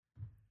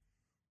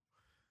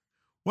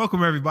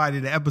Welcome,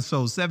 everybody, to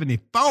episode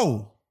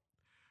 74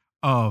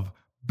 of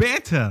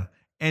Banter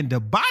and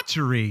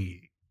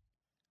Debauchery.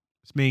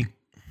 It's me.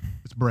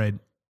 It's Bread.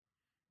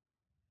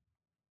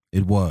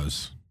 It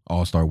was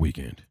All-Star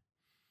Weekend.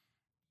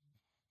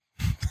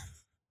 I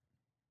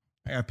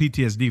got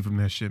PTSD from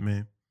that shit,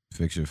 man.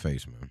 Fix your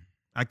face, man.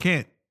 I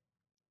can't.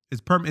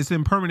 It's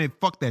in permanent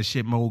fuck that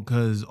shit mode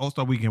because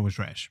All-Star Weekend was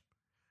trash.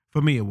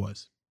 For me, it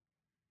was.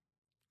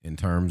 In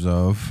terms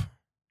of,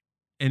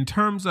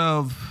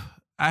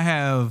 I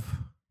have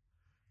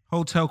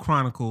Hotel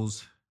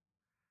Chronicles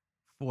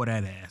for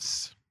that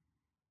ass.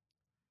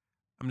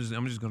 I'm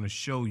just gonna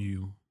show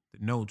you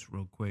the notes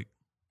real quick.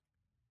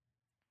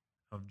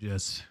 Of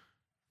just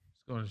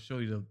gonna show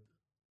you the.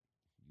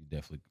 you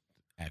definitely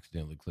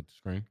accidentally clicked the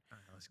screen. All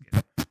right, let's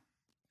get it.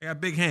 I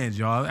got big hands,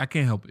 y'all. I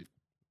can't help it.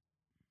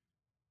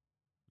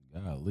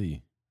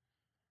 Golly.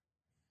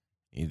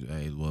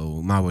 Hey, well,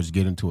 we might as well just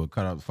get into it.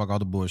 Cut out, fuck all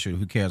the bullshit.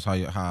 Who cares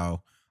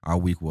how our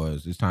week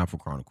was? It's time for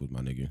Chronicles, my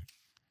nigga.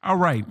 All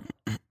right.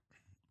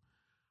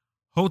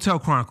 Hotel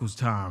Chronicles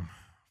time.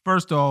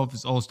 First off,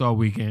 it's All-Star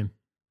Weekend.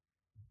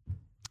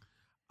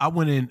 I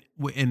went in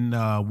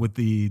with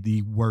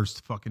the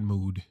worst fucking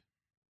mood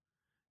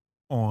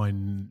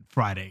on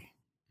Friday.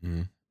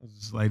 Mm-hmm. I was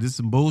just like, this is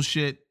some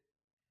bullshit.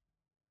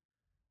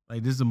 I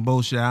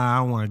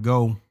don't want to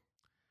go.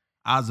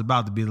 I was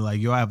about to be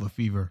like, yo, I have a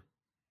fever.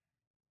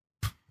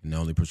 And the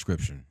only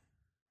prescription.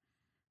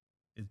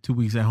 It's 2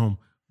 weeks at home.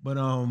 But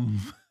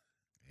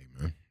Hey,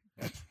 man.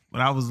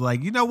 But I was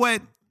like, you know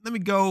what? Let me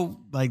go.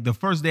 Like the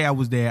first day I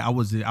was there, I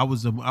was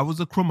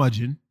a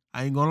curmudgeon.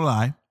 I ain't gonna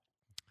lie.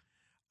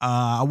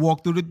 I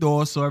walked through the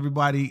door, so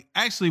everybody.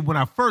 Actually, when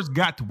I first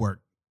got to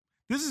work,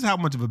 this is how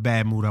much of a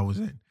bad mood I was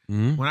in.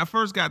 Mm-hmm. When I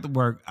first got to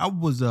work, I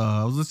was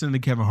listening to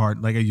Kevin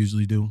Hart like I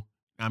usually do.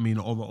 I mean,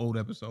 all the old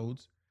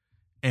episodes,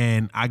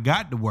 and I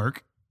got to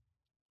work,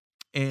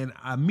 and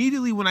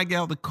immediately when I got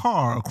out of the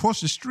car,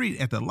 across the street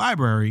at the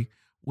library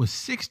was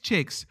 6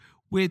 chicks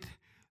with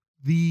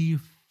the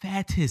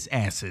fattest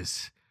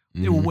asses.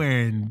 They were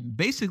wearing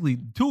basically,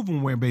 2 of them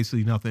were wearing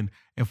basically nothing,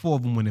 and 4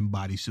 of them went in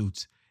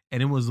bodysuits.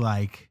 And it was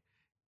like,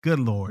 good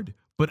Lord.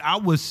 But I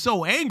was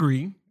so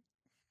angry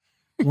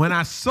when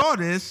I saw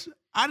this,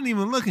 I didn't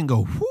even look and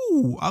go,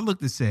 whoo. I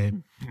looked and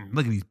said,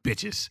 look at these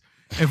bitches.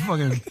 And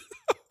fucking,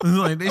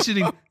 like, they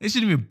shouldn't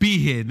even be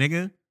here,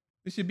 nigga.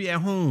 They should be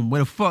at home. Where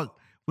the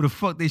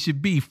fuck they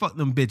should be. Fuck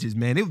them bitches,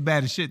 man. They was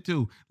bad as shit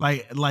too.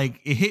 Like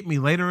it hit me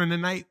later in the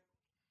night.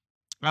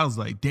 I was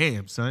like,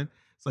 damn, son.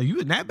 It's like, you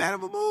in that bad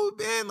of a mood,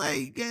 man?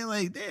 Like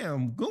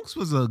damn, Goonks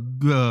was a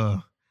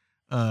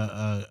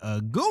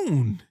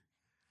goon.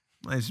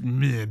 Like,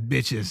 man,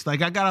 bitches.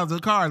 Like, I got out of the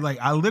car. Like,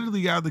 I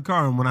literally got out of the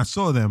car, and when I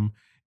saw them,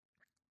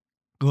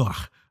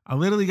 I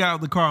literally got out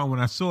of the car, and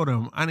when I saw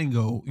them, I didn't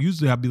go.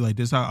 Usually, I'd be like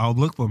this. I'll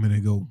look for them, and they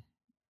go.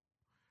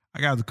 I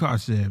got out of the car,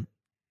 said,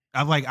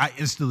 I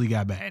instantly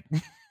got bad.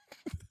 This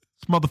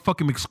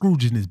motherfucking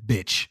McScrooge in this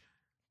bitch.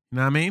 You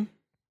know what I mean?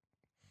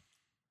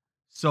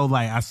 So,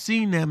 like, I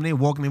seen them, and they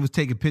walking, they was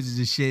taking pictures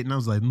and shit, and I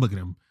was like, look at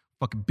them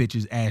fucking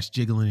bitches, ass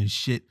jiggling and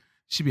shit.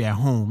 She be at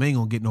home. They ain't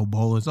gonna get no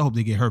bowlers. I hope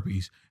they get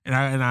herpes.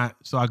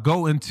 So I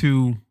go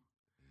into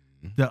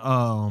the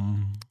hotel.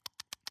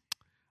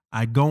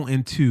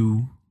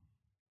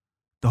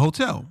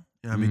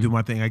 You know what I mean? Do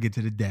my thing. I get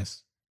to the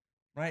desk.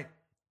 Right?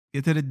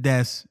 Get to the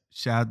desk.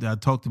 I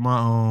talk to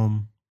my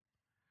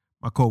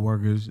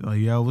coworkers. Like,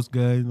 yo, what's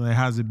good? Like,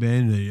 how's it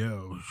been? Like,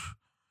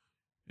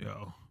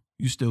 yo,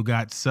 you still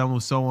got so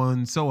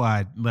on so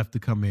I left to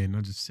come in.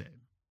 I just said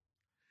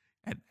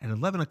at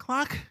 11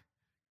 o'clock.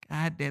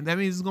 God damn, that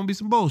means it's gonna be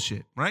some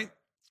bullshit, right?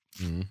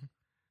 Mm-hmm.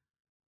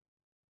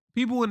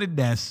 People in the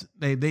desk,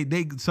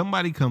 they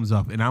somebody comes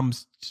up and I'm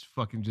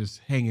fucking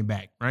just hanging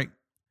back, right?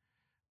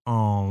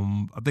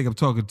 I think I'm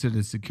talking to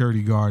the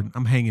security guard.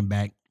 I'm hanging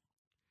back,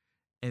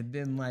 and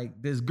then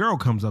like this girl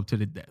comes up to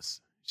the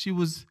desk. She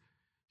was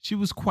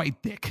quite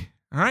thick,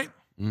 all right?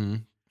 Mm-hmm.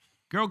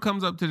 Girl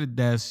comes up to the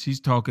desk. She's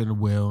talking to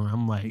Will, and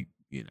I'm like,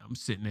 I'm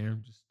sitting there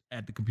just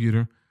at the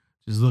computer,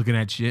 just looking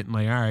at shit. And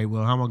like, all right,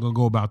 well, how am I gonna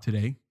go about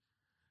today?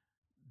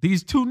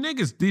 These 3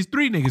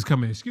 niggas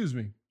come in, excuse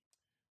me.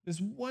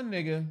 This one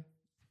nigga,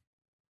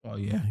 oh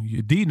yeah,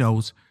 D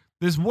knows.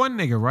 This one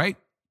nigga, right?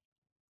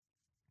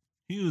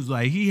 He was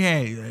like,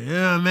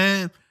 yeah,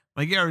 man.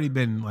 Like, he already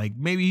been, like,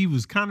 maybe he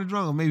was kind of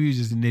drunk or maybe he was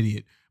just an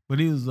idiot. But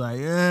he was like,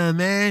 yeah,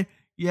 man,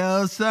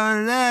 yo,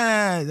 son,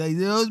 like,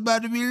 it's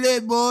about to be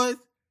lit, boys.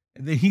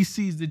 And then he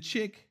sees the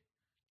chick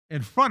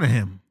in front of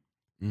him.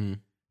 Mm-hmm.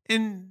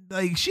 And,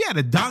 like, she had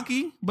a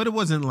donkey, but it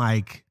wasn't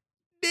like,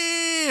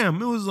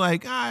 damn. It was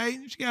like, all right,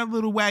 she got a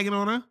little wagon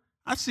on her.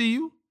 I see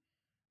you.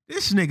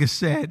 This nigga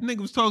said,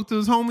 was talking to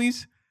his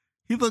homies.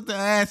 He looked at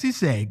her ass. He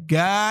said,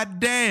 God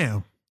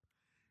damn.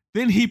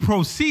 Then he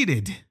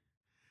proceeded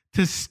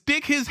to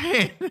stick his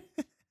hand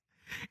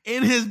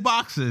in his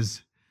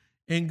boxers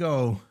and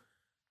go,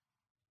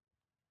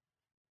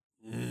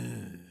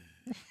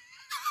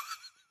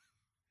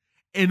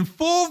 in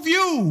full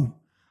view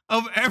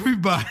of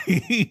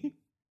everybody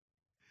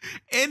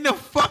in the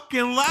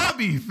fucking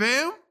lobby,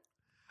 fam.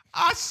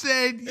 I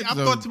said, I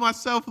thought to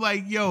myself,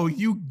 like, yo,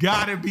 you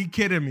gotta be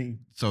kidding me.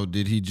 So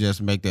did he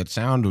just make that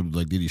sound, or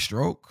like did he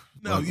stroke?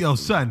 No, like, yo,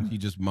 son. He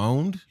just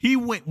moaned?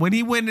 When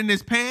he went in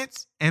his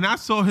pants and I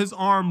saw his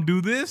arm do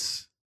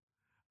this,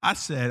 I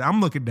said,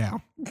 I'm looking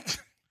down.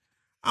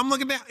 I'm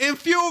looking down. In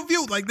full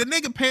view, like the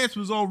nigga pants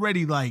was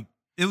already like,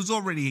 it was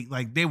already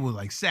like they were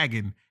like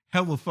sagging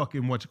hella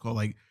fucking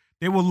like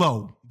they were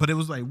low, but it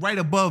was like right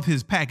above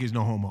his package,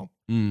 no homo.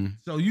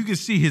 So you can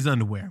see his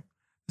underwear.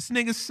 This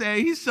nigga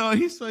say, he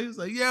was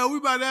like, yeah, we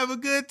about to have a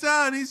good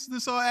time. He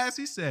saw ass,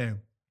 he said,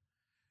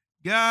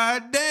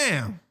 God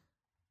damn.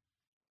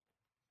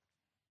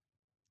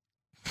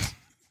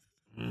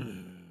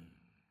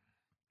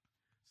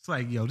 It's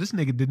like, yo, this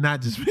nigga did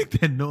not just make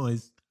that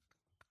noise.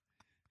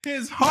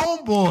 His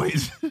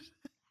homeboys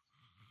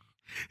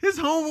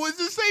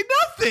just say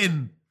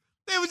nothing.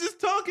 They was just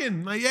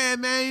talking. Like, yeah,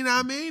 man, you know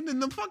what I mean?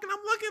 And I'm looking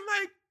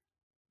like.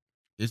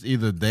 It's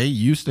either they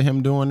used to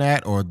him doing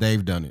that or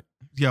they've done it.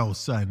 Yo,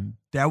 son,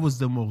 that was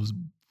the most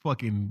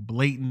fucking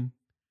blatant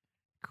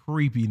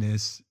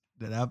creepiness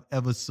that I've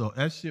ever saw.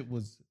 That shit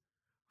was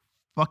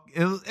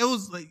it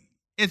was like,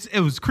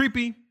 it was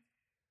creepy.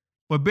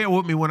 But bear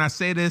with me when I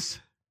say this,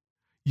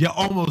 you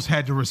almost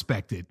had to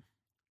respect it.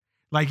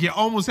 Like, you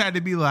almost had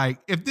to be like,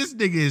 if this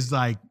nigga is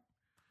like,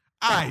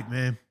 all right,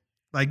 man,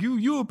 like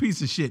you a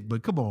piece of shit,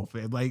 but come on,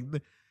 fam. Like,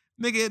 the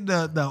nigga,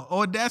 the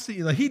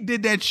audacity, like he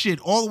did that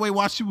shit all the way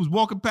while she was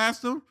walking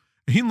past him,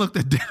 and he looked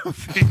at damn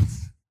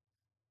face.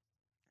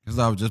 Because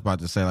I was just about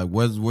to say, like,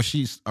 was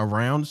she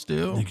around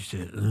still? Nigga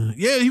said,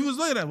 yeah, he was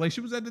like that. Like,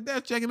 she was at the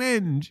desk checking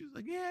in, and she was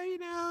like, yeah, you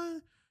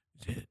know.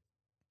 Shit.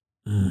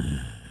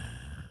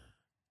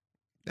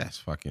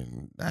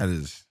 That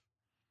is.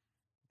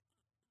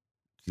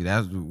 See,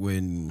 that's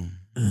when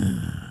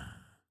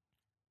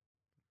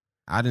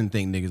I didn't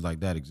think niggas like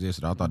that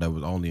existed. I thought that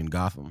was only in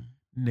Gotham.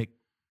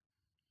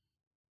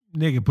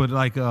 Nigga put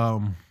like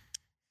all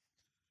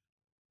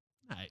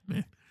right,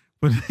 man.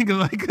 But nigga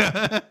like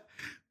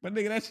but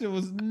nigga, that shit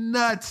was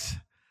nuts.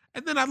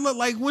 And then I looked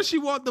like when she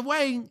walked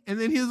away, and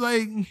then he was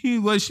like,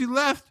 she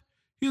left.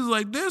 He was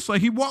like this,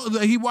 like he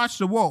watched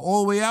the walk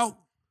all the way out,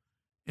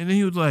 and then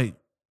he was like,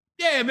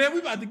 yeah, man, we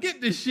about to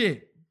get this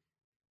shit.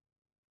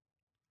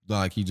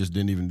 Like he just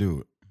didn't even do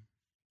it.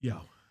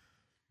 Yo.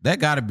 That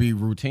got to be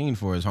routine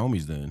for his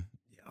homies then.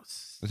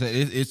 Yes.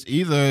 It's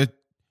either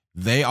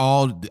they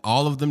all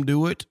of them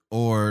do it,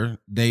 or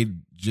they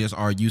just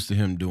are used to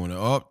him doing it.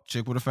 Oh,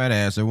 chick with a fat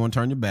ass, everyone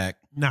turn your back.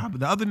 Nah, but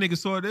the other nigga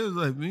saw it. It was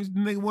like,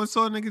 nigga one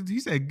saw nigga, he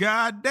said,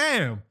 God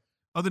damn.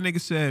 Other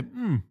nigga said,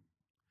 The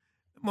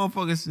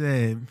motherfucker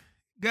said,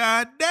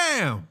 God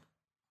damn.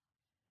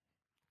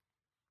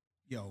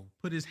 Yo,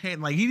 put his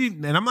hand, like he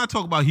didn't, and I'm not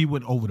talking about he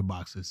went over the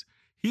boxes.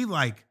 He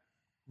like,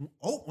 and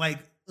I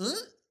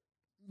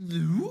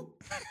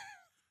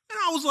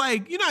was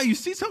like, you know, you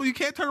see something you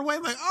can't turn away,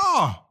 like,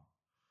 oh.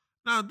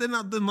 Now then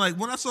like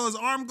when I saw his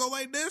arm go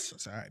like this,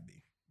 it's all right, B.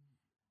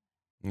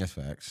 That's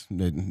facts.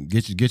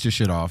 Get your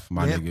shit off,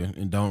 my nigga,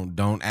 and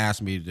don't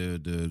ask me to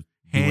do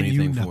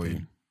anything for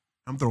you.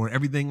 I'm throwing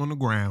everything on the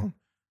ground.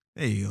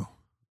 There you go.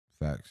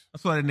 Facts. I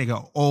saw that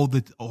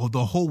nigga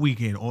the whole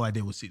weekend. All I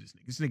did was see this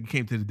nigga. This nigga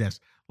came to the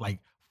desk like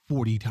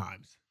 40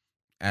 times.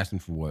 Asking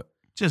for what?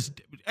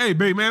 Just, hey,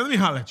 baby, man, let me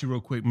holler at you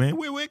real quick, man.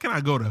 Where can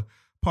I go to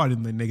party?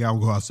 And nigga, I don't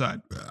go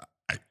outside.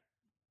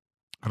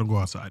 I don't go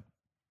outside.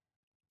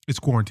 It's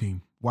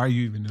quarantine. Why are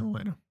you even in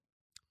Atlanta?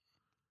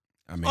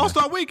 I mean,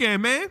 All-Star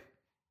Weekend, man.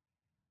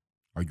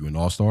 Are you an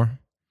All-Star?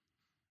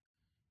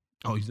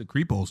 Oh, he's a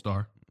creep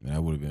All-Star.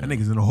 That would have been. That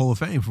nigga's in the Hall of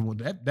Fame for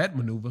that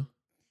maneuver.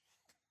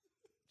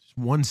 Just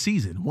one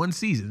season.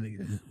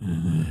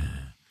 Nigga.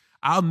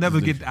 I'll never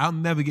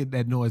get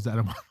that noise out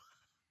of my.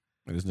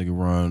 This nigga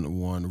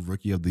won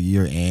Rookie of the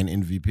Year and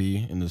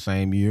MVP in the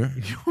same year.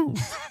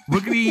 Rookie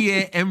of the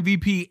Year,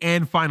 MVP,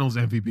 and Finals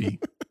MVP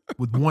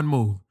with one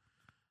move.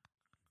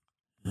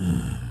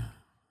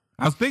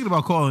 I was thinking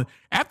about calling,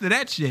 after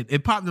that shit,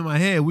 it popped in my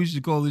head, we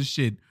should call this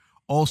shit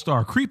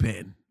All-Star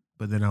Creepin'.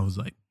 But then I was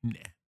like, nah,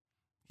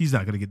 he's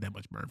not going to get that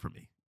much burn from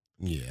me.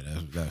 Yeah,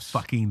 that's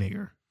fucking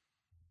nigger.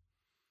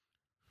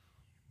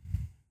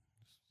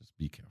 Just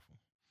be careful.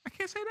 I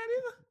can't say that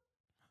either.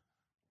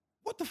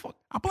 What the fuck?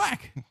 I'm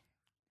black.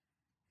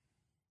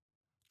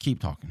 Keep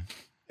talking.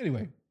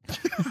 Anyway.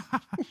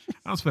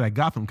 I was for that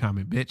Gotham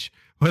comment, bitch.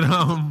 But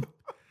what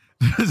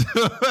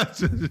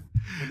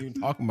are you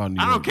talking about?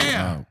 I don't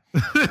care.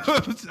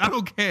 I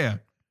don't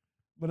care.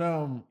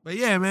 But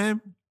yeah,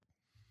 man.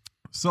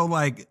 So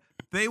like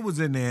they was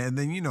in there, and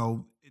then you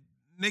know,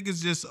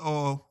 niggas just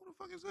all who the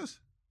fuck is this?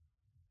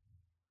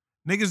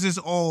 Niggas just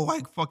all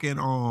like fucking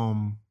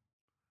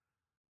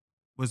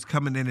was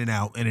coming in and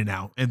out,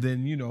 and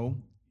then you know,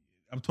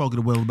 I'm talking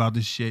to Will about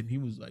this shit. And he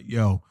was like,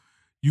 "Yo,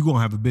 you gonna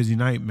have a busy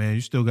night, man.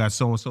 You still got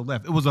so and so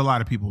left." It was a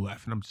lot of people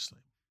left, and I'm just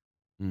like,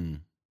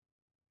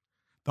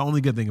 The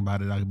only good thing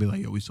about it, I could be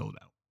like, "Yo, we sold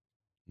out."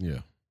 Yeah.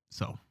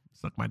 So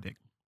suck my dick.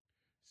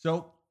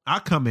 So I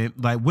come in,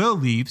 like Will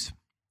leaves.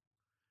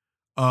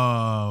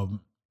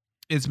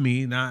 It's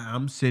me, and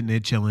I'm sitting there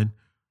chilling.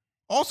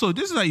 Also,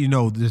 this is how you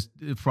know this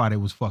Friday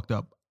was fucked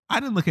up. I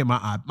didn't look at my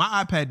iPad.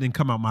 My iPad didn't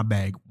come out my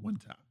bag one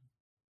time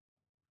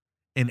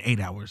in 8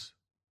 hours.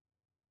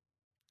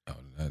 Oh,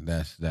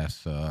 that's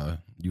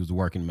you was a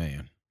working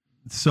man.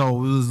 So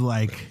it was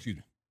like, Excuse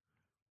me.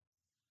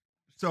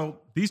 so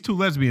these two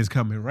lesbians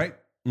come in, right?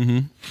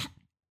 Mm-hmm.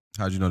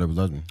 How'd you know there was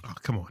lesbian? Oh,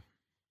 come on.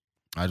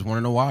 I just want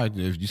to know why.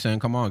 If you saying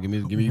come on, give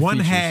me One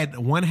features.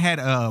 had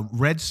a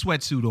red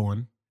sweatsuit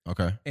on,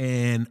 Okay.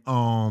 and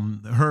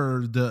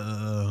her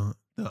the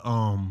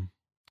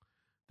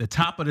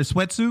top of the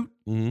sweatsuit,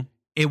 Mm-hmm.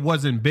 it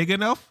wasn't big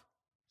enough,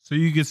 so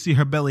you could see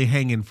her belly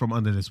hanging from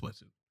under the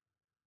sweatsuit.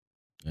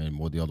 And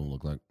what the other one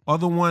look like?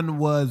 Other one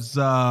was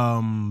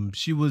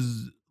she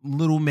was a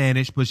little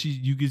mannish, but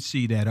you could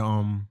see that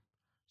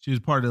she was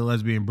part of the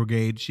lesbian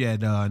brigade. She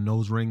had a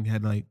nose ring,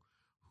 had like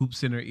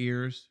hoops in her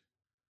ears,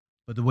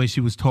 but the way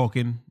she was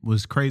talking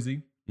was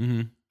crazy.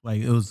 Mm-hmm.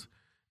 Like it was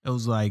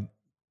like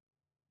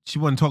she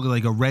wasn't talking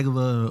like a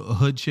regular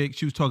hood chick.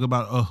 She was talking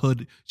about a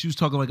hood. She was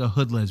talking like a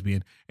hood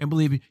lesbian. And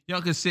believe me,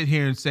 y'all could sit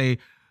here and say,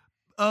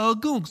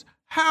 Goonks,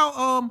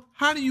 how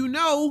do you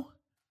know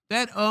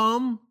that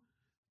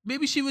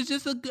maybe she was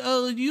just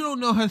you don't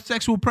know her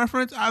sexual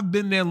preference? I've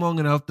been there long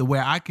enough to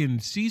where I can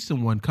see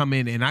someone come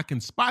in and I can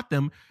spot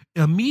them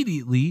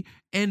immediately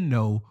and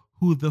know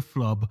who the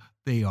flub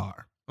they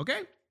are.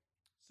 Okay?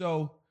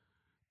 So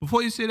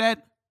before you say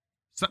that,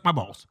 suck my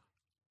balls.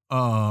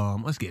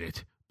 Let's get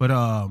it. But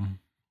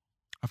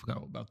I forgot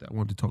all about that. I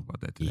wanted to talk about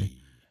that today.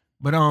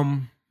 But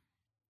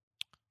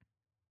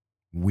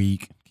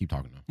weak. Keep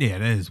talking though. yeah,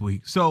 that is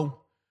weak.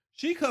 So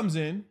she comes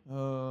in.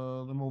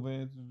 Let me move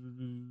in.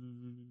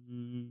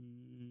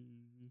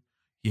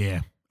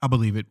 Yeah, I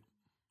believe it.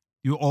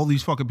 All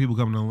these fucking people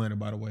coming to Atlanta,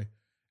 by the way.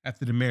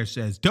 After the mayor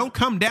says, "Don't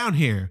come down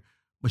here,"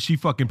 but she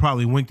fucking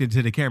probably winked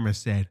into the camera and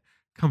said,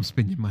 "Come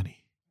spend your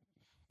money."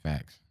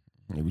 Facts.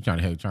 Yeah, we trying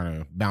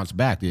to bounce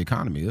back the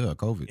economy.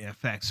 COVID. Yeah,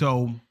 facts.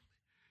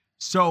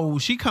 So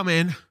she come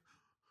in,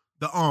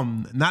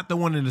 not the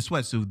one in the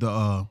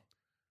sweatsuit.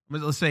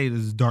 Let's say this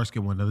is dark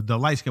skin one. The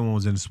light skin one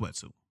was in the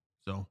sweatsuit.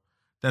 So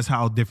that's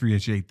how I'll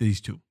differentiate these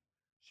two.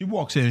 She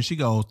walks in and she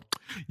goes,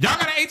 "Y'all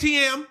got an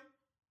ATM?"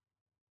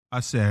 I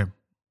said,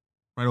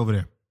 "Right over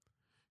there."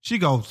 She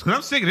goes, "Cause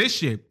I'm sick of this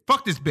shit.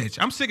 Fuck this bitch.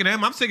 I'm sick of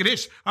them. I'm sick of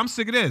this. I'm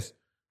sick of this."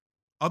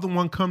 Other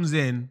one comes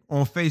in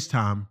on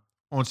FaceTime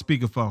on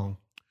speakerphone.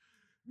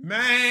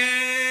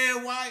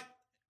 Man, why?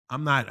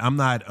 I'm not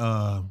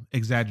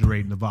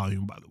exaggerating the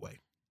volume, by the way.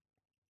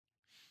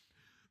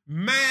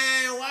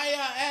 Man, why y'all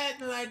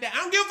acting like that? I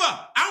don't give a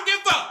fuck. I don't give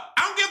a fuck.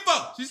 I don't give a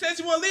fuck. She said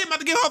she want to leave. I'm about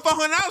to give her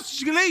 $400 so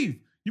she can leave.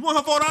 You want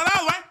her $400,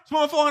 right? She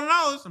want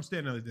 $400. I'm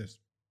standing there like this.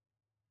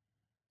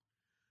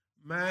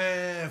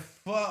 Man,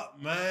 fuck,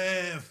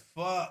 man.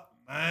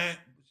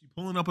 She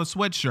pulling up her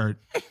sweatshirt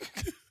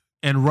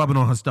and rubbing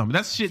on her stomach.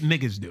 That's shit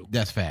niggas do.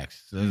 That's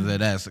facts.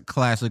 That's a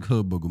classic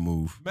hood booger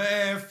move.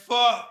 Man,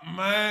 fuck.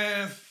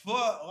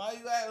 Why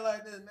you acting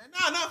like this, man?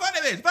 No, fuck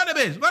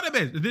that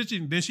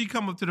bitch. Then she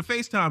come up to the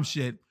FaceTime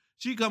shit.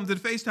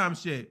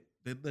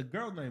 The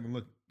girl's not even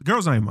looking. The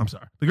girl's not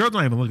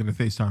even looking at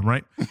FaceTime,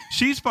 right?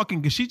 She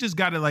just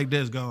got it like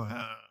this going, you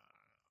know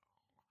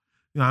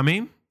what I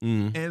mean?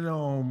 Mm.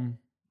 And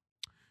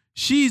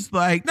she's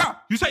like, "No,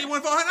 you say you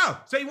want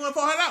 $400. Say you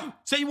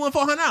want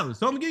 $400.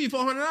 So I'm gonna give you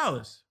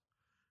 $400.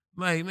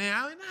 Like, man,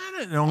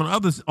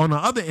 on the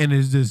other end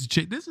is this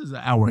chick. This is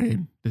an hour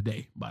in the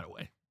day, by the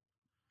way.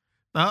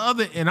 The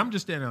other end, I'm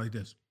just standing there like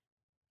this.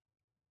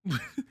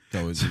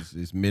 So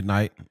it's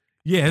midnight.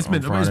 Yeah, it's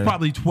On Friday? It's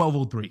probably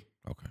 12:03.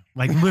 Okay.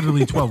 Like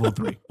literally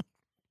 12:03.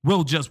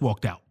 Will just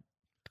walked out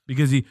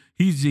because he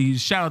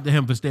shout out to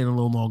him for staying a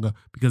little longer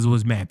because it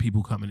was mad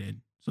people coming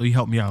in. So he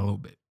helped me out a little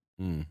bit.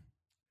 Mm.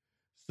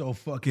 So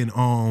fucking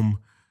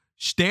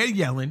they're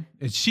yelling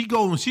and she's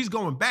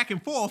going back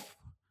and forth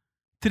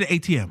to the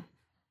ATM.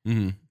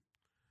 Mm-hmm.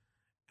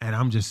 And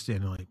I'm just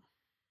standing like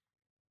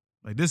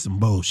this is some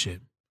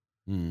bullshit.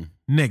 Mm.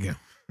 Nigga.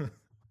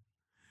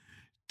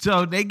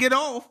 So they get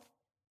off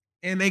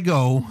and they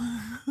go.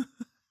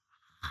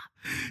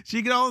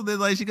 She get off,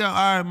 she go, "All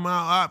right,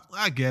 ma,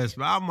 I guess,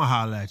 but I'm gonna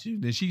holler at you."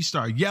 Then she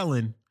start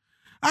yelling.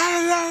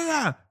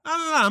 I'm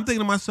thinking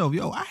to myself,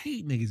 yo, I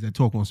hate niggas that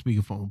talk on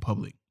speakerphone in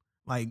public.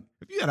 Like,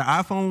 if you got an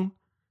iPhone,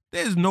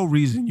 there's no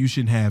reason you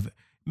shouldn't have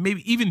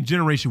maybe even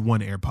Generation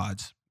 1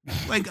 AirPods.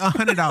 Like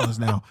 $100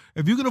 now.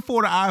 If you can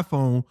afford an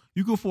iPhone,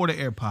 you can afford the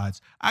AirPods.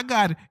 I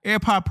got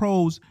AirPod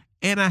Pros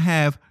and I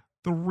have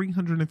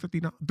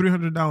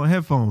 $300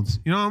 headphones.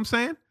 You know what I'm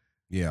saying?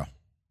 Yeah.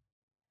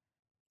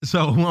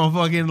 So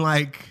motherfucking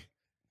like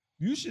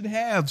you should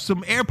have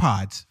some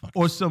AirPods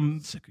or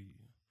some Sick of you.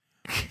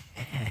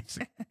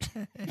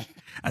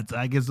 Until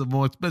I get some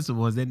more expensive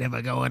ones. They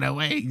never going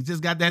away. You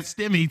just got that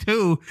stimmy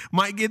too.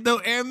 Might get the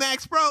Air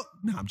Max Pro.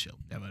 No, I'm chill.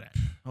 Never that.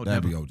 Oh,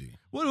 That'd never. be OD.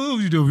 What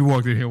would you do if you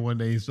walked in here one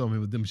day and saw me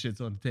with them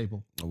shits on the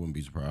table? I wouldn't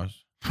be surprised.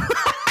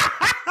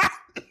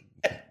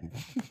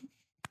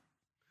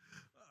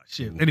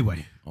 Shit.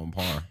 Anyway, On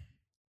par.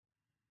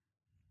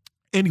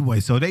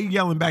 so they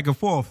yelling back and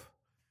forth.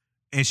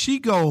 And she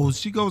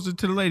goes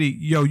into the lady,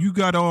 yo, you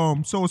got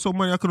so and so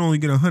money. I could only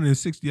get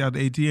 160 out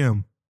the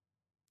ATM.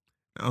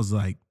 I was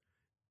like,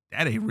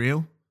 that ain't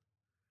real.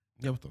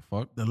 Yeah, what the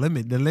fuck? The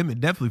limit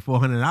definitely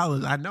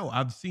 $400. I know.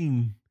 I've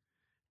seen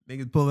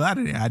niggas pull it out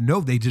of there. I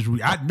know they just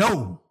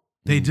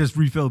just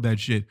refilled that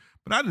shit.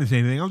 But I didn't say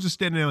anything. I was just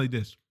standing there like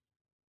this.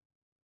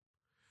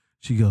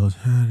 She goes,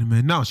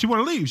 man, no, she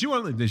want to leave.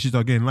 Then she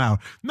started getting loud.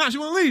 No, she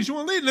want to leave.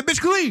 And the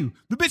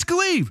bitch can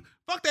leave.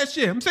 Fuck that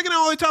shit. I'm sick of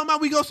always talking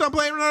about we go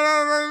someplace.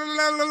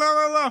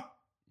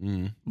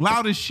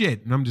 Loud as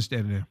shit. And I'm just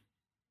standing there.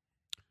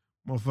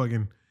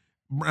 Motherfucking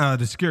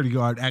the security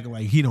guard acting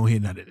like he don't hear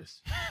none of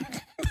this.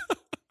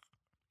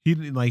 He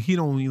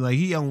don't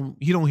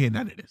hear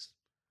none of this.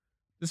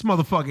 This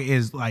motherfucker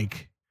is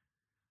like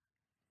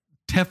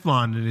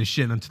Teflon to this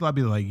shit until I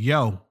be like,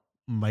 yo,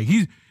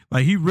 he's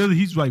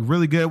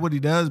really good at what he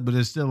does, but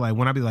it's still like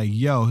when I be like,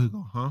 yo, he'll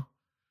go, huh?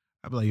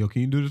 I be like, yo,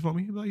 can you do this for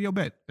me? He'll be like, yo,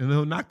 bet. And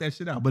he'll knock that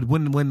shit out. But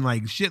when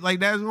like shit like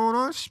that is going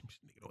on, nigga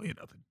don't hear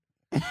nothing.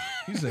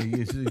 He's like,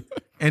 yeah,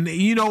 and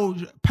you know,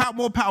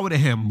 more power to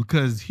him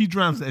because he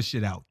drowns that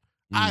shit out.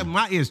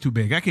 My ear's too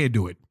big. I can't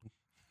do it. You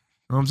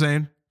know what I'm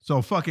saying?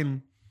 So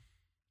fucking,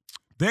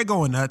 they're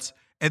going nuts.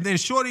 And then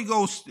Shorty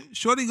goes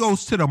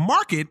to the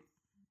market,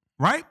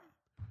 right?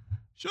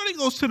 Shorty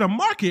goes to the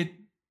market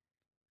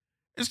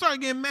and start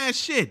getting mad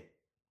shit.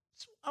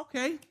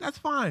 Okay, that's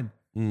fine.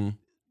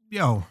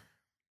 Yo,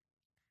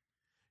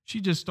 she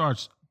just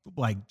starts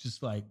like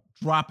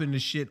dropping the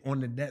shit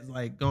on the desk,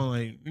 like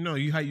going, you know,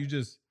 you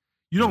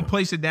don't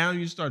place it down,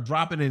 you start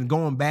dropping and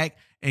going back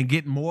and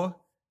getting more.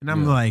 And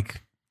I'm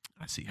like,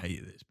 I see how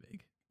you this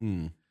big.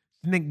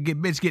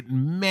 Bitch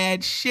getting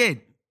mad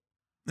shit.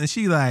 And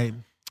she like,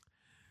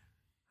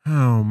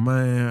 oh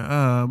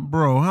man,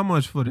 bro, how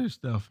much for this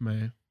stuff,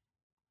 man?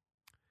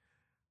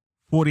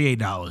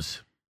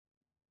 $48.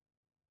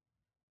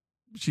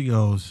 She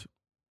goes,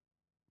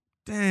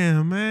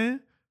 damn, man,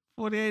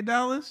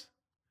 $48?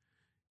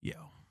 Yo.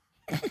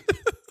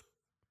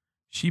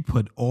 She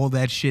put all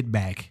that shit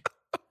back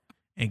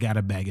and got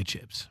a bag of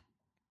chips.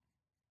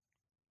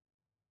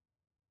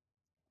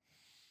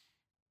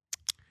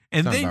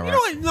 And then, you know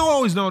what? You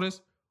always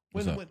notice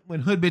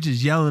when hood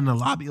bitches yell in the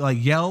lobby, like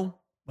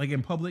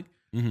in public,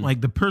 like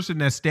the person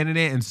that's standing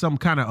there in some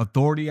kind of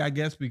authority, I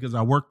guess, because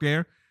I work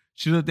there.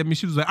 She looked at me.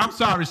 She was like, I'm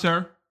sorry,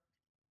 sir.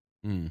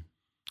 And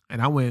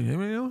I went, you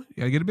know, you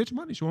gotta get a bitch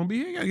money. She won't be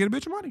here. You gotta get a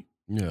bitch money.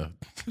 Yeah.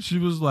 She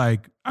was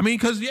like, I mean,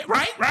 because, yeah,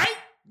 right?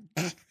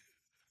 I'm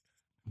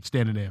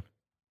standing there.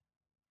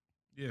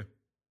 Yeah.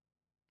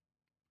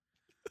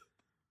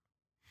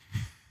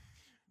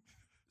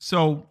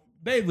 So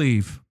they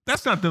leave.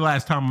 That's not the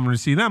last time I'm going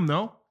to see them,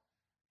 though.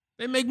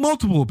 They make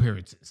multiple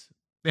appearances.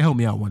 They helped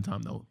me out one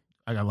time, though.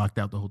 I got locked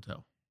out the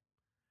hotel.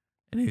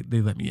 And they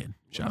let me in.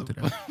 Shout out to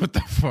them. What the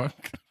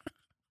fuck?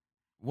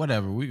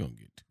 Whatever. We going to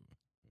get to it.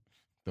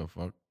 The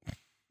fuck?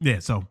 Yeah,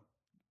 so.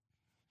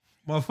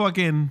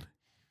 Motherfucking.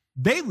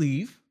 They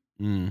leave.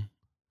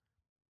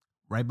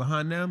 Right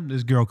behind them,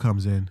 this girl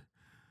comes in.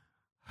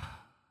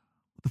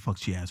 What the fuck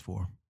she asked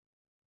for?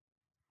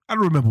 I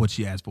don't remember what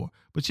she asked for.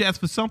 But she asked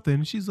for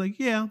something. She's like,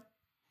 yeah.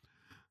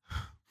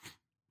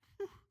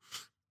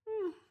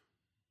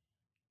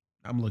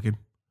 I'm looking.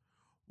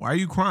 Why are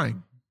you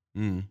crying?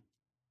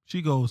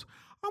 She goes,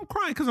 I'm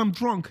crying because I'm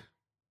drunk.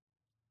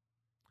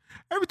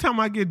 Every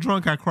time I get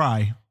drunk, I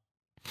cry.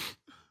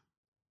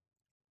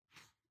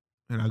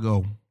 And I go,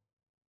 well,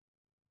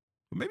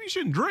 maybe you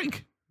shouldn't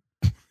drink.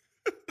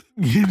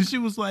 And she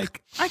was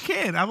like, I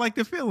can't. I like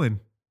the feeling.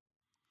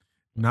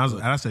 And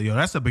I said, yo,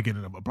 that's the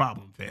beginning of a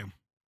problem, fam.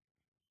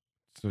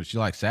 So she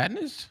likes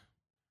sadness?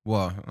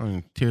 Well, I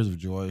mean, tears of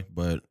joy,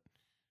 but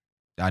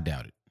I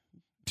doubt it.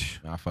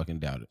 I fucking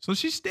doubt it. So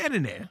she's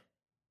standing there.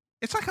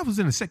 It's like I was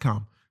in a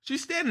sitcom.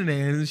 She's standing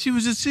there and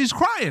she's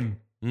crying.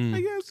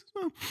 I guess.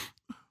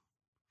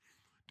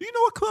 Do you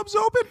know what club's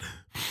open?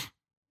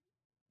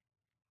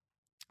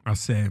 I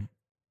said,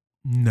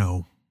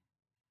 no,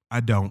 I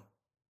don't.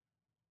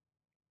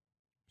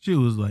 She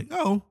was like,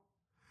 oh,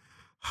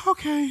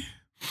 okay.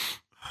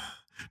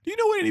 Do you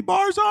know where any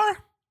bars are? I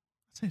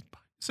said,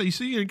 so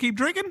you're going to keep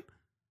drinking?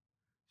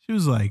 She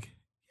was like,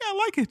 yeah,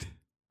 I like it.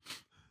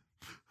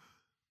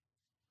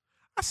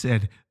 I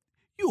said,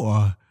 you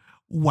are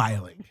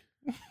wiling.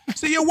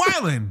 So you're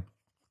wiling.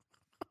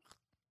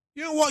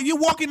 You're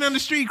walking down the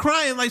street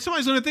crying like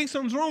somebody's going to think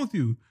something's wrong with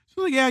you. She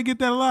was like, yeah, I get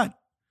that a lot.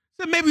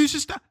 I said, maybe you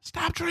should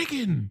stop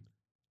drinking.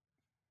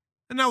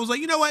 And I was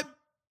like, you know what?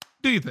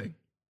 Do your thing.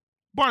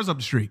 Bar's up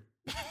the street.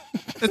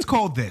 It's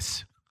called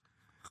this.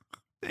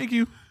 Thank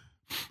you.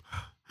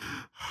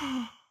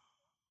 And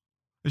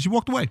she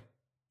walked away.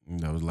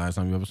 That was the last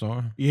time you ever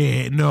saw her?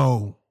 Yeah,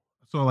 no.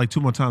 I saw her like 2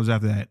 more times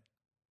after that.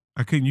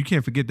 You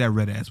can't forget that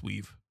red ass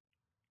weave.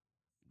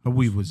 Her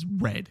weave was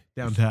red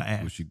down to her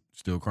ass. Was she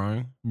still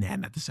crying? Nah,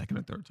 not the second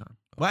or third time.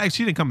 Well, actually,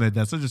 she didn't come to that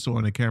desk. I just saw her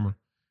on the camera.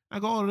 I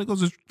go, oh, there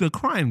goes the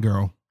crying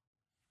girl.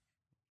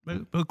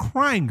 The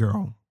crying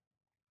girl.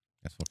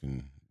 That's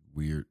fucking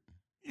weird.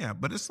 Yeah,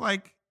 but it's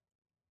like,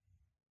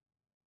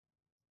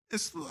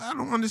 I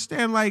don't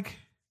understand, like,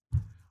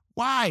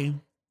 Why?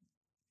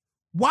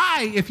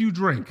 Why, if you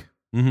drink,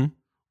 Mm-hmm.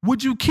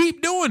 would you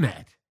keep doing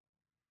that?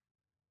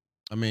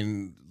 I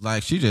mean,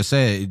 like she just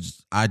said,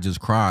 I just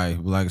cry.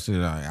 Like I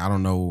said, I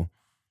don't know.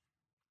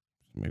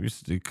 Maybe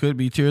it could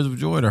be tears of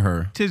joy to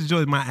her. Tears of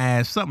joy, my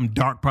ass. Something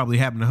dark probably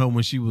happened to her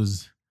when she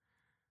was.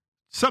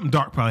 Something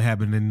dark probably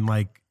happened, and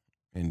like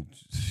And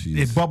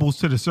it bubbles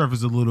to the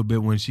surface a little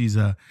bit when she's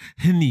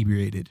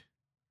inebriated.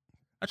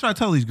 I try to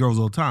tell these girls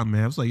all the time,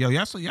 man. I was like, yo,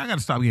 y'all got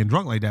to stop getting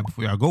drunk like that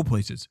before y'all go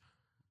places.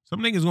 Some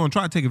niggas gonna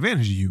try to take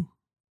advantage of you.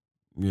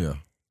 Yeah.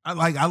 I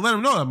let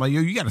them know. I'm like,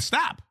 yo, you got to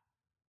stop.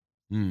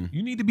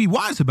 You need to be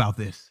wise about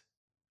this.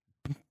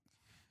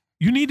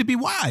 You need to be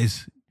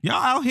wise. Y'all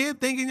out here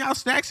thinking y'all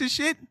snacks and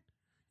shit.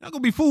 Y'all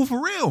gonna be fooled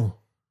for real.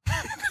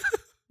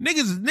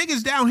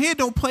 Niggas down here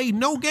don't play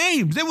no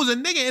games. There was a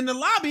nigga in the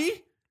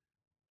lobby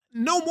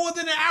no more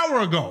than an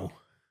hour ago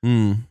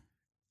in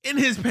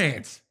his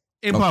pants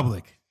in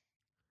public.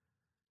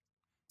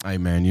 Hey,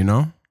 man, you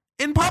know?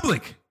 In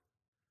public.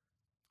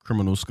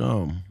 Criminal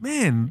scum.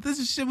 Man,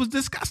 this shit was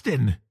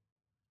disgusting.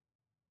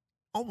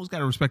 Almost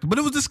gotta respect it, but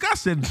it was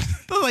disgusting.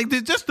 Like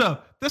just the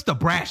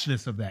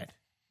brashness of that.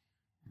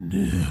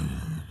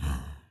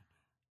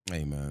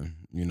 Hey, man,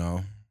 you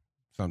know,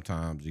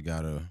 sometimes you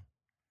gotta.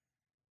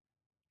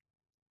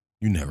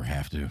 You never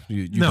have to.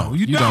 You don't.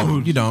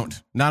 You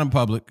don't. Not in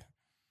public.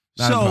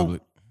 Not in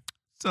public.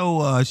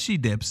 So she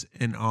dips,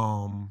 and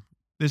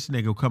this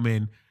nigga will come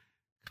in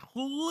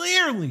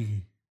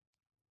clearly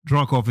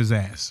drunk off his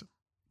ass,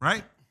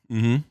 right?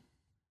 Mm-hmm.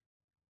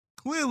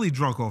 Clearly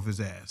drunk off his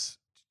ass.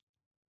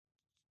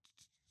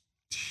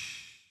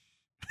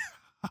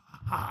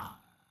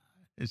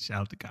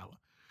 Shout out to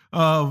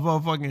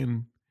Kala.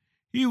 Fucking,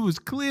 he was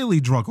clearly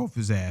drunk off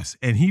his ass,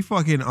 and he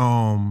fucking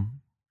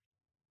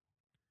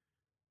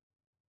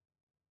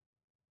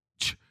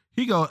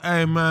he go,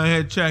 hey man,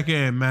 here check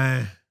in,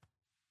 man,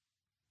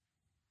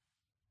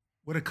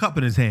 with a cup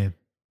in his hand.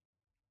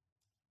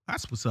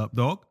 That's what's up,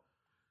 dog.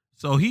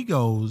 So he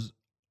goes,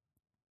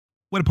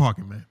 where the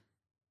parking, man?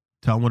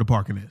 Tell him where the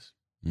parking is.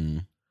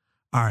 Mm.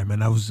 All right, man,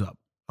 that was up.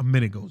 A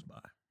minute goes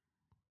by.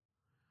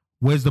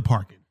 Where's the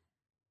parking?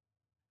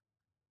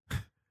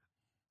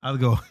 I'll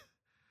go,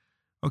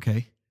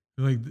 okay.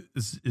 Like,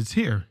 it's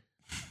here.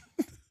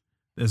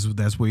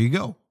 That's where you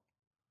go.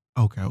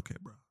 Okay,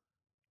 bro.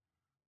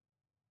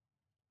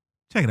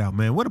 Check it out,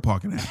 man. Where the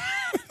parking at?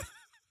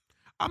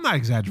 I'm not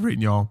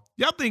exaggerating, y'all.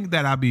 Y'all think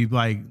that I'd be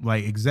like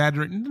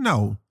exaggerating?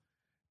 No.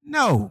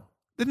 The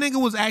nigga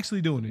was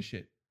actually doing this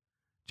shit.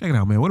 Check it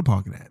out, man. Where the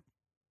parking at?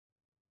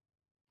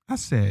 I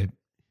said,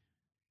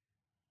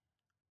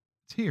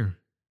 it's here.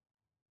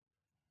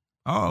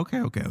 Oh,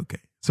 okay.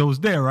 So it's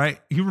there,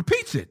 right? He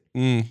repeats it.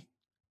 Mm.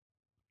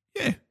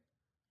 Yeah.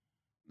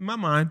 In my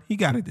mind, he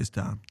got it this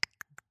time.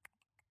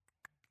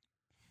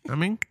 I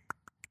mean,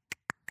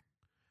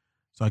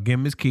 so I give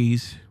him his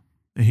keys,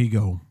 and he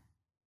go,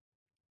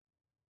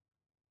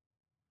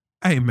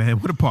 hey, man,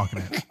 where the parking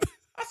at?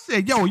 I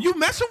said, yo, are you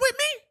messing with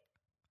me?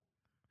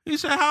 He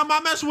said, how am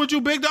I messing with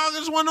you, big dog? I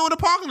just want to know where the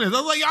parking is.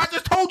 I was like, yo, I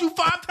just told you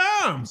 5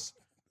 times.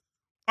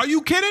 Are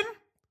you kidding?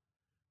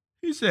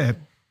 He said,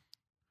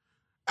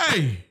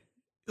 hey.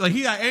 Like,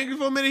 he got angry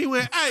for a minute. He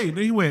went, hey.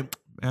 Then he went,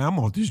 man, I'm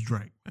off this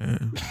drink,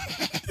 man.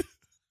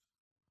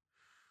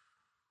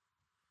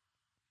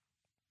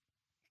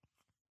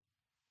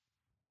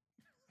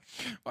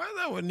 Why is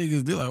that what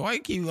niggas do? Like,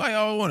 why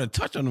y'all want to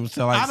touch on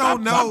themselves? Like, I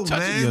don't know, stop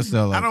touching man.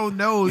 yourself. Like, I don't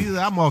know. He's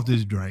like, I'm off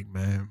this drink,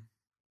 man.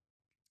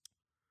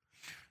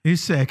 He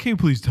said, can you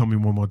please tell me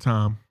one more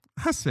time?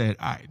 I said,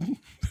 all right.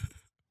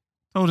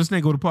 Told this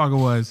nigga what the parking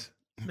was.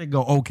 Nigga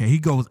go, okay. He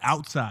goes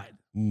outside.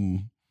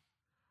 I'm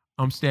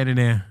standing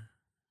there.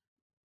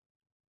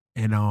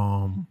 And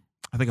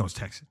I think I was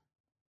texting.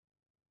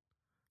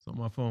 It's on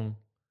my phone.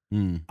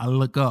 I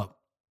look up.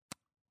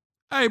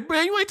 Hey,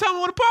 man, you ain't telling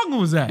me where the parking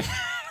was at.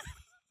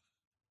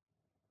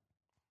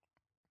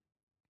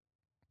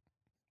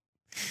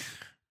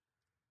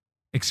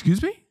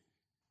 Excuse me?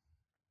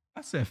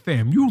 I said,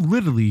 fam, you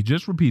literally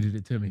just repeated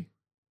it to me.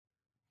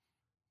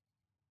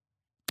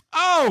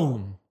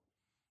 Oh,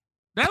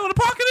 that's what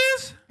the parking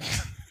is?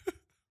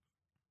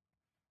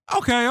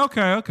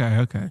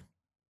 Okay.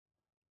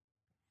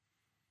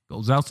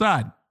 Goes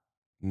outside.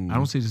 I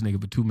don't see this nigga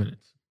for 2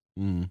 minutes.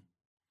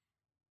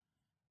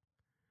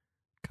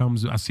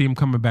 I see him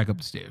coming back up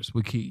the stairs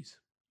with keys.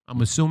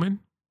 I'm assuming.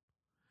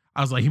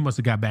 I was like, he must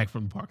have got back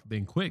from the parking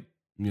thing quick.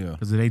 Yeah.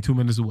 Because it ain't 2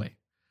 minutes away.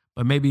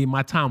 But maybe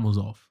my time was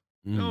off.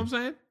 You know what I'm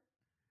saying?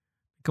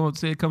 Come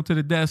to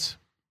the desk.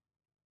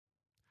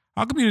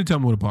 How come you didn't tell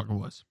me where the parking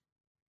was?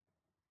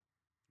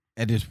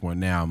 At this point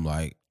now, I'm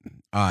like,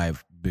 all right,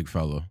 big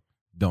fella,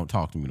 don't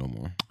talk to me no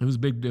more. It was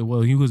big. Well,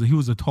 he was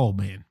a tall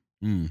man.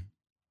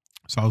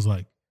 So I was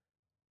like,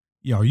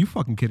 yo, are you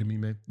fucking kidding me,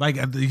 man? Like,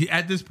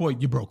 at this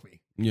point, you broke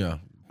me. Yeah.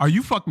 Are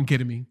you fucking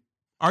kidding me?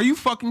 Are you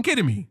fucking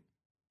kidding me?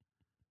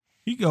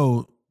 He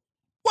go,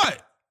 what?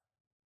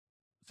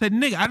 I said,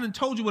 nigga, I done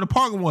told you what the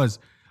parking was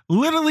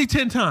literally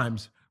 10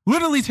 times.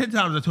 Literally 10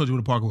 times I told you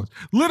what the parking was.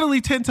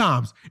 Literally 10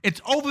 times.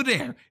 It's over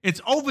there. It's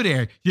over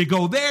there. You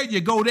go there,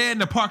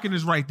 and the parking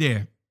is right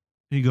there.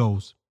 He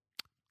goes,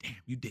 damn,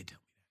 you did tell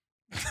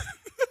me that.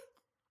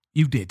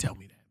 You did tell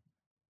me that.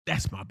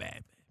 That's my bad,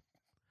 man.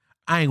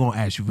 I ain't gonna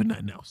ask you for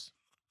nothing else.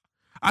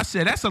 I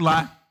said, that's a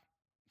lie.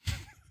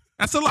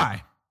 That's a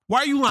lie. Why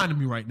are you lying to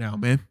me right now,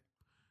 man?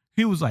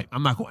 He was like,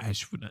 I'm not gonna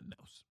ask you for nothing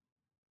else.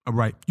 All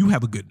right, you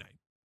have a good night.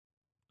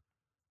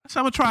 I said,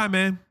 I'm gonna try,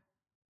 man.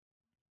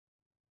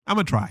 I'm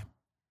gonna try.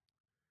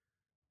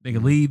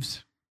 Nigga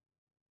leaves,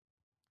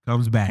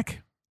 comes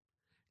back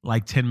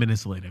like 10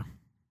 minutes later.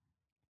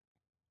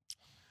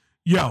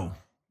 Yo,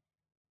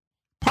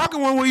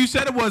 parking one where you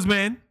said it was,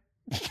 man.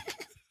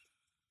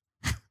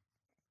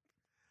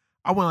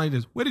 I went like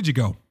this. Where did you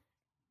go?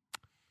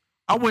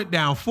 I went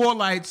down 4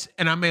 lights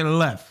and I made a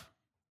left.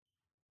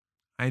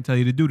 I didn't tell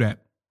you to do that.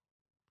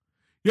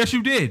 Yes,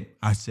 you did.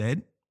 I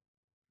said,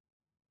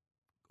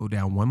 go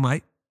down 1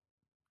 light,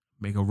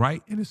 make a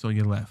right, and it's on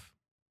your left.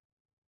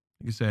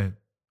 Nigga said,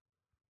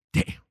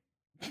 damn.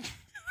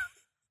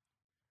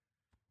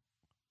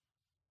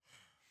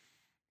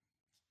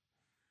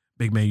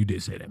 Big man, you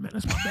did say that, man.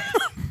 That's my bad.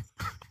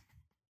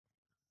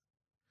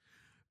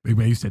 Big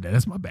man, you said that.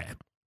 That's my bad.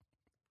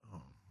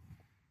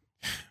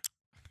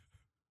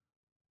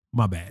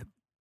 My bad.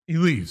 He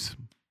leaves.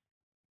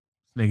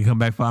 Nigga come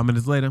back 5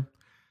 minutes later.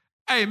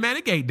 Hey, man,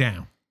 the gate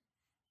down.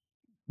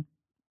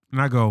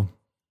 And I go,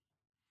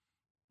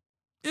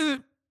 is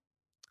it?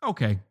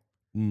 Okay.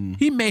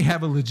 He may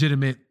have a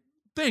legitimate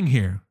thing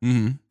here.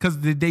 Because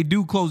they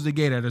do close the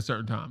gate at a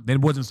certain time. They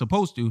wasn't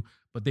supposed to,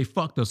 but they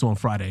fucked us on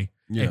Friday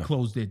and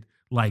closed it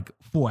like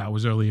 4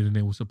 hours earlier than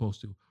they were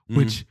supposed to,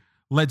 which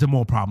led to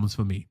more problems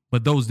for me.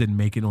 But those didn't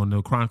make it on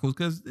the Chronicles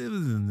because it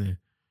was in there.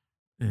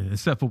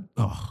 Except for,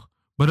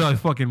 But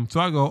fucking, so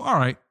I go, all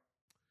right,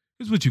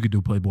 here's what you could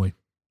do, Playboy.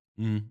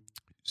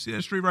 See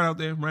that street right out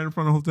there, right in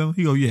front of the hotel?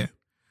 He go, yeah.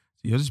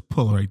 Yeah, just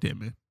pull it right there,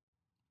 man.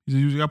 He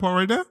said, you got park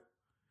right there?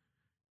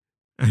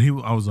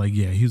 And I was like,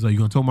 yeah. He was like, you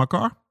gonna tow my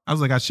car? I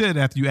was like, I should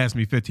after you asked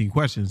me 15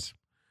 questions.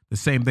 The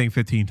same thing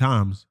 15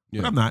 times.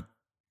 But I'm not.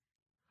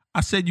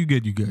 I said, you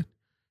good, you good.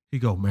 He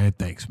go, man,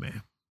 thanks,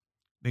 man.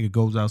 Nigga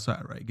goes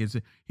outside, right?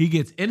 He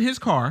gets in his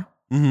car,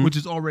 which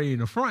is already in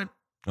the front,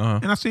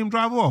 and I see him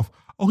drive off.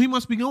 Oh, he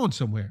must be going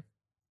somewhere.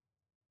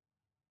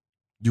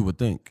 You would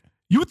think.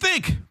 You would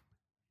think.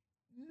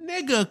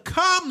 Nigga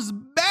comes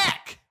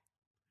back.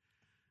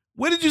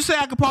 Where did you say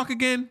I could park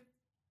again?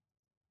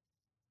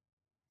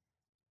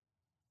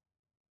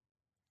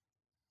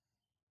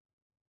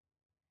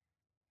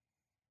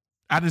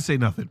 I didn't say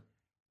nothing.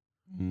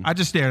 I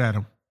just stared at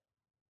him.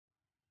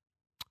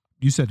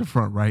 You said the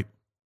front, right?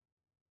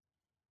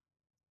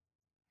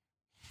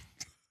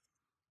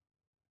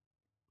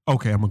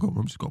 Okay, I'm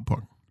just gonna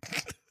park.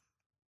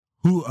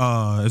 Who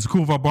is it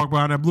cool if I park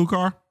behind that blue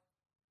car?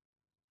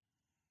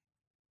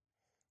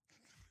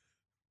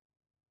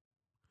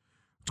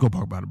 Let's go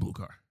park behind the blue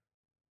car.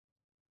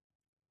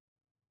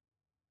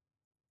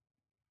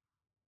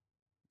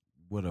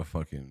 What a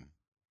fucking...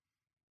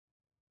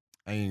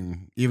 I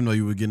mean, even though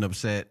you were getting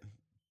upset,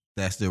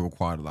 that still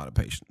required a lot of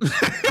patience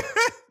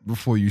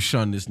before you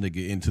shun this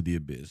nigga into the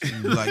abyss.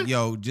 Like,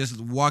 yo,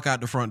 just walk out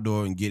the front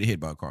door and get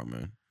hit by a car,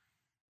 man.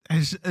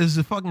 It was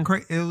fucking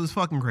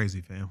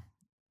crazy, fam.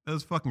 It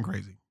was fucking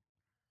crazy.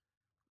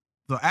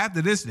 So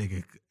after this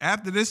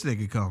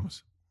nigga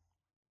comes,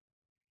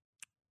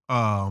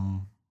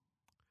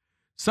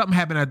 something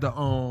happened at the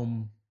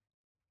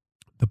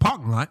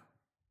parking lot.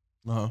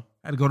 I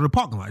had to go to the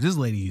parking lot. This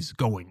lady's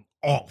going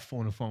off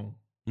on the phone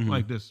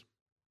like this.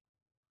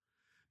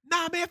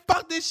 Nah, man,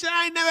 fuck this shit.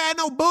 I ain't never had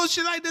no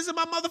bullshit like this in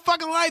my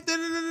motherfucking life.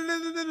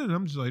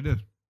 I'm just like this.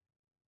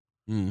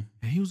 And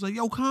he was like,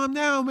 yo, calm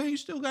down, man. You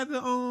still got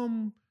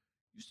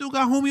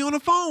homie on the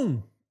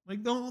phone.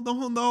 Like the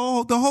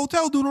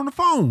hotel dude on the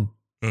phone.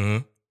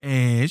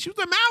 And she was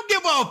like, man, I don't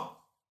give a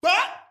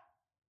fuck.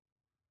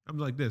 I'm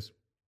like this.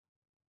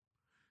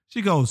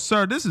 She goes,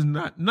 sir,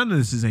 none of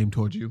this is aimed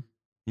towards you.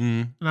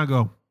 And I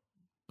go,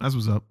 that's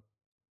what's up.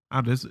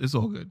 It's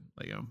all good.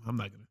 Like, I'm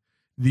not gonna.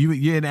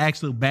 You're in an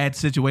actual bad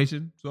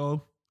situation,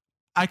 so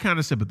I kind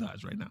of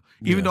sympathize right now.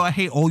 Even though I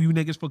hate all you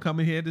niggas for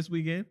coming here this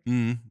weekend,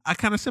 I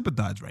kind of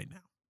sympathize right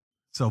now.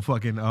 So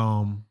fucking,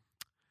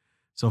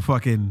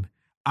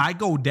 I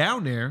go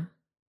down there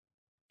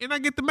and I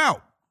get them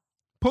out.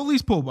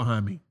 Police pull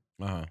behind me.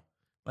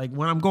 Like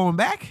when I'm going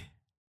back,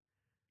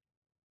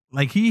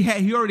 like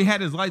he already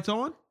had his lights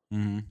on.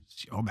 I'm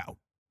out.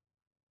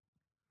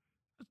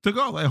 Took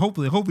off. Like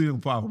hopefully he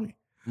didn't follow me.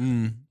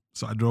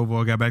 So I drove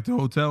over, got back to the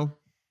hotel.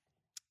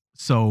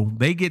 So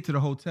they get to the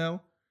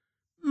hotel.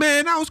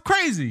 Man, that was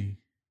crazy.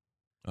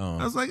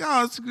 I was like,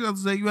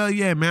 well,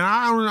 yeah, man,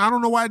 I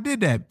don't know why I did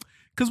that.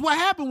 Because what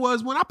happened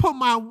was when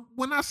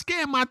I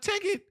scanned my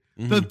ticket,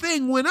 the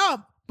thing went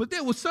up, but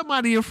there was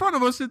somebody in front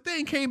of us. The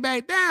thing came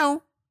back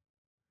down,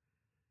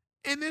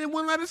 and then it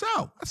wouldn't let us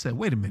out. I said,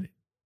 wait a minute.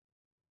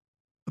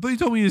 I thought you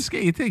told me to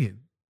scan your ticket.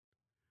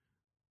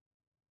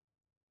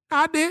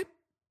 I did.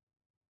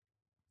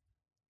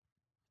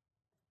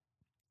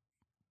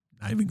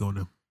 Not even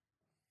gonna.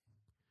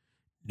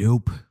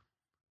 Nope.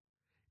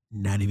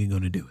 Not even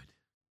gonna do it.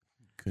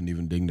 Couldn't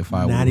even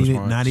dignify. Not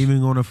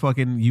even gonna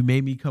fucking. You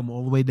made me come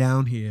all the way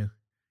down here.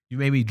 You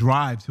made me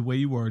drive to where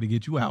you were to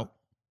get you out,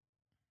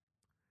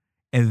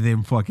 and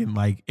then fucking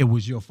like it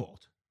was your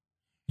fault.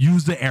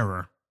 Use the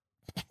error,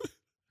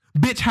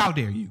 bitch. How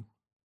dare you?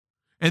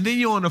 And then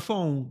you're on the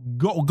phone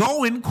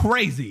going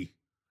crazy.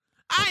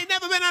 I ain't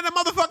never been at a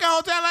motherfucking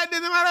hotel like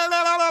this.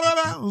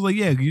 I was like,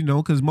 yeah, you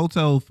know, because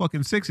Motel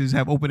fucking 6s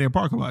have open air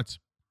parking lots.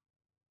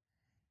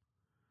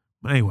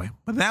 But anyway,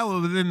 but that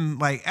was then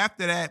like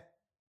after that,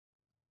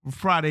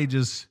 Friday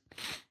just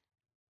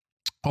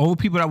all the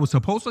people that were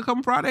supposed to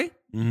come Friday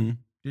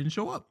didn't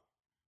show up.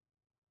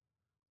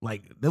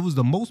 Like there was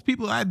the most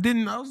people I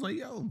was like,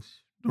 yo,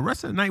 the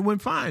rest of the night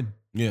went fine.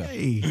 Yeah.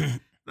 Hey.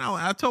 Now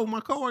I told my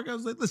coworker, I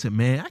was like, listen,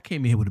 man, I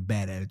came in here with a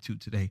bad attitude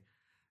today.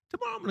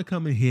 Tomorrow I'm gonna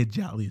come in here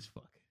jolly as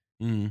fuck.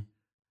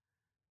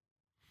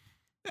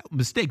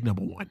 Mistake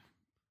number one.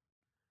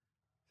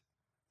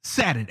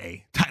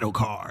 Saturday, title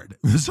card.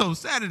 So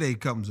Saturday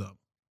comes up.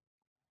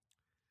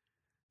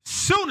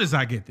 Soon as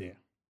I get there,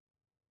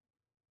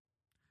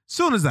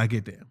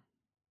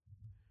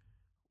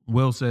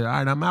 Will said, all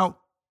right, I'm out.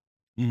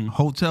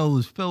 Hotel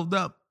is filled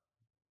up.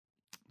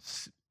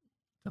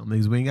 Tell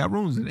niggas we ain't got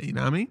rooms today, you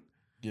know what I mean?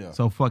 Yeah.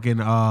 So fucking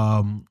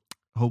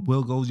hope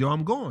Will goes, yo,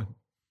 I'm going.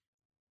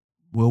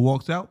 Will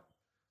walks out.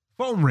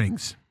 Phone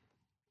rings.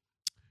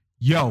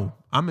 Yo,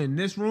 I'm in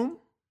this room.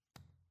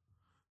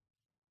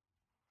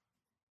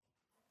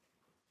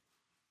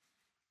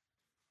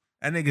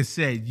 That nigga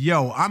said,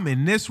 yo, I'm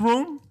in this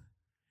room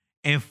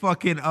and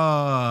fucking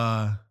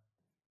I'm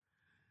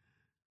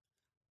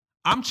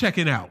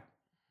checking out.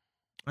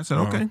 I said,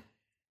 okay.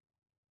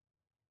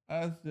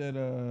 I said,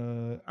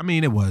 I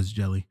mean, it was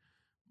jelly,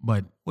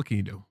 but what can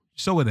you do?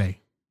 So were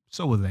they.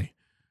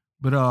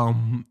 But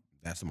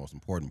that's the most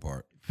important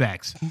part.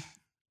 Facts.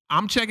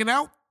 I'm checking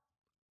out.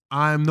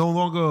 I'm no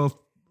longer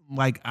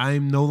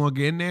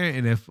in there,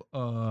 and if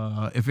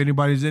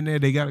anybody's in there,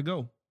 they gotta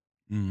go.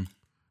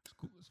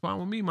 It's fine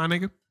with me, my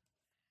nigga.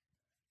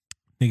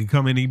 Nigga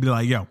come in, he be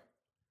like, yo.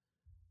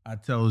 I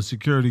tell the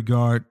security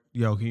guard,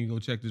 yo, can you go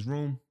check this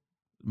room?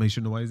 Make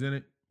sure nobody's in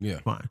it. Yeah.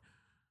 Fine.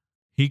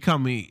 He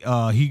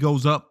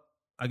goes up.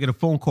 I get a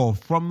phone call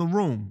from the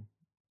room.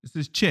 It's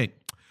this chick.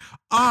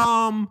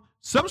 Some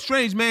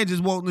strange man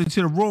just walked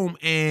into the room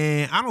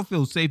and I don't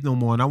feel safe no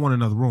more and I want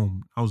another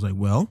room. I was like,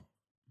 well,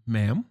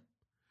 ma'am,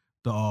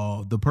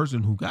 the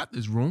person who got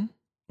this room,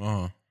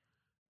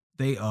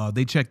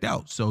 they checked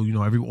out. So, you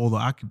know, all the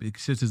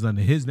occupants, since it's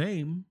under his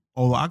name,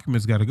 all the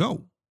occupants got to go. You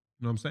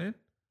know what I'm saying?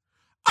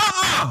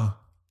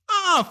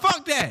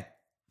 Fuck that.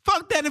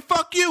 Fuck that and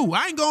fuck you.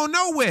 I ain't going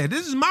nowhere.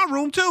 This is my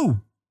room too.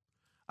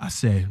 I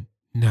said,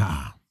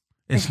 nah,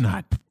 it's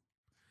not.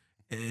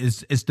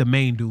 It's the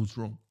main dude's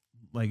room.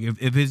 Like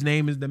if his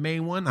name is the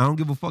main one, I don't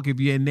give a fuck if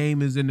your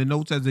name is in the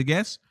notes as a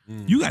guest.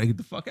 You got to get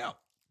the fuck out.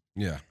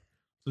 Yeah.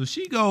 So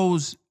she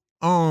goes,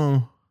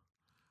 motherfucker,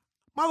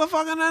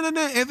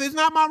 if it's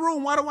not my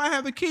room, why do I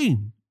have a key?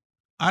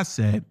 I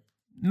said,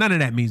 none of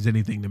that means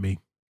anything to me.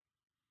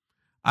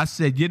 I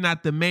said, you're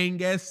not the main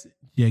guest.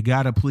 You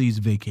gotta please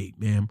vacate,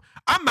 ma'am.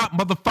 I'm not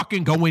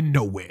motherfucking going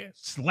nowhere.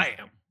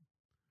 Slam.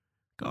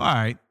 All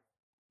right.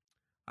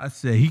 I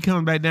said, he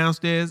coming back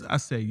downstairs. I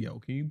said, yo,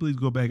 can you please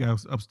go back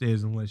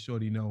upstairs and let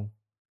Shorty know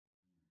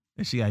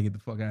that she gotta get the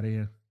fuck out of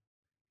here?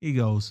 He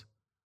goes,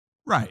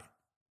 right.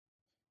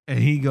 And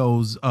he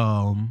goes,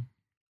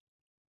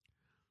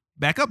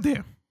 back up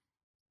there.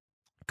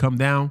 Come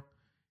down.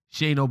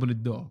 She ain't open the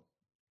door.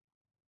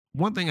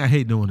 One thing I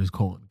hate doing is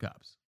calling the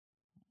cops.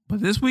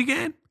 But this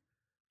weekend,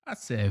 I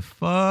said,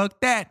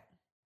 fuck that.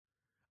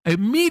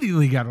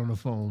 Immediately got on the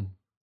phone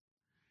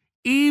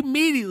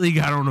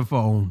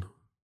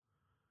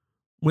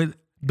with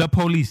the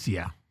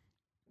policia.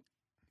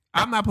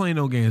 I'm not playing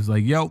no games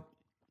like, yo,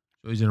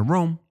 so he's in a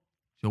room.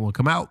 She don't want to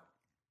come out.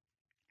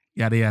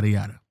 Yada, yada,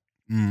 yada.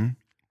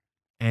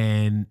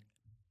 And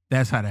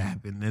that's how that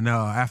happened. And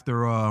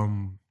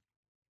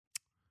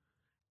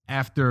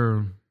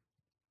after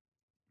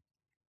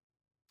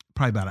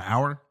probably about an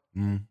hour,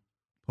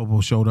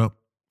 Popo showed up.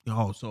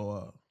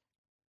 So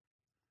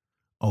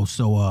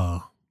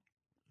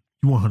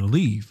you want her to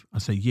leave? I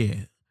said,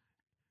 yeah.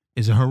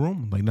 Is it her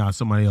room? Like, nah,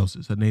 somebody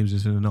else's. Her name's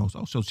just in the notes.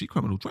 Oh, so she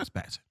criminal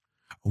trespassing.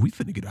 Oh, we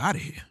finna get her out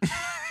of here.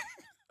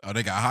 Oh,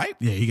 they got hype?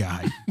 Yeah, he got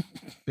hype.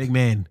 Big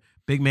man,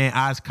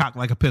 eyes cocked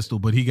like a pistol,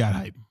 but he got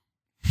hype.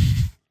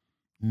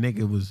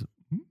 Nigga was,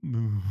 you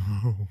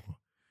know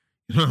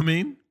what I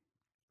mean?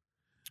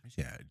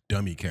 Yeah,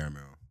 dummy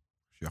caramel.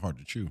 She's hard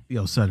to chew.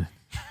 Yo, son.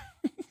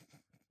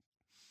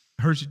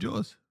 Hershey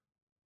Jaws.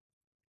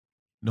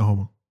 No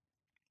homo.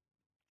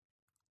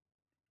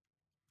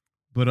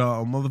 But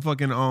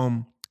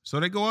motherfucking so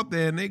they go up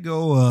there and they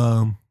go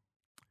oh,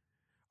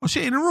 she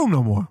ain't in the room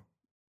no more.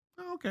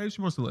 Oh, okay,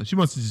 she must have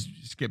just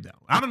skipped out.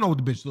 I don't know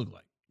what the bitch looked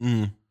like.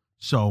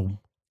 So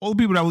all the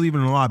people that were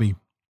leaving in the lobby.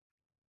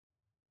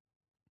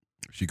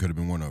 She could have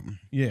been one of them.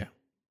 Yeah.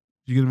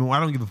 She could have been, I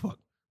don't give a fuck.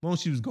 As long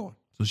as she was gone.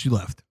 So she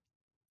left.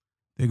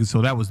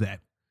 So that was that.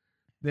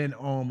 Then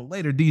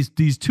later, these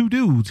two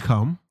dudes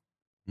come,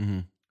 Mm-hmm.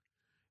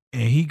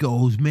 and he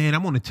goes, "Man,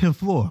 I'm on the 10th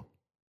floor.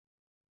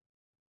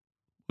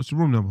 What's the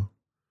room number?"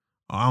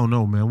 "Oh, I don't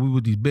know, man. We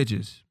with these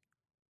bitches."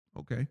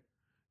 "Okay."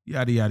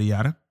 Yada, yada,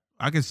 yada.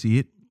 I can see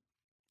it.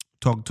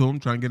 Talking to him,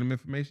 trying to get him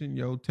information.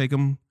 Yo, take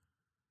him.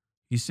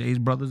 He say his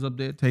brother's up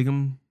there. Take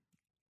him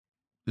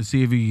to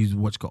see if he's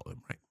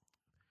right?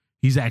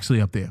 He's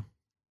actually up there.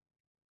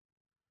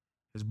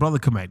 His brother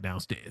come back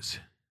downstairs.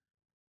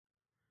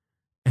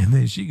 And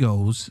then she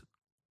goes,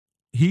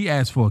 he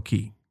asked for a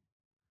key.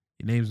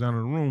 Your name's not in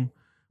the room,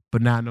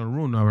 but not in the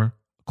room number.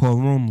 Call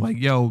the room like,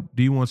 "Yo,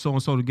 do you want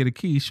so-and-so to get a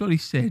key?" Shorty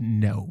said,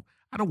 "No.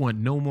 I don't want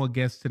no more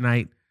guests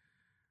tonight.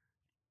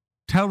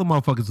 Tell the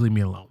motherfuckers to leave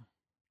me alone."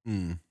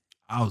 Mm.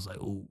 I was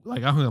like, ooh.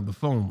 Like, I hung up the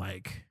phone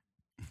like,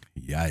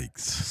 Yikes.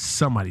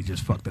 somebody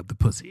just fucked up the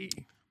pussy.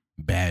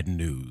 Bad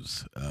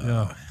news.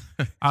 Yeah.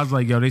 I was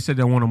like, yo, they said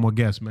they don't want no more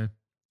guests, man.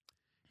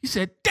 He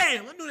said,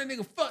 "Damn, I knew that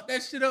nigga fucked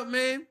that shit up,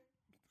 man."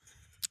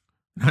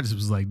 And I just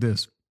was like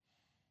this.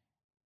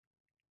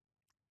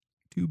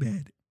 Too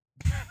bad.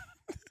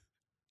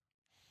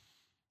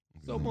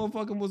 So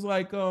motherfucking was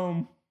like,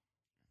 damn,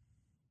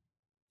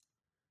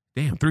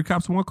 3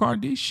 cops in 1 car,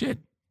 D shit.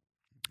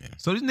 Yeah.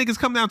 So these niggas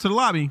come down to the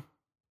lobby.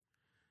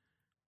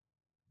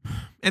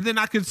 And then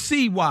I could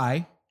see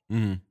why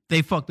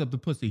they fucked up the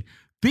pussy.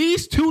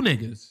 These 2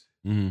 niggas,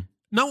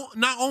 no,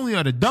 not only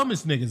are the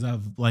dumbest niggas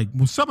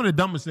some of the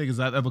dumbest niggas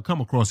I've ever come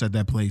across at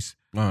that place,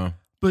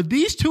 but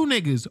these 2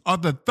 niggas are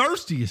the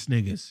thirstiest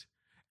niggas.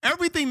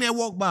 Everything that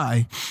walk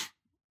by,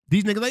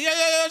 these niggas like, yo,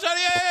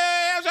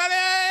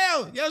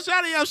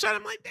 shawty.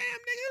 I'm like, damn,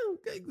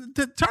 nigga,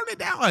 to turn it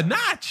down a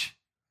notch.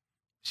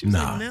 She was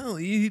like, no.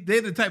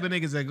 They're the type of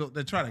niggas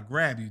that try to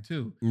grab you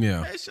too.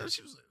 Yeah. She was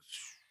like,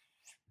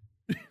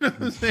 you know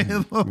what I'm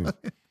saying?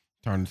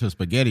 Turn into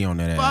spaghetti on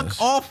that ass.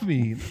 Fuck off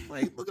me. I'm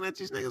like looking at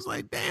these niggas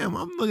like, damn,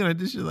 I'm looking at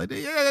this shit like,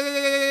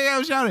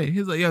 yo, shout it.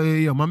 He's like,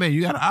 yo, my man,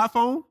 you got an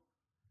iPhone?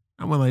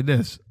 I went like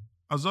this.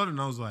 I was on it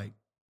and I was like,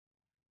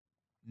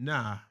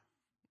 nah.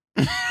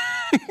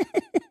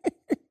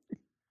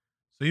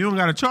 So you don't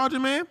got a charger,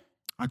 man?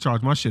 I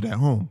charge my shit at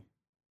home.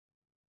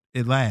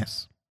 It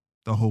lasts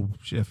the whole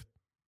shift.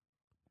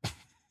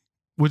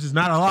 Which is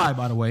not a lie,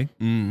 by the way.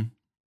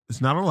 It's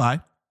not a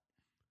lie.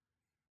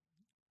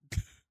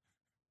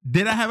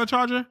 Did I have a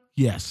charger?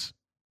 Yes.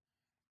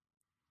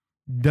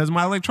 Does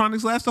my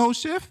electronics last the whole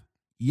shift?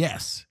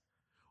 Yes.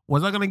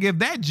 Was I going to give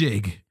that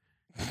jig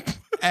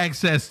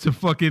access to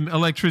fucking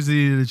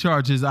electricity to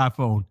charge his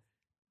iPhone?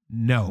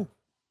 No.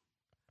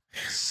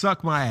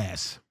 Suck my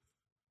ass.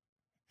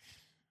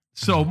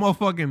 So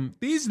motherfucking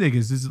these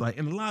niggas is like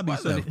in the lobby. Why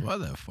is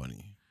that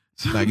funny?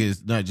 Like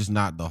it's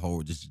not the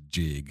whole just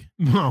jig.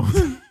 No,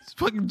 it's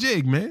fucking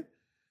jig, man.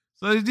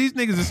 So these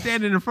niggas are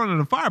standing in front of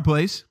the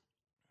fireplace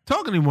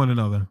talking to one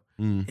another.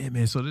 Yeah,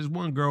 man. So this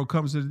one girl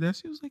comes to the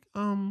desk. She was like,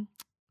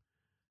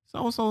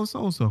 so-and-so and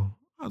so-and-so.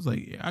 I was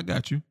like, yeah, I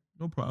got you.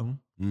 No problem.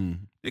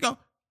 They go,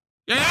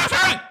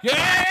 yeah. Yo.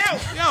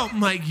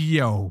 I'm like,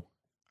 yo,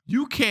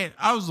 you can't.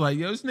 I was like,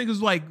 yo, this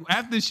nigga's like,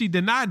 after she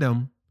denied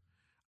them,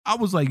 I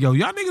was like, yo,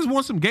 y'all niggas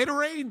want some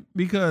Gatorade?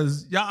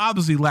 Because y'all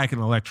obviously lacking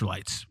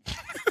electrolytes.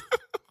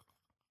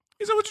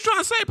 He said, what you trying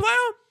to say, player?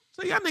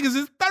 So y'all niggas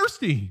is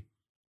thirsty.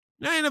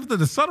 Y'all ain't after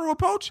the subtle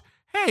approach.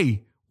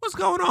 Hey, what's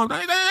going on?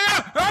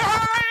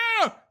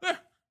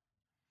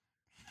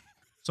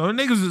 So the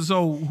niggas,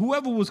 so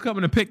whoever was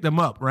coming to pick them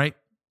up, right?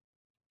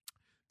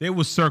 They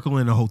was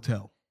circling the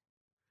hotel.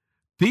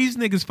 These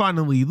niggas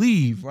finally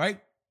leave, right?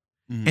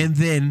 And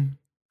then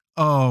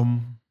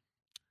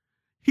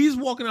he's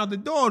walking out the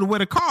door to where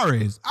the car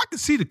is. I can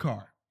see the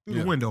car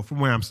through the window from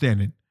where I'm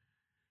standing.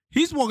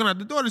 He's walking out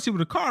the door to see where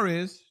the car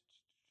is.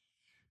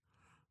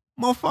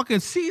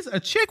 Motherfucker sees a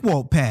chick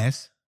walk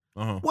past.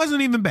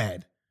 Wasn't even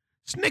bad.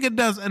 This nigga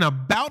does an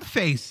about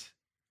face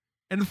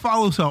and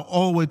follows her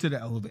all the way to the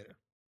elevator.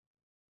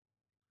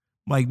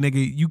 Like,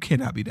 nigga, you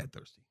cannot be that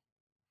thirsty.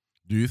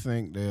 Do you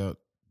think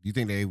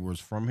they was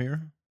from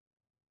here?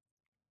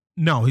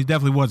 No, he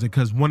definitely wasn't,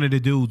 because one of the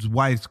dude's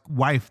wife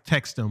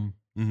texted him,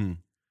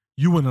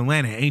 you in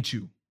Atlanta, ain't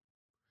you?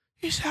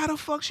 He said, how the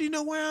fuck she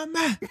know where I'm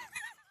at?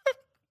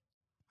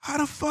 How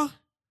the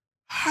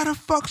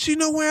fuck she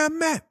know where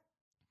I'm at?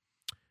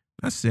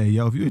 I said,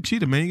 yo, if you're a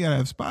cheater, man, you gotta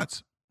have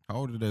spots. How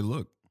old did they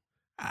look?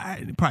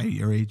 Probably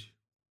your age.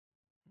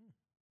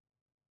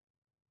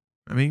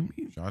 I mean,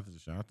 shout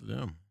out to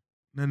them.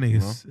 That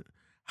nigga,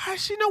 how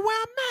does she know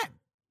where I'm at?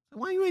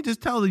 Why you ain't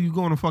just tell her you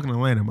going to fucking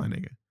Atlanta, my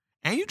nigga?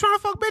 And you trying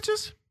to fuck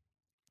bitches?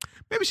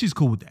 Maybe she's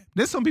cool with that.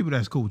 There's some people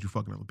that's cool with you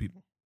fucking other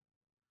people.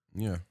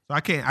 Yeah. So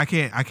I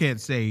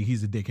can't say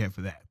he's a dickhead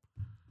for that.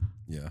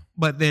 Yeah.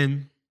 But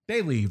then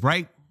they leave,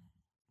 right?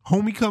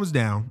 Homie comes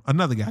down.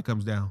 Another guy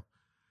comes down.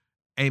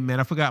 Hey, man,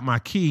 I forgot my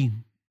key.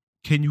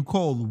 Can you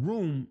call the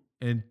room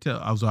and tell?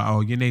 I was like,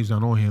 oh, your name's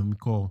not on here. Let me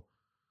call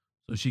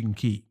so she can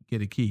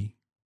get a key.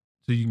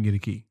 So you can get a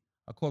key.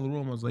 I called the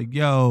room. I was like,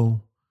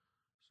 yo,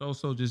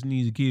 so just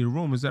needs a key to the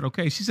room. Is that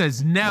okay? She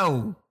says,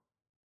 no.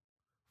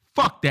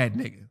 Fuck that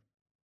nigga.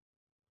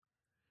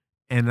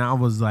 And I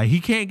was like, he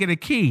can't get a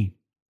key.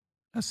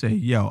 I said,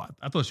 yo,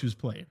 I thought she was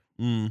playing.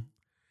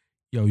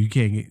 Yo, you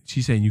can't get,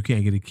 she's saying you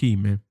can't get a key,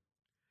 man.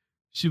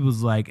 She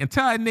was like, and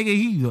tell that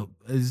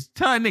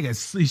nigga,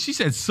 she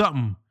said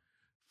something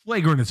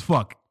flagrant as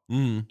fuck.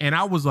 And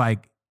I was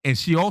like, and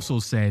she also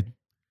said,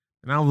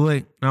 and I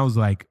was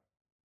like,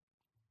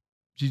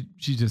 she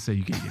just said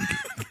you can't get a key.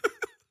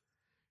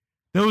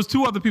 There was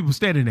 2 other people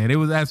standing there. They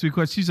was asking me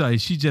questions. She's like,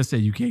 she just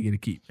said you can't get a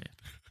key, man.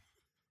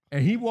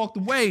 And he walked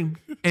away,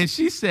 and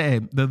she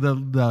said,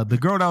 the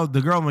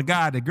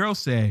girl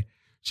said,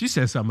 she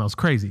said something else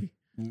crazy.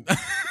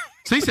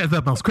 So he said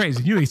something else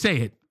crazy. You ain't say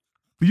it.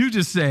 But you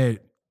just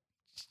said,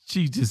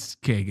 she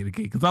just can't get a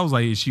key. Because I was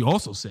like, she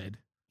also said.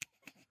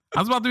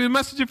 I was about to be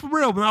messaging for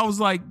real, but I was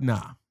like,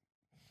 nah.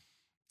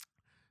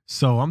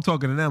 So I'm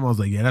talking to them. I was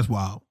like, yeah, that's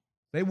wild.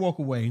 They walk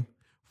away.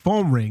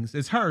 Phone rings.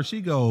 It's her.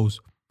 She goes,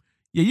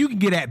 yeah, you can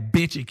get that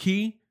bitch a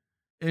key.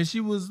 And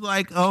she was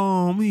like,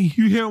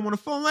 you hear him on the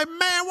phone, like,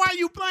 man, why are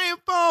you playing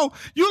phone?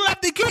 You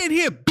left the kid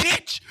here,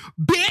 bitch,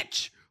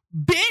 bitch,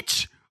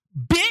 bitch,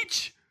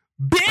 bitch,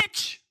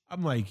 bitch.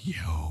 I'm like,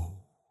 yo,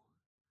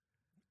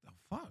 the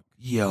fuck?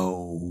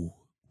 Yo,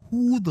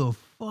 who the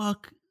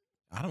fuck?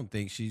 I don't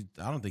think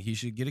he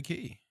should get a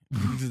key.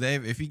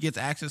 If he gets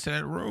access to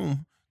that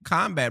room,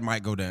 combat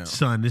might go down.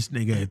 Son, this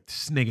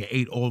nigga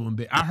ate all them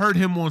bit. I heard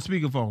him on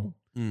speakerphone.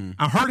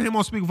 I heard him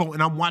on speakerphone,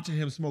 and I'm watching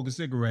him smoke a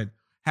cigarette,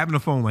 having a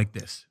phone like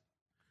this.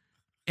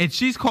 And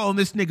she's calling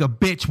this nigga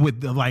bitch with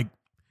the like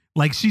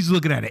she's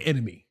looking at an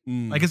enemy.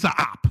 Like it's an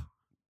op.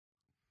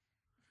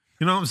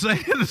 You know what I'm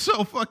saying? It's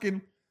so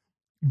fucking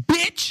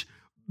bitch,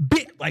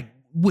 like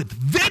with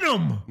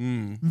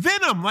venom.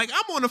 Venom. Like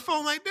I'm on the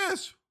phone like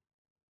this.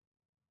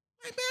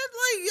 Like, man,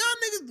 like y'all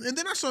niggas. And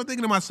then I started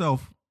thinking to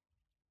myself,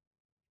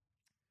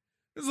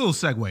 this is a little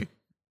segue.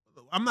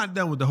 I'm not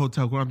done with the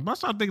hotel crime, but I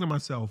started thinking to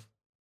myself,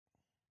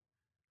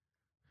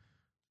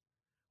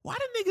 why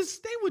do niggas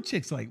stay with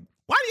chicks like?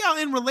 Why do y'all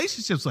in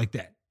relationships like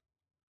that?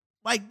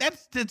 Like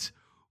that's.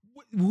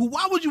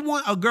 Why would you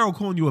want a girl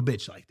calling you a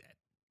bitch like that?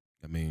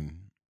 I mean,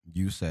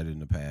 you said in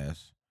the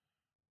past,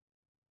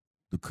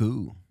 the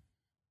coup.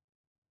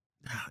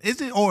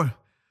 Is it or?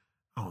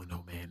 I don't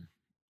know, man.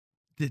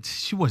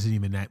 She wasn't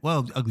even that.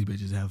 Well, ugly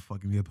bitches have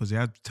fucking good pussy.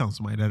 I was telling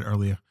somebody that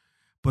earlier,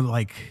 but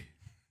like,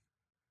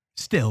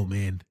 still,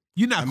 man,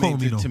 you're not calling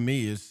me. To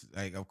me, it's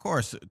like, of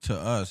course, to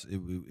us, it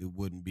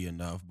wouldn't be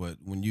enough. But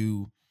when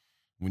you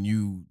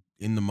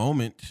in the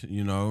moment,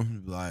 you know,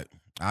 like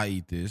I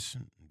eat this,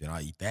 then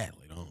I eat that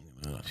later on.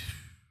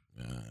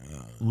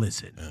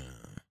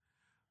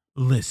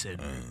 Listen.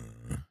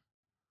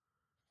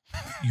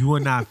 You are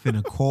not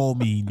finna call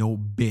me no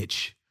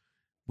bitch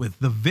with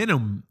the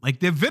venom. Like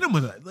the venom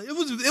of it.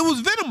 It was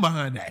venom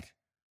behind that.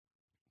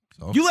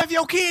 So? You left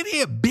your kid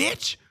here,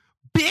 bitch.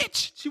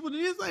 Bitch. She was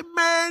just like,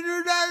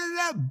 man,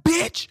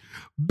 bitch.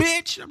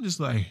 I'm just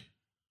like,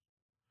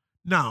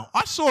 no.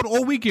 I saw it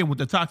all weekend with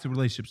the toxic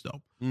relationships,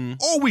 though.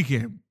 All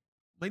weekend.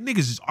 Like, niggas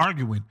is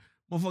arguing.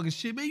 Motherfucking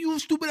shit, man, you a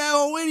stupid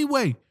asshole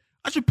anyway.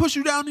 I should push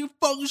you down these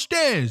fucking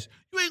stairs.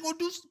 You ain't gonna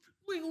do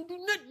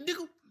nothing,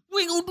 nigga. You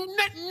ain't gonna do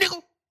nothing,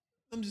 nigga.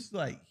 I'm just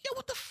like, yo,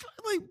 what the fuck?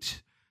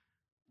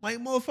 Like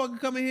motherfucker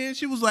coming here.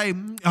 She was like,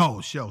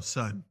 oh,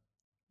 son.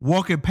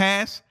 Walking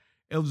past,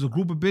 it was a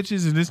group of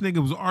bitches, and this nigga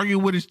was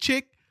arguing with his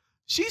chick.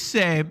 She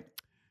said,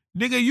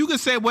 nigga, you can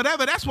say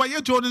whatever. That's why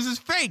your Jordans is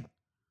fake.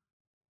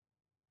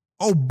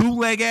 Oh,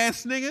 bootleg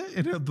ass nigga.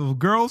 And the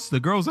girls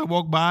that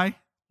walk by,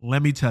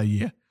 let me tell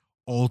you,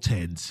 all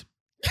 10s.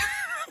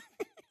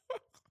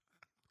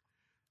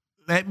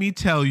 Let me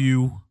tell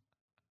you,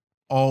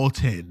 all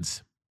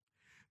 10s.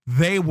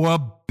 They were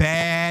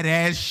bad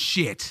as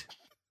shit.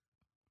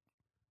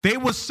 They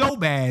were so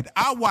bad,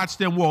 I watched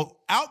them walk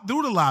out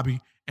through the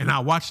lobby and I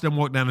watched them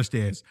walk down the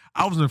stairs.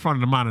 I was in front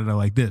of the monitor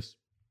like this.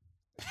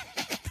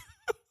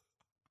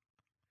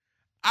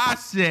 I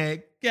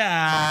said,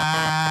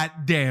 God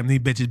damn, these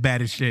bitches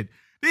bad as shit.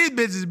 These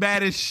bitches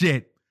bad as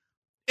shit.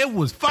 It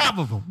was 5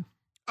 of them.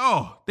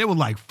 Oh, they were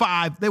like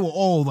 5. They were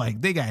all like,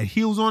 they got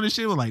heels on and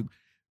shit. Were like,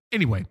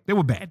 anyway, they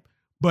were bad.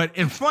 But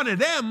in front of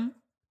them,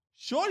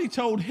 Shorty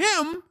told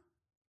him,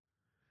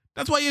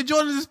 that's why your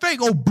Jordans is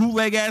fake, old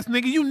bootleg ass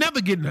nigga. You never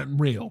get nothing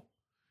real.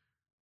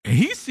 And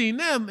he seen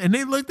them, and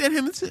they looked at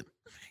him and said,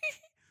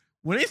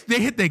 when they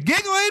hit their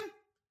giggling,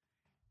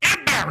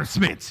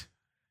 embarrassment.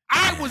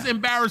 I was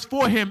embarrassed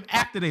for him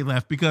after they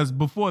left because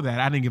before that,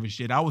 I didn't give a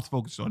shit. I was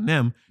focused on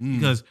them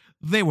because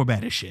they were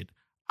bad as shit.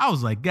 I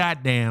was like,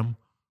 goddamn.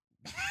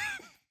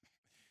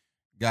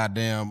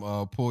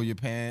 Pull your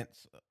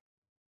pants.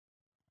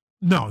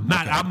 No,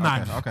 not. Okay, I'm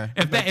not.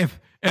 Okay.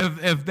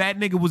 If that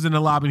nigga was in the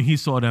lobby and he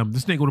saw them,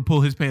 this nigga would have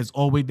pulled his pants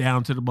all the way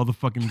down to the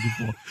motherfucking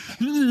floor.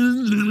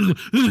 You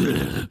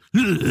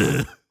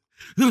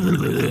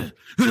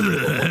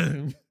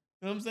know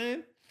what I'm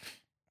saying?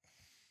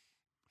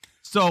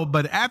 So,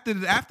 but after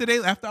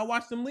I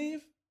watched them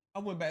leave, I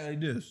went back like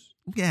this.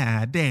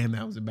 God damn,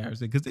 that was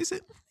embarrassing because they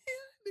said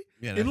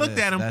they looked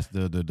at him. That's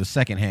the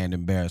secondhand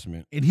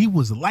embarrassment. And he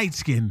was light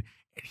skinned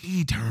and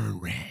he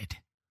turned red.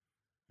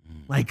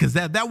 Like, cause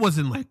that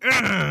wasn't like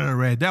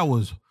red. That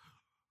was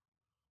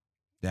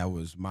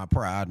my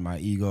pride, my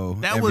ego.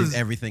 That was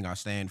everything I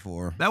stand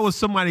for. That was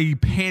somebody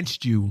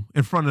pantsed you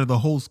in front of the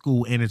whole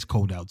school, and it's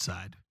cold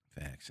outside.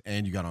 Facts.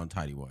 And you got on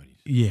tighty whities.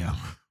 Yeah.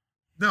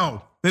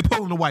 No, they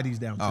pulling the whiteys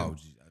down too. Oh,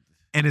 geez.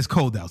 And it's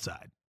cold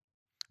outside.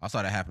 I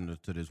saw that happen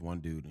to this one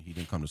dude, and he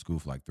didn't come to school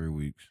for like 3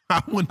 weeks.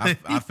 I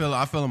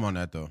feel him on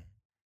that though.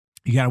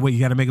 You gotta wait. You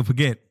gotta make him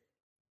forget.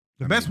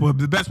 The best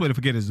way to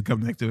forget is to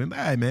come next to him.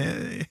 Hey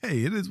man,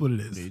 hey, it is what it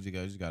is. Yeah, you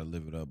just gotta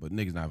live it up. But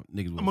niggas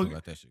wouldn't talk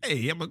about that shit.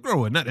 Hey, I'm a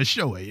grower, not a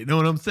shower. You know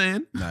what I'm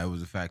saying? No, it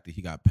was the fact that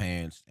he got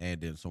pants, and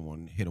then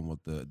someone hit him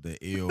with the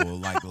ill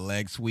like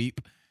leg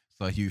sweep,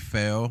 so he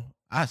fell.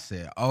 I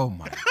said, "Oh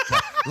my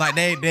god!" Like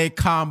they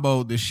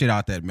comboed the shit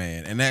out that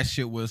man, and that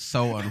shit was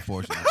so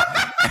unfortunate.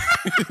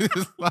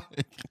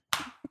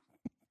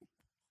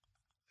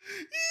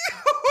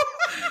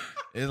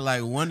 It's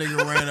like one nigga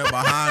ran up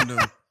behind him,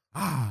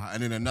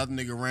 and then another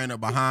nigga ran up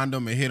behind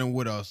him and hit him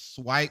with a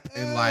swipe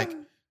and like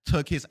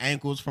took his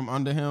ankles from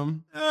under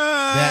him.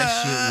 That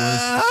shit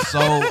was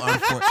so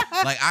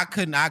unfortunate. Like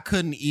I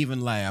couldn't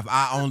even laugh.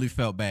 I only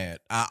felt bad.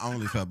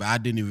 I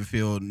didn't even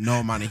feel no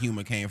amount of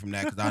humor came from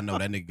that because I know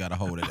that nigga got a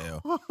hold of the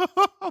L.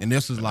 And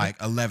this was like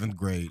 11th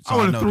grade. So I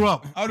would have threw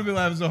up. I would have been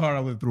laughing so hard I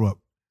would have threw up.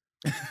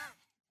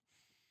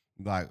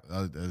 Like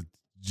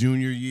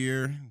junior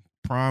year,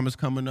 prom is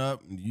coming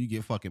up, and you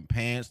get fucking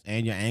pants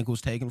and your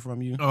ankles taken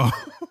from you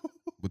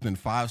within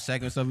 5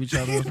 seconds of each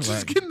other.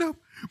 Just getting up,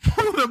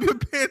 pulling up your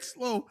pants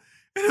slow,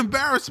 and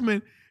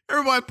embarrassment.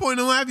 Everybody pointing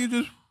and laughing.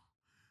 You just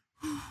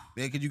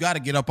yeah, because you got to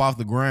get up off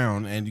the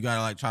ground, and you got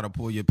to like try to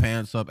pull your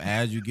pants up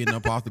as you're getting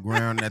up off the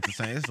ground at the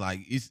same. It's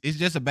like it's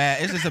just a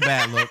bad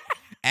look.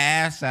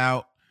 Ass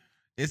out.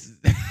 It's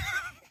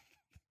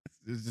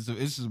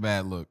just a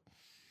bad look.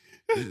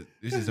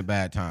 This is a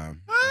bad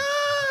time.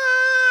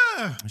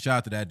 Shout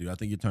out to that dude. I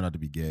think you turned out to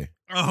be gay.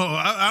 Oh,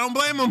 I don't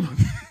blame him.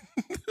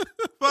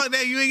 Fuck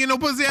that. You ain't get no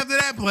pussy after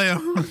that, player.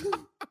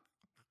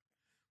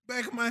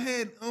 Back of my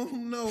head. Oh,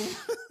 no.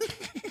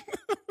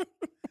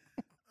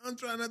 I'm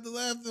trying not to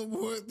laugh no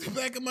more. The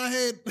back of my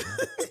head.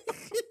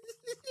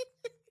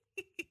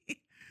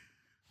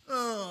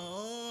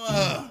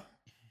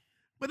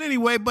 But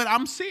anyway,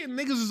 I'm seeing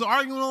niggas is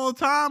arguing all the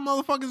time.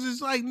 Motherfuckers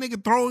is like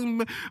nigga throwing.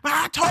 Man,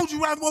 I told you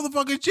that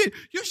motherfucking shit.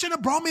 You should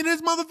have brought me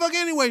this motherfucker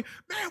anyway.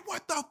 Man,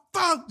 what the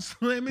fuck?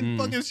 Slamming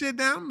fucking shit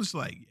down. I'm just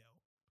like, yo.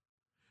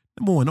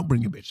 Number one, don't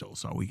bring your bitch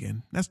All-Star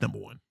Weekend. That's number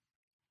one.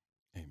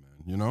 Hey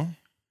man, you know.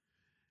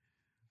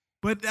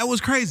 But that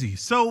was crazy.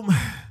 So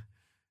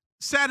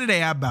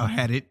Saturday I about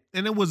had it,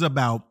 and it was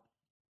about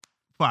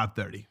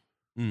 5:30.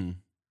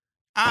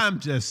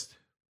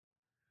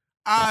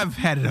 I've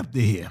had it up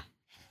to here.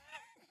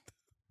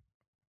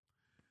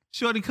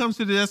 Shorty comes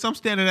to the desk. I'm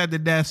standing at the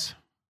desk.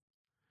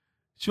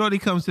 Shorty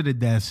comes to the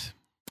desk.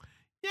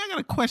 Yeah, I got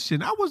a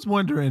question. I was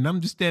wondering.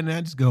 I'm just standing there.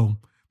 I just go.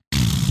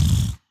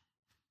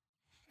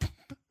 What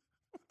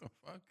the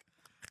fuck?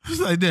 I was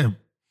like, damn.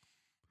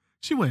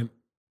 She went.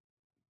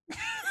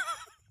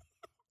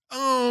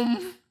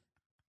 I'm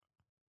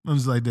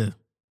just like this.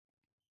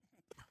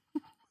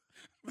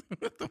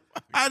 What the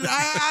fuck?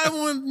 I don't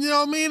want, you know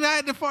what I mean? I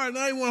had to fart.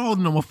 I didn't want to hold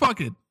it no more. Fuck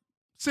it.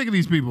 Sick of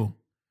these people.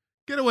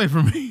 Get away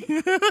from me.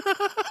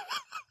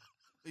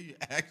 You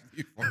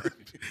actually farted.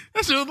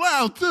 That shit was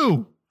loud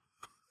too.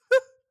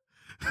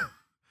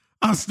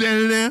 I was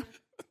standing there.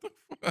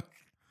 What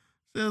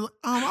the fuck?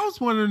 I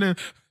was wondering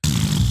if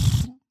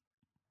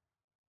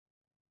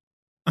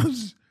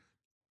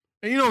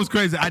and you know what's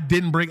crazy? I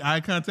didn't break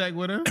eye contact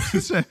with her.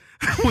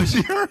 When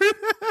she heard it,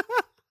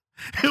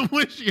 and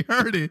when she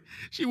heard it,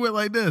 she went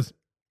like this.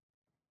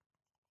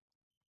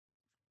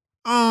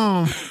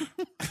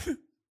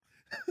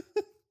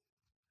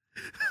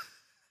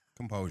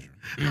 Composure.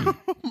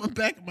 My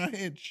back of my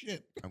head,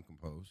 shit. I'm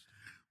composed.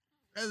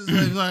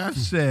 Like I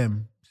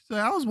said,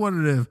 I was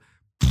wondering if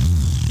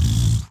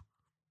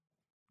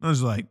I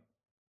was like,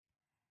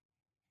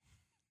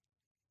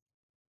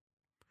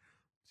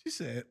 she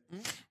said,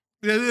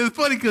 it's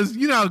funny because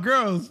you know how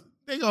girls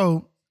they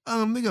go,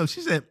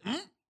 she said, I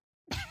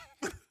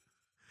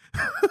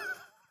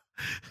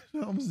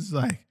was just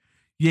like,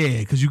 yeah,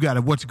 because you got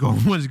to what you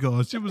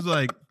go. She was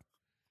like,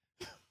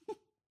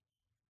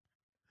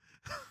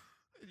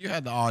 you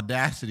had the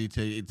audacity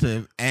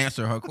to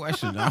answer her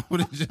question. I would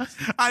have just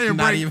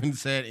even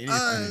said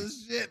anything.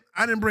 Shit.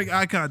 I didn't break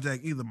eye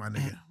contact either, my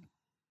nigga.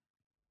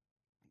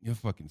 You're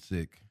fucking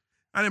sick.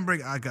 I didn't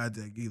break eye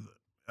contact either.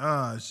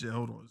 Shit.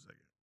 Hold on a second.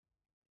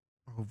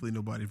 Hopefully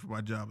nobody from my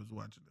job is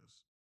watching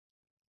this.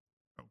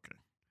 Okay.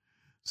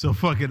 So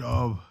fucking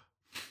I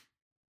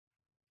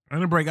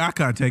didn't break eye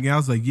contact. And I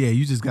was like, yeah,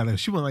 you just gotta.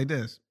 She went like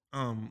this.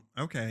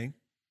 Okay.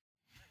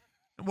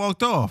 And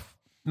walked off.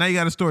 Now you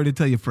got a story to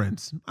tell your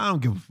friends. I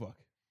don't give a fuck.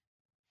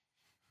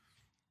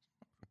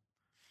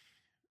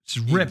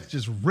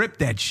 Just rip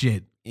that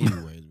shit.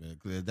 Anyways, man,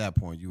 because at that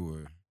point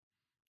you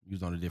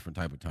was on a different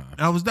type of time.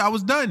 I was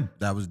done.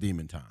 That was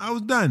demon time. I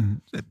was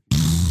done.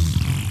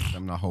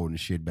 I'm not holding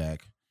shit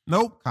back.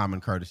 Nope.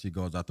 Common courtesy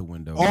goes out the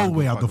window. All the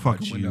way out the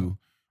fucking window.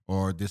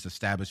 or this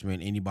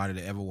establishment, anybody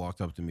that ever walked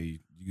up to me,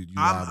 you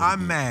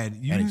I'm mad.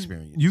 You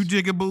experience. You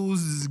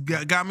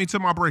jigaboos got me to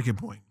my breaking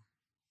point.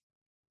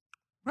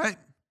 Right?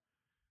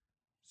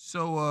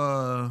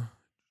 So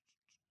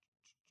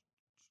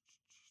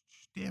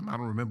damn, I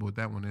don't remember what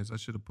that one is. I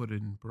should have put it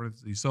in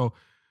parentheses. So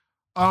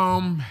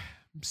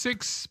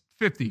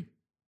 6:50.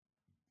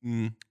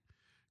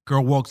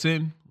 Girl walks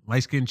in,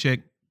 light skinned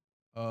chick.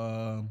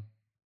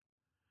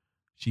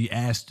 She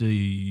asked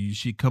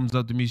she comes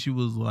up to me, she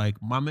was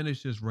like, my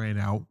minutes just ran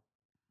out.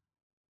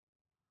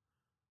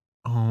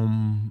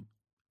 Can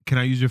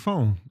I use your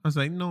phone? I was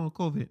like, no,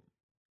 COVID.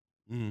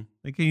 I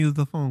can't use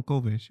the phone,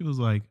 COVID. She was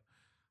like,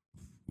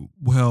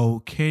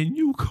 well, can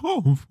you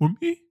call for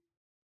me?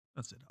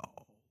 I said,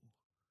 oh,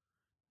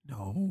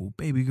 no,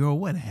 baby girl,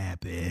 what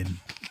happened?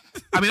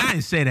 I mean, I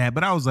didn't say that,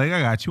 but I was like,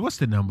 I got you. What's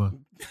the number?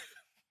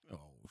 Oh,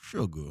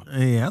 sugar.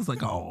 Yeah, I was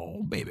like,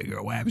 oh, baby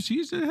girl, what happened?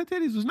 She said her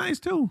titties was nice,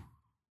 too.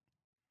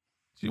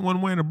 She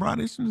wasn't wearing a bra.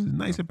 She was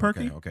nice and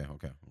perky. Okay.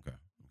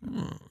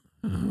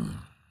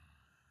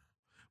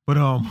 But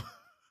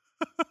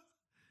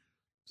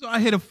so I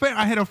had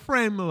a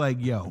friend like,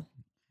 yo,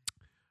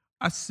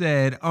 I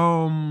said,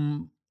 so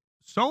and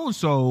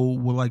so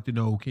would like to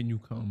know, can you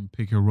come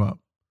pick her up?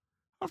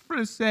 Her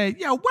friend said,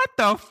 yo, what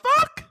the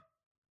fuck?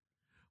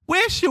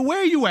 Where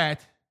are you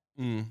at?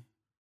 And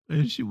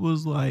she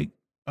was like,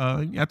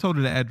 I told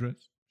her the address.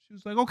 She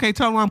was like, okay,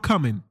 tell her I'm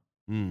coming.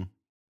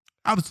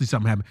 Obviously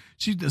something happened.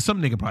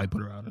 Some nigga probably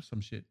put her out or some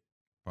shit.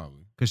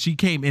 Probably. Cause she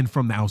came in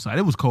from the outside.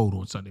 It was cold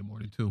on Sunday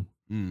morning too.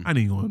 I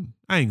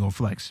ain't gonna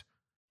flex.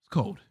 It's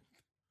cold.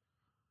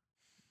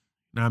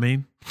 Know what I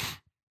mean?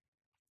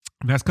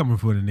 That's coming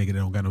for the nigga that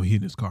don't got no heat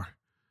in his car.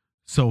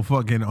 So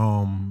fucking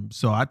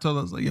so I told her,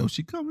 I was like, yo,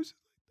 she coming. She's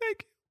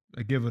like,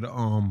 thank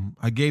you.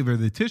 I gave her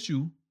the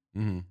tissue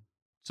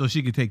so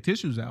she could take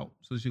tissues out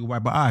so she could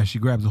wipe her eyes. She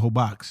grabs the whole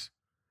box.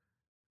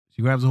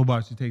 She grabs the whole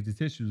box, she takes the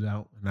tissues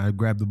out, and I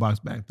grab the box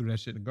back, threw that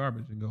shit in the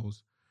garbage, and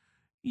goes,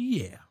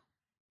 yeah.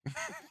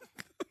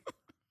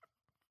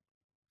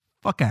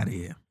 Fuck out of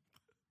here.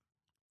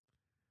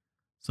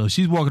 So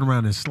she's walking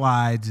around in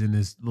slides in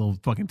this little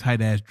fucking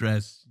tight ass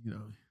dress, you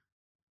know.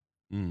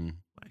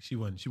 Like she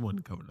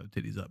wasn't covering her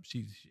titties up.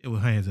 It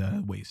was hands at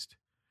her waist.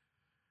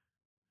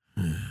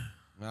 All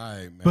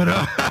right,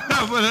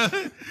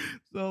 man.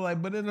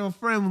 But then her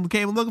friend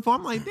came looking for her.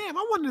 I'm like, damn,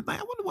 I wonder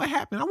what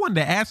happened. I wanted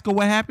to ask her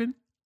what happened.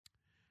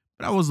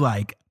 But I was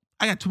like,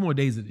 I got 2 more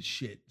days of this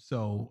shit.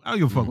 So I don't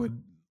give a fuck with.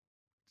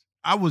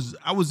 I was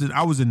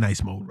in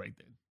nice mode right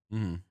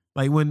then.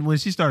 Like when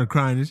she started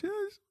crying, and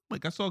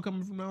like I saw her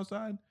coming from the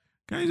outside.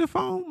 Can I use your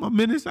phone? My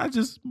minutes are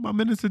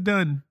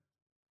done.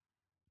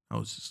 I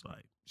was just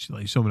like, she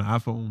like showed me the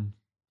iPhone.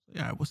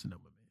 All right, what's the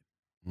number,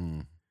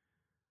 man?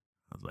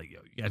 I was like, yo,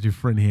 you got your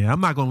friend here.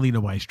 I'm not gonna leave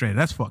nobody stranded.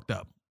 That's fucked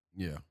up.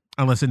 Yeah.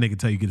 Unless a nigga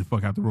tell you get the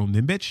fuck out the room,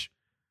 then bitch.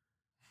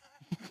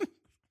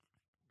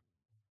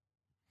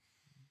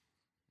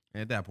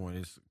 At that point,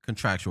 it's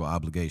contractual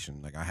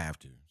obligation. Like I have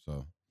to.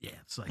 So yeah,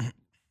 it's like,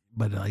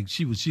 but like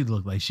she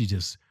looked like she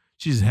just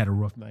had a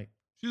rough night.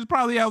 She was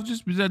probably out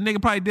just because that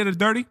nigga probably did her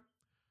dirty.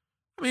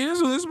 I mean,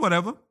 it's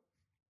whatever.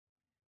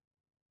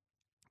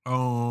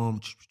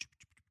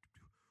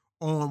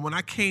 When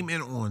I came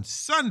in on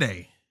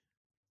Sunday.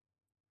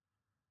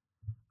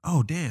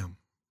 Oh damn,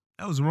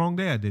 that was the wrong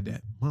day I did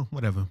that. Well,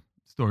 whatever.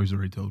 Story's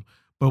already told.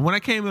 But when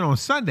I came in on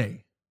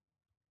Sunday,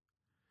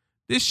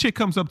 this shit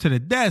comes up to the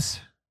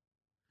desk.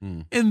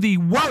 In the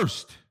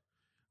worst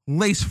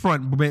lace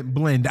front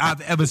blend I've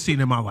ever seen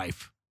in my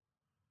life.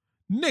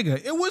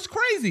 Nigga, it was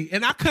crazy.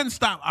 And I couldn't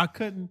stop. I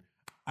couldn't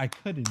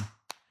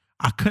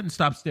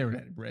stop staring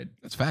at it, Brad.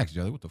 that's facts,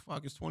 Jelly. What the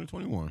fuck is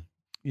 2021?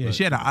 Yeah,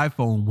 she had an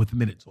iPhone with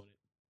minutes on it.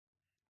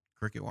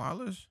 Cricket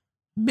Wireless?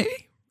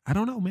 Maybe. I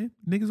don't know, man.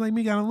 Niggas like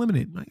me got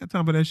unlimited. I ain't got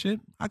time for that shit.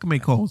 I can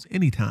make calls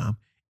anytime,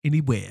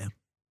 anywhere,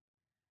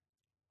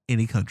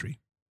 any country.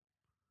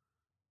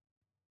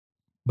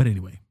 But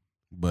anyway.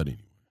 But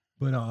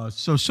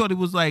so Shorty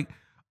was like,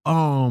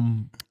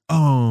 can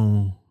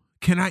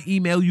I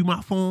email you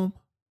my form?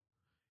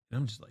 And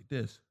I'm just like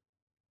this.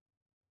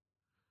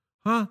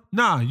 Huh?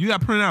 Nah, you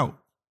got printed out.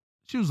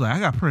 She was like, I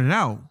got printed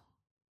out.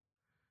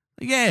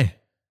 Like, yeah.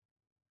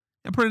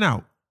 I printed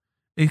out.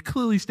 It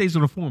clearly states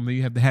on the form that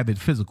you have to have it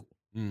physical.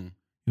 You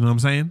know what I'm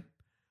saying?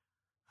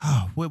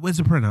 Oh, where's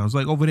the printout? I was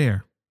like, over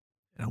there.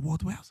 And I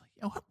walked away. I was like,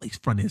 yo, how lace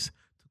front is?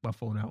 Took my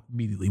phone out,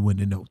 immediately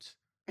went in the notes.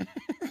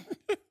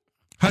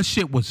 Her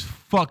shit was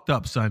fucked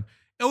up, son.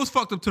 It was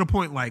fucked up to the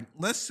point, like,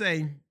 let's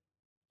say,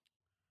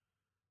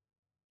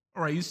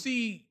 all right, you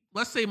see,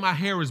 let's say my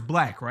hair is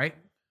black, right?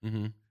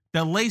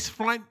 The lace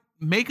front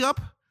makeup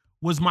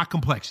was my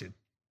complexion.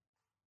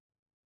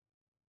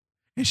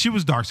 And she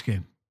was dark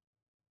skinned.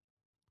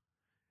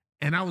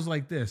 And I was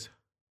like this.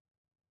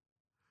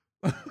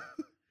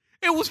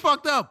 It was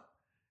fucked up.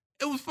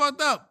 It was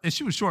fucked up. And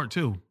she was short,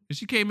 too. And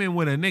she came in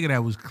with a nigga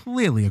that was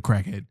clearly a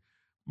crackhead.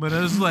 But it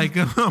was like,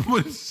 I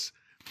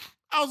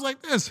was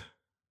like this.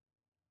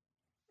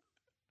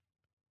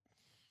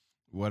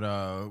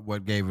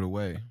 What gave it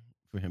away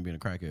for him being a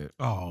crackhead?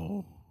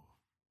 Oh.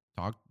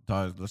 Talk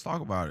Let's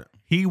talk about it.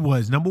 He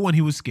was, number one,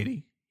 he was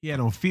skinny. He had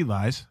on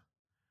felines.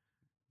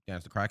 Yeah,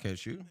 it's the crackhead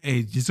shoe.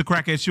 Hey, just a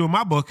crackhead shoe in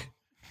my book.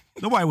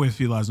 Nobody wears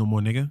felines no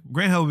more, nigga.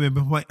 Grant Hill been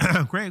playing.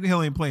 Grant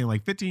Hill ain't playing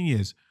like 15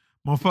 years.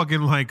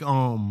 Motherfucking like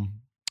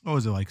what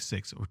was it, like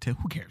 6 or 10?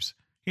 Who cares?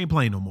 He ain't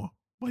playing no more.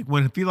 Like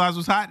when felines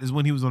was hot is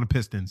when he was on the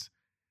Pistons.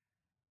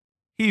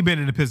 He ain't been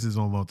in the Pistons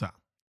in a long time.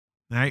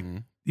 All right? Mm-hmm.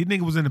 He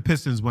nigga was in the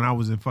Pistons when I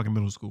was in fucking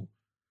middle school.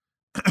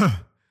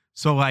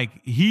 So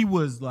like he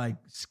was like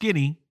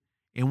skinny,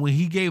 and when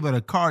he gave her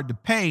a card to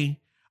pay,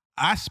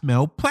 I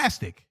smelled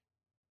plastic.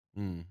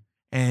 Mm.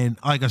 And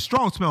like a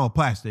strong smell of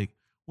plastic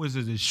was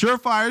a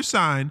surefire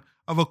sign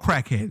of a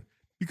crackhead.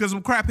 Because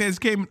the crackheads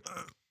came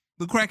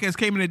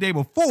in the day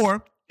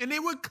before, and they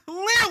were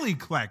clearly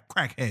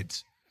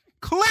crackheads.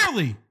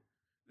 Clearly.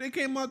 They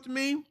came up to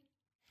me,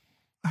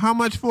 how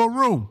much for a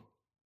room?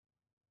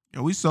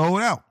 And we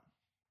sold out.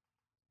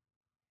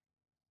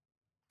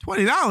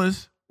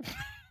 $20?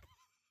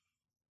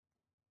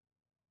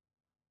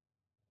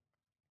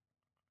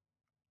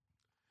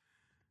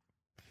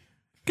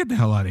 Get the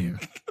hell out of here.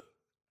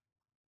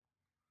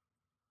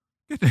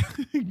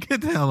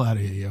 Get the hell out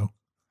of here, yo.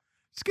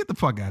 Just get the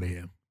fuck out of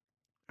here.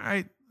 All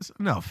right? That's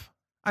enough.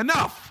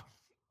 Enough.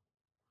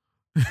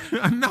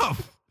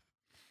 Enough.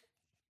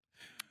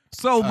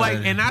 So, like,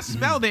 and I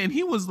smelled it, and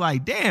he was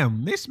like,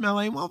 damn, they smell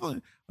like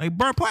motherfucker. Like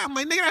burnt plant. I'm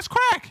like, nigga, that's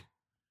crack.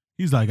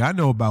 He's like, I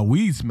know about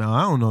weed smell.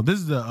 I don't know. This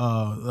is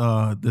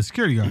the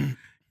security guard.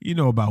 You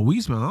know about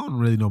weed smell. I don't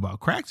really know about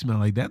crack smell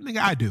like that. Nigga,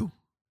 I do.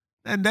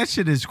 And that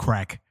shit is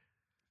crack.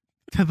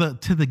 To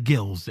the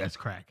gills, that's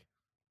crack.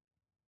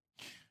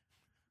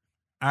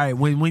 All right,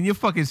 when your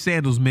fucking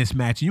sandals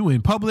mismatch, you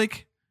in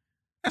public,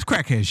 that's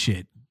crackhead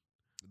shit.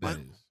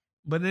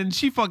 But then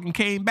she fucking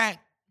came back.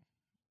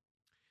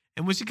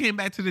 And when she came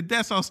back to the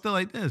desk, I was still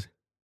like this.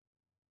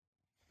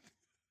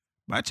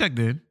 But I checked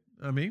in.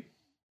 I mean,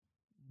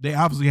 they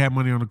obviously had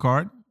money on the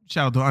card.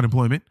 Shout out to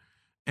unemployment.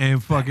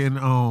 And fucking,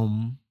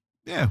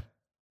 yeah.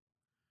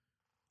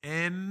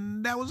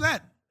 And that was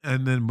that.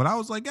 And then, but I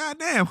was like, God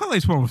damn, her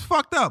lace front was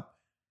fucked up.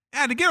 I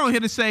had to get on here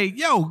to say,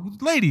 yo,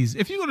 ladies,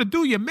 if you're going to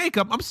do your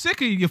makeup, I'm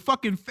sick of your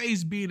fucking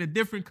face being a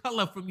different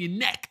color from your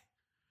neck.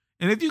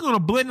 And if you're going to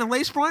blend the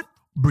lace front,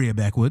 bring it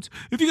backwards.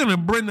 If you're going to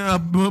blend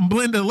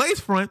the lace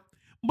front,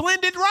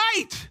 blend it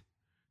right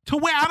to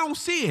where I don't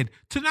see it,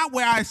 to not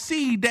where I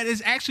see that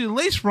it's actually a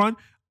lace front.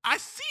 I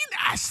seen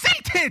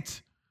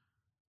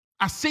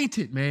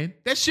it, man.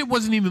 That shit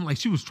wasn't even like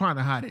she was trying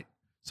to hide it.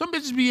 Some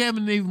bitches be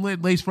having they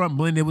lace front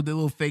blended with their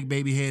little fake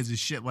baby hairs and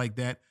shit like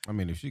that. I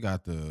mean, if she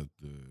got the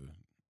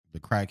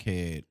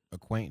crackhead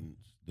acquaintance,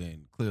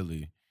 then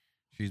clearly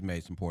she's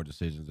made some poor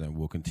decisions and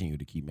will continue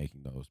to keep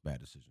making those bad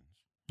decisions.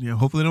 Yeah,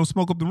 hopefully they don't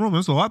smoke up the room.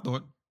 That's all I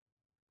thought.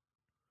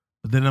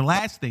 But then the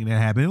last thing that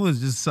happened, it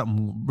was just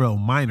something real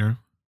minor.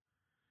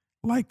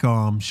 Like,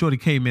 Shorty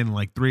came in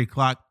like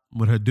 3:00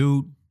 with her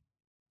dude.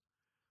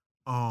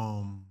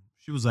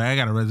 She was like, I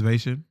got a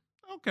reservation.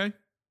 Okay.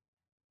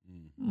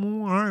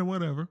 All right,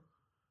 whatever.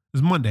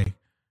 It's Monday.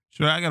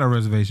 Sure, I got a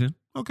reservation.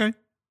 Okay.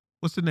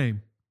 What's the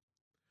name?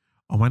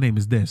 Oh, my name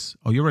is this.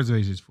 Oh, your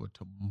reservation is for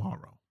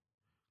tomorrow.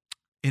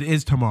 It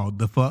is tomorrow.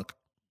 The fuck?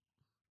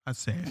 I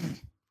said.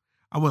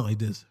 I went like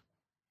this.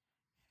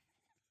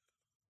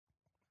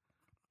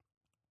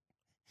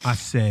 I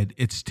said,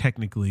 it's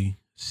technically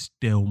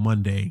still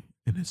Monday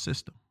in the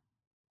system.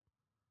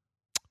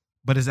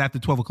 But it's after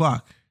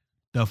 12:00.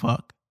 The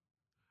fuck?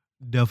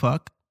 The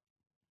fuck?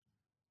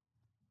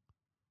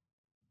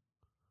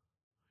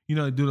 You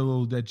know, do the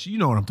little that you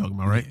know what I'm talking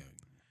about, right?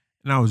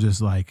 And I was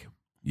just like,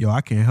 yo, I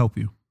can't help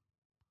you.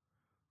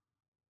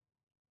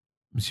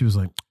 And she was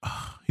like,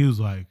 oh. He was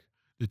like,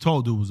 the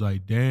tall dude was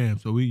like, damn,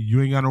 so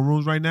you ain't got no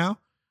rooms right now?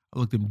 I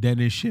looked him dead in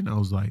his shit and I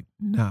was like,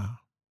 nah,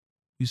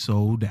 we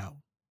sold out.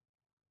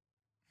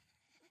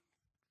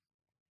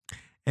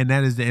 And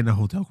that is the end of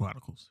Hotel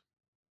Chronicles.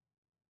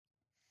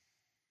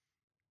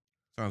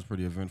 Sounds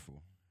pretty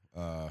eventful.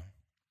 I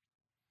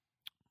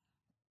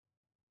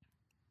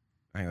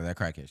ain't know that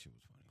crackhead shit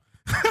was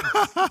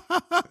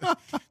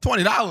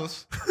funny.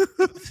 $20.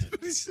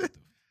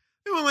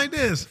 They went like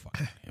this.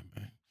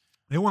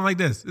 They went like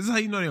this. This is how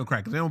you know they don't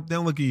crack. They don't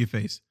look at your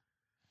face.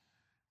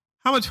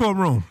 How much for a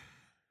room?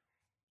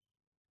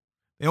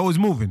 They always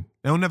moving.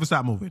 They don't never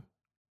stop moving.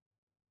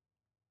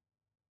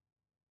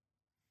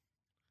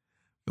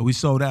 Yo, we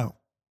sold out.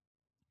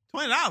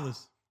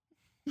 $20.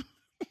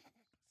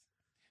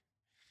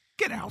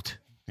 Get out.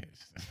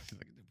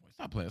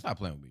 Stop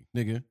playing with me,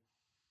 nigga.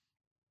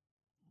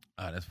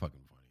 That's fucking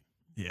funny.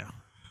 Yeah.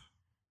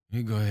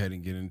 You go ahead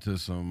and get into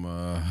some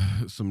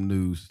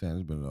news. Damn,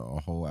 it's been a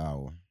whole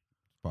hour.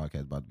 This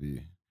podcast about to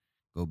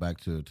go back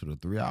to the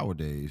 3-hour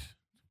days.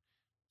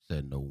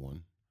 Said no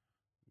one.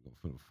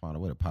 We're gonna find a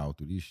way to power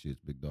through these shits,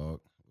 big dog.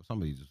 Some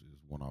of these is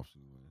one-offs.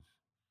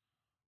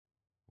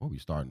 Where we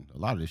starting? A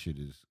lot of this shit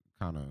is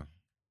kind of,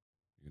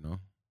 you know.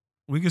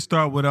 We can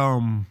start with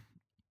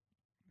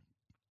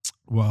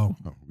well,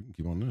 we can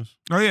keep on this.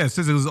 Oh yeah,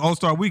 since it was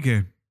All-Star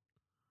Weekend.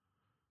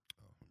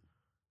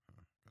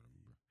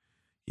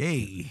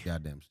 Yay!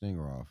 Goddamn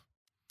stinger off.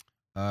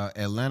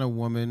 Atlanta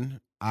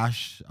woman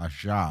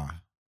Asha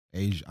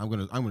Asia. I'm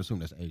gonna assume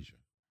that's Asia.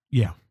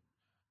 Yeah.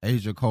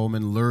 Asia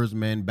Coleman lures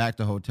men back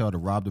to hotel to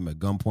rob them at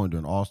gunpoint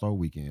during All-Star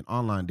weekend.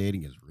 Online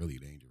dating is really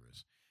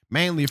dangerous,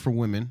 mainly for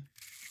women,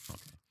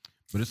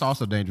 but it's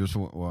also dangerous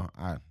for. Well,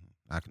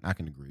 I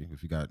can agree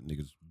if you got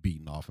niggas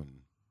beating off in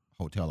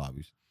hotel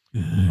lobbies.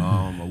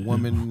 A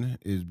woman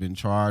has been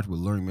charged with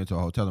luring men to a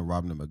hotel and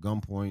robbing them at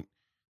gunpoint.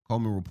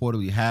 Coleman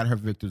reportedly had her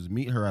victims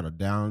meet her at a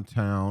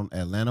downtown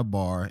Atlanta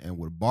bar and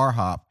would bar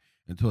hop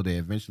until they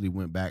eventually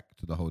went back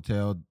to the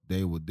hotel.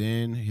 They would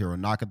then hear a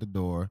knock at the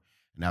door,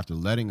 and after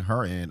letting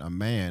her in, a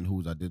man who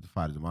was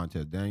identified as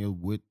Montez Daniel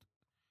with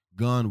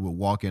gun would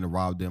walk in and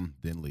rob them,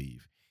 then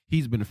leave.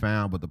 He's been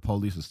found, but the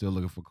police are still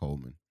looking for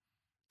Coleman.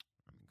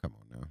 I mean, come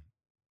on now.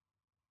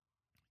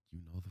 You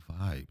know the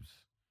vibes.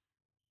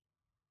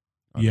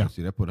 Yeah.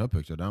 See, that put her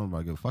picture down.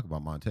 Nobody give a fuck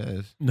about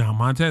Montez. No,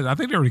 Montez. I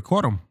think they already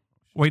caught him.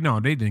 Wait, no,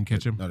 they didn't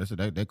catch him. No,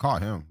 they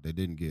caught him. They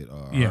didn't get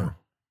Yeah. her.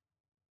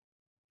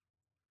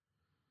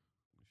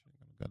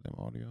 Got them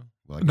audio?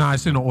 Well, No,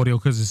 it's in the audio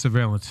because it's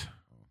surveillance.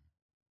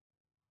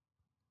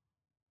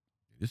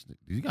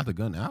 He got the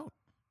gun out?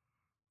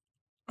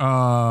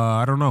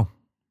 I don't know.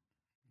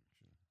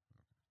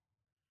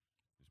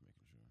 Just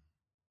making sure.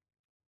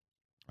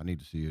 I need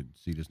to see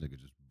this nigga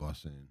just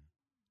bust in.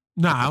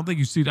 Nah, I don't think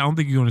you see. I don't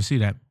think you're going to see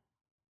that.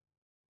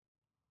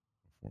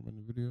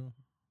 4-minute video?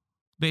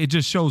 It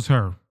just shows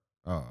her.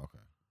 Oh, okay.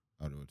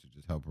 I'll do it to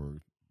just help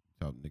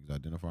niggas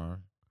identify her.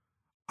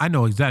 I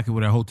know exactly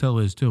where that hotel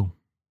is too.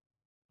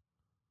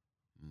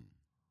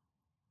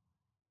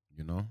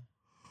 You know?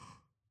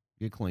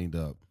 Get cleaned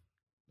up.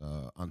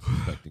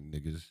 Unsuspecting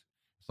niggas.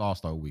 It's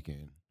All-Star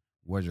weekend.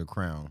 Where's your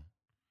crown?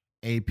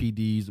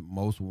 APD's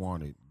most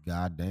wanted.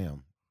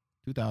 Goddamn.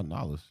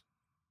 $2,000.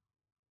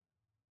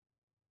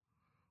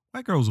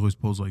 White girls always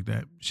pose like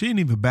that. She ain't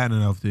even bad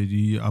enough to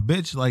a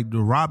bitch like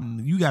the Robin.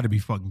 You got to be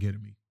fucking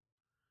kidding me.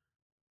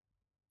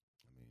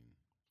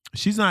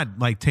 She's not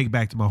like take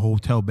back to my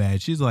hotel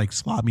bad. She's like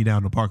slop me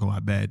down the parking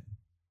lot bad.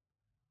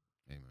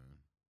 Hey man,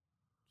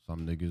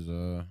 some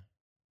niggas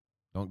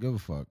don't give a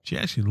fuck. She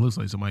actually looks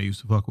like somebody I used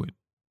to fuck with.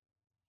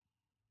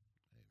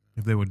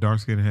 If they were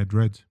dark skinned and had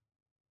dreads.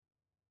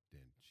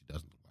 Then she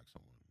doesn't look like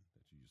someone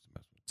that you used to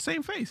mess with.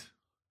 Same face.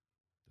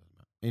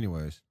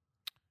 Anyways,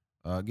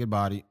 get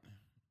bodied.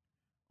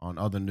 On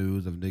other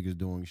news of niggas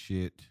doing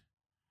shit,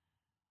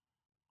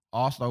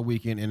 All-Star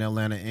Weekend in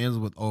Atlanta ends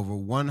with over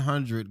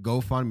 100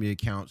 GoFundMe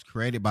accounts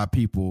created by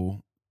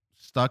people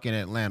stuck in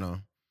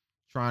Atlanta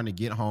trying to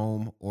get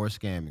home or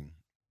scamming.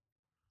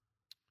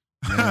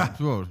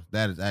 Man,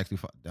 that is actually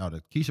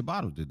Keisha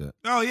Bottles did that.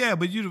 Oh yeah,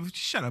 but you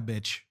shut up,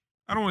 bitch.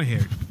 I don't want to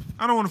hear it.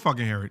 I don't want to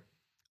fucking hear it.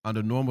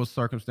 Under normal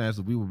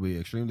circumstances, we would be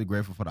extremely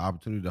grateful for the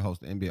opportunity to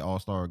host the NBA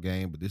All-Star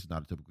game, but this is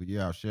not a typical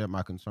year. I've shared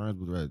my concerns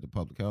with the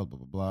public health, blah,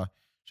 blah, blah.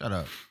 Shut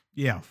up.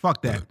 Yeah,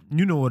 fuck that.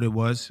 You know what it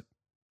was.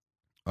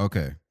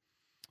 Okay.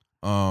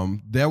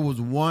 There was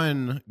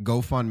one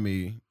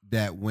GoFundMe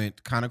that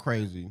went kind of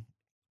crazy.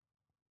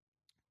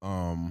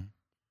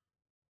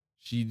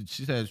 She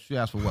said she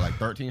asked for what, like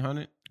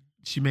 $1,300?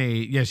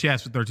 She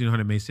asked for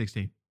 $1,300, made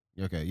 $16.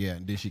 Okay, yeah,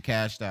 and then she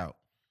cashed out.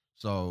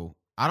 So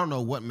I don't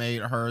know what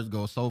made hers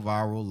go so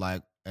viral.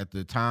 Like at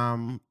the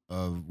time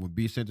of when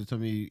B sent it to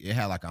me, it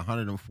had like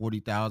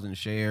 140,000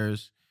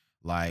 shares.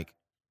 Like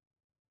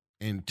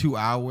in 2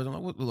 hours,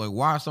 I'm like,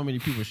 why are so many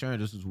people sharing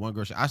this? Is one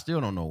girl? I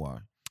still don't know why.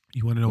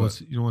 You want to know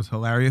what's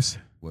hilarious?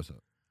 What's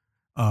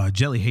up?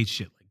 Jelly hates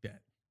shit like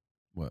that.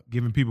 What?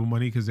 Giving people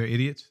money because they're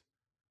idiots.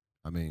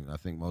 I mean, I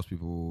think most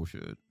people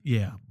should.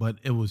 Yeah, but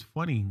it was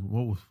funny.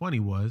 What was funny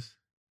was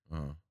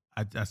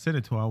I sent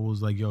it to her. I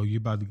was like, yo, you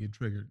about to get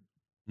triggered.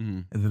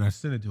 Mm-hmm. And then I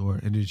sent it to her,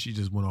 and then she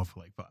just went off for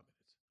like 5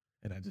 minutes.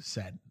 And I just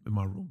sat in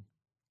my room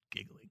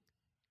giggling.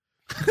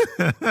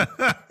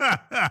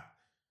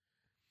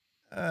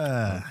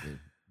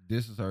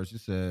 This is her. She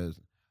says,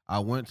 I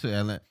went to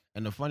Atlanta.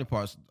 And the funny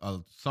part,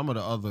 some of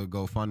the other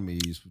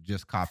GoFundMes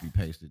just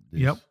copy-pasted this.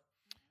 Yep.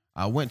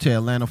 I went to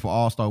Atlanta for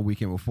All-Star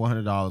Weekend with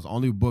 $400,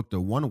 only booked a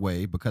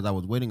one-way because I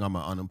was waiting on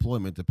my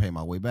unemployment to pay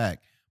my way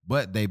back.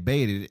 But they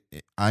baited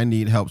it. I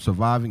need help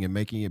surviving and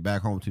making it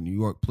back home to New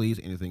York. Please,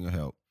 anything will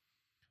help.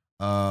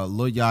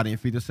 Lil Yachty and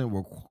 50 Cent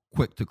were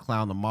quick to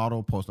clown the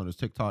model. Post on his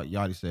TikTok,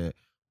 Yachty said,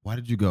 why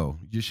did you go?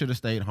 You should have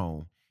stayed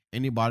home.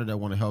 Anybody that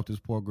want to help this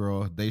poor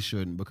girl, they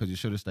shouldn't because you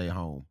should have stayed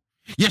home.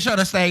 You should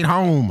have stayed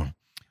home.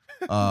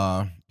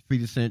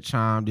 50 Cent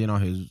chimed in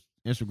on his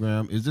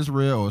Instagram. Is this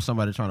real or is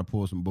somebody trying to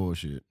pull some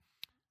bullshit?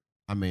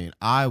 I mean,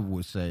 I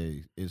would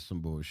say it's some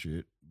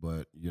bullshit,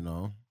 but you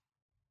know,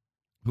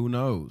 who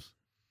knows?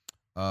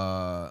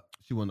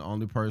 She wasn't the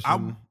only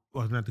person.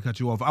 Well, not to cut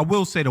you off. I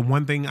will say the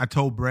one thing I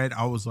told Brad,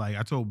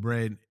 I told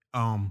Brad,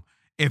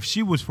 if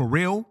she was for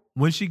real,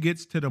 when she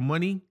gets to the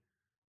money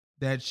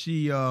that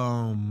she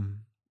when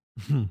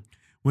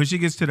she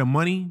gets to the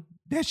money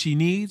that she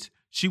needs,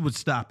 she would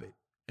stop it.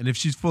 And if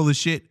she's full of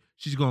shit,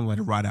 she's gonna let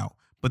it ride out.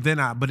 But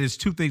it's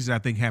two things that I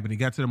think happened. It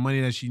got to the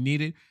money that she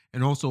needed,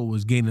 and also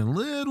was gaining a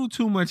little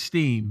too much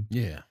steam.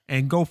 Yeah.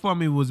 And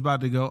GoFundMe was about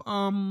to go,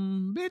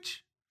 bitch,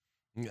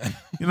 You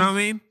know what I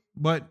mean?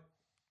 But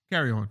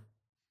carry on.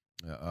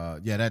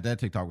 Yeah, that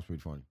TikTok was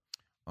pretty funny.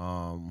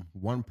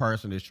 One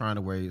person is trying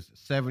to raise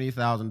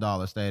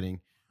 $70,000, stating,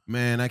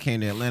 "Man, I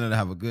came to Atlanta to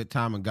have a good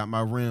time and got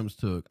my rims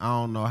took. I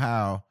don't know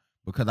how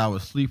because I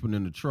was sleeping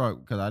in the truck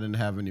because I didn't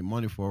have any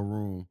money for a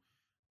room.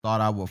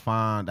 Thought I would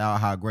find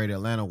out how great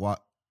Atlanta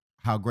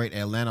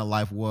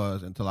life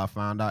was until I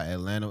found out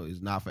Atlanta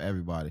is not for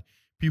everybody.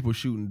 People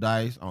shooting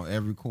dice on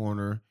every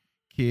corner,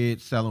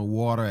 kids selling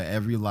water at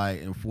every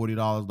light, and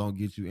 $40 don't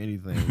get you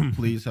anything.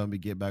 Please help me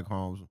get back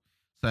home.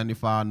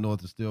 75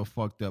 North is still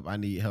fucked up. I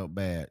need help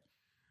bad."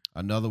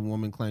 Another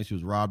woman claimed she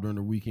was robbed during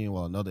the weekend,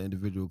 while another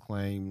individual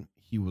claimed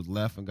he was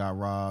left and got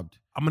robbed.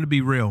 I'm gonna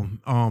be real.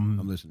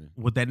 I'm listening.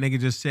 What that nigga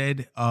just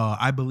said,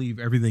 I believe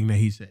everything that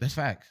he said. That's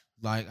facts.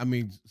 Like, I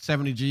mean,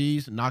 70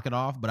 G's, knock it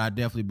off, but I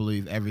definitely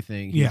believe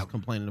everything he's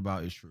complaining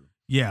about is true.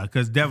 Yeah,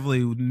 because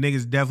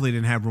niggas definitely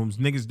didn't have rooms.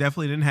 Niggas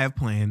definitely didn't have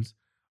plans.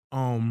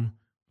 Room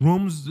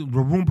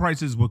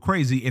prices were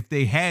crazy if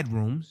they had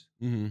rooms.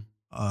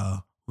 Mm-hmm.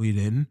 We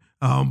didn't.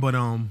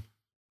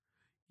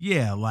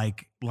 Yeah,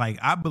 like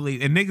I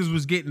believe, and niggas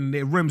was getting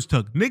their rims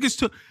took.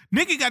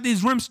 Nigga got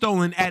these rims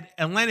stolen at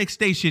Atlantic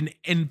Station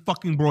in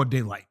fucking broad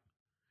daylight.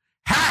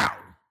 How?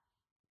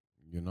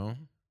 You know,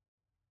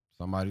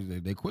 somebody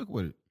they quick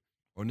with it,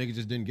 or niggas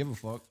just didn't give a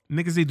fuck.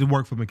 Niggas need to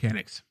work for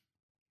mechanics.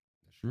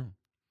 That's true.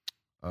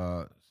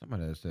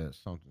 Somebody had said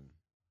something.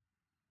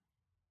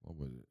 What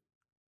was it?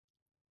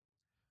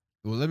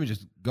 Well, let me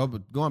just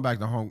going back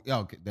to home. Yeah,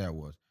 okay, there it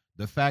was.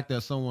 The fact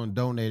that someone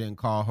donated and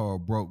called her a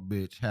broke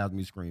bitch has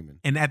me screaming.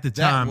 And at the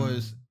time, that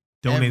was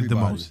donated the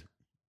most.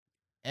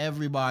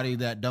 Everybody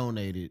that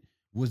donated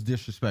was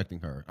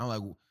disrespecting her. I'm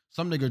like,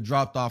 some nigga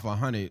dropped off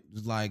 100.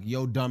 It's like,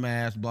 yo,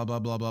 dumbass, blah, blah,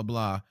 blah, blah,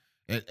 blah.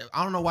 And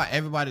I don't know why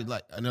everybody,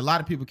 like, and a lot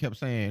of people kept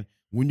saying,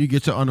 when you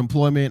get your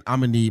unemployment,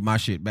 I'm going to need my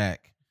shit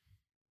back.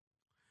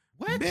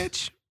 What?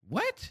 Bitch.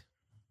 What?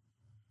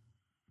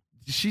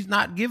 She's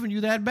not giving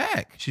you that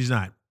back. She's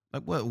not.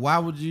 Like, what? Why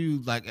would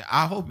you, like,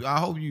 I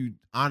hope you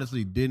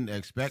honestly didn't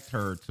expect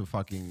her to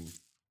fucking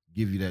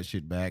give you that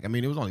shit back. I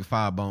mean, it was only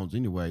 5 bones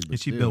anyway. But and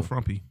she built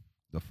frumpy.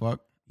 The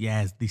fuck?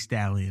 Yes, the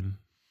stallion.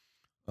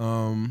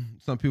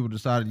 Some people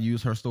decided to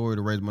use her story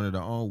to raise money of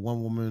their own.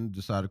 One woman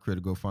decided to create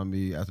a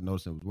GoFundMe after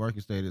noticing it was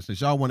working. Stated, "Since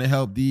y'all want to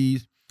help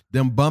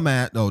them bum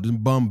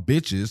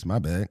bitches, my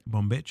bad,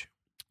 bum bitch,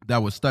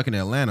 that was stuck in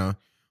Atlanta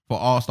for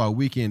All-Star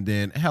Weekend,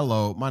 then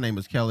hello, my name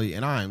is Kelly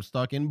and I am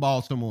stuck in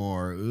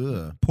Baltimore."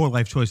 Ugh. Poor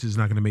life choices is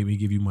not going to make me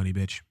give you money,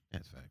 bitch.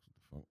 That's facts. What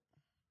the fuck?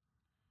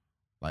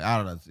 Like, I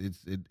don't know.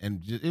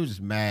 It was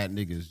just mad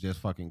niggas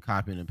just fucking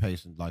copying and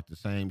pasting like the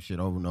same shit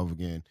over and over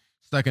again.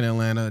 Stuck in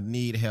Atlanta,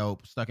 need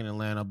help. Stuck in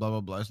Atlanta, blah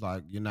blah blah. It's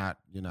like you're not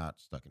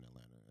stuck in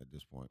Atlanta at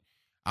this point.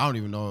 I don't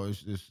even know.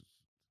 It's just,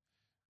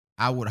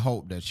 I would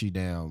hope that she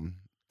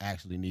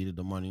actually needed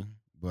the money,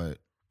 but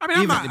I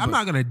mean, I'm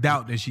not gonna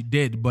doubt that she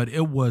did, but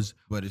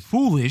it's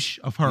foolish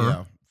of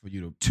her for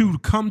you to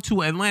come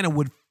to Atlanta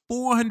with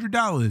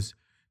 $400.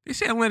 They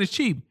say Atlanta's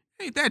cheap.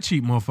 Ain't that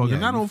cheap, motherfucker?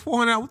 Not on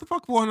 $400. What the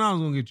fuck $400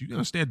 gonna get you? You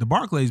gonna stay at the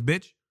Barclays,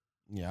 bitch?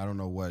 Yeah, I don't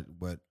know what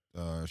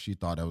she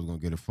thought that was gonna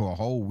get it for a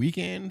whole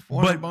weekend.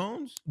 400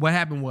 bones. What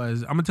happened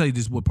was, I'm gonna tell you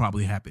this. What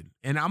probably happened,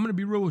 and I'm gonna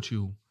be real with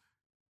you.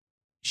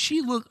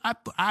 She looked.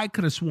 I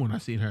could have sworn I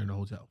seen her in the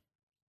hotel.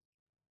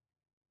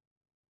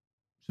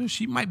 So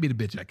she might be the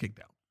bitch I kicked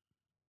out.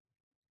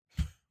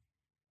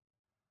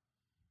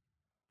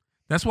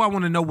 That's why I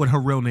want to know what her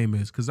real name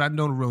is, because I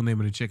know the real name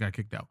of the chick I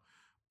kicked out.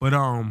 But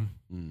a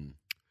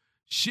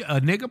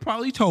nigga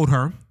probably told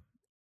her,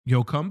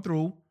 "Yo, come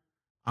through.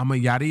 I'm a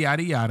yada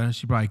yada yada."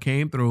 She probably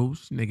came through.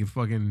 This nigga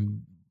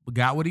fucking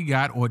got what he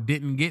got or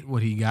didn't get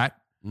what he got,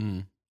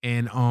 and you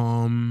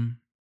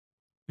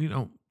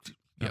know,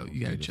 yo,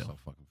 you gotta chill. So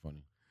fucking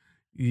funny.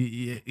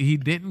 He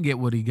didn't get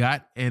what he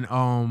got, and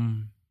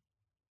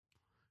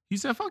he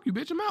said, "Fuck you,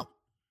 bitch, I'm out."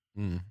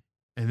 And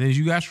then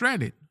you got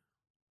stranded.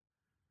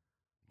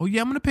 "Oh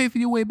yeah, I'm gonna pay for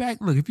your way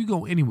back. Look, if you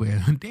go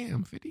anywhere,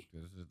 damn 50.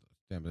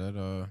 Damn,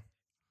 that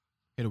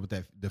hit it with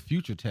the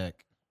future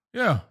tech.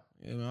 Yeah,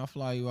 man, I'll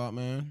fly you out,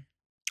 man.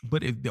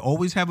 But if they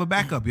always have a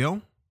backup,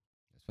 yo.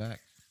 That's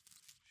facts.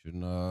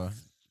 Shouldn't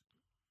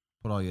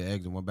put all your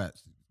eggs in one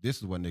basket. This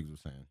is what niggas was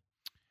saying.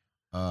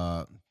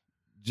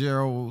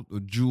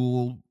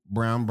 Jewel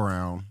Brown,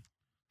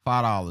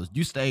 $5.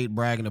 You stayed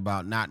bragging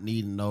about not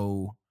needing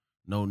no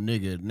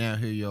nigga. Now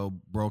here your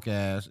broke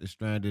ass is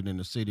stranded in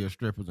the city of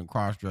strippers and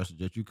cross dressers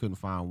that you couldn't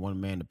find one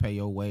man to pay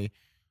your way.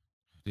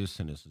 This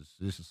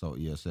is so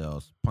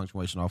ESL's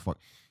punctuation all fuck.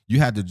 You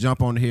had to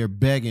jump on here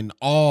begging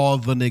all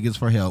the niggas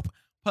for help.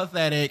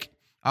 Pathetic.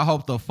 I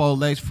hope the faux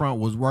lace front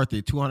was worth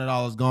it.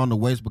 $200 gone to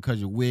waste because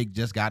your wig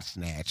just got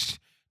snatched.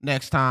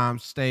 Next time,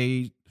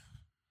 stay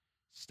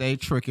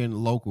tricking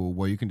local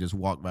where you can just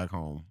walk back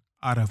home.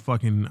 I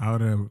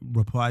would have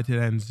replied to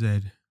that and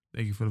said,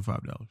 "Thank you for the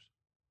 $5."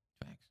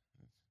 Thanks.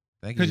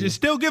 Thank you. Because you're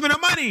still giving her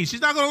money.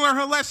 She's not going to learn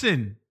her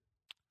lesson.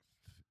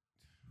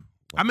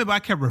 I remember I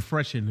kept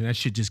refreshing and that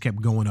shit just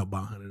kept going up by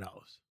 $100.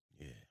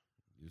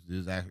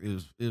 Yeah.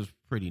 It was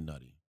pretty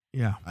nutty.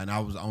 Yeah. And I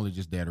was only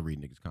just there to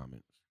read niggas'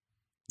 comments.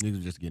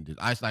 Niggas just getting this.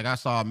 I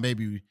saw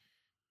maybe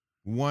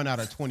 1 out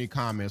of 20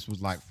 comments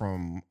was like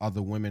from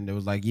other women that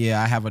was like,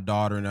 yeah, I have a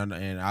daughter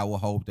and I would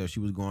hope that she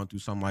was going through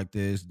something like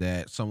this,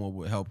 that someone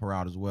would help her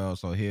out as well.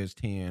 So here's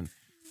 10.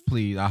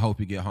 Please, I hope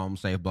you get home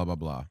safe, blah, blah,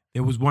 blah.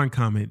 There was one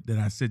comment that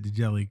I said to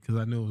Jelly because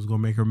I knew it was going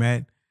to make her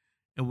mad.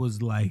 It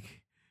was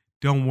like,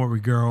 don't worry,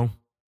 girl.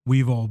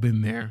 We've all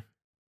been there.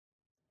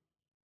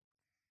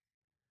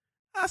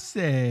 I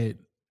said,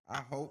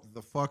 I hope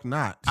the fuck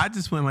not. I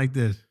just went like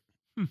this.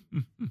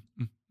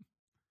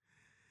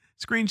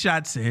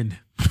 Screenshot send.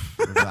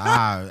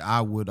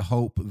 I would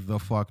hope the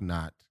fuck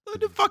not. What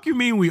the fuck you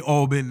mean we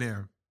all been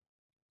there?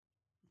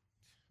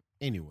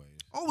 Anyways.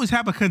 Always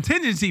have a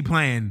contingency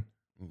plan.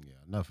 Yeah,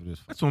 enough of this.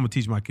 That's what I'm going to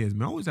teach my kids,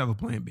 man. Always have a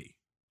plan B.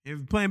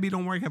 If plan B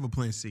don't work, have a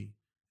plan C.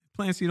 If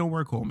plan C don't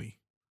work, call me.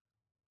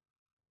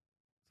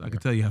 So I can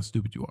tell you how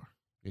stupid you are.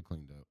 Get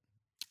cleaned up.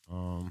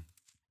 We'll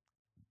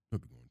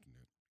be going to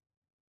that.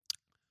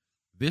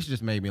 This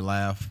just made me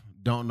laugh.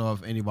 Don't know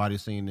if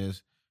anybody's seen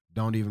this.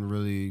 There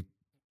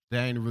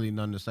ain't really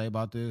nothing to say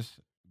about this.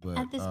 But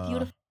At this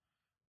beautiful.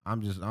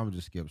 I'm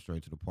just skip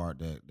straight to the part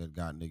that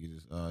got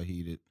niggas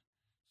heated.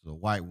 It's a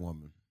white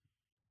woman.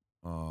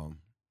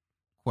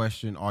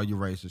 Question: Are you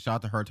racist? Shout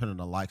out to her turning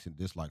the likes and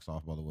dislikes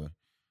off. By the way,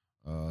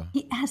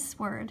 The S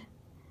word.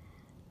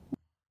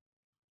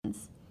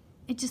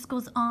 It just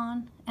goes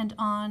on and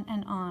on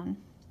and on.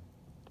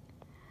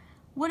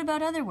 What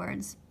about other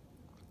words?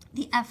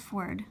 The F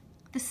word,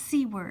 the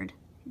C word,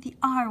 the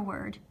R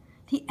word,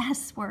 the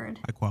S word.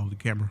 High quality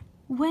camera.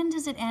 When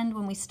does it end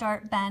when we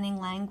start banning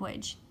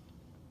language?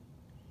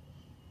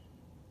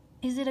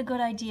 Is it a good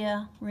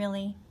idea,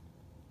 really?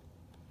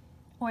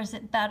 Or is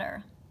it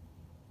better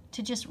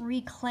to just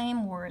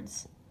reclaim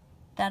words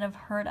that have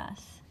hurt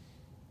us?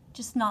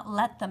 Just not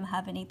let them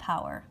have any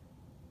power.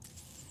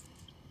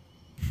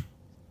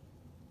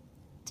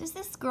 Does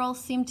this girl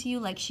seem to you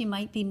like she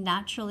might be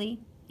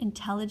naturally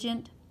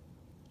intelligent,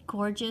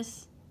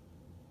 gorgeous,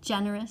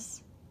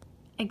 generous,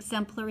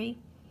 exemplary,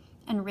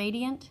 and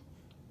radiant?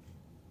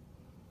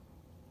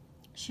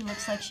 She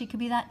looks like she could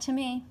be that to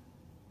me.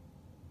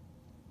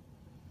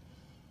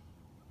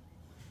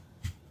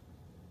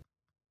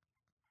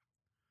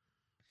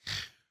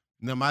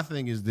 now my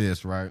thing is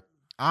this, right?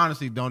 I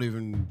honestly don't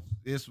even.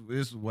 It's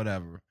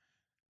whatever.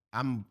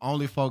 I'm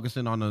only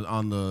focusing on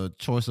the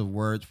choice of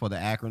words for the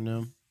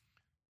acronym.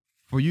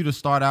 For you to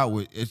start out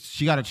with,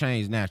 she got to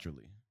change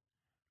naturally.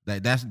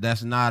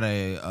 That's not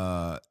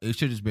a. It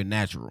should just been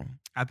natural.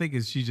 I think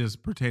it's she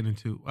just pertaining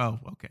to. Oh,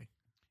 okay.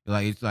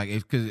 It's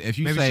because if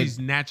you Maybe say she's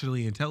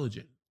naturally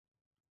intelligent.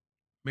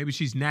 Maybe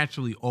she's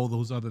naturally all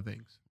those other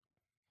things.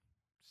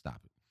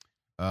 stop it.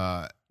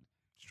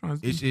 Just trying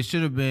to- It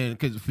should have been,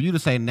 because for you to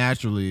say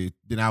naturally,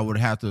 then I would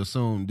have to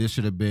assume this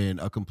should have been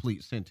a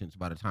complete sentence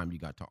by the time you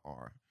got to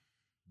R.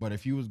 But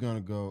if you was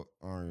gonna go,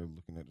 you're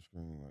looking at the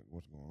screen like,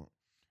 what's going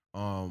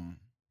on?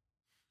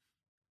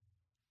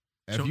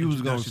 If Show you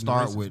was gonna introduction to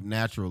start racism. with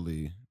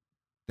naturally,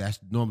 that's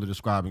normally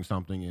describing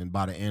something, and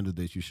by the end of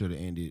this, you should have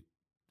ended.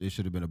 It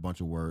should have been a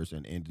bunch of words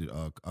and ended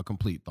a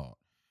complete thought.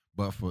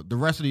 But for the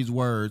rest of these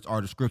words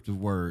are descriptive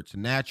words.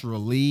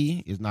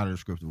 Naturally is not a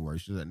descriptive word.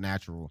 It's just a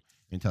natural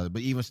intelligence.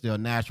 But even still,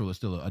 natural is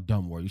still a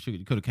dumb word.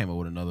 You could have came up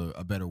with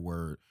a better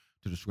word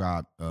to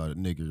describe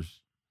niggers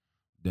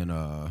than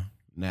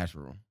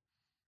natural.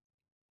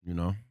 You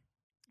know?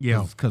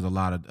 Yeah. Because a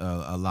lot of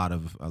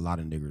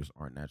niggers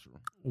aren't natural.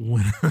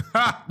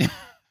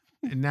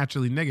 And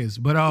naturally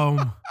niggas. But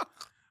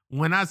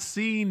when I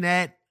seen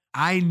that,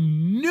 I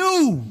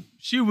knew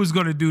she was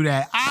gonna do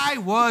that. I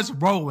was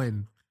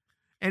rolling.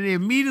 And it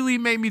immediately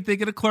made me think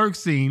of the Clerk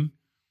scene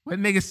where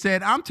nigga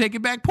said, I'm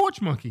taking back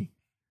Porch Monkey.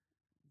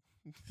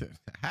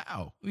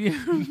 How?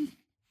 Yeah.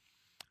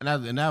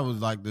 And that was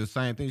like the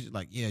same thing. She's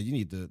like, yeah, you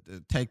need to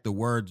take the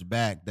words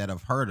back that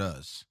have hurt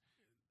us.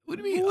 What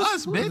do you mean,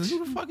 us, bitch?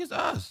 Who the fuck is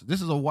us?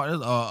 This is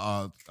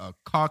a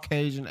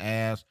Caucasian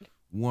ass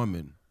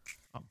woman.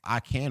 I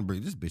can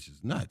breathe. This bitch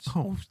is nuts.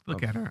 Oh,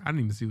 look at her. I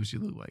didn't even see what she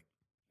looked like.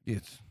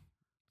 It's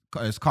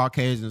as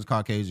Caucasian as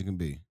Caucasian can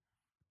be.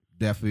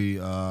 Definitely,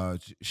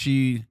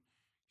 she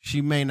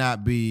may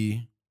not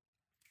be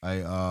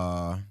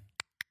a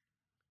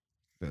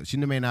she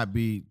may not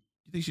be.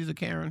 You think she's a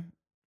Karen?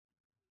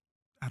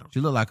 I don't. She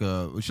look like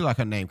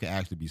her name could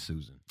actually be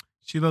Susan.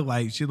 She looked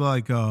like she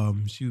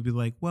would be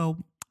like, well,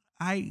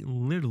 I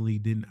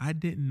didn't. I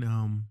don't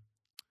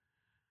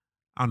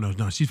know.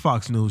 No, she's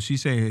Fox News.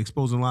 She's saying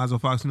exposing lies on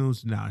Fox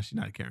News. Nah, she's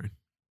not Karen.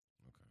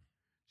 Okay.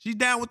 She's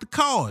down with the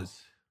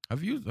cause.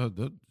 I've used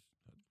the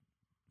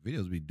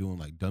videos be doing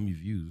like dummy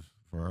views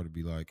for her to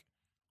be like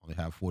only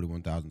have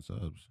 41,000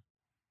 subs.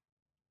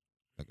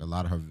 Like a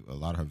lot of her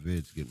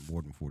vids get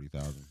more than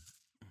 40,000.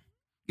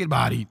 Get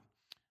bodied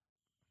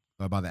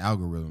by the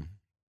algorithm.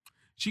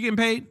 She getting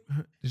paid?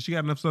 Does she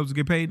got enough subs to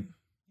get paid?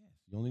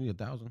 You only need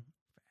 1,000.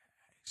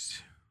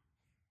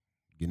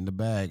 Get in the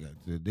bag.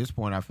 At this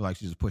point, I feel like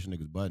she's just pushing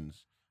niggas'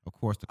 buttons. Of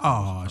course,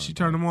 She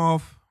turned them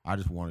off. I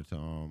just wanted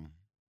to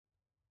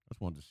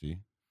see.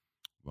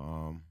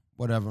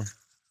 Whatever.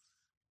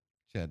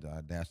 She had the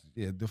audacity.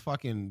 Yeah, the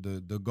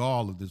fucking the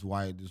gall of this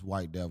white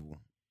devil.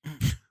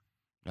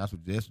 That's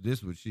what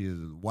this what she is,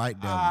 a white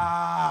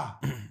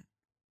devil.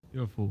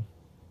 You're a fool.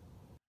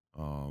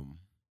 Um,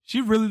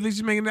 She really thinks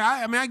she's making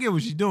that. I mean, I get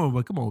what she's doing,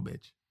 but come on,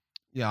 bitch.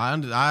 yeah,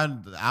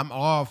 I'm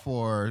all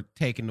for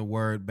taking the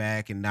word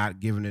back and not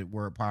giving it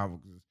word power.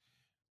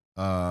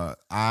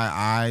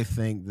 I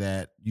think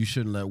that you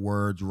shouldn't let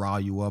words rile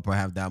you up or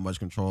have that much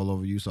control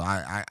over you. So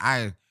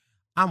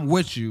I'm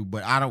with you,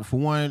 but I don't. For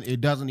one,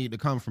 it doesn't need to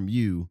come from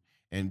you,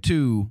 and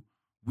two,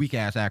 weak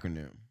ass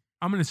acronym.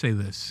 I'm gonna say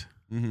this.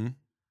 Mm-hmm.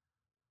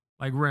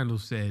 Like Randall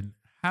said,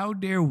 how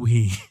dare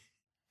we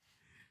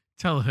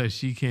tell her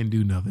she can't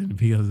do nothing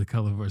because of the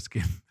color of her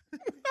skin?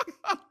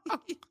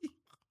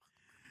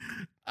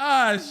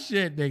 Ah,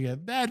 shit,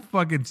 nigga. That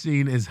fucking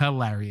scene is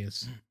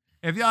hilarious.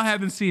 If y'all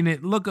haven't seen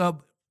it, look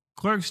up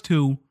Clerks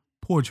 2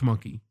 Porch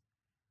Monkey.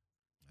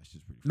 That's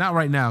just pretty. Not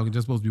right now, because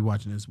you're supposed to be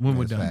watching this when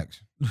we're done.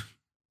 Facts.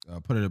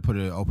 Open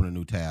a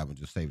new tab and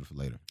just save it for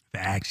later.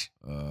 Facts.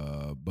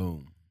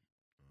 Boom.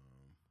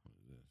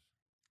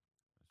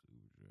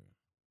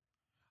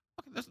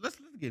 Okay, let's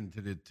get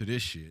into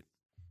this shit.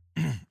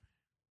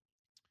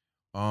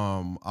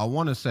 I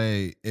want to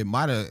say it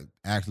might have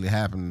actually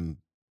happened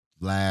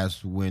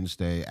last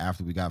Wednesday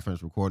after we got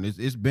finished recording.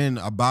 It's been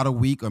about a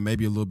week or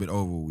maybe a little bit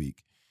over a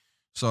week.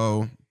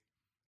 So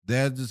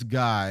there's this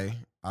guy.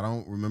 I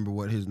don't remember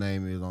what his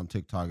name is on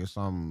TikTok. It's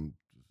some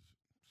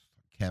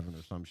Kevin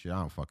or some shit. I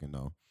don't fucking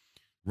know.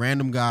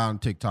 Random guy on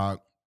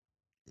TikTok.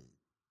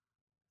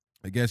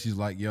 I guess he's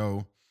like,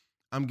 yo,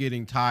 I'm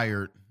getting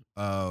tired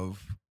of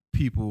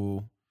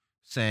people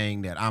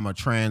saying that I'm a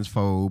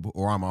transphobe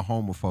or I'm a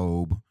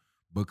homophobe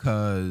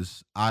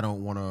because I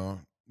don't want to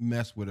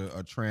mess with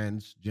a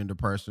transgender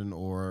person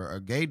or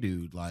a gay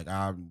dude. Like,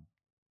 how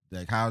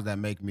does that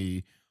make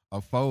me a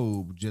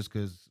phobe just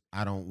because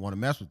I don't want to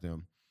mess with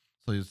them?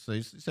 So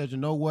he said, you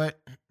know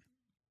what?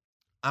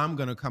 I'm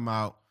going to come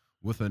out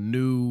with a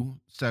new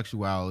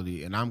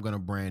sexuality and I'm going to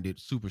brand it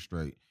super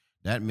straight.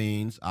 That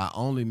means I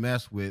only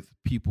mess with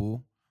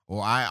people,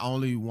 or I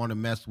only want to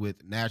mess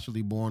with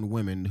naturally born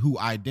women who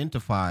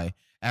identify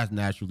as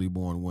naturally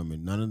born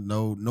women.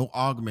 No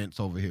arguments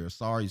over here.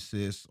 Sorry,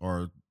 sis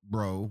or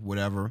bro,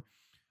 whatever.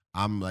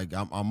 I'm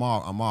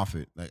off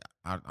it. Like,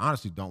 I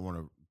honestly don't want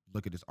to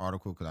look at this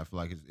article because I feel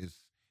like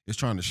it's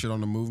trying to shit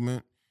on the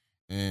movement,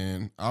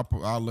 and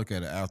I'll look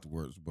at it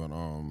afterwards. But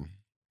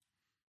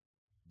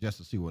just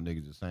to see what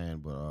niggas are saying.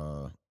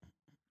 But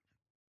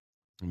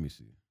let me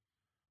see.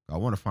 I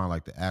want to find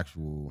like the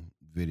actual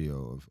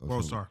video of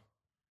World Star.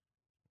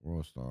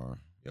 World Star.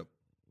 Yep.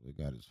 They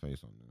got his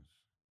face on this.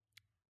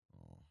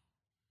 Oh.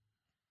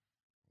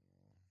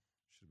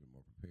 Should have been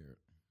more prepared.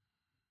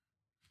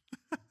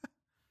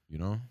 You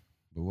know?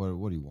 But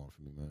what do you want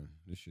from me, man?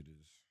 This shit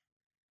is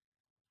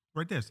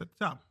Right there. It's at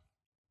the top.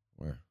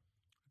 where?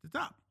 At the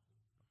top.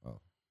 Oh.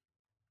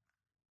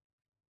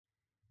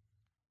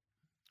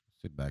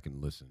 Sit back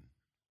and listen.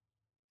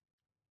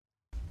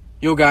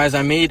 Yo guys,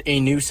 I made a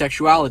new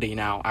sexuality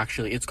now,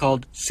 actually. It's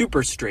called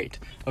super straight,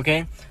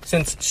 okay?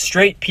 Since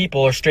straight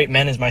people or straight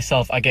men as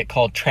myself, I get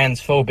called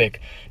transphobic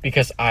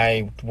because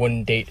I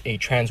wouldn't date a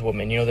trans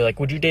woman. You know, they're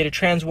like, would you date a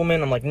trans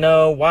woman? I'm like,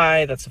 no,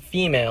 why? That's a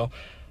female.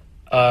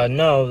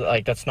 No,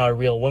 like, that's not a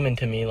real woman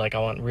to me. Like, I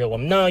want a real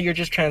woman. No, you're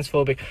just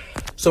transphobic.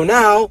 So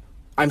now,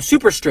 I'm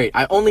super straight.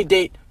 I only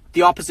date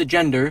the opposite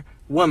gender,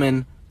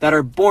 women, that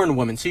are born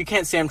women. So you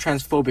can't say I'm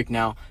transphobic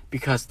now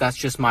because that's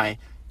just my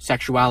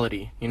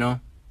sexuality, you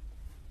know?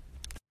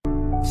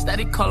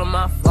 Steady calling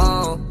my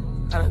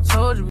phone. I done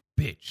told you.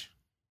 Bitch.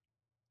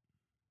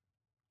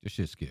 This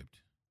shit skipped.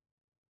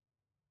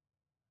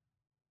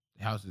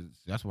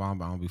 That's why I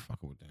don't be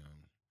fucking with them.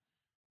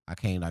 I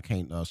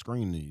can't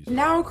screen these.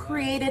 Now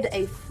created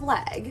a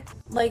flag.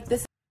 Like,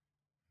 this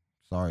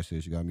Sorry,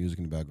 sis, you got music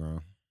in the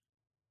background.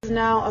 is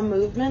now a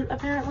movement,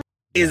 apparently.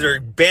 These are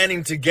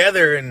banding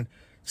together and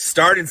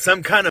starting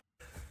some kind of...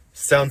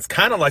 Sounds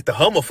kind of like the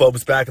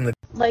homophobes back in the...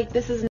 Like,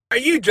 this is Are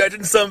you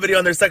judging somebody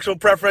on their sexual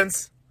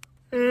preference?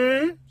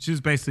 She's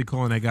basically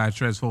calling that guy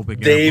transphobic.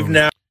 and a Dave bully.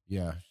 now.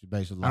 Yeah, she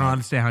basically. I don't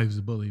understand how he was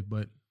a bully,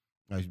 but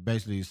She's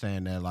basically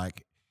saying that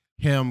like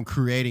him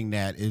creating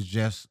that is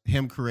just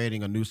him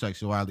creating a new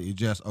sexuality is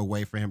just a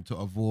way for him to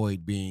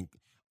avoid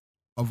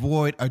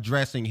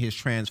addressing his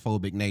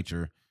transphobic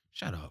nature.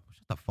 Shut up.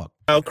 Shut the fuck.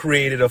 Now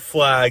created a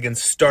flag and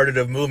started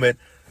a movement.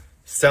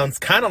 Sounds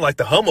kind of like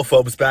the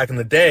homophobes back in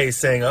the day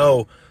saying,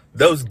 oh,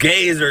 those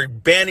gays are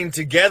banding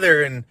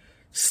together and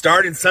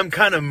starting some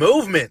kind of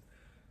movement.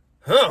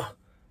 Huh.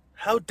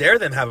 How dare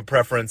them have a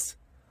preference?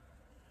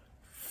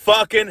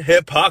 Fucking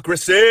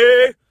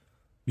hypocrisy.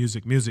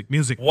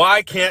 music.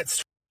 Why can't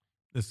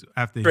This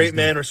after he's straight done.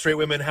 men or straight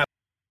women have,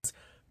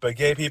 but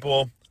gay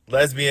people,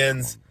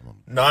 lesbians,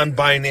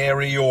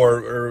 non-binary,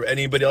 or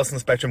anybody else on the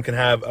spectrum can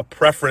have a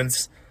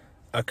preference,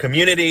 a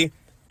community,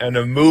 and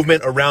a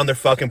movement around their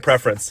fucking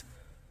preference.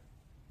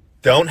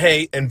 Don't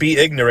hate and be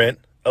ignorant.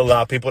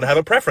 Allow people to have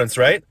a preference,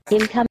 right?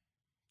 Your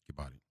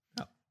body.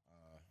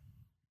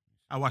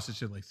 I watched this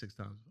shit like 6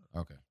 times.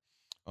 Okay.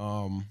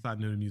 So I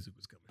knew the music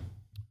was coming.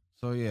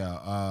 So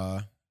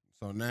yeah,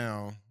 so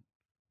now,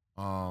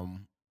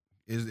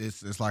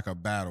 it's like a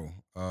battle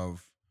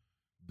of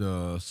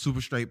the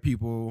super straight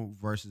people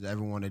versus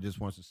everyone that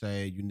just wants to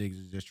say you niggas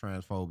is just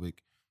transphobic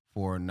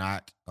for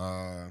not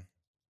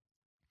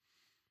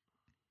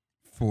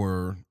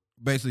for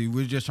basically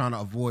we're just trying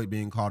to avoid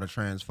being called a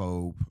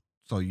transphobe,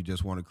 so you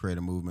just want to create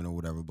a movement or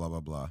whatever, blah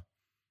blah blah.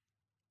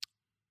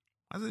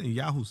 I was in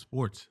Yahoo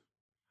Sports.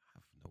 I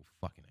have no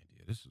fucking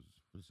idea. This is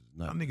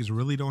Y'all nuts. niggas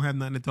really don't have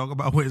nothing to talk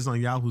about when it's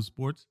on Yahoo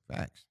Sports.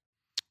 Facts.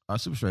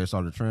 Super straight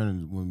started a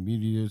trend when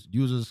media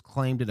users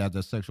claimed it as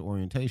their sexual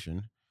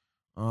orientation.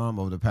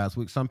 Over the past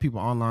week, some people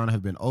online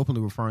have been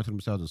openly referring to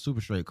themselves as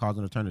super straight,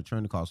 causing a turn to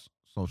trend across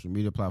social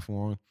media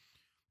platform.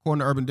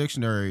 According to Urban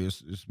Dictionary,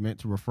 it's meant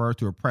to refer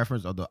to a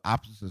preference of the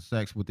opposite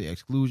sex with the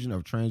exclusion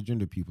of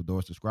transgender people, though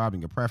it's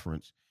describing a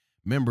preference.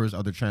 Members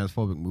of the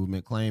transphobic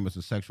movement claim it's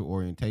a sexual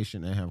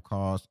orientation and have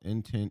caused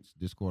intense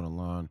discord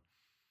online.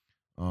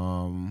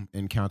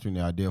 Encountering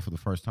the idea for the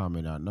first time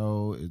may not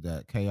know is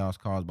that chaos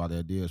caused by the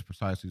idea is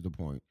precisely the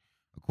point.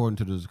 According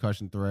to the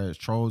discussion threads,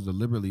 trolls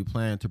deliberately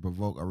plan to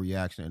provoke a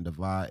reaction and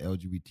divide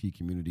LGBT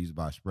communities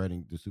by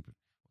spreading the super.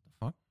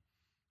 What the fuck?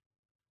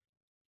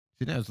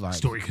 See, that's like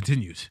Story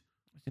continues.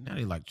 See, now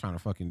they like trying to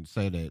fucking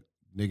say that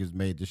niggas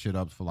made this shit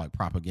up for like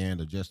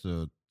propaganda just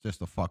to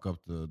fuck up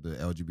the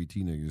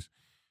LGBT niggas.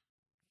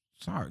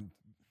 Sorry,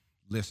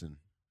 listen.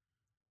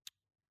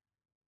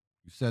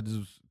 You said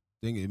this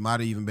thing. It might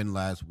have even been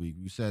last week.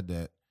 You said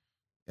that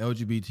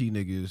LGBT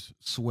niggas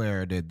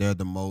swear that they're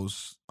the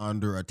most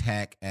under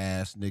attack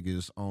ass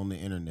niggas on the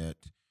internet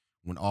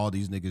when all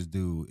these niggas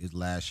do is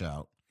lash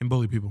out And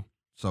bully people.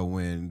 So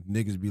when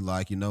niggas be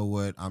like, you know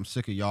what, I'm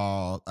sick of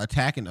y'all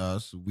attacking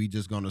us, we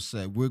just gonna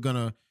say we're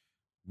gonna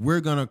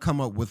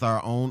come up with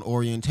our own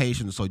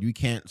orientation. So you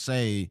can't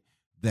say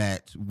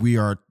that we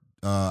are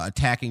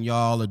attacking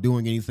y'all or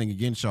doing anything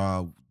against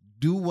y'all.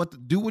 Do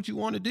what you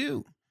want to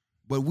do,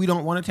 but we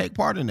don't want to take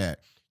part in that.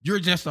 You're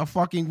just a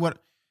fucking what?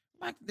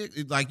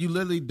 Like you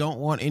literally don't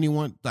want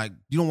anyone, like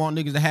you don't want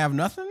niggas to have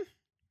nothing?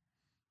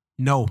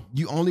 No.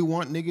 You only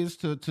want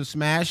niggas to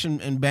smash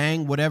and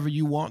bang whatever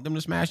you want them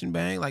to smash and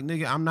bang? Like,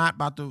 nigga, I'm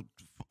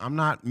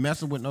not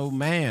messing with no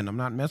man. I'm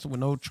not messing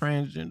with no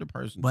transgender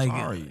person. Like,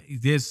 sorry.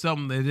 there's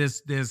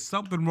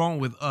something wrong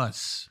with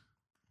us.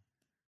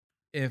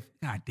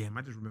 God damn,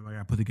 I just remember I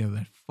gotta put together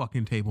that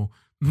fucking table.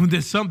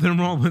 There's something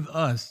wrong with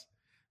us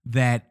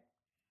that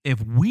if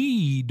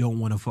we don't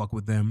want to fuck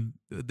with them,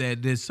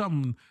 that there's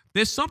something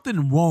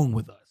wrong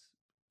with us.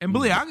 And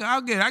believe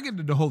I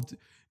get the whole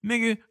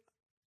nigga.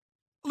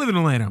 I live in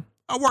Atlanta.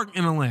 I work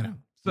in Atlanta,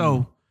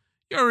 so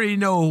you already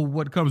know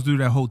what comes through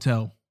that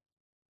hotel.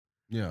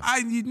 Yeah,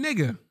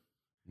 nigga.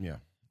 Yeah,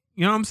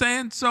 you know what I'm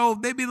saying. So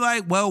they be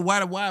like, "Well,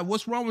 why?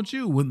 What's wrong with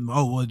you?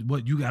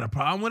 What? You got a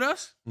problem with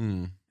us?"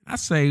 I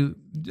say,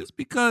 just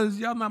because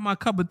y'all not my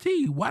cup of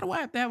tea, why do I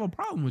have to have a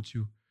problem with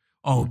you?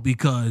 Oh,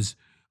 because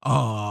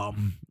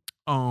I'm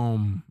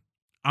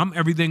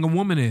everything a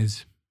woman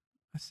is.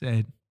 I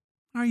said,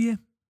 are you?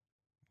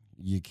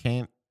 You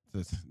can't.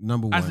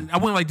 Number one. I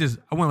went like this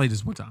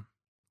one time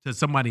to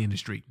somebody in the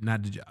street,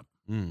 not the job.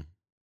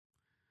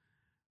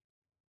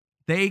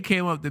 They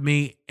came up to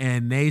me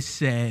and they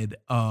said,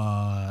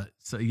 so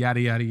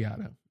yada, yada,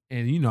 yada.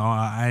 And, you know,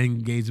 I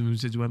engaged them in a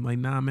situation. I'm like,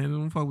 nah, man,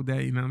 don't fuck with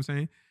that. You know what I'm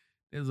saying?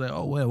 It was like,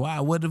 oh, well, why?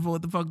 What the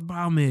fuck the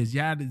problem is?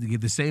 Y'all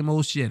get the same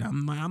old shit.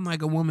 I'm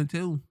like a woman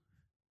too.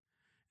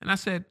 And I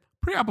said,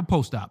 pre-op or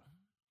post-op?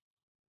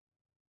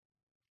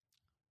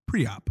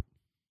 Pre-op.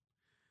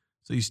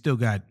 So you still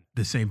got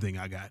the same thing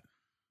I got.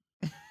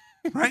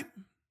 Right?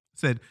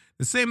 Said,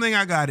 the same thing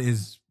I got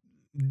is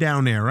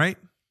down there, right?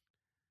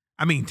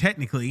 I mean,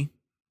 technically,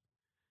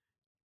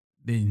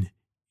 then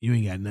you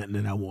ain't got nothing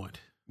that I want.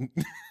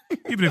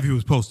 Even if he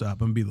was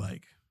post-op, I'm be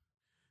like,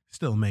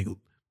 still mangled.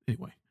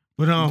 Anyway.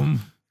 But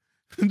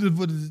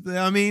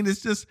I mean,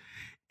 it's just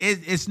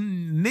it's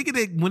nigga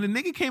that when the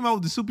nigga came out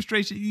with the super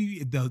straight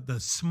shit, the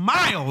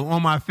smile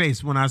on my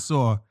face when I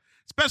saw,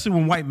 especially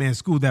when white man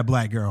schooled that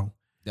black girl.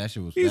 That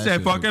shit was. He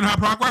said, "Fucking hot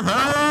rock."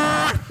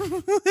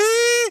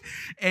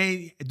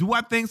 And do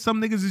I think some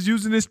niggas is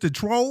using this to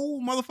troll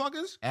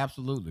motherfuckers?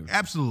 Absolutely.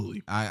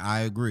 Absolutely.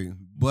 I agree,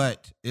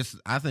 but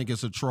I think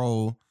it's a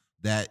troll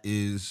that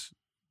is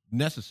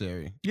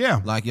necessary. Yeah.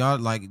 Like y'all,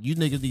 like you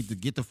niggas need to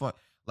get the fuck.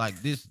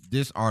 Like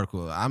this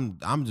article,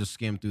 I'm just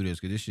skimmed through this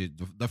because this shit.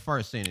 The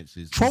first sentence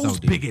is trolls, so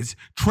deep. bigots,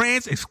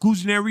 trans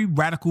exclusionary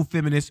radical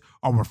feminists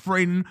are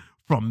refraining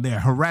from their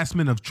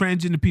harassment of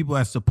transgender people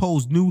as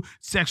supposed new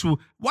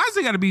sexual. Why is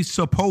it got to be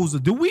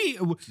supposed? Do we?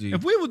 See.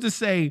 If we were to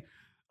say,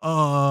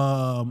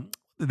 what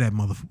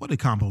did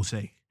Combo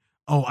say?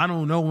 Oh, I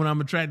don't know what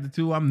I'm attracted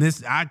to. I'm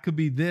this. I could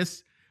be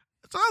this.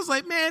 So I was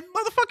like, man,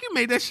 motherfucker, you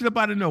made that shit up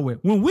out of nowhere.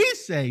 When we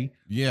say,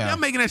 Yeah. y'all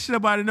making that shit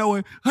up out of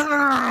nowhere,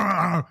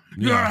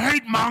 you're a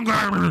hate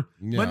monger.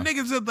 Yeah. But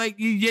niggas are like,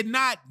 you're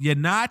not.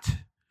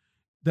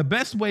 The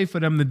best way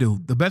for them to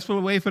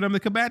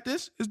combat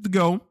this is to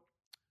go,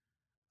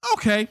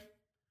 okay,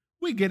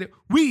 we get it.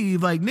 We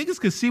like niggas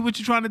could see what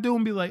you're trying to do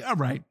and be like, all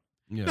right.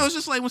 Yeah. You know, it's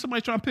just like when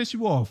somebody's trying to piss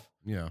you off.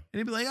 Yeah. And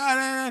they'd be like,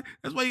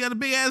 that's why you got a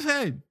big ass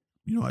head.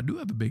 You know, I do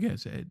have a big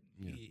ass head.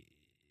 Yeah.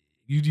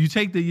 You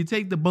take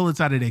the bullets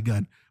out of their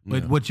gun.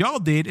 But Yeah. what y'all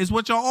did is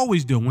what y'all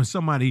always do when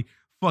somebody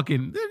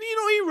fucking,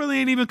 he really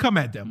ain't even come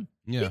at them.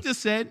 Yeah. He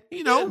just said,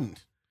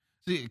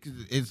 See, 'cause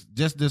it's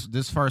just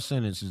this first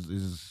sentence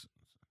is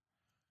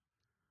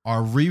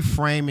are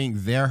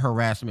reframing their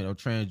harassment of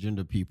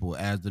transgender people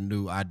as the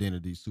new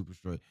identity super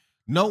straight.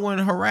 No one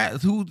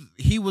harassed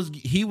he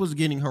was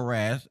getting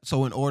harassed.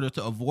 So in order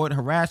to avoid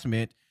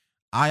harassment,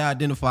 I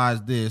identify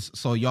as this,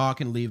 so y'all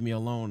can leave me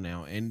alone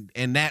now. And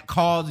that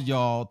caused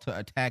y'all to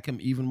attack him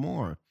even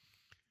more.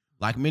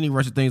 Like many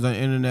racist things on the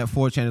internet,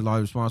 4chan is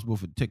largely responsible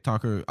for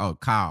TikToker. Oh,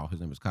 Kyle. His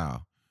name is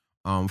Kyle.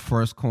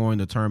 First coined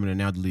the term and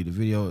now deleted the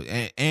video.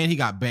 And he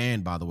got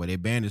banned, by the way. They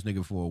banned this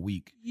nigga for a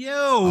week.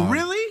 Yo,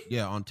 really?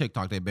 Yeah, on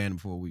TikTok, they banned him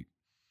for a week.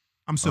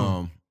 I'm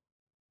so.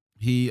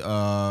 He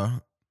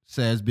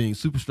says being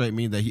super straight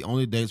means that he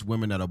only dates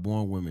women that are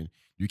born women.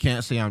 You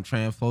can't say I'm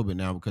transphobic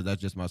now because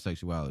that's just my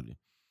sexuality.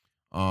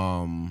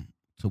 To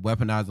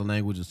weaponize the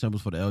language and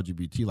symbols for the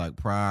LGBT like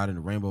pride and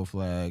the rainbow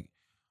flag.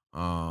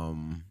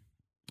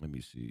 Let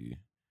me see.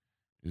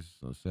 It's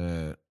so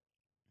sad.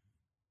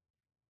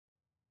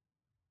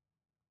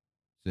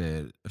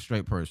 Said a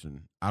straight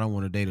person, I don't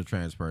want to date a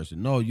trans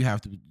person. No, you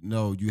have to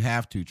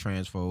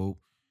transphobe.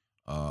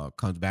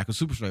 Comes back a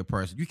super straight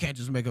person. You can't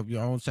just make up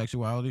your own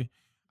sexuality.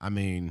 I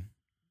mean,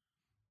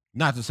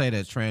 not to say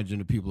that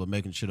transgender people are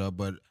making shit up,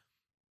 but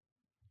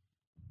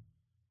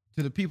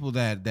to the people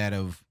that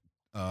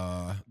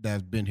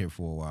have been here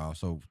for a while,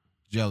 so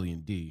Jelly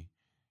and D,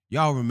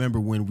 y'all remember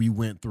when we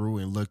went through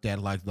and looked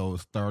at like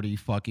those 30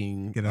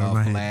 fucking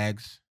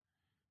flags?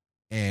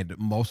 And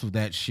most of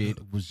that shit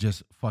was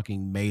just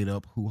fucking made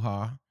up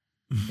hoo-ha.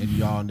 And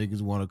y'all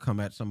niggas want to come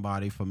at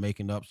somebody for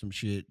making up some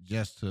shit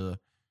just to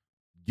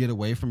get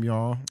away from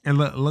y'all. And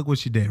look what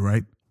she did,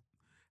 right?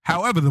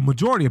 However, the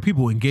majority of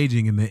people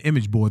engaging in the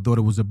image board thought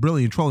it was a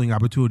brilliant trolling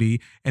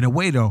opportunity and a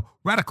way to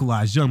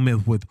radicalize young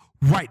men with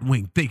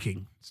right-wing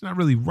thinking. It's not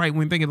really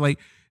right-wing thinking. Like,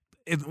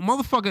 if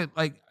motherfucker,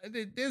 like,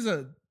 there's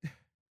a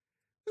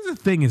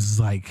thing is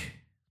like,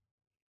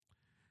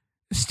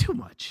 it's too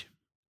much.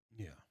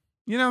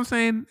 You know what I'm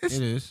saying? It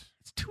is.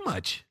 It's too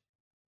much.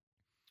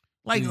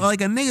 Like a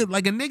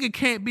nigga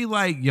can't be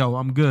like, yo,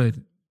 I'm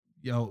good.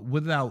 Yo,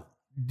 without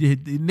the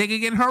nigga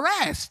getting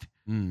harassed.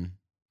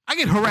 I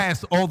get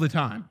harassed all the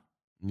time.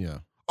 Yeah.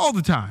 All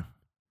the time.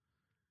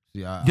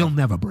 See, you'll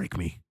never break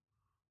me.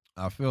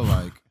 I feel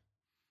like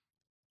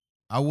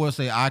I will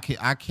say I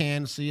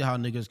can see how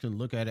niggas can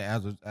look at it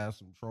as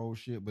some troll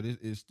shit, but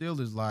it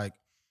still is like,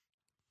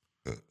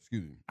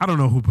 excuse me. I don't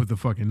know who put the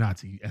fucking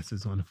Nazi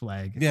S's on the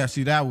flag. Yeah,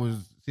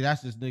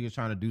 that's just niggas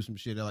trying to do some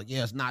shit. They're like,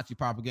 yeah, it's Nazi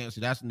propaganda.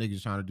 See, that's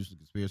niggas trying to do some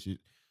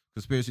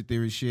conspiracy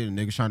theory shit, and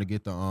niggas trying to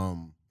get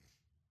the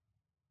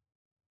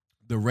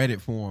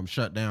Reddit forum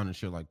shut down and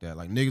shit like that.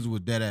 Like niggas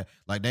was dead at,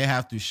 like they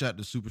have to shut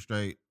the super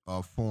straight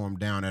forum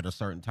down at a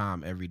certain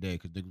time every day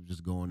because niggas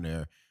just go in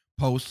there,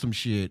 post some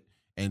shit,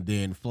 and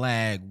then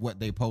flag what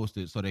they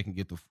posted so they can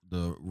get the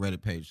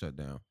Reddit page shut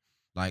down.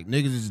 Like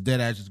niggas is dead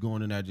ass just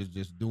going in there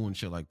just doing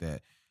shit like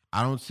that.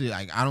 I don't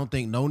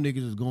think no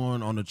niggas is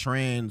going on the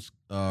trans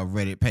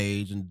Reddit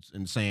page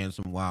and saying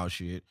some wild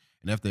shit.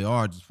 And if they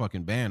are, just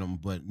fucking ban them.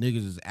 But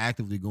niggas is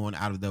actively going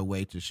out of their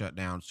way to shut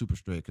down super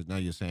straight because now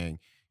you're saying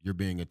you're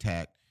being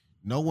attacked.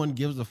 No one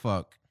gives a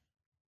fuck.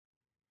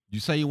 You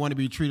say you want to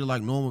be treated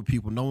like normal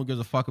people. No one gives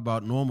a fuck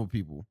about normal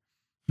people.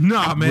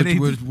 Nah, man.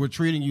 We're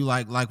treating you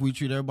like we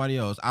treat everybody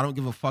else. I don't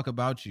give a fuck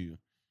about you.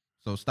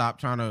 So stop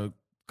trying to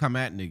come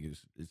at niggas.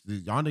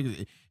 Y'all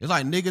niggas. It's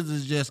like niggas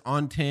is just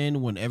on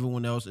 10 when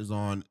everyone else is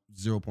on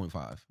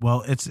 0.5.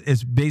 Well,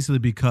 it's basically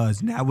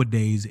because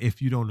nowadays,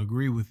 if you don't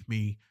agree with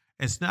me,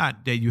 it's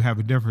not that you have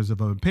a difference of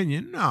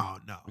opinion. No.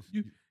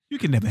 You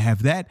can never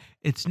have that.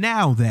 It's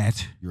now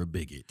that you're a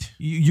bigot.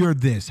 You're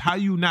this. How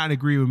you not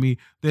agree with me?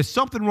 There's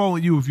something wrong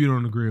with you if you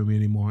don't agree with me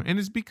anymore. And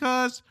it's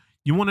because,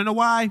 you want to know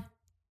why?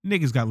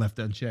 Niggas got left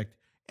unchecked.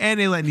 And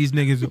they letting these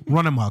niggas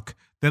run amok.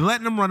 They're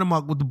letting them run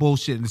amok with the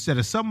bullshit instead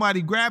of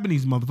somebody grabbing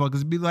these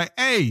motherfuckers and be like,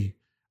 hey,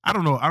 I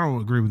don't know. I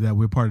don't agree with that.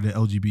 We're part of the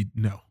LGBT.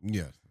 No.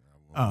 Yes.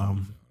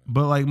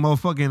 But like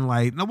motherfucking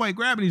like nobody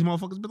grabbing these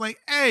motherfuckers be like,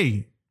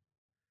 hey,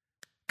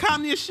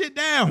 calm your shit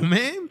down,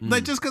 man.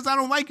 Like just because I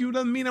don't like you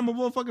doesn't mean I'm a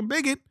motherfucking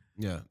bigot.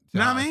 Yeah. You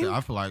know what I mean?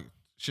 I feel like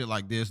shit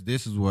like this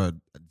is what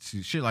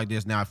shit like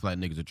this now I feel like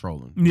niggas are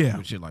trolling. Yeah.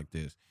 With shit like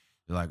this.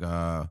 They're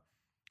like,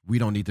 we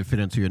don't need to fit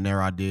into your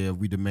narrow idea.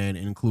 We demand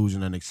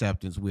inclusion and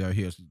acceptance. We are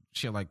here.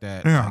 Shit like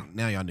that. Yeah. Like,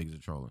 now y'all niggas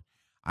are trolling.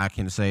 I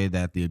can say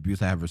that the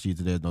abuse I have received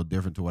today is no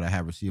different to what I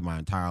have received my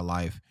entire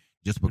life.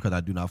 Just because I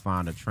do not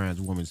find a trans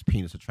woman's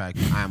penis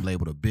attractive, I am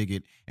labeled a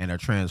bigot and a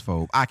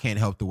transphobe. I can't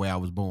help the way I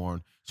was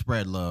born.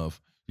 Spread love.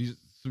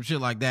 Some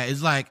shit like that.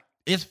 It's like,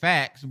 it's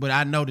facts, but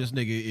I know this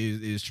nigga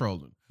is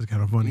trolling. It's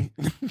kind of funny.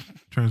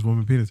 Trans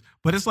woman penis.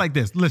 But it's like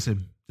this.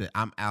 Listen.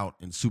 I'm out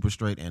and super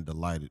straight and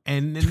delighted.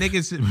 And the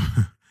niggas...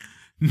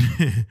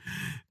 the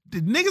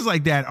niggas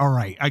like that, all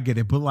right, I get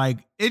it. But like,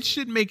 it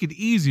should make it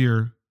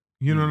easier.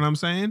 You know what I'm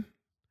saying?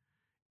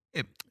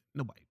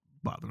 Nobody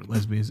bothering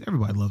lesbians.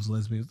 Everybody loves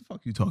lesbians. The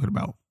fuck you talking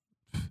about?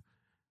 I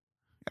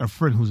got a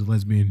friend who's a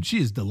lesbian. She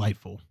is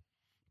delightful.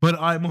 But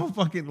I'm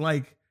motherfucking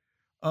like,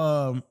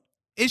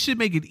 it should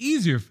make it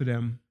easier for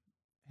them.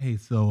 Hey,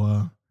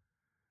 so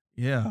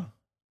yeah.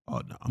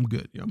 Oh no, I'm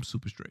good. Yeah, I'm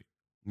super straight.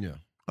 Yeah.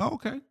 Oh,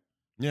 okay.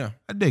 Yeah.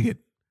 I dig it.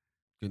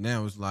 Cause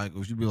now it's like,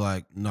 we should be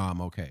like, no,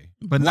 I'm okay.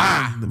 But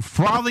nah,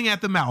 frothing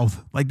at the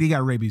mouth like they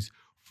got rabies.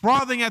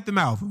 Frothing at the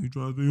mouth. You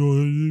trying to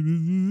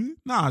say,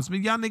 nah, it's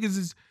y'all niggas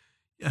is,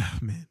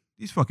 man,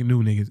 these fucking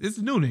new niggas. It's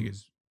the new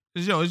niggas.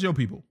 It's your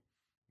people.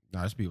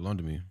 Nah, it's people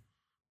under me.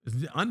 It's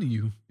under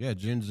you. Yeah,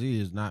 Gen Z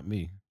is not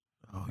me.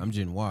 Oh, I'm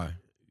Gen Y.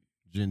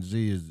 Gen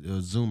Z is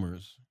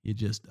Zoomers. you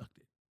just ducked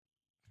it.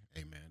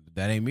 Hey man,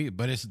 that ain't me.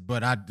 But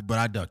I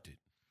ducked it.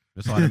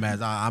 That's all that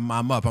matters. I'm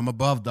up. I'm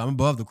above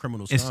the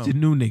criminal scum. It's the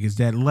new niggas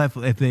that left.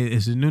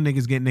 It's the new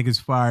niggas getting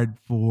niggas fired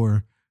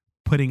for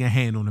putting a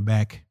hand on the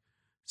back.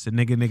 It's a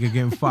nigga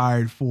getting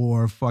fired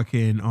for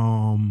fucking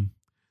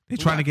They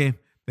trying to get.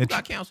 Who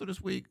got canceled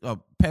this week?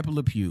 Pepe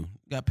Le Pew.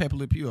 Got Pepe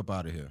Le Pew up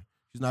out of here.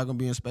 He's not gonna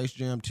be in Space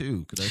Jam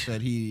 2 because they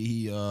said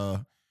he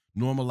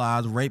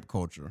normalized rape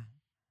culture.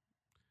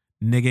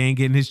 Nigga ain't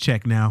getting his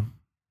check now.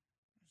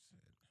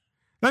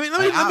 Let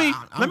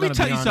me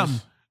tell you something.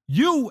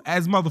 You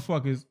as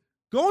motherfuckers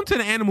go into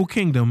the animal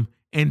kingdom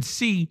and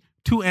see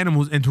two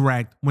animals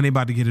interact when they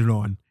about to get it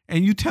on,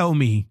 and you tell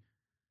me,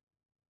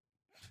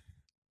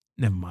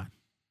 never mind.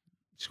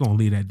 Just gonna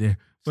leave that there.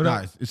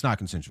 But it's not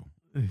consensual.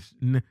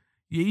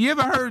 You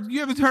ever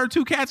heard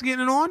two cats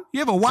getting it on?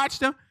 You ever watched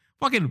them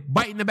fucking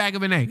biting the back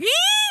of an egg?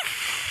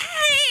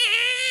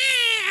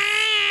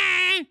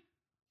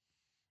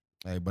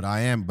 Hey, but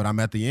I'm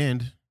at the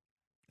end,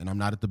 and I'm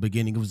not at the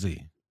beginning of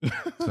Z.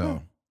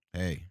 So,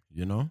 hey,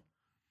 you know?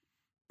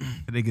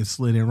 They get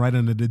slid in right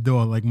under the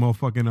door like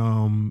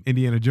motherfucking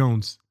Indiana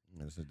Jones.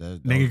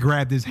 Nigga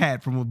grabbed his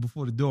hat from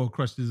before the door,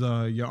 crushed his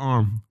your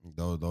arm.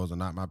 Those are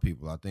not my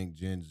people. I think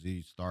Gen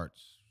Z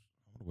starts.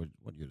 What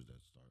year does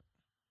that start?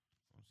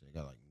 I say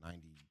got like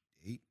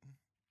 98,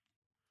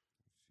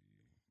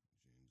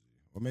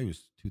 or maybe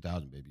it's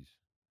 2000 babies.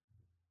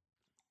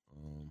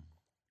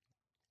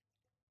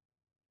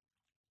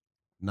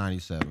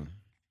 97.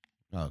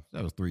 Oh,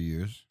 that was 3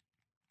 years.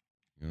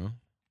 You know,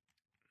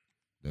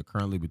 they're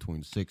currently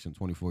between 6 and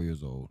 24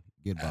 years old.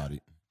 Get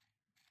bodied.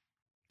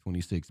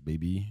 26,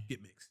 baby.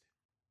 Get mixed.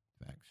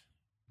 Facts.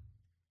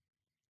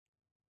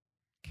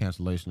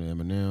 Cancellation of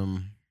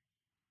Eminem.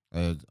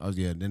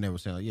 Then they were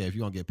saying, like, yeah, if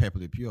you're gonna get Pepe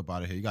Le Pew up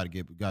out of here, you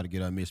gotta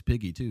get Miss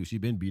Piggy too. She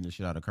been beating the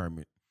shit out of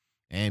Kermit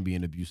and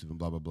being abusive and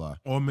blah blah blah.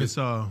 Or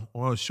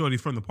or Shorty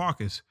from the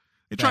Parkers.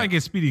 They're trying to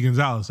get Speedy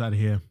Gonzalez out of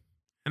here,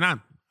 and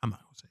I'm not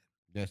gonna say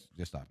it.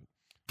 Just stop it.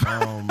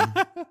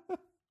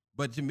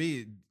 But to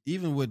me,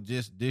 even with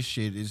just this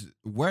shit,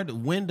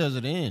 when does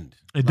it end?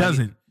 It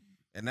doesn't.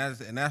 And that's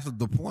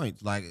the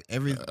point. Like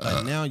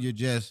now you're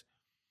just.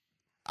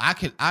 I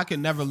could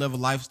never live a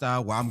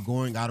lifestyle where I'm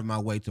going out of my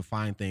way to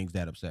find things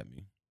that upset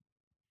me.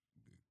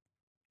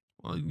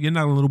 Well, you're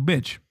not a little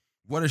bitch.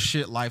 What a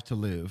shit life to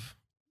live.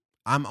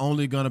 I'm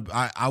only gonna.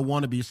 I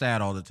want to be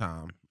sad all the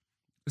time.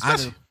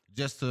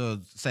 Just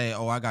to say,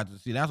 oh, I got to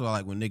see. That's why I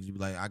like when niggas be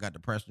like, I got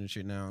depression and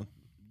shit now.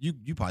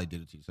 You probably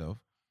did it to yourself.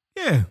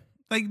 Yeah,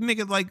 like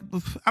nigga, like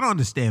I don't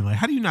understand. Like,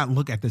 how do you not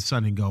look at the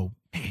sun and go,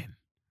 man,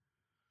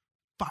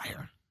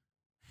 fire?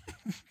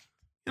 You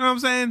know what I'm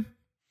saying?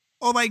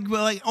 Or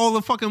like all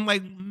the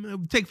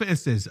fucking take for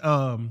instance,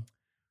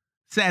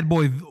 Sad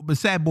Boy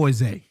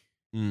Zay.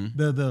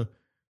 Mm.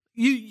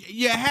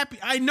 You're happy.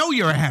 I know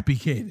you're a happy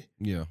kid.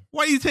 Yeah.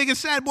 Why you take a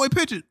sad boy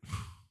picture?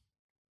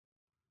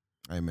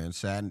 Hey man,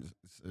 sadness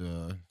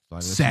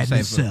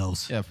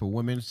sells. Yeah, for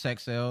women,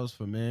 sex sells.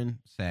 For men,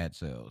 sad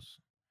sells.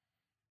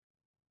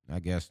 I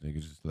guess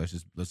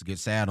niggas let's get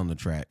sad on the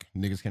track.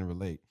 Niggas can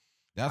relate.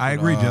 I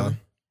agree, Jelly.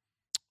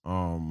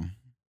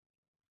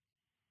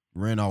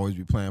 Ren always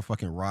be playing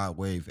fucking Rod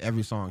Wave.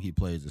 Every song he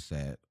plays is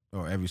sad,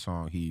 or every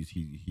song he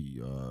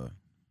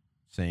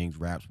sings,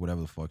 raps,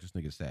 whatever the fuck. This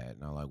nigga's sad.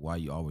 And I'm like, why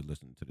you always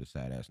listening to this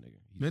sad ass nigga?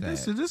 Man,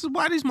 this is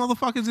why these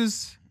motherfuckers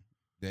is.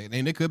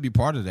 They could be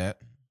part of that.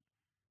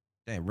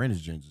 Damn, Ren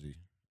is Gen Z.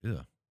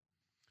 Yeah.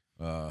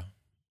 I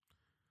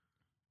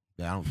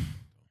don't.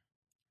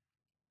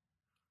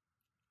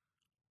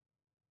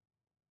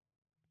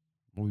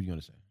 What were you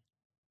gonna say?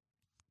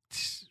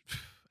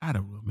 I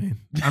don't know, man.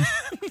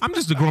 I'm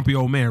just a grumpy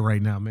old man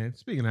right now, man.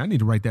 Speaking of, I need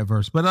to write that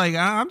verse, but like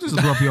I'm just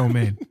a grumpy old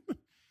man.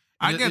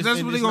 I guess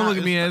that's what they're gonna look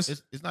at me as.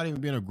 It's not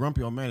even being a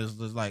grumpy old man. It's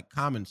just like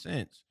common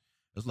sense.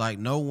 It's like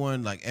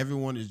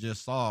everyone is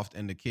just soft,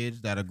 and the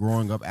kids that are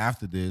growing up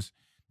after this,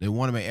 they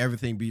want to make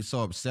everything be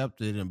so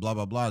accepted and blah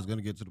blah blah. It's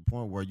gonna get to the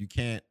point where you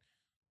can't.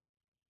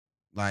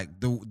 Like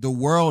the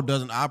world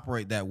doesn't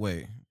operate that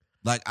way.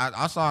 Like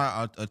I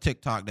saw a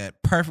TikTok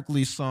that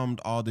perfectly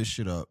summed all this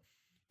shit up.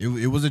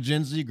 It was a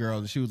Gen Z girl,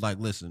 and she was like,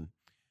 listen,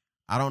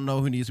 I don't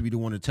know who needs to be the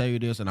one to tell you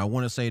this, and I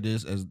want to say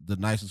this as the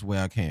nicest way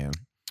I can.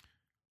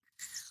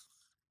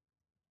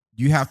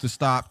 You have to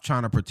stop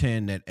trying to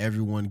pretend that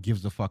everyone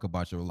gives a fuck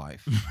about your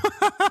life.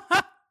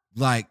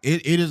 Like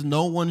it is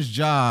no one's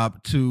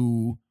job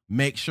to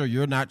make sure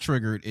you're not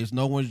triggered. It's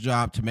no one's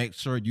job to make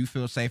sure you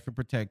feel safe and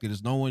protected.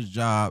 It's no one's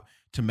job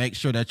to make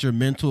sure that your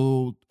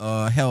mental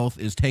health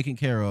is taken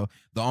care of.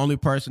 The only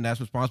person that's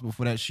responsible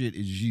for that shit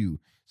is you.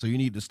 So you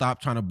need to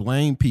stop trying to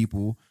blame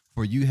people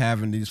for you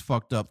having these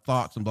fucked up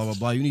thoughts and blah, blah,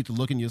 blah. You need to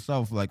look in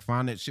yourself, like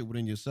find that shit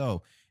within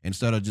yourself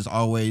instead of just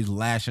always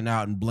lashing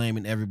out and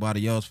blaming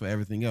everybody else for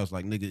everything else.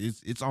 Like,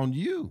 nigga, it's on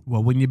you.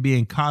 Well, when you're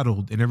being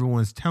coddled and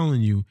everyone's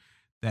telling you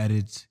that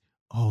it's,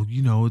 oh,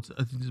 you know, it's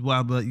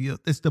well, but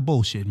it's the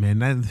bullshit, man.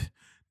 That,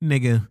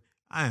 nigga,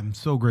 I am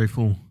so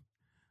grateful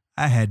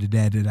I had the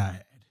dad that I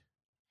had.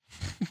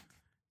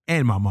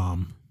 And my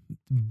mom.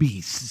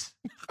 Beasts.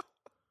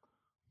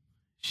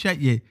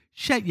 Shut your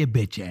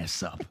bitch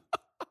ass up.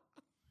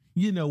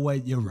 You know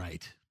what? You're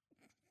right.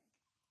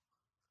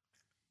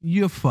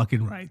 You're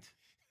fucking right.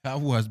 I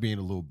was being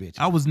a little bitch.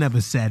 I was never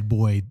sad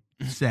boy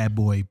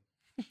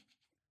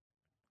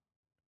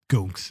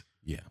gonks.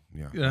 Yeah.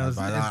 You know,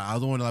 I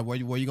was wondering, like,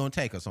 where you gonna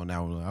take us on that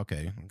one? Like,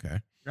 okay.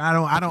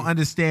 I don't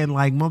understand,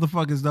 like,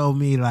 motherfuckers know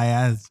me,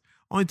 like,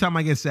 only time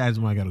I get sad is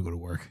when I gotta go to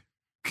work.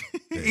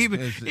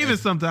 Even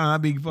sometimes I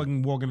be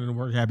fucking walking into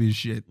work happy as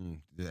shit.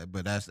 Yeah,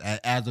 but that's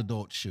as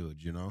adults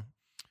should, you know.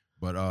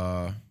 But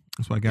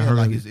that's why I got hurt.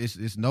 Like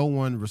it's no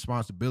one's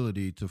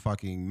responsibility to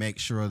fucking make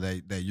sure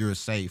that you're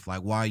safe.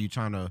 Like, why are you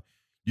trying to?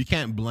 You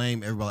can't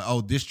blame everybody. Oh,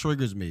 this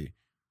triggers me.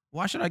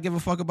 Why should I give a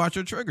fuck about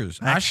your triggers?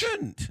 I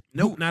shouldn't.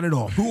 Nope, not at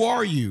all. Who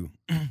are you,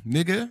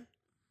 nigga?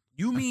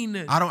 You mean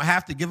I don't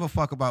have to give a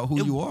fuck about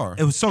who you are.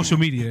 It was social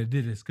media that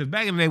did this. Because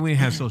back in the day, we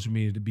didn't have social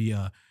media to be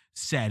a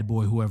sad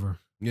boy, whoever.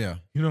 Yeah.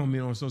 You know what I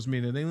mean? On social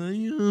media, they like,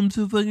 I'm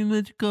so fucking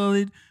what you call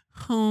it.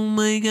 Oh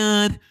my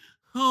God.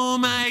 Oh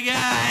my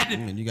God.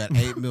 And you got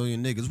 8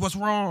 million niggas. What's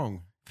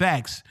wrong?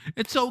 Facts.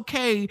 It's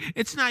okay.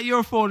 It's not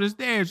your fault. It's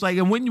theirs. Like,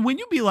 and when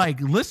you be like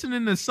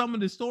listening to some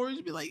of the stories,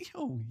 you be like,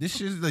 yo,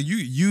 this is the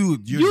you're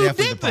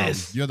definitely the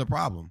problem. You're the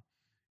problem.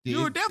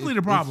 You're definitely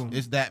the problem.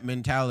 It's that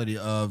mentality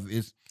of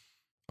it's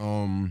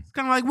kind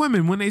of like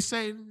women when they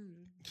say,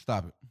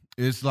 stop it.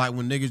 It's like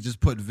when niggas just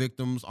put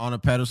victims on a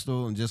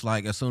pedestal and just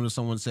like as soon as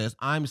someone says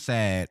I'm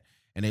sad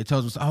and they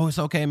tell them, oh, it's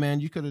okay, man,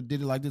 you could have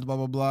did it like this, blah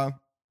blah blah.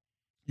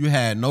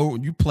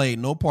 You played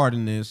no part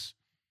in this,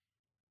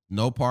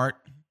 no part.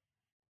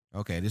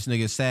 Okay, this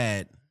nigga's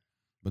sad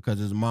because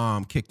his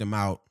mom kicked him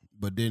out,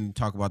 but didn't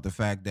talk about the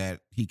fact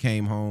that he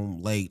came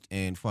home late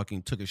and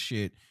fucking took a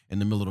shit in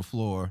the middle of the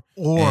floor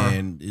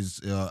and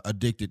is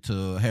addicted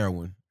to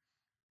heroin.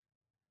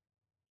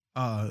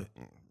 My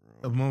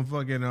mom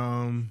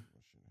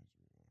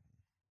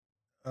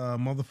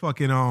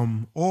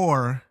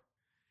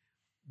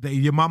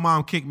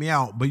kicked me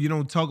out, but you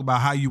don't talk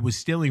about how you was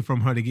stealing from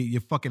her to get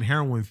your fucking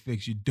heroin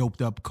fix, you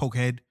doped up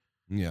cokehead.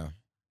 Yeah.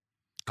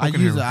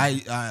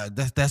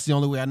 That's the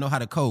only way I know how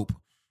to cope.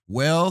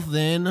 Well,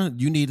 then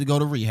you need to go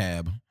to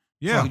rehab.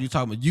 Yeah. What you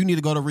talking about? You need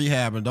to go to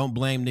rehab and don't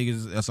blame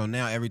niggas. So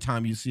now every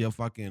time you see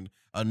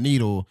a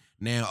needle,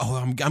 now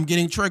I'm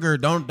getting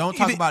triggered. Don't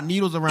talk about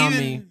needles around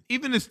me.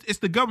 Even it's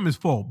the government's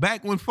fault.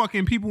 Back when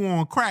fucking people were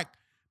on crack,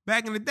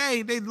 back in the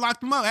day, they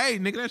locked them up. Hey,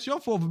 nigga, that's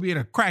your fault for being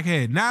a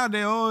crackhead. Now I'm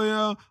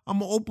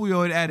an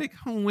opioid addict.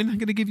 Oh, we're not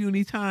gonna give you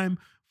any time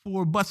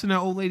for busting that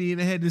old lady in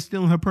the head and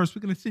stealing her purse.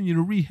 We're gonna send you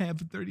to rehab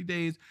for 30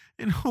 days,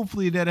 and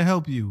hopefully that'll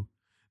help you.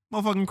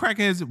 Motherfucking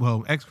crackheads,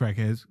 well,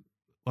 ex-crackheads,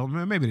 well,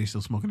 maybe they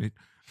still smoking it.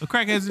 The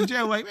crackheads in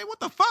jail, like, man, what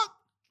the fuck?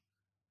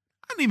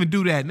 I didn't even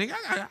do that, nigga.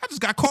 I just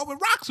got caught with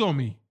rocks on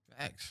me.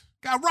 Facts.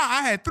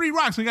 I had 3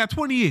 rocks and got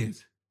 20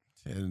 years.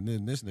 And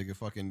then this nigga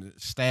fucking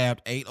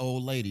stabbed 8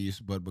 old ladies,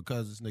 but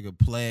because this nigga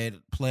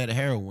pled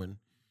heroin,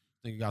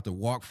 nigga got to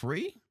walk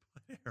free.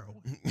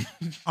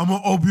 I'm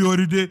an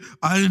opioid addict.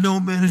 I didn't know,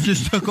 man. It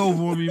just took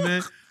over on me,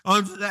 man.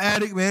 I'm just an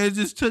addict, man. It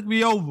just took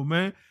me over,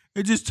 man.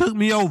 It just took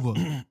me over.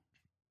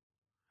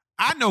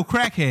 I know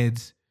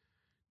crackheads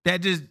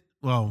that just,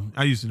 well,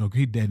 I used to know,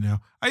 he dead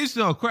now. I used to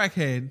know a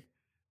crackhead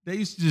that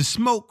used to just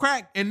smoke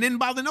crack and didn't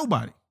bother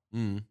nobody.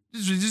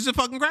 Just a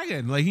fucking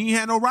crackhead. Like, he ain't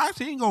had no rocks.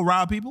 He ain't gonna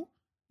rob people.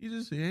 He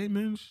just say, hey,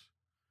 man,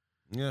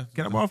 yeah,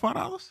 can I borrow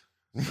 $5?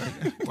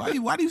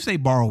 Why do you say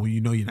borrow when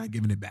you know you're not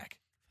giving it back?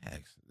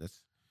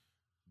 That's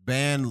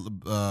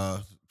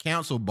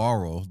counsel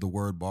borrow, the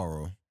word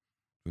borrow,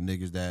 for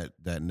niggas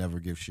that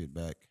never give shit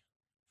back.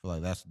 I feel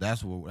like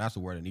that's the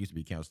word that needs to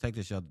be counseled. Take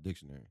this shit out the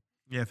dictionary.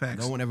 Yeah,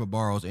 facts. No one ever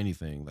borrows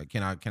anything. Like,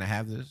 can I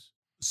have this?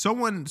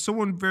 Someone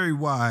very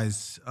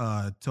wise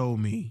told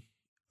me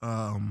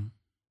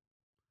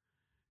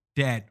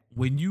that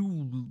when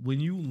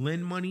you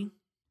lend money,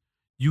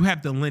 you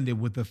have to lend it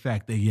with the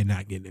fact that you're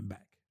not getting it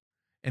back.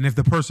 And if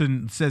the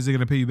person says they're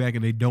gonna pay you back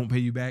and they don't pay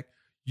you back,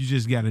 you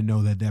just got to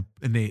know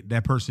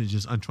that person is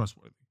just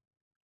untrustworthy.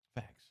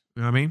 Facts.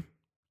 You know what I mean?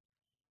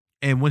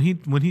 And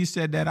when he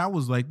said that, I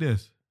was like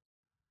this.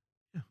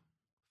 Yeah,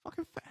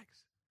 fucking facts.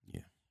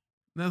 Yeah.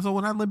 And so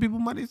when I lend people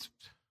money, it's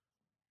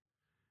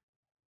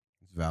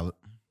valid.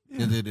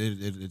 Yeah.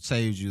 It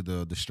saves you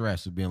the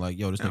stress of being like,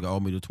 yo, this nigga owe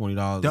me the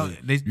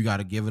 $20. You got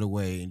to give it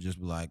away and just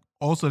be like.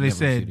 Also, they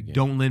said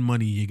don't lend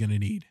money you're gonna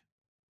need.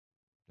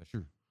 That's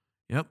true.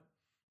 Yep.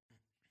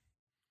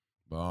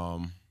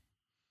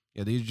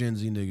 Yeah, these Gen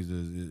Z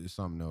niggas is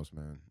something else,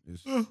 man.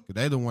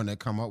 They're the one that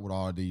come up with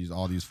all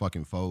these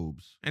fucking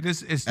phobes. And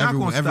it's not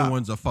going to stop.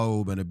 Everyone's a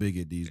phobe and a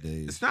bigot these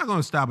days. It's not going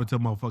to stop until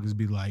motherfuckers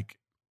be like,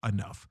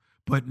 enough.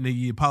 But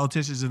the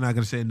politicians are not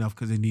going to say enough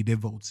because they need their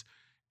votes.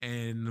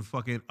 And the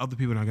fucking other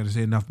people are not going to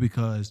say enough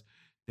because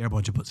they're a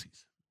bunch of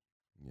pussies.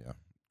 Yeah.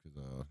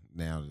 Because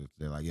now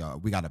they're like, yo,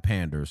 we got to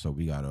pander, so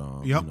we got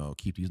to you know,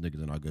 keep these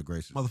niggas in our good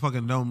graces.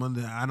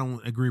 Motherfucking I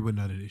don't agree with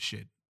none of this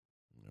shit.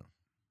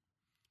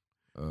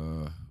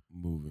 Yeah.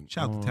 Moving.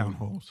 Shout out to town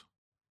halls.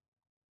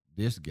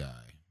 This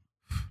guy.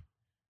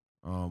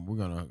 We're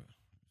gonna.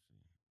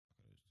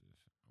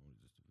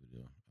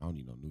 I don't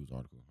need no news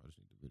article. I just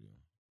need the video.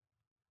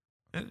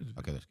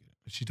 Okay, let's get it.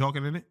 Is she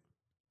talking in it?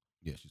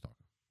 Yeah, she's talking.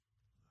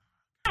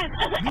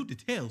 New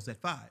details at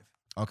 5.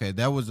 Okay,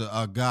 that was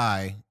a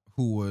guy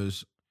who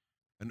was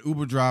an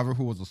Uber driver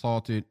who was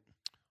assaulted.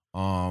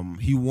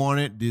 He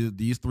wanted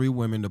these 3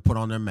 women to put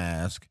on their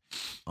mask.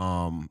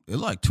 It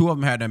like 2 of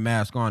them had their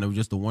mask on. It was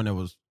just the one that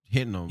was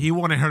hitting them. He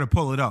wanted her to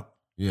pull it up.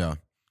 Yeah.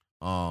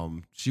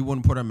 She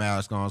wouldn't put her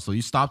mask on, so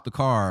he stopped the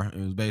car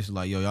and was basically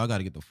like, "Yo, y'all got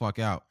to get the fuck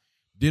out."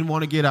 Didn't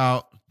want to get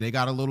out. They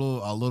got a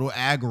little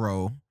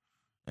aggro,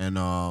 and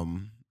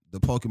the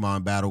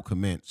Pokemon battle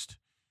commenced.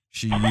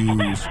 She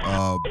used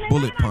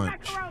bullet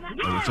punch,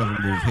 and whichever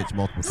move hits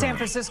multiple times. San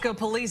Francisco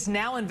police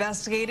now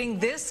investigating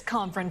this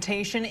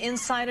confrontation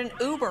inside an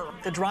Uber.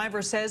 The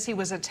driver says he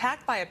was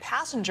attacked by a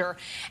passenger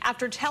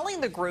after telling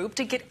the group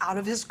to get out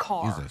of his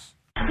car. Jesus.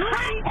 What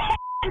you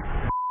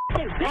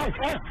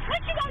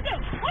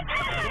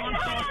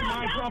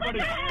gonna do?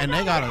 And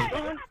they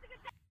got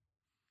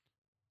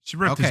She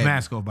ripped his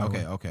mask off.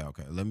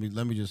 Okay. Let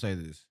me just say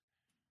this.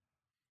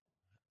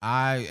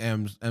 I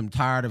am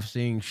tired of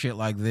seeing shit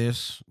like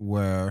this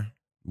where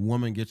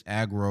woman gets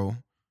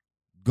aggro,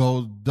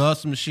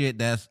 does some shit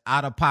that's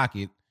out of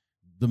pocket.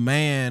 The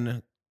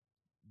man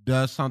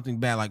does something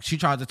bad. Like she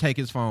tries to take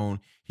his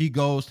phone. He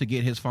goes to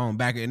get his phone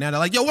back. And now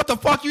they're like, yo, what the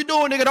fuck you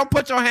doing, nigga? Don't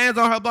put your hands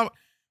on her.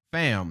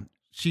 Fam,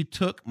 she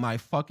took my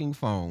fucking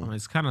phone.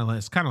 It's kind of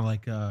like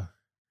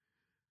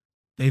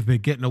they've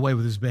been getting away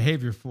with this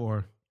behavior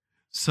for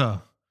it's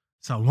a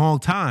long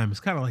time. It's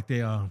kind of like they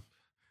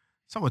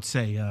some would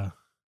say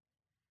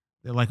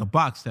they're like a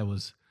box that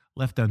was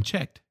left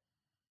unchecked.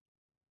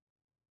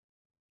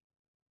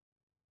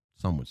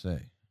 Some would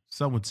say.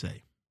 Some would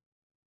say.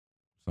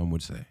 Some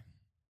would say.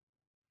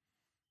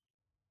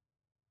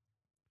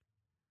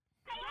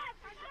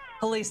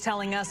 Police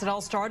telling us it all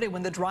started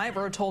when the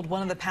driver told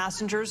one of the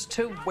passengers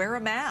to wear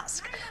a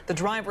mask. The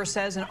driver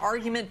says an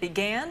argument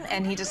began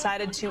and he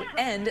decided to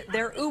end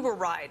their Uber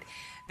ride.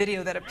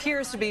 Video that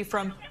appears to be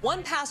from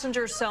one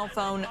passenger's cell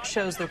phone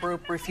shows the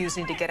group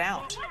refusing to get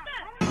out.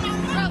 Bro,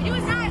 you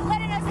was not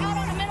letting us out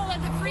on the middle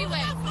of the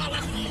freeway.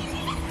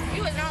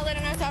 You was not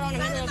letting us out on the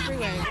middle of the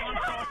freeway.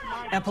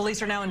 Now,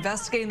 police are now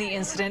investigating the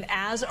incident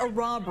as a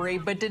robbery,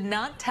 but did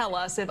not tell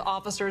us if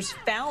officers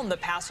found the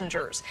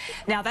passengers.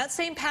 Now, that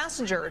same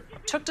passenger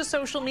took to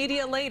social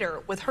media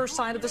later with her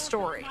side of the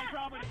story.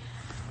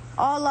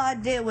 All I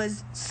did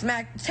was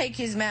take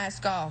his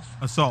mask off.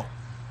 Assault.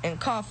 And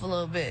cough a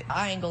little bit.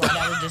 I ain't gonna lie,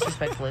 that was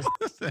disrespectful.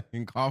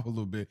 And cough a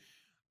little bit.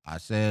 I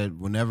said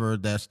whenever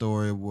that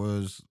story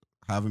was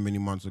however many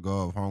months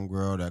ago of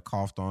homegirl that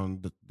coughed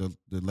on the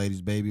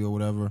lady's baby or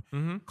whatever,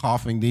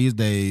 coughing these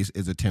days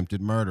is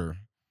attempted murder.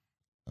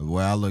 The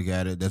way I look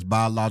at it, that's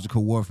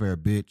biological warfare,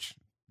 bitch.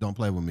 Don't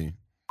play with me.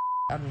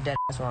 I'm dead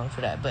wrong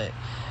for that, but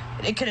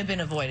it could have been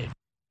avoided.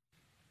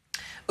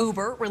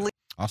 Uber released.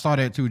 I saw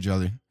that too,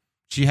 Jelly.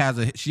 She has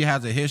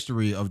a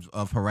history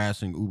of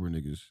harassing Uber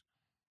niggas.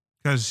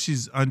 Because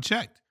she's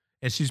unchecked.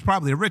 And she's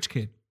probably a rich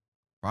kid.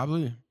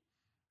 Probably. If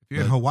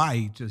you're in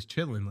Hawaii just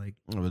chilling, like.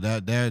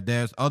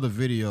 There's other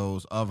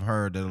videos of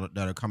her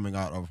that are coming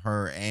out of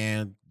her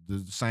and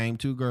the same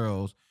 2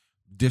 girls.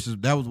 It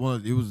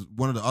was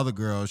one of the other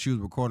girls. She was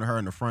recording her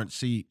in the front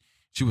seat.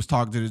 She was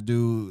talking to this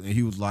dude, and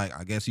he was like,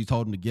 I guess he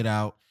told him to get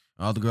out.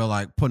 The other girl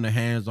like putting her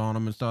hands on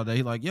him and stuff. That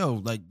he like, yo,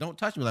 like, don't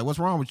touch me. Like, what's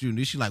wrong with you?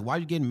 And she's like, why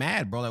you getting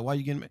mad, bro? Like, why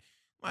you getting mad?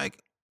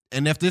 Like,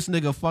 and if this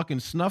nigga fucking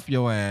snuff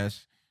your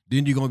ass,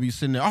 then you're gonna be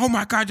sitting there, oh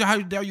my God, how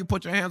dare you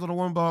put your hands on a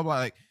woman, blah, blah, blah.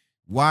 Like,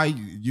 why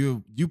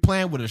you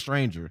playing with a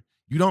stranger?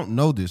 You don't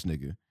know this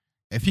nigga.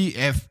 If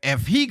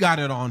he got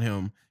it on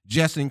him,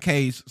 just in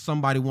case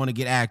somebody want to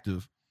get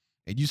active,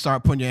 and you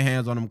start putting your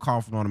hands on him,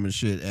 coughing on him and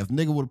shit. If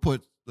nigga would have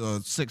put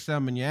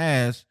 6-7 in your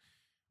ass,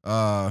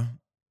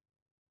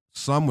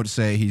 some would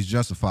say he's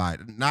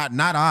justified. Not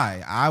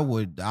I. I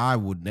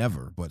would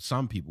never, but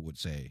some people would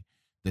say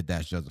that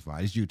that's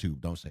justified. It's YouTube.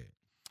 Don't say it.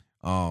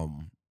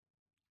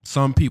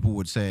 Some people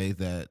would say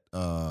that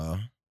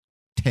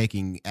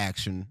taking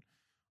action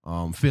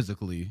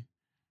physically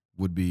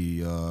would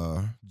be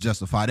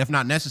justified, if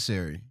not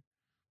necessary.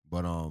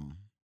 But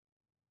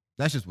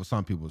that's just what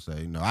some people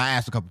say. You know, I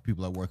asked a couple of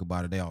people at work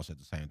about it. They all said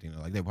the same thing.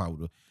 Like they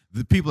probably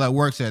the people at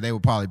work said they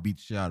would probably beat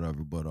the shit out of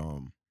her. But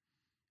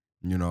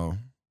you know,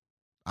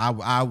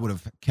 I would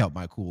have kept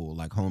my cool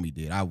like homie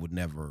did. I would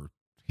never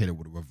hit her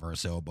with a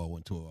reverse elbow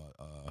into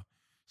a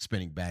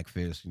spinning back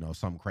fist,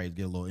 something crazy,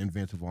 get a little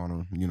inventive on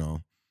her,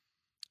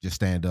 just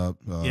stand up.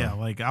 Yeah,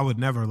 like I would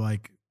never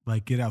like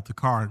get out the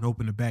car and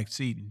open the back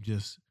seat and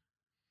just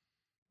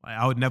like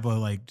I would never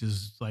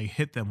just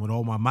hit them with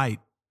all my might.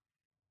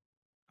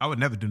 I would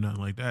never do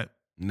nothing like that.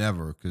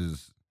 Never,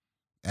 because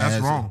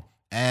that's wrong.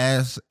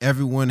 As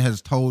everyone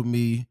has told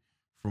me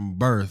from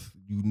birth,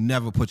 you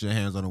never put your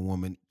hands on a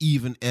woman,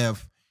 even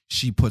if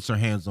she puts her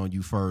hands on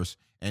you first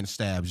and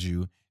stabs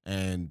you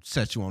and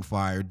sets you on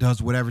fire,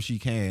 does whatever she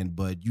can,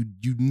 but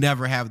you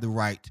never have the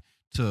right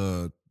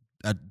to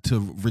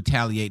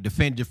retaliate,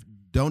 defend.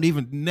 Don't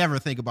even never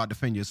think about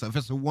defending yourself.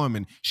 It's a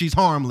woman. She's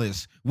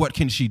harmless. What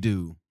can she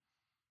do?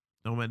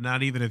 No,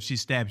 not even if she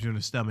stabs you in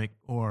the stomach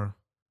or,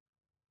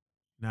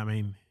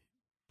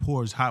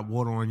 pours hot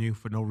water on you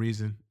for no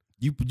reason.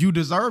 You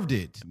deserved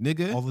it,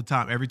 nigga. All the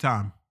time, every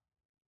time.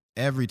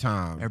 Every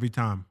time. Every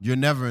time. You're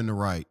never in the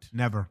right.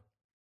 Never.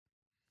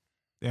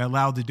 They're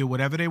allowed to do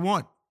whatever they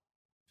want.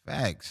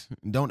 Facts.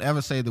 Don't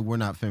ever say that we're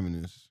not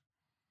feminists.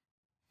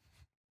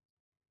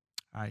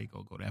 I ain't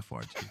gonna go that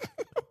far, Chief.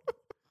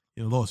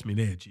 You lost me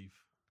there, Chief.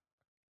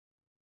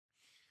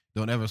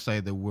 Don't ever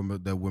say that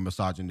we're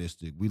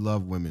misogynistic. We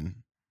love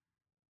women.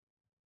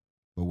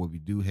 But what we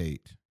do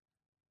hate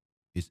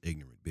is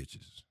ignorant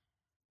bitches.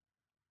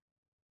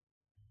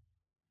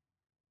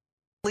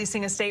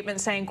 Releasing a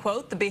statement saying,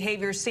 quote, the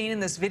behavior seen in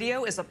this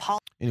video is appalling.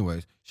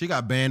 Anyways, she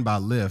got banned by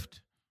Lyft.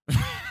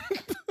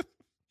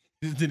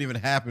 This didn't even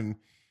happen.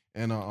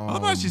 And I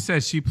thought she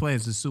said she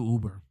plans to sue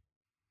Uber.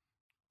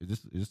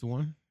 Is this the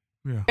one?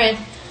 Yeah.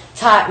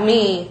 Taught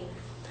me.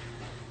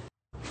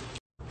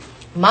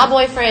 My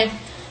boyfriend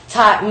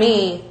taught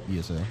me.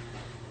 Yes, sir.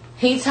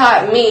 He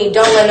taught me,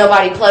 don't let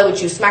nobody play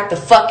with you. Smack the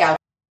fuck out.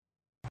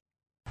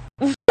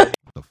 What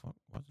the fuck?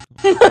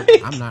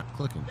 I'm not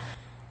clicking.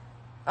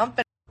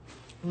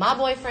 My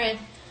boyfriend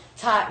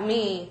taught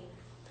me.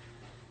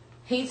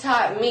 He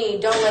taught me,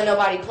 don't let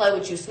nobody play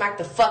with you. Smack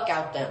the fuck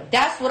out them.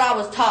 That's what I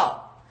was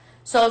taught.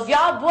 So if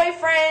y'all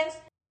boyfriends.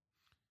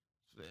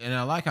 And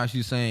I like how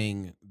she's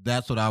saying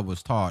that's what I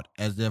was taught,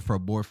 as if her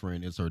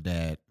boyfriend is her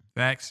dad.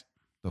 Facts.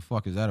 The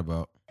fuck is that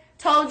about?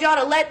 Told y'all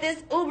to let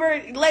this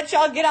Uber, let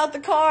y'all get out the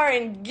car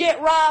and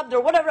get robbed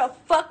or whatever the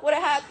fuck would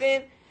have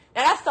happened.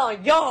 Now that's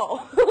on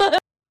y'all.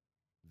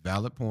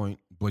 Valid point,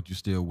 but you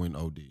still went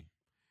OD.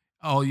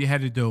 All you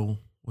had to do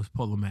was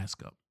pull the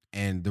mask up.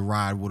 And the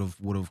ride would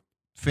have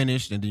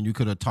finished, and then you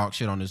could have talked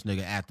shit on this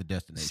nigga at the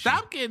destination.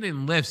 Stop getting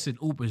in lifts and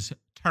Ubers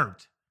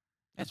turned.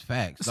 That's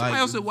facts. Somebody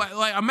else,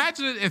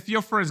 imagine if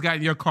your friends got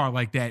in your car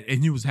like that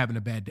and you was having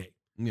a bad day.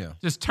 Yeah.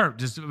 Just turn,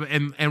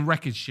 and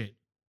wrecking shit.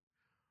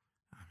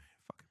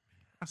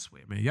 I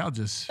swear, man, y'all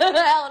just.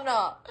 Hell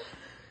no.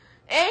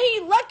 And he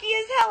lucky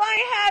as hell I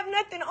ain't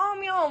have nothing on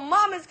me on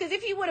mamas, because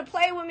if he would have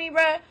played with me,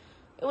 bruh,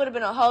 it would have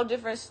been a whole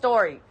different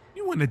story.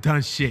 You wouldn't have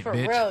done shit, For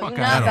bitch. real, Fuck you're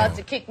not about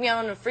to kick me out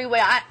on the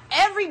freeway.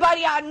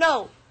 Everybody I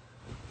know,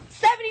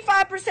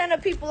 75%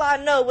 of people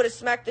I know would have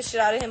smacked the shit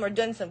out of him or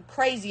done some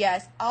crazy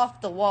ass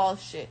off the wall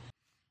shit.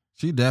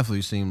 She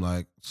definitely seemed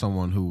like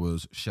someone who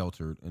was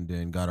sheltered and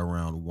then got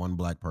around one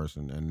black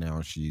person, and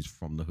now she's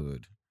from the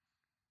hood.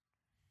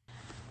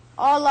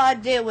 All I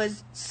did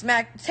was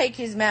take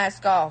his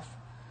mask off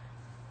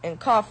and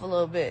cough a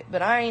little bit,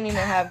 but I ain't even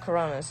have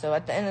corona, so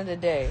at the end of the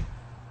day.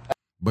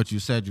 But you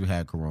said you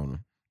had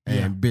corona.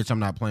 And bitch, I'm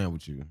not playing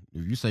with you.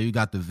 If you say you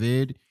got the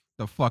vid,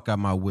 the fuck out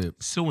my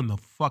whip. Suing the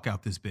fuck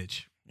out this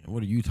bitch.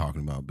 What are you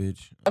talking about,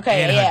 bitch?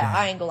 Okay, yeah,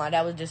 I ain't gonna lie.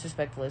 That was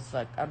disrespectful as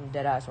fuck. I'm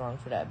dead ass wrong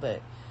for that,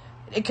 but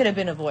it could have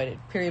been avoided.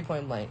 Period,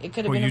 point blank. It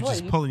could have been avoided.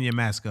 You just pulling your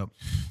mask up.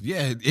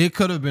 Yeah, it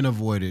could have been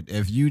avoided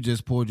if you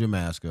just pulled your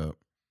mask up.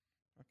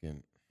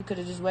 You could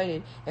have just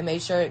waited and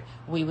made sure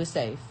we was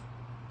safe.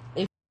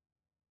 If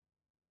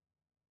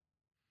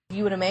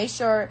you would have made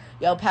sure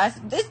y'all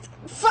passed this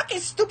fucking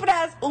stupid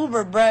ass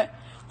Uber, bruh.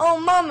 Oh,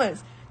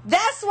 mamas.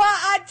 That's why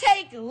I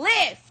take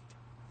Lyft.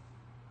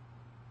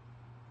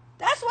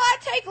 That's why I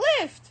take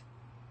Lyft.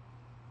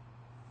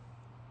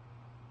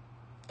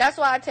 That's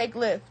why I take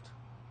Lyft.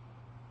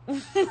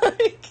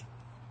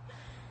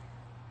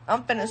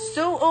 I'm finna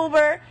sue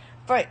Uber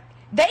for.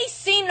 They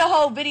seen the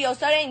whole video,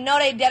 so they know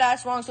they dead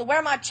ass wrong. So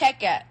where my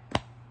check at?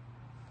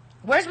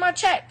 Where's my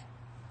check?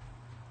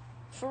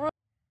 For real.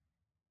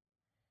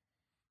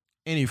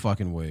 Any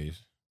fucking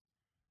ways.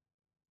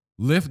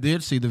 Lyft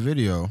did see the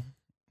video,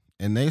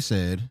 and they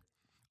said,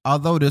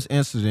 although this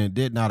incident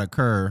did not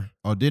occur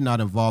or did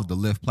not involve the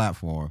Lyft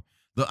platform,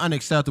 the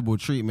unacceptable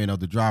treatment of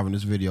the driver in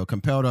this video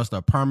compelled us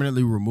to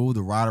permanently remove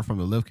the rider from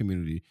the Lyft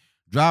community.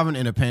 Driving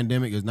in a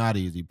pandemic is not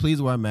easy.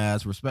 Please wear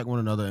masks, respect one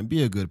another, and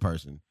be a good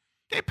person.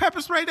 They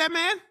pepper sprayed that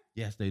man?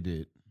 Yes, they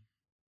did.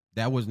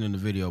 That wasn't in the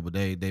video, but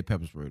they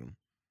pepper sprayed him.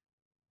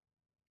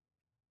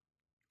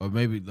 Or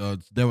maybe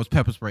there was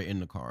pepper spray in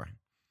the car.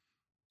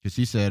 Because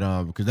he said,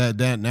 because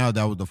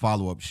that was the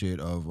follow-up shit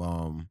of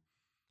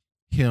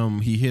him.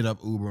 He hit up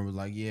Uber and was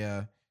like,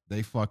 yeah,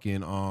 they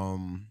fucking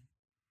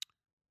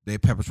they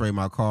pepper sprayed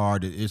my car.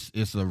 It's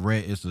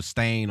a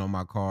stain on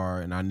my car,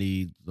 and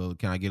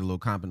can I get a little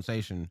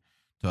compensation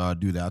to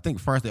do that. I think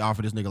first they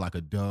offered this nigga like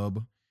a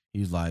dub.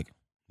 He's like,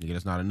 nigga,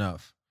 that's not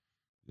enough.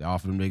 They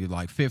offered him nigga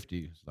like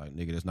 50. It's like,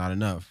 nigga, that's not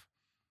enough.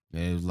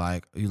 And it was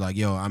like, he's like,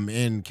 yo, I'm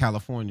in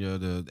California.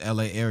 The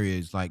LA area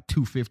is like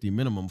 $250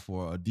 minimum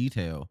for a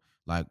detail.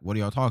 Like, what are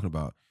y'all talking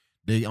about?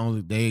 They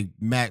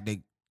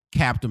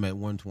capped him at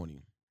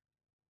 120.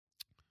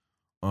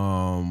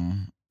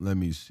 Let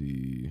me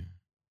see.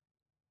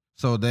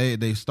 So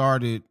they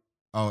started.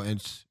 Oh,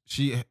 and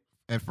she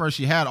at first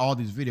she had all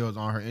these videos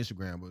on her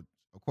Instagram, but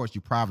of course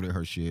you privated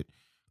her shit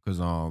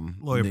because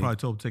lawyer probably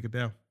told him to take it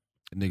down.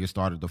 Nigga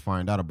started to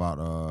find out about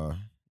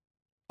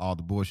all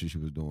the bullshit she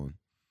was doing.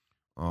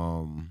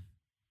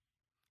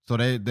 So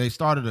they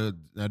started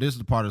now this is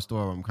the part of the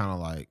story where I'm kind of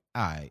like,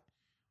 all right.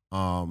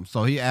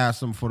 So he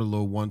asked him for the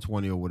little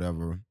 120 or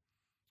whatever.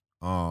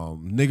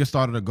 Nigga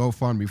started a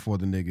GoFundMe for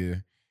the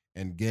nigga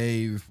and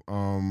gave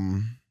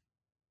niggas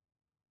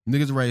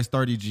raised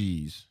 30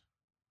 G's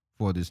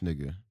for this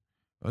nigga.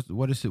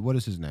 What is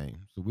his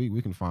name? So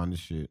we can find this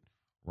shit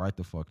right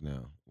the fuck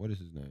now. What is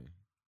his name?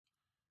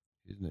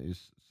 His name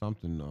is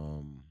something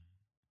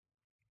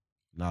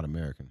not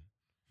American.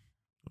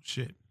 Oh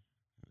shit.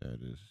 That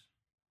is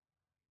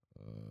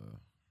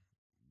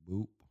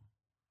boop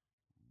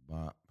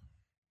bop.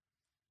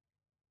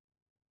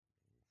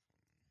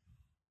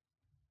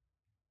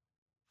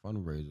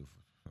 Fundraiser.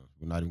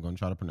 We're not even gonna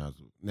try to pronounce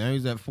it. Now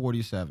he's at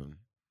 47.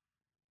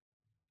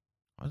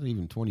 I was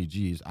even 20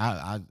 G's.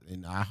 I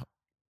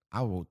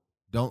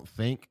don't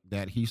think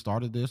that he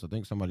started this. I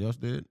think somebody else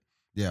did.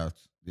 Yeah,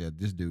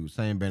 this dude,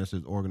 Sam Bannister,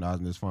 is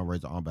organizing this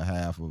fundraiser on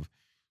behalf of,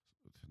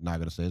 not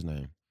gonna say his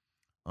name.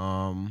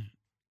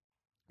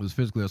 Was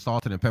physically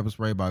assaulted and pepper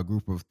sprayed by a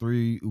group of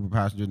 3 Uber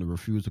passengers and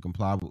refused to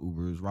comply with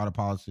Uber's rider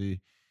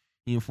policy.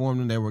 He informed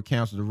them they were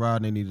canceled the ride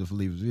and they needed to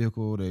leave his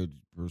vehicle. They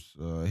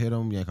hit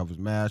him, yanked off his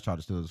mask, tried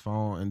to steal his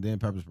phone, and then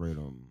pepper sprayed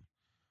him.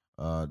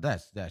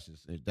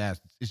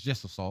 It's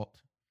just assault.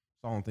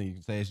 That's the only thing you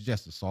can say. It's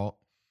just assault.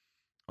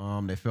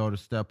 They failed to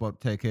step up,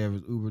 take care of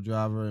his Uber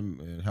driver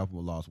and help him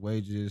with lost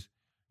wages.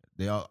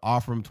 They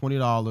offer him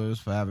 $20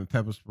 for having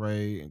pepper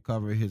spray and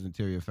cover his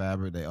interior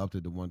fabric. They upped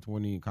it to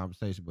 $120 in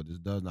compensation, but this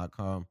does not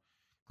come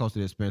close to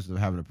the expenses of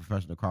having a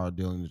professional car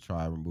dealing to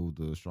try and remove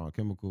the strong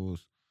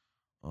chemicals.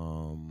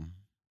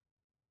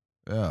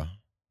 Yeah.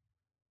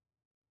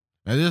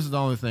 And this is the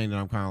only thing that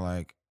I'm kind of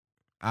like,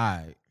 all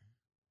right,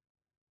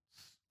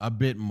 a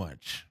bit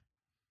much.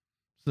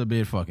 It's a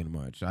bit fucking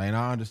much. I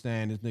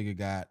understand this nigga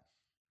got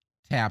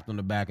tapped on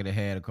the back of the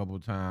head a couple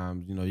of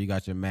times. You know, you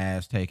got your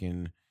mask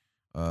taken.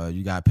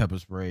 You got pepper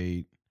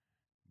sprayed.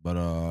 But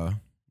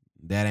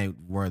that ain't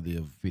worthy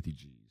of 50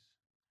 G's.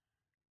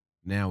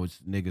 Now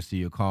it's niggas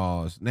see a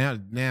cause.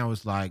 Now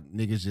it's like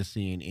niggas just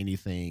seeing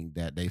anything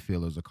that they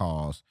feel is a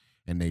cause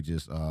and they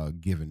just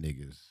giving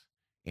niggas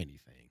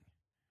anything.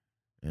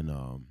 And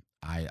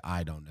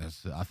I don't.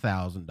 That's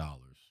 $1,000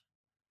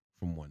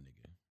 from one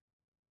nigga.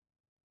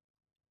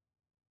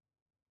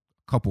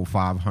 Couple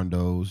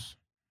 500s,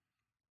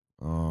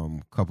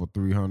 couple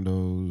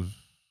 300s,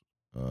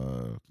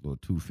 little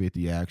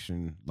 250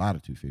 action, a lot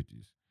of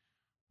 250s,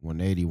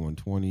 180,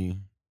 120,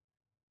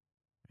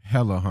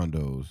 hella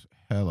hundos,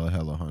 hella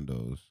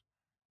hundos.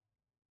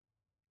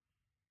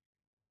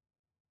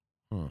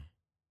 Huh.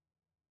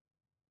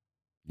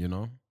 You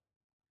know?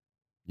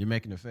 You're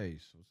making a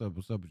face.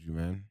 What's up with you,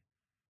 man?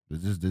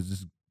 Did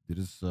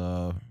this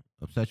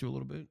upset you a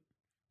little bit?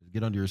 Does it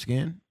get under your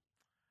skin?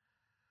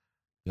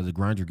 Does it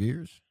grind your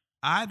gears?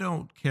 I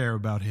don't care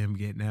about him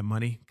getting that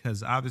money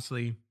because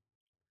obviously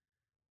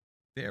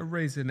they're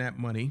raising that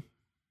money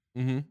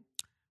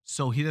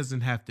so he doesn't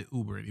have to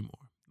Uber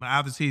anymore. Like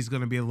obviously he's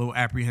going to be a little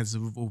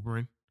apprehensive of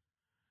Ubering.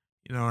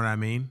 You know what I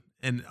mean?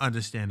 And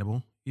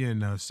understandable. You're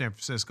in San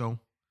Francisco.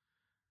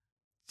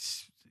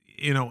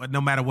 You know,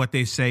 no matter what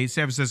they say,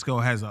 San Francisco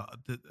has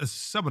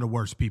some of the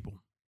worst people.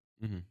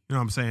 You know what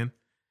I'm saying?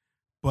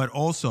 But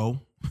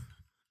also,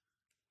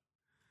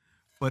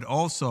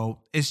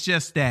 it's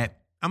just that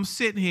I'm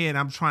sitting here and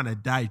I'm trying to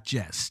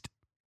digest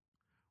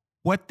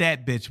what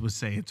that bitch was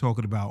saying,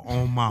 talking about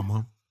on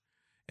mama,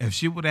 if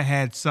she would have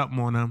had something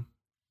on him.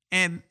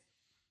 And,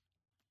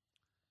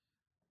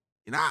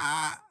 you know,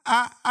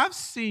 I've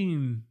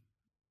seen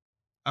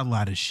a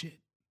lot of shit.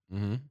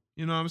 You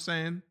know what I'm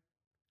saying?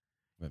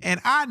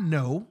 And I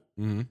know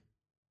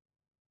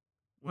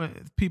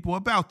people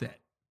about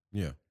that.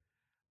 Yeah.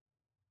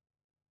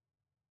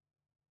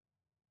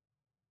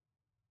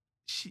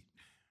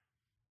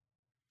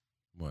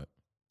 What?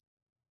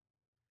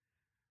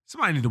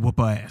 Somebody need to whoop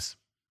her ass.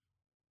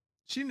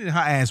 She needed her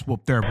ass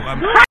whooped terrible.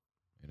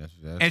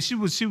 And she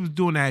was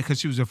doing that because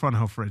she was in front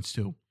of her friends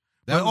too.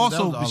 But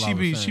also,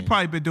 she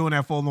probably been doing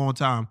that for a long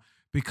time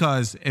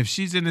because if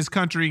she's in this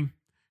country,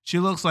 she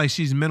looks like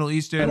she's Middle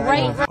Eastern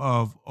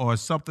or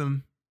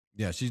something.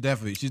 Yeah, she's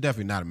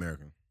definitely not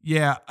American.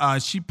 Yeah,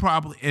 she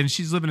probably, and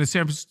she's living in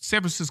San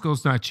Francisco.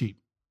 It's not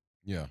cheap.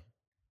 Yeah,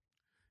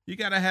 you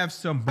gotta have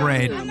some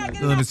bread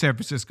to live in San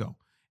Francisco.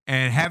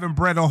 And having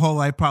bread her whole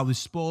life probably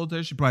spoiled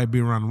her. She probably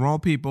be around the wrong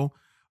people.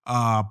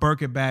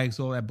 Birkin bags,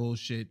 all that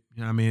bullshit.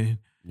 You know what I mean?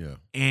 Yeah.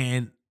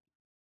 And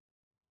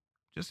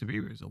Justin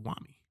Bieber is a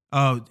whammy.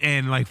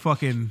 And like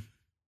fucking,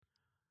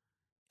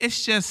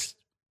 it's just,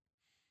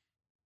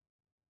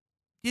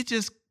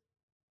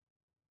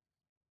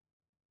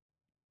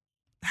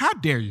 how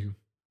dare you?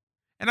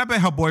 And I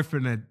bet her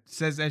boyfriend that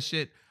says that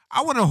shit,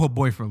 I want to know what her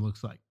boyfriend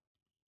looks like.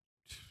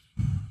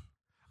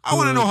 I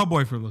want to know what her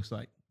boyfriend looks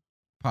like.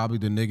 Probably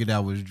the nigga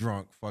that was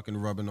drunk, fucking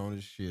rubbing on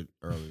his shit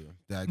earlier.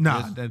 That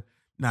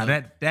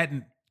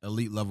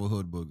elite level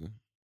hood booger.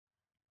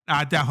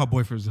 I doubt her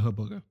boyfriend's a hood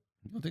booger.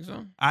 You don't think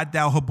so? I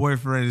doubt her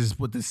boyfriend is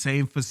with the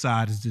same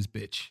facade as this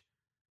bitch.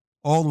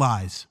 All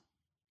lies.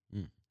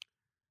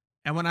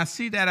 And when I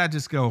see that, I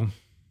just go,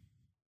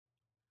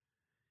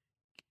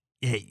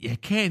 yeah, you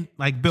can't,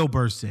 like Bill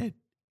Burr said,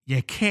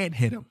 you can't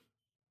hit him.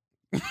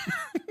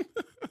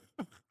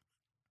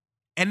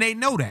 And they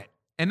know that.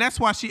 And that's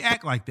why she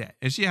act like that.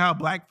 And she had her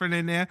black friend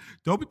in there.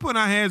 Don't be putting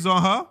our hands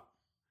on her.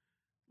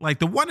 Like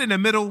the one in the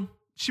middle,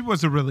 she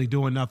wasn't really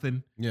doing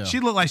nothing. Yeah. She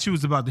looked like she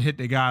was about to hit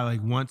the guy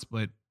like once,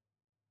 but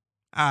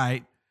all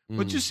right.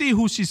 But you see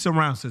who she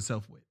surrounds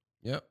herself with.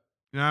 Yep.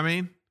 You know what I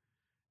mean?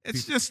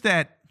 It's just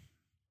that.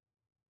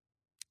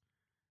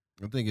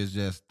 I think it's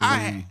just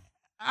I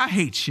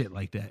hate shit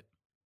like that.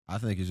 I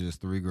think it's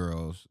just three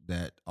girls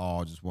that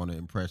all just want to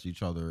impress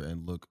each other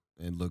and look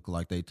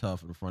like they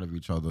tough in front of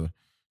each other.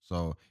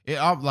 So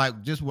I'm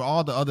like, just with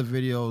all the other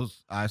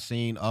videos I've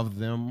seen of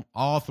them,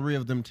 all three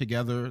of them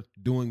together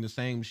doing the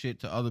same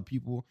shit to other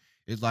people,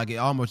 it's like it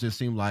almost just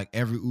seemed like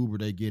every Uber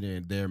they get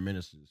in, they're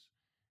menaces.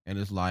 And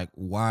it's like,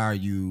 why are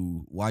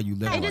you living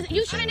like this?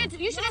 You should have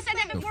said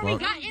that before we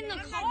got in the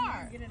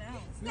car.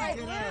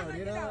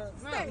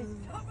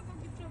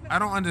 I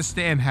don't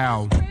understand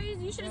how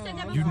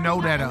you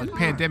know that a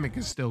pandemic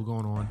is still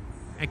going on.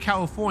 In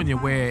California,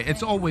 where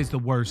it's always the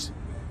worst,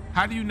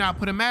 how do you not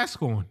put a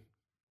mask on?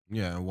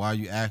 Yeah, and why are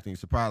you acting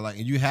surprised? Like,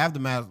 and you have the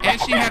mask. And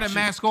she had a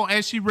mask on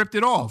and she ripped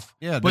it off.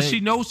 Yeah, but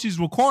she knows she's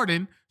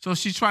recording, so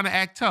she's trying to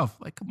act tough.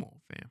 Like, come on,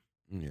 fam.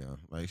 Yeah,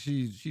 like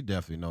she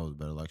definitely knows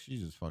better. Like,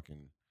 she's just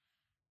fucking,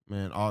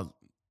 man.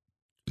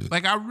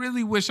 Like, I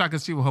really wish I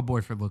could see what her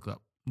boyfriend look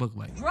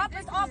like. Drop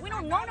us off. We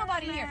don't know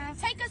nobody here.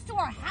 Take us to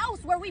our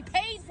house where we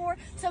paid for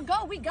to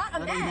go. We got a I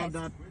don't mask. have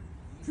that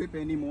trip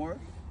anymore.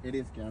 It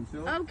is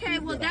canceled. Okay,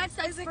 well that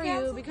sucks for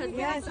you because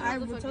yes, I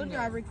told you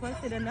I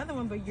requested another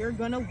one, but you're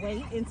gonna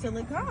wait until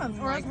it comes,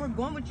 or else we're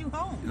going with you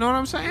home. You know what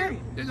I'm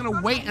saying? They're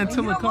gonna wait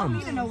until it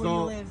comes.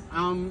 So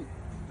I'm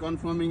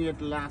confirming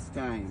it last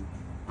time.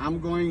 I'm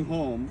going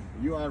home.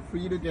 You are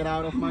free to get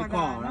out of my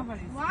car.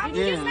 Why are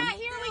you just not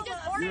here? We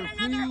just ordered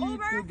another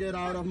Uber. To get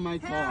out of my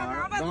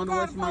car. Don't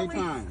waste my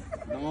time.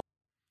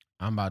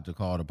 I'm about to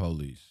call the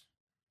police,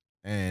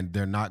 and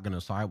they're not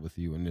gonna side with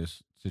you in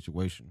this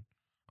situation.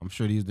 I'm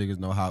sure these niggas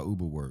know how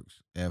Uber works.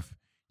 If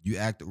you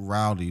act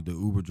rowdy, the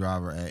Uber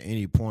driver at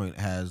any point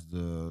has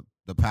the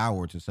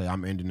power to say,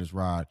 I'm ending this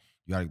ride.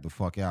 You gotta get the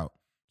fuck out.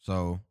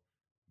 So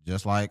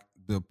just like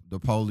the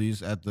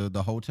police at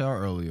the hotel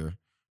earlier,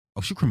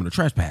 oh, she criminal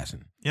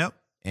trespassing. Yep.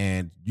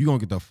 And you gonna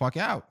get the fuck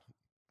out.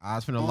 I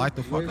was finna light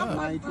the fuck up.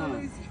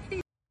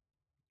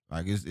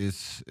 Like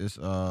it's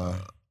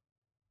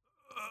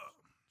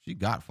she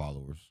got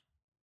followers.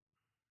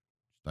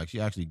 Like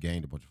she actually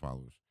gained a bunch of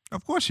followers.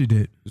 Of course she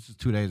did. This is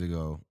 2 days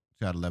ago.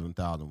 She had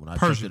 11,000. When I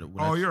Person. checked it,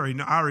 You already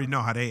know. I already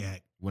know how they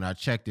act. When I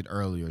checked it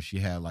earlier, she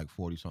had like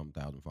 40-something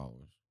thousand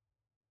followers.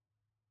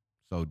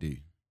 So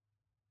D.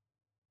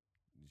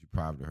 She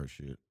private her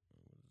shit.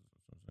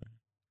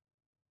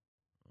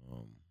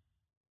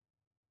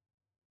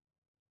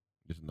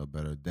 This is no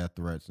better. Death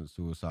threats and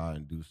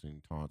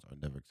suicide-inducing taunts are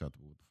never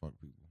acceptable. What the fuck,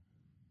 people?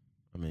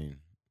 I mean,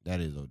 that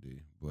is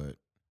OD, but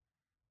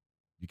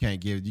you can't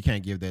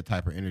give that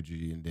type of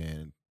energy and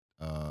then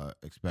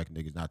expect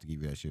niggas not to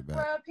give you that shit back.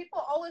 Bruh,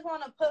 people always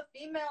want to put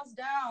females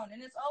down,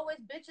 and it's always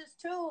bitches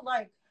too.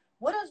 Like,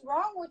 what is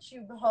wrong with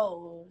you,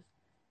 hoes?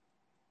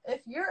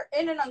 If you're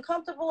in an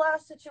uncomfortable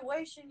ass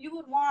situation, you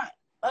would want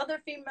other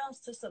females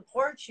to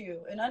support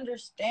you and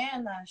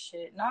understand that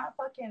shit, not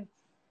fucking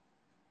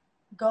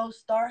go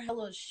start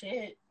hella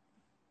shit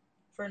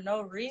for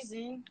no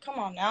reason. Come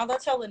on now,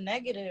 that's hella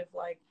negative.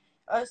 Like,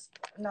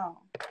 no.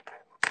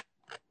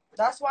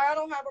 That's why I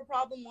don't have a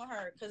problem with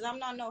her, because I'm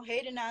not no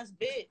hating ass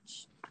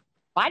bitch.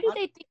 Why do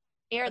they think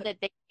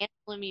that they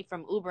canceling me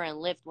from Uber and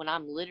Lyft when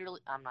I'm not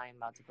even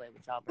about to play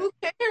with y'all, bro? Who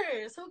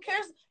cares?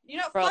 You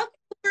know, bro. Fuck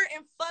Uber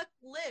and fuck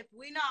Lyft.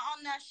 We not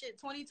on that shit.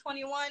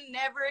 2021,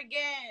 never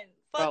again.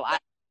 Fuck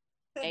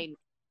bro, ain't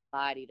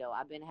nobody though.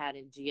 I've been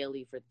having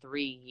GLE for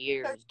 3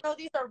 years. Bro,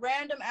 these are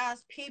random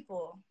ass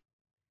people.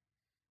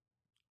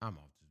 I'm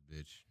off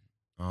this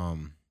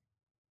bitch.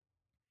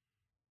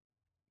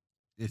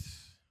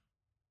 It's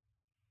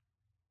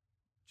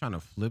trying to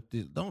flip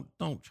it. Don't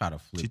try to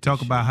flip. She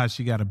talk about how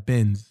she got a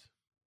Benz.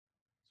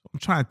 So I'm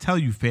trying to tell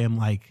you, fam,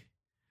 like,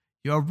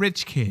 you're a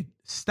rich kid.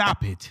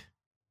 Stop it.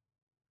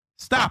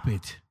 Stop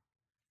it.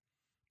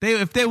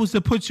 If they was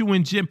to put you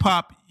in Gym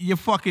Pop, you're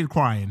fucking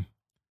crying.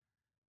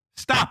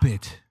 Stop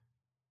it.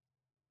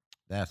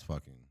 That's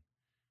fucking.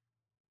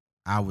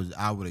 I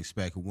would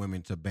expect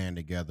women to band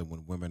together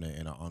when women are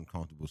in an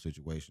uncomfortable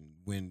situation.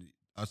 When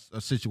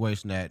a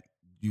situation that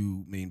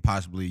you mean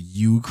possibly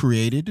you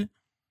created.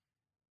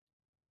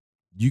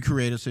 You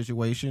create a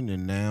situation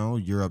and now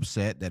you're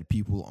upset that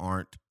people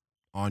aren't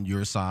on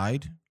your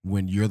side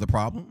when you're the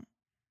problem.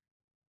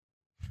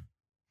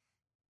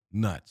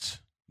 Nutso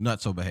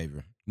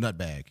behavior.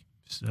 Nutbag.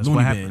 That's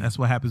what happens. That's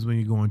what happens when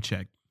you go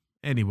unchecked.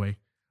 Anyway,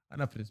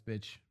 enough of this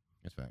bitch.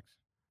 That's facts.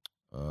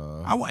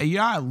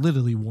 I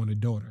literally want a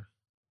daughter.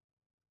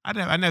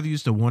 I never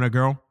used to want a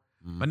girl,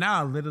 but now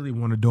I literally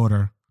want a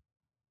daughter.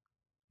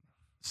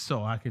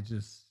 So I could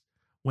just,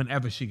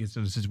 whenever she gets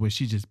in a situation,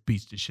 she just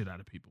beats the shit out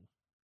of people.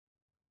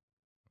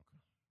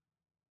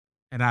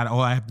 And all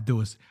I have to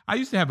do is, I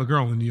used to have a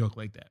girl in New York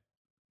like that.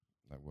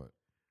 Like what?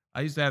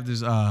 I used to have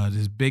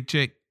this big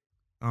chick.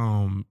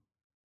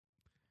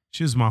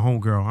 She was my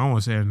homegirl. I don't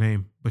want to say her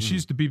name, but she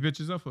used to beat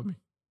bitches up for me.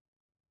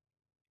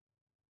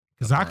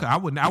 Because I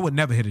would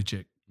never hit a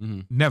chick.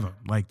 Mm-hmm. Never.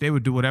 Like, they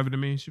would do whatever to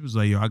me. She was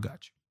like, yo, I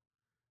got you.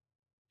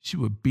 She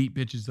would beat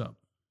bitches up.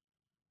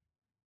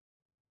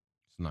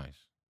 It's nice.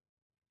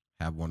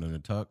 Have one in the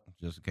tuck,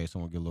 just in case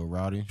someone get a little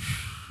rowdy.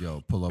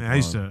 Yo, pull up. Man,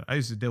 I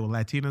used to deal with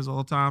Latinas all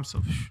the time,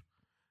 so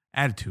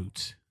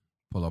attitudes.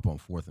 Pull up on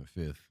 4th and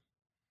 5th.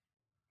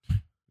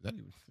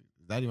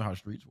 Is that even how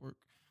streets work?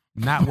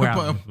 Not where I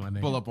live, my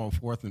nigga. Pull up on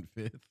 4th and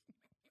 5th.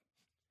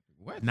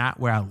 What? Not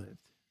where I lived.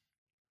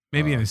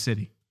 Maybe in the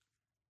city.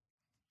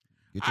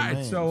 All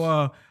right,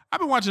 so I've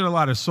been watching a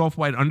lot of Soft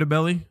White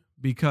Underbelly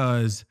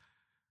because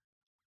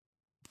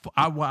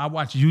I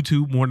watch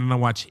YouTube more than I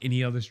watch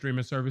any other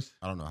streaming service.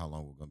 I don't know how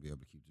long we're gonna be able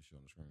to keep this shit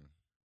on the screen.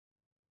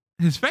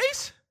 His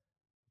face?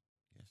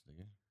 Yes,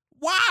 nigga.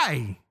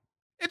 Why?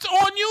 It's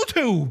on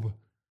YouTube.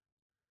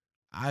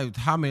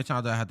 How many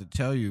times I had to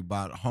tell you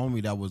about a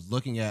homie that was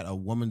looking at a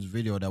woman's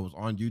video that was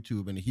on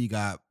YouTube and he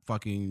got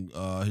fucking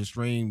his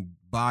stream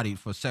bodied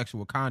for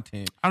sexual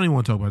content. I don't even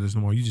want to talk about this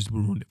no more. You just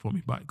ruined it for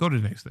me. But go to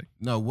the next thing.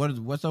 No,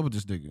 what's up with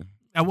this nigga?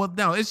 Well,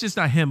 no, it's just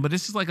not him, but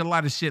it's just like a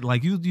lot of shit.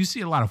 Like you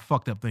see a lot of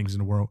fucked up things in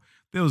the world.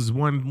 There was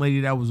one lady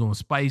that was on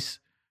Spice.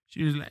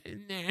 She was like,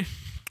 nah.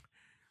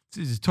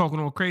 She's just talking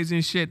all crazy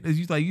and shit.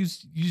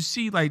 You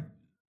see like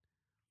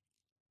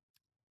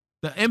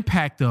the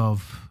impact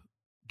of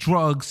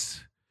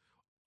drugs.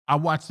 I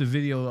watched the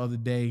video the other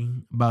day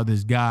about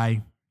this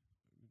guy.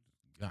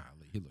 Golly,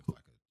 he looked like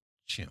a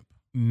chimp.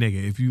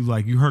 Nigga, if you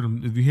heard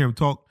him, if you hear him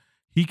talk,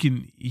 he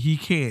can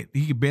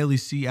barely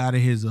see out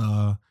of his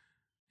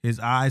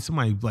eyes.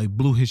 Somebody like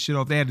blew his shit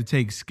off. They had to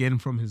take skin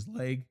from his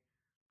leg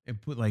and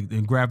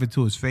and grab it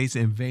to his face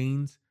and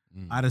veins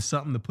out of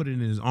something to put it in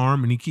his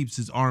arm, and he keeps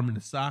his arm in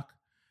a sock,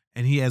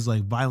 and he has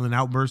like violent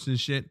outbursts and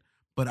shit.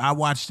 But I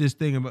watched this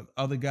thing about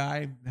the other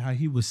guy, how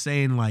he was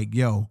saying like,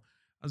 yo,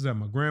 I was at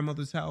my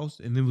grandmother's house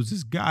and there was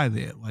this guy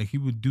there. Like he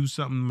would do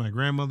something to my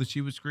grandmother,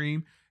 she would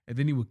scream, and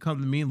then he would come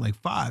to me in like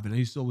 5. And I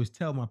used to always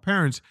tell my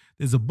parents,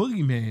 there's a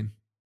boogeyman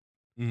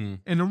in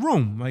the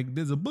room. Like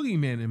there's a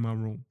boogeyman in my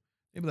room.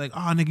 They'd be like,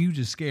 oh nigga, you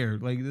just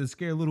scared. Like the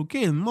scared little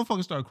kid. And the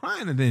motherfucker start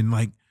crying, and then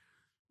like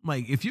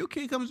if your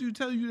kid comes to you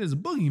tell you there's a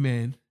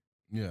boogeyman,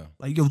 yeah.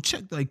 Like yo,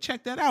 check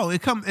that out.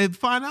 It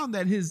find out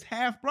that his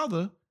half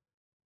brother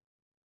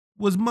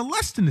was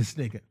molesting this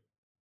nigga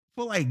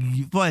for like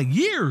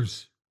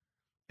years.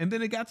 And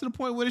then it got to the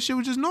point where this shit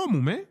was just normal,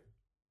 man.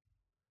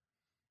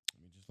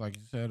 Just like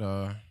you said,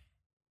 shout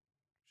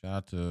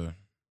out to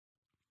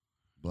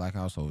Black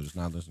households just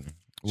not listening.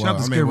 Shout out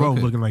to Skid Row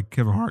looking like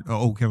Kevin Hart.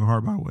 Kevin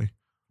Hart, by the way.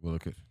 Well,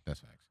 that's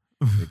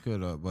facts. It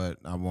could, but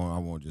I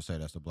won't just say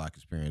that's the Black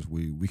experience.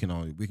 We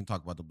can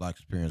talk about the Black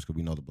experience because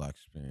we know the Black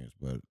experience.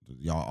 But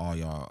all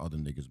y'all other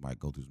niggas might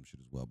go through some shit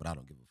as well. But I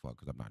don't give a fuck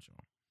because I'm not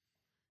y'all.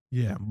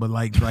 Yeah, but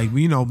like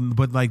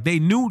but they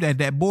knew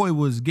that boy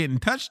was getting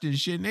touched and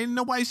shit, and ain't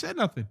nobody said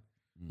nothing.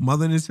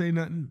 Mother didn't say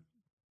nothing.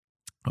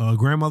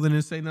 Grandmother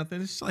didn't say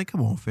nothing. It's just like,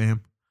 come on,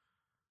 fam.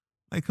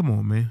 Like, come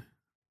on, man.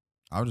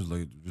 I was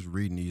just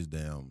reading these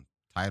damn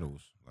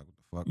titles. Like,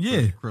 what the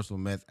fuck? Yeah. Crystal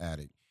meth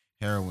addict,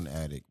 heroin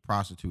addict,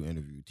 prostitute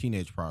interview,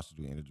 teenage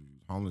prostitute interview,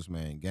 homeless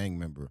man, gang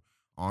member,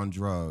 on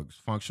drugs,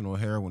 functional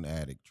heroin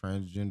addict,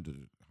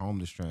 transgender,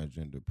 homeless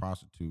transgender,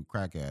 prostitute,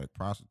 crack addict,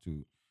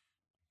 prostitute.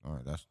 All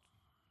right,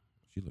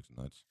 she looks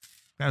nuts.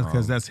 That's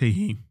because that's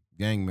he.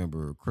 Gang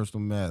member, crystal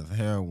meth,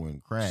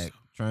 heroin, crack,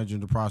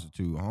 transgender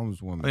prostitute,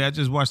 homeless woman. Oh, yeah, I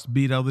just watched the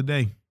beat the other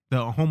day.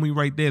 The homie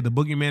right there, the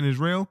boogeyman is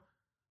real.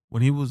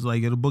 When he was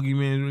like, the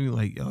boogeyman, really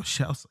like, yo,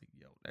 shouts like,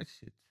 yo, that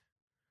shit.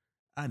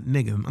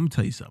 Nigga, I'm gonna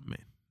tell you something,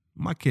 man.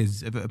 My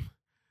kids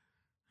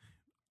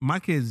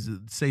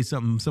say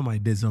something, somebody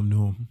did something to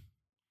them,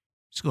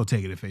 just go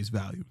take it at face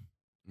value.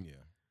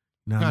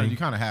 Yeah. You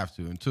kind of have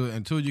to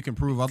until you can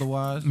prove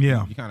otherwise.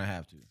 Yeah. You kind of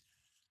have to.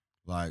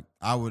 Like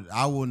I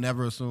will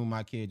never assume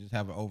my kid just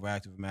have an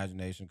overactive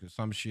imagination because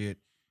some shit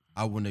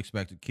I wouldn't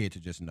expect a kid to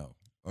just know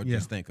or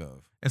just think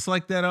of. It's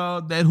like that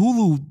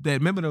Hulu, that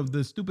remember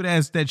the stupid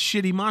ass, that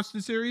shitty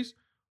monster series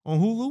on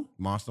Hulu?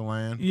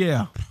 Monsterland?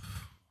 Yeah.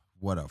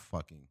 What a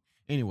fucking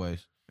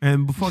anyways.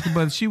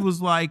 But she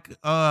was like,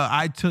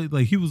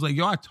 he was like,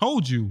 yo, I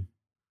told you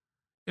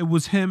it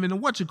was him and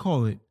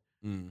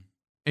and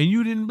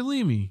you didn't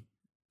believe me.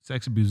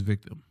 Sex abuse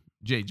victim.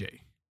 JJ.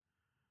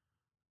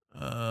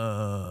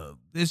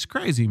 It's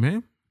crazy,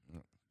 man.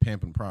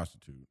 Pimp and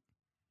prostitute.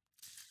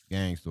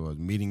 Gang stores.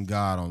 Meeting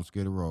God on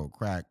Skid Row.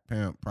 Crack,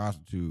 pimp,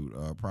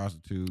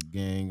 prostitute,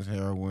 gangs,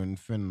 heroin,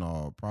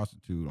 fentanyl,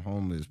 prostitute,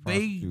 homeless,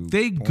 prostitute.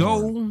 They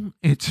porn.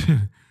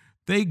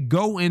 They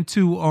go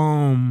into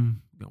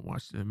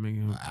watch that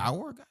man. An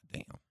hour? God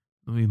damn.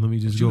 Let me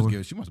just go.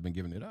 She must have been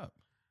giving it up.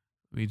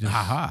 Let me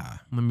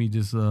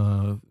just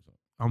I'm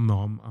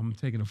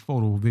taking a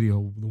photo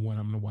video, the one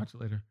I'm gonna watch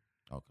later.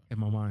 Okay. In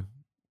my mind.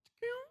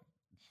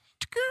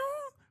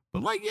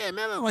 But like, yeah,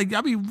 man, like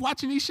I be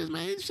watching these shits,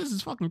 man. This shit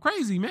is fucking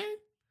crazy, man.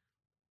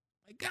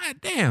 Like,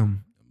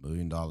 goddamn.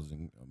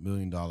 $1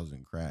 million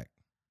in crack.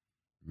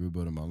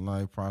 Rebuilding my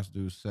life,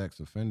 prostitutes, sex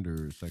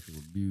offenders, sexual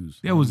abuse.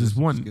 There was this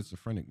one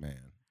schizophrenic man.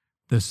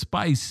 The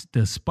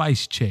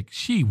spice chick.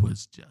 She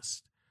was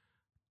just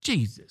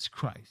Jesus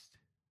Christ.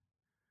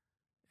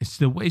 It's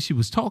the way she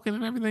was talking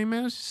and everything,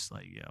 man. It's just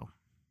like, yo.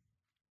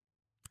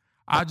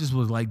 I just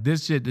was like,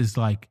 this shit is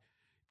like,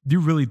 do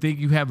you really think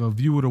you have a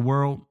view of the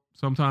world?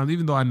 Sometimes,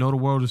 even though I know the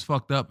world is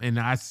fucked up and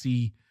I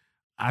see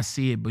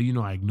it, but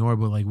I ignore it.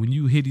 But like when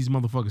you hear these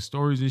motherfucking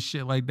stories and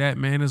shit like that,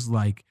 man, it's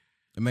like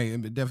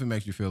it definitely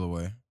makes you feel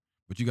away.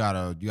 But you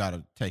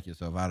gotta take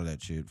yourself out of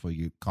that shit before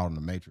you get caught in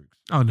the matrix.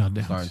 Oh no,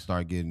 definitely.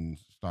 Start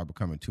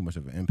becoming too much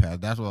of an impact.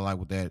 That's what I like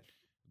with that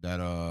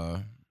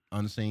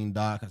Unseen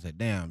doc. I said,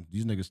 damn,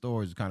 these niggas'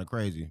 stories are kind of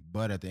crazy.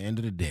 But at the end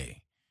of the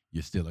day,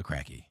 you're still a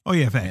cracky. Oh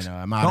yeah, facts.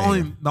 And,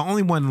 the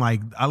only one,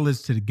 like, I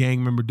listened to the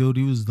gang member dude.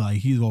 He was like,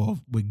 he's all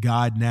with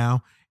God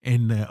now,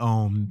 and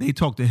they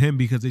talked to him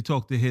because they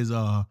talked to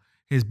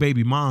his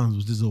baby mom,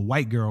 was just a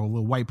white girl, a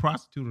little white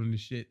prostitute on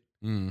this shit.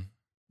 Mm.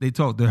 They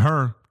talked to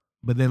her,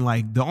 but then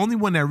like the only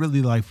one that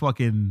really like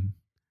fucking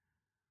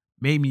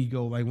made me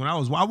go, like, when I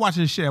was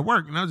watching this shit at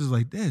work, and I was just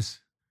like, this,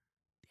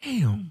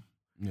 damn,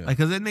 yeah. Like,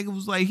 cause that nigga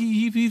was like,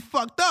 he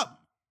fucked up.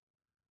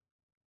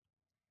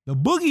 The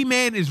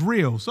boogeyman is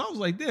real. So I was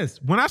like this.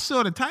 When I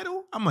saw the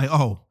title, I'm like,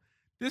 oh,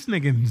 this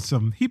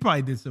nigga he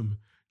probably did some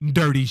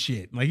dirty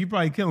shit. Like, he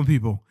probably killing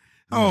people.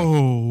 Yeah.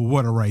 Oh,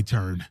 what a right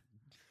turn.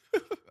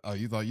 Oh,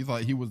 you thought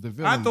he was the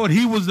villain? I thought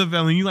he was the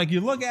villain. You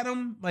look at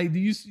him, like,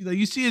 you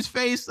see his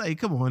face? Like,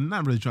 come on,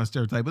 not really trying to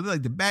stereotype, but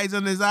like the bags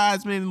under his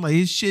eyes, man, like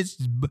his shit's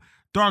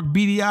dark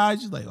beady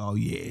eyes. You're like, oh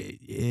yeah.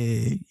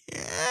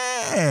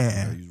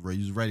 You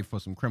was ready for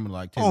some criminal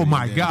activity. Oh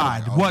my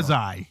God, like, was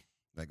I?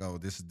 Like, oh,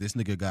 this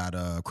nigga got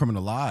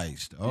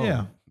criminalized. Oh,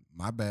 yeah.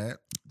 My bad.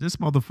 This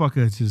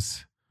motherfucker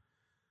just,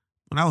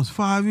 when I was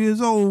 5 years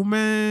old,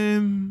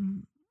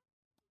 man,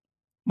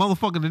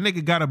 motherfucker, the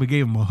nigga got up and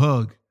gave him a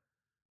hug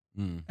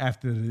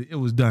after it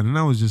was done. And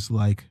I was just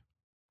like,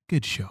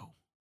 good show.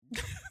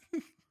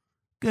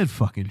 Good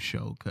fucking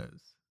show,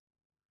 cuz.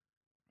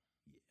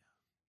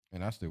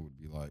 And I still would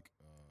be like,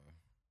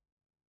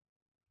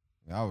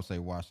 I would say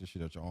watch this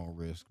shit at your own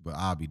risk, but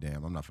I'll be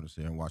damned. I'm not finna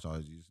sit here and watch all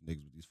these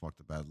niggas with these fucked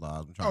up ass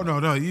lives.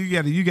 No, you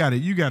got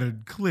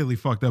it clearly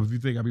fucked up if you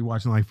think I'll be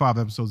watching like 5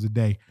 episodes a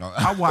day. No.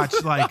 I watch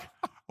like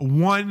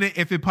one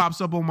if it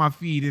pops up on my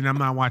feed and I'm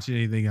not watching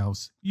anything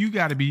else. You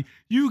gotta be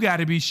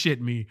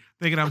shitting me,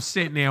 thinking I'm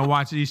sitting there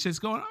watching these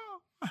shits going,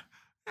 oh,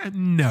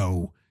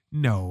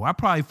 no. I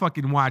probably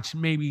fucking watch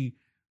maybe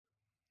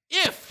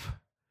if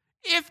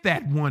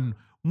that one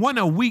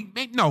a week,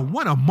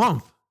 one a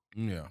month.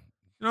 Yeah.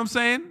 You know what I'm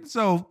saying?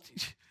 So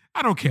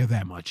I don't care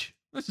that much.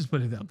 Let's just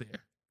put it out there.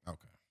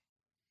 Okay.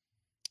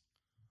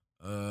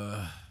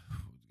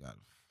 We got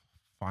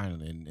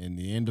finally in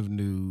the end of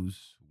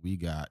news, we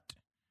got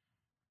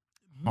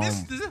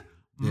Mr.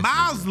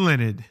 Miles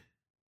Leonard,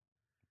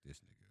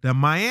 the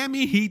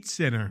Miami Heat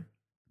center.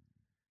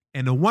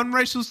 And the one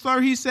racial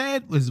slur he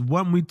said was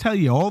one we tell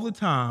you all the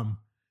time,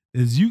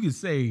 is you can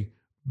say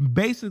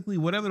basically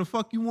whatever the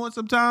fuck you want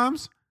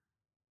sometimes,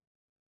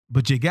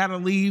 but you gotta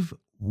leave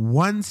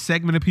one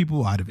segment of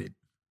people out of it.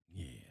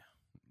 Yeah.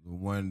 The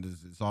one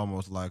it's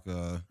almost like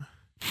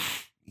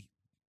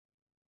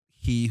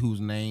he whose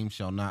name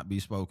shall not be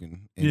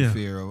spoken in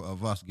fear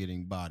of us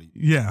getting bodied.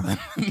 Yeah.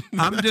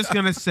 I'm just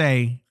gonna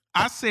say,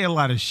 I say a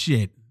lot of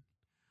shit,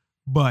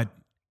 but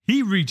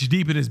he reached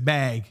deep in his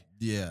bag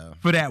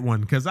for that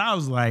one. Cause I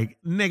was like,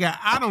 nigga,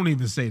 I don't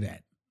even say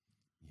that.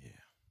 Yeah.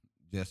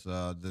 Just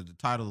the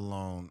title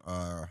alone,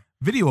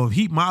 video of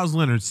Heat Miles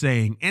Leonard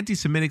saying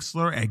anti-Semitic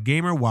slur at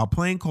gamer while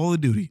playing Call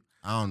of Duty.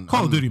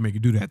 Call of Duty make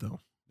you do that though.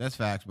 That's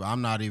facts, but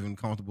I'm not even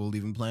comfortable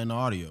even playing the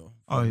audio.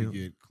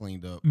 Get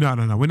cleaned up. No.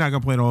 We're not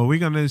gonna play it all. We're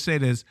gonna say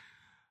this.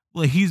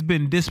 Well, he's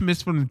been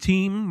dismissed from the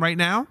team right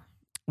now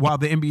while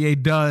the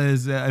NBA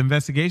does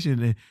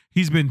investigation.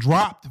 He's been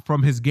dropped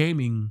from his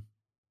gaming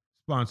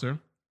sponsor.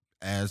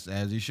 As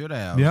he should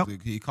have.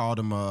 Yep. He called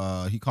him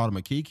a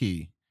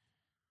kiki.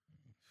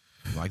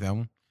 You like that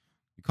one?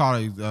 He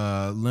called it,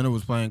 Leonard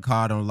was playing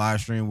COD on a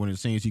live stream when it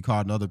seems he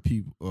called another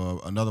player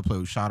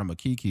who shot him a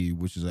kiki,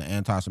 which is an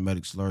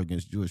anti-Semitic slur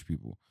against Jewish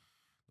people.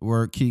 The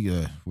word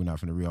kiki, we're not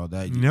finna read all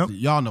that. Yep.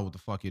 Y'all know what the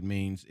fuck it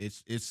means.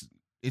 It's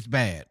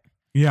bad.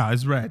 Yeah,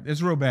 it's bad.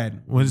 It's real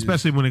bad.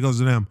 Especially when it goes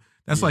to them.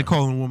 That's like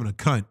calling a woman a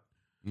cunt.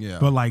 Yeah.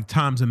 But like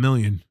times a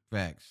million.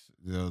 Facts.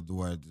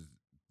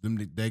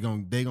 they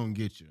gonna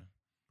get you.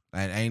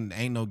 Like,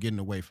 ain't no getting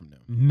away from them.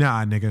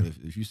 Nah, nigga.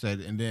 If you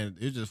said, and then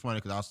it's just funny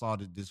because I saw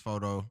this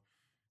photo,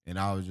 and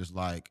I was just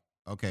like,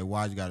 okay,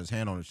 why he got his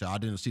hand on the shot? I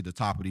didn't see the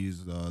top of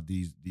these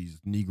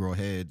Negro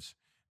heads,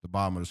 the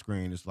bottom of the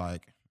screen. It's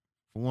like,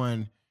 for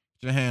one,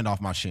 get your hand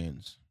off my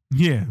shins.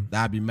 Yeah,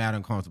 I'd be mad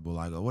uncomfortable.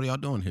 Like, what are y'all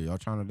doing here? Y'all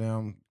trying to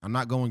down? I'm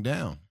not going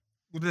down.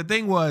 The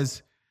thing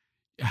was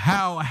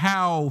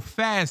how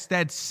fast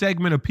that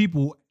segment of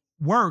people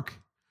work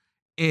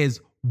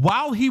is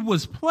while he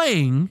was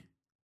playing.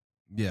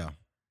 Yeah,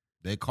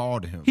 they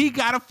called him. He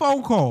got a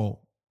phone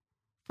call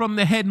from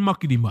the head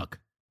muckety muck.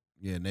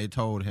 Yeah, and they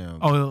told him.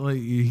 Oh,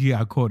 he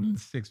got caught in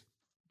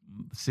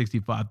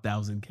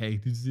 65,000 K.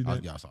 Did you see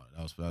that? Yeah, I saw it.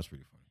 That was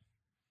pretty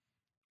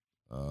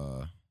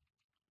funny.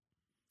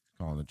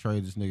 Calling to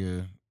trade this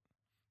nigga.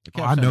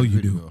 Oh, I know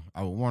you do.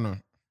 I would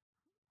wanna.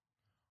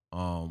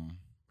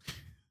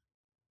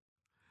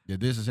 Yeah,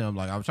 this is him.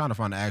 Like, I was trying to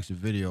find the actual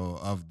video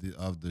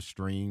of the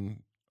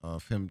stream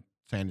of him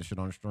saying this shit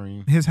on the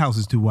stream. His house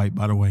is too white,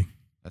 by the way.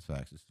 That's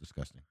facts. It's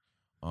disgusting.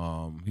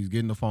 He's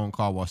getting a phone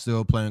call while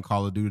still playing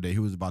Call of Duty that he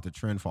was about to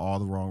trend for all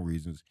the wrong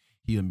reasons.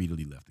 He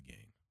immediately left the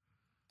game.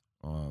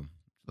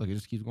 Look, it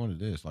just keeps going to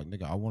this. Like,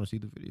 nigga, I want to see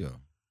the video.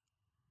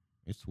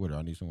 It's Twitter.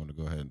 I need someone to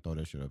go ahead and throw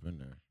that shit up in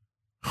there.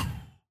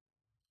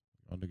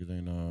 Y'all niggas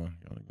ain't y'all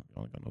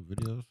ain't got no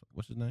videos.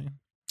 What's his name?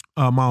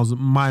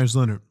 Myers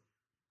Leonard.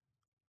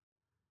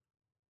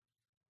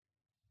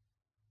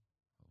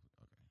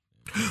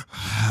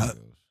 That's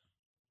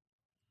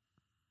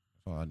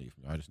all I need.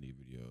 I just need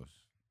videos.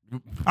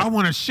 I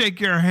want to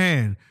shake your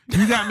hand.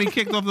 You got me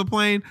kicked off the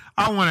plane.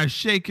 I want to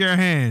shake your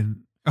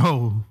hand.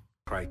 Oh.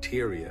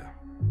 Criteria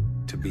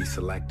to be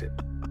selected.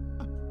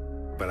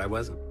 But I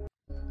wasn't.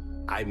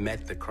 I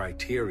met the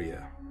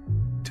criteria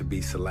to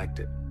be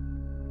selected.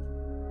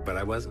 But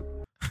I wasn't.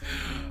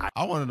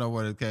 I want to know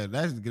what it can.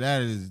 That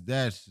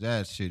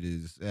shit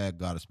is that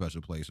got a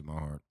special place in my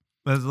heart.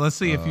 Let's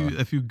see if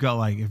you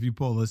got if you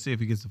pull. Let's see if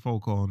he gets the phone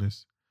call on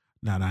this.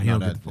 Nah, he don't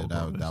get the phone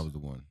call. That was the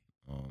one.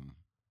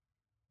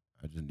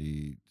 I just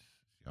need.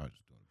 Y'all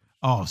just doing it.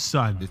 Oh,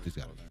 son. This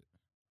got it.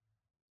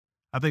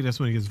 I think that's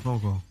when he gets the phone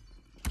call.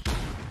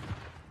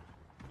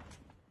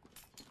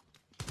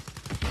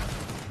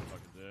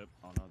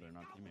 Oh no, they're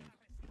not teammates.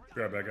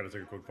 Grab that. I gotta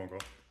take a quick phone call.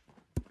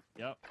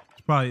 Yep.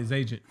 It's probably his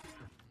agent.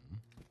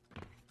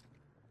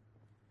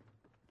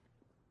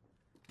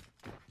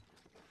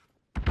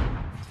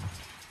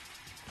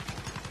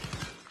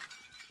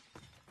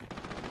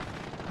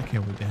 I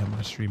can't wait to have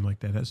my stream like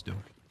that. That's dope.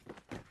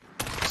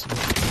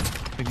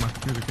 Think my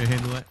computer can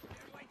handle that?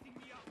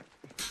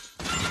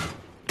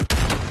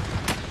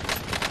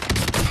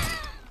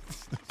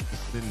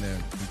 Sitting there,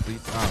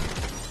 complete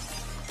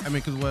silence. I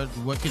mean, because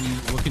what can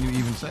you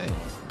even say?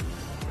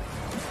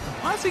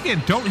 Why is he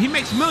getting He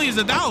makes millions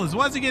of dollars.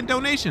 Why is he getting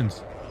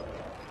donations?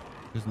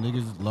 Because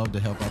niggas love to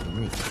help out the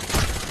rich.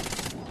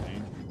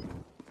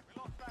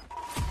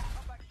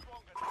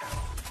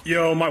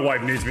 Yo, my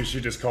wife needs me.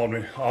 She just called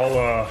me.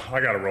 I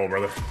gotta roll,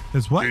 brother.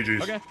 His what?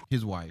 GG's. Okay.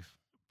 His wife.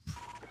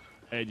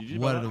 Hey, did you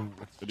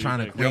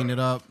trying to clean it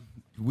up?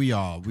 We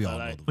all know the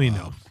vibes. We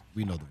know.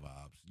 We know the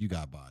vibes. You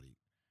got body.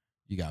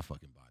 You got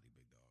fucking body,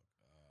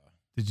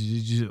 big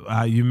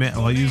dog. You met?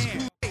 Well, you.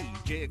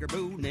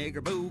 Jigger-boo,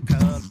 nigger-boo,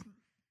 cuz.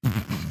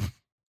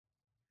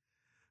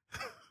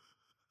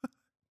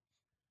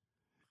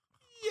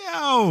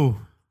 Yo.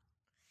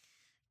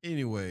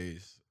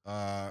 Anyways,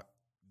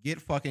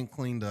 get fucking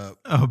cleaned up.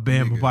 Oh,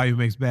 Bam Bobby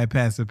makes bad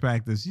passive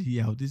practice.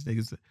 Yo, this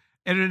nigga's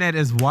internet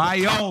is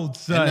wild,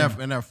 son.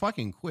 And they're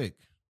fucking quick.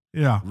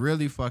 Yeah.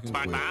 Really fucking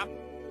quick.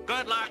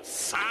 Good luck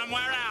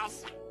somewhere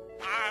else.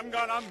 I'm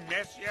gonna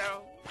miss you.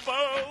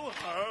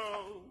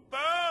 Boo-hoo.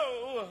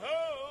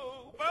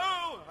 Boo-hoo.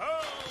 Boo-hoo.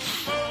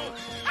 Boo-hoo.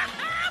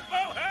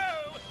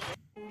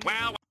 Boo-hoo.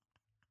 Well.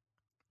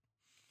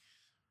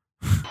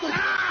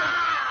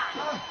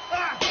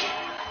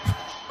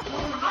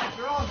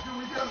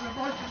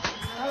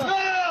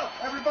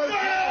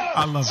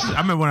 I love it.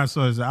 I remember when I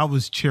saw this, I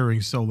was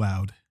cheering so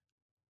loud.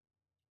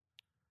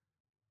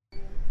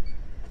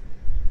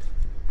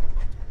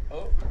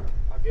 Oh,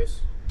 I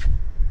guess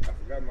I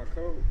forgot my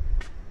code.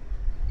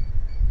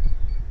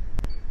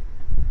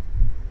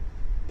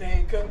 They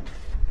ain't cut me.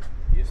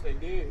 Yes, they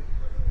did.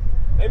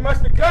 They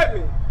must have cut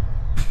me.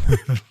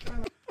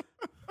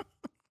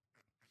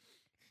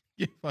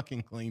 Get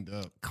fucking cleaned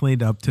up.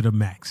 Cleaned up to the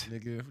max.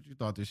 Nigga, what you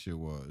thought this shit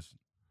was?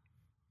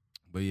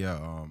 But yeah,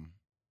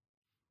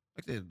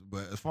 like I said,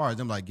 but as far as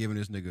them like giving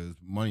this nigga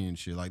money and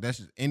shit, like that's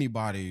just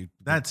anybody.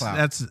 That's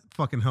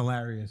fucking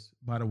hilarious,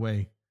 by the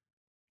way.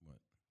 What?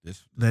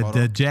 This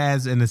The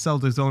Jazz and the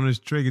Celtics owners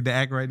triggered the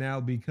act right now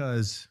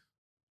because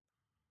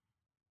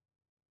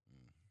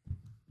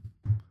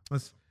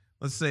let's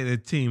say the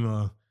team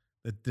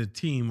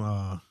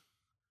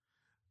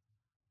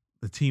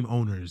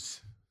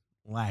owners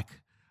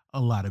lack a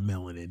lot of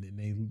melanin, and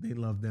they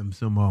love them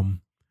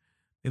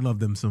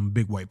some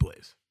big white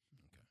players.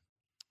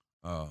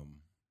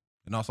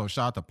 And also,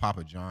 shout out to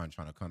Papa John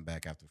trying to come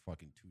back after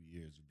fucking 2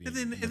 years. Of being And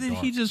in the then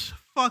dark. he just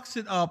fucks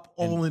it up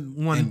all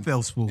in one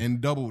fell swoop. And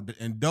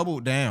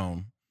doubled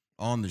down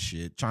on the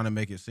shit, trying to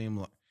make it seem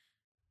like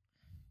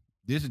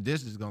this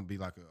is gonna be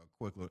like a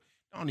quick look.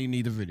 I don't even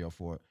need the video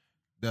for it.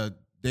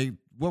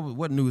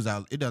 What news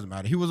out? It doesn't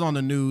matter. He was on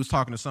the news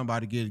talking to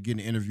somebody, getting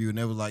an interview, and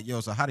they was like, "Yo,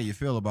 so how do you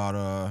feel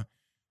about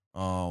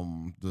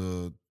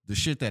the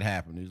shit that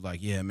happened?" He's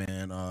like, "Yeah,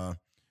 man,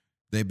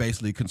 they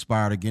basically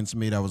conspired against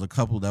me. There was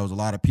a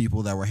lot of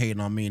people that were hating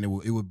on me, and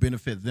it would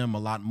benefit them a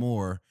lot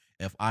more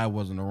if I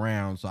wasn't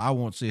around. So I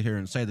won't sit here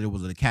and say that it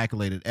was a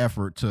calculated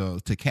effort to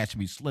catch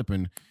me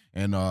slipping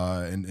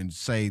and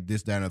say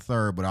this, that, and a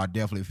third. But I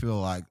definitely feel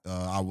like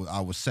I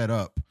was set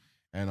up,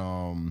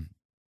 and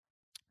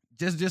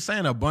just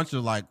saying a bunch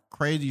of like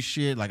crazy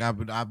shit. Like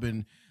I've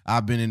been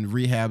in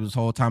rehab this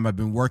whole time. I've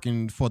been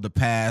working for the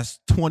past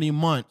 20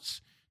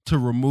 months to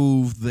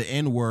remove the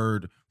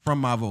N-word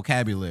from my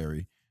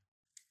vocabulary.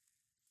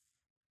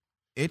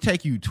 It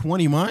take you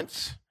 20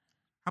 months?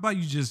 How about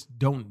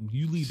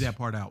you leave that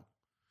part out?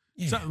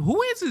 Yeah. So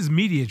who is his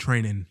media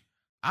training?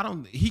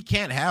 He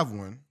can't have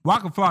one.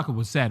 Waka Flocka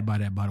was sad by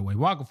that, by the way.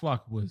 Waka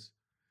Flocka was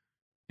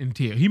in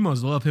tears. He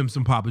must love him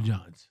some Papa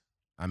John's.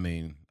 I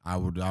mean, I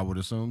would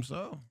assume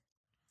so.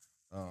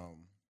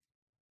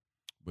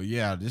 But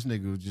yeah, this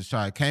nigga was just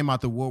came out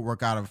the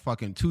woodwork out of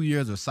fucking 2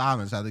 years of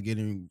silence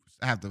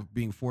after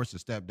being forced to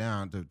step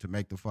down to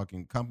make the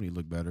fucking company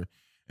look better.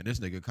 And this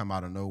nigga come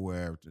out of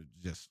nowhere to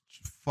just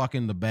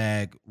fucking the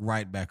bag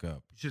right back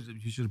up. You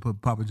should have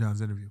put Papa John's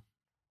interview.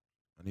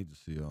 I need to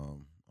see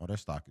their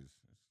stock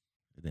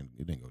it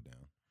didn't go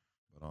down.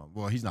 But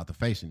well, he's not the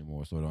face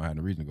anymore, so it don't have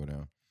no reason to go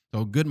down.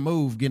 So good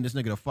move getting this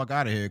nigga the fuck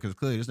out of here, because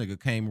clearly this nigga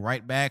came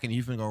right back and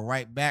he's finna go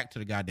right back to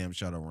the goddamn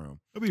shadow realm.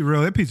 It'll be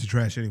real, that piece of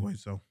trash anyway,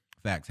 so.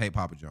 Facts. Hate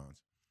Papa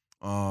John's.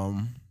 What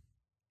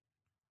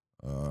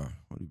have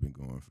you been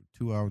going for?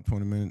 2 hours,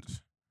 20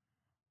 minutes?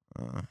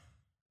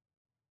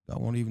 I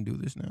won't even do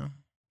this now.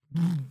 I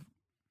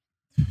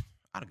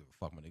don't give a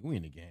fuck, my nigga. We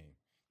in the game.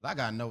 I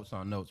got notes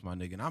on notes, my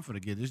nigga, and I'm finna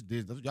get this.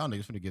 Y'all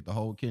niggas finna get the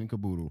whole kid and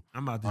caboodle.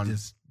 I'm about to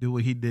just do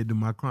what he did to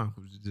my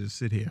Chronicles. Just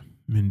sit here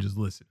and just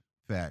listen.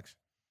 Facts.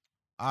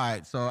 All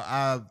right, so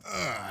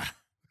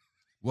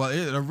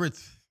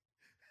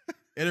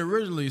it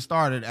originally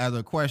started as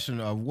a question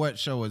of what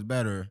show is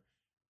better,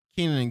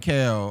 Kenan and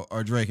Kel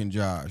or Drake and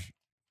Josh.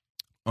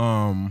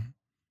 A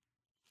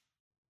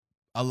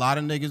lot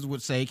of niggas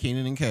would say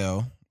Kenan and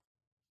Kel.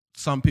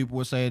 Some people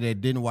would say they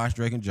didn't watch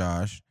Drake and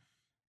Josh.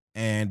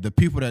 And the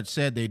people that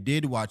said they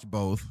did watch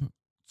both,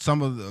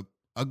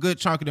 a good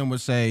chunk of them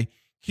would say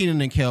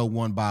Kenan and Kel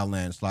won by a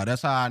landslide.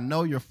 That's how I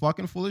know you're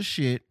fucking full of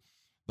shit.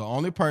 The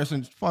only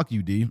person, fuck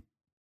you, D.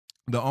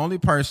 The only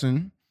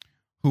person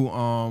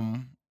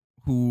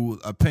who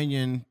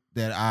opinion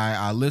that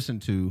I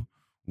listened to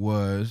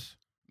was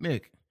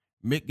Mick.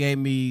 Mick gave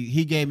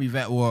me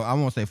well, I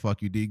won't say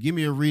fuck you, D. Give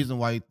me a reason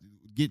why.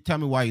 Tell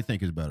me why you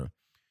think it's better.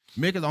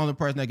 Mick is the only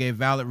person that gave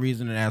valid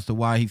reason as to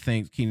why he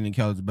thinks Kenan and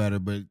Kel is better.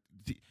 But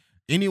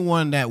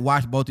anyone that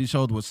watched both these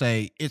shows would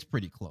say it's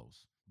pretty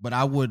close. But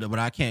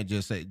I can't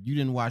just say you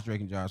didn't watch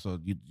Drake and Josh, so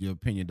your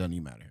opinion doesn't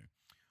even matter here.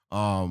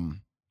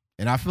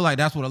 And I feel like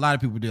that's what a lot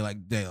of people do. Like,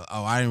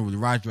 I didn't really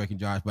watch Drake and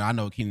Josh, but I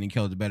know Kenan and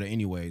Kel is better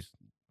anyways.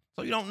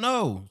 So you don't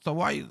know.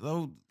 So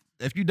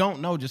if you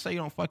don't know, just say you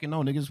don't fucking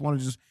know. Niggas want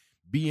to just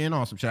be in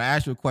on some shit. I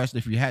asked you a question.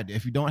 If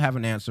you don't have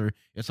an answer,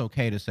 it's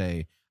okay to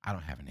say I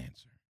don't have an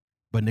answer.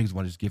 But niggas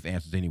want to just give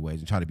answers anyways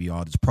and try to be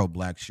all this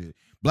pro-black shit.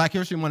 Black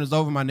History Month is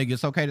over, my nigga.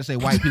 It's okay to say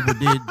white people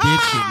did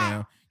shit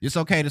now. It's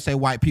okay to say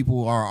white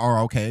people are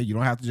okay. You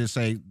don't have to just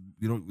say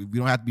you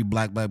don't have to be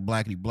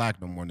blackity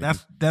black no more.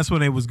 Niggas. That's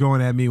when they was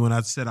going at me when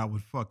I said I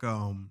would fuck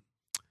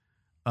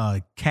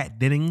Kat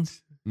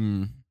Dennings.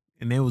 Mm.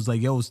 And they was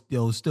like, yo,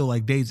 still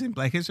like days in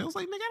Black History. I was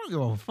like, nigga, I don't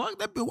give a fuck.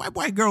 That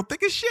white girl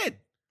thick as shit.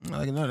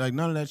 Like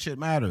none of that shit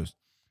matters.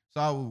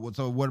 So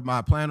what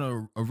my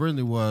plan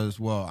originally was,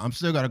 well, I'm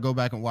still got to go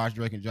back and watch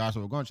Drake and Josh. So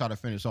we're going to try to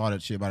finish all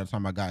that shit by the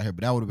time I got here.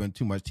 But that would have been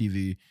too much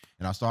TV.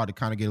 And I started to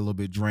kind of get a little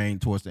bit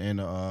drained towards the end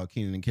of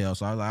Kenan and Kel.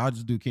 So I was like, I'll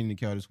just do Kenan and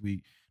Kel this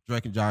week,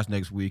 Drake and Josh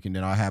next week, and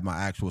then I'll have my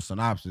actual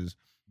synopsis.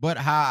 But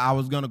how I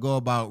was going to go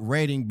about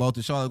rating both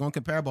the shows, I was going to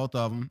compare both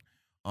of them.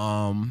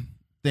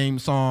 Theme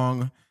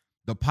song,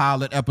 the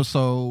pilot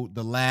episode,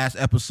 the last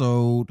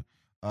episode,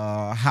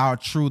 how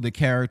true the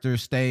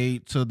characters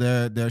stayed to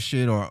their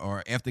shit,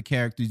 or if the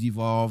characters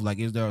evolve, like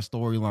is there a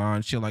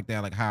storyline, shit like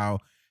that, like how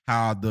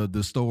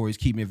the stories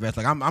keep me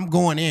invested. Like I'm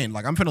going in,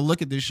 like I'm finna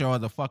look at this show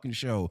as a fucking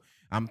show.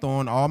 I'm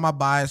throwing all my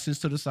biases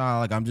to the side,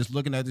 like I'm just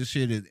looking at this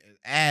shit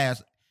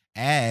as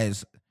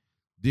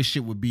this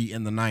shit would be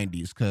in the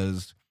 90s,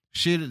 because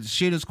shit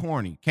is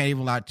corny. Can't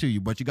even lie to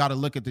you, but you got to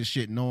look at this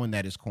shit knowing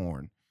that it's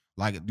corn.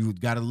 Like, you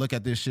got to look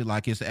at this shit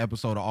like it's an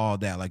episode of All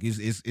That. Like,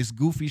 it's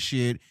goofy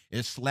shit.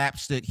 It's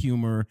slapstick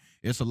humor.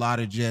 It's a lot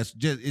of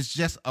it's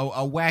just a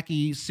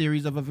wacky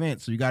series of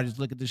events. So you got to just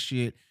look at this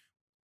shit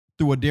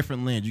through a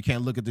different lens. You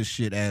can't look at this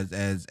shit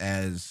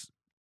as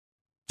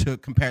to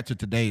compared to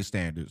today's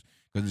standards.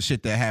 Because the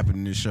shit that happened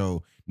in this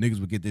show, niggas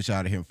would get this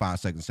out of here in 5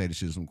 seconds, say this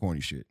shit is some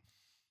corny shit.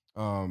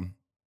 Keenan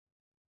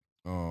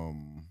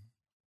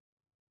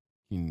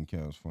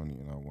Kel's funny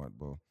and I want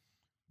both.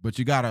 But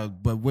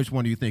which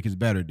one do you think is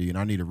better, D? And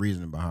I need a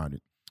reasoning behind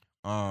it.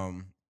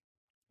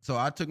 So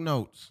I took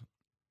notes.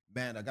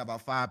 Man, I got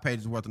about 5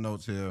 pages worth of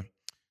notes here.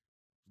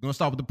 Gonna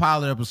start with the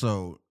pilot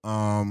episode.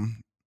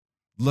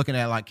 Looking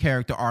at like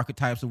character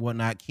archetypes and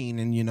whatnot.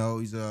 Keenan,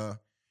 he's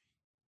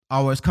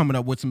always coming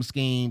up with some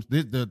schemes.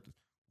 The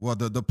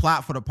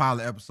plot for the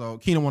pilot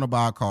episode, Keenan want to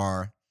buy a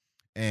car.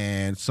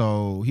 And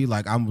so he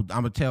like, I'm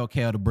gonna tell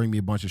Kel to bring me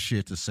a bunch of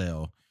shit to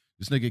sell.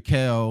 This nigga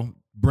Kel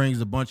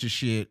brings a bunch of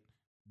shit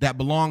that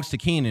belongs to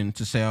Keenan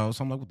to sell.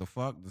 So I'm like, what the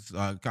fuck?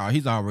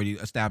 He's already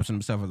establishing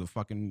himself as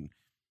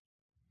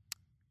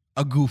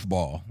a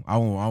goofball. I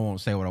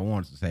won't say what I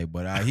wanted to say,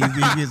 but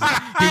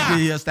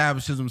he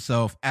establishes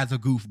himself as a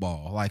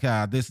goofball. Like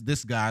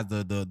this guy's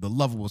the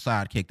lovable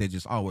sidekick that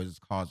just always is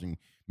causing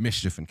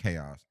mischief and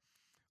chaos.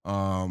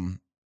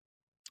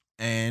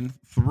 And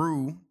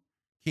through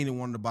Keenan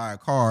wanted to buy a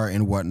car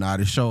and whatnot,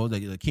 it shows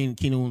that Keenan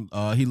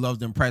he loves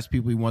to impress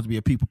people. He wants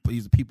to be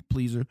he's a people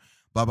pleaser.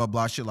 Blah blah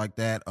blah, shit like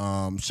that.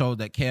 Shows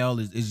that Kel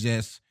is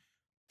just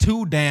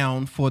too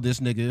down for this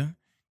nigga.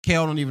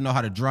 Kel don't even know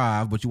how to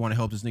drive, but you want to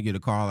help this nigga get a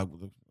car. Like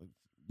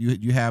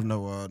you have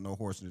no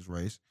horse in this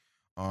race.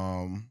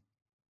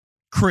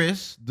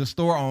 Chris, the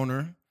store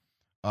owner,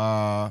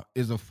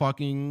 is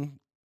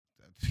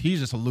he's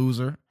just a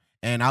loser.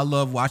 And I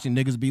love watching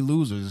niggas be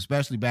losers,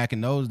 especially back in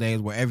those days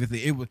where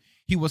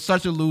he was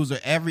such a loser.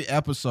 Every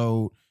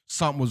episode,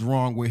 something was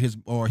wrong with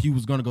or he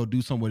was gonna go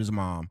do something with his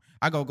mom.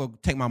 I go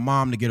take my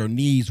mom to get her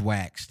knees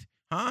waxed.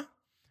 Huh?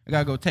 I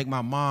gotta go take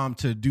my mom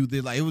to do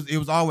this. Like it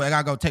was always, I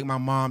gotta go take my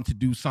mom to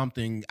do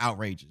something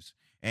outrageous.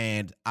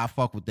 And I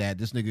fuck with that.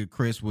 This nigga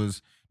Chris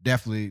was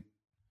definitely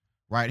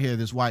right here.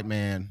 This white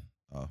man,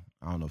 I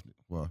don't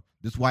know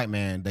this white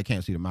man, they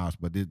can't see the mouse,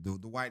 but the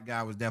white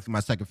guy was definitely my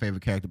second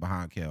favorite character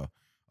behind Kel.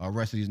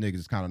 Rest of these niggas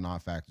is kind of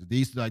non-factors.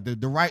 These like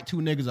the right two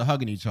niggas are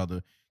hugging each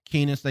other.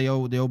 Keenan stay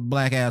over the old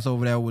black ass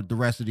over there with the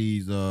rest of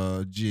these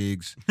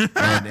jigs.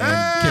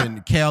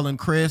 and Kel and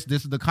Chris,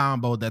 this is the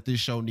combo that this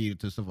show needed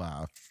to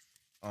survive.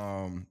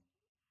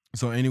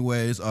 So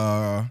anyways,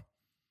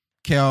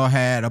 Kel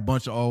had a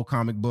bunch of old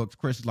comic books.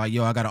 Chris is like,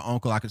 yo, I got an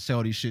uncle I could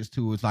sell these shits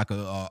to. It's like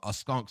a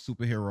skunk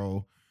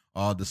superhero.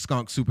 The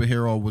skunk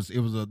superhero was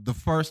the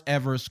first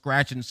ever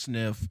scratch and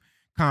sniff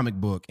comic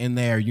book in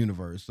their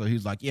universe. So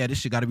he's like, yeah, this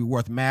shit got to be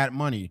worth mad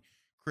money.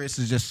 Chris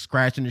is just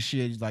scratching the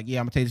shit. He's like, yeah,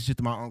 I'm gonna take this shit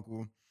to my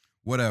uncle.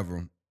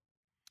 Whatever.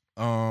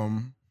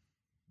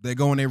 They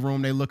go in their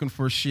room. They looking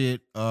for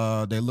shit.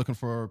 They looking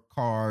for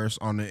cars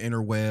on the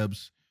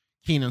interwebs.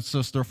 Keenan's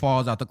sister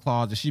falls out the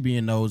closet. She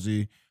being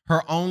nosy.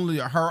 Her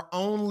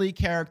only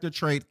character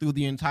trait through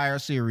the entire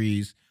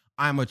series,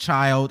 I'm a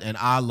child and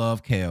I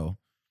love Kel.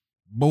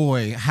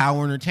 Boy,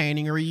 how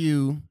entertaining are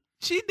you?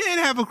 She did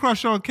have a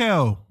crush on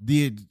Kel.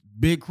 The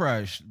big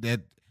crush.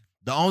 That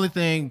the only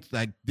thing,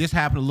 like, this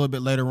happened a little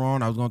bit later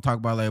on. I was gonna talk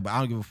about it later, but I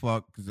don't give a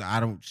fuck because I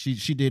don't.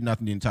 She did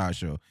nothing the entire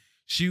show.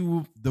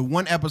 The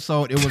one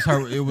episode, it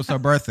was her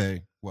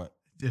birthday. What?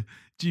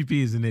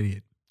 GP is an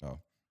idiot. Oh,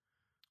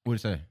 what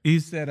did he say? He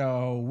said,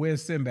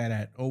 where's Sinbad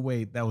at? Oh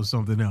wait, that was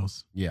something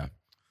else. Yeah.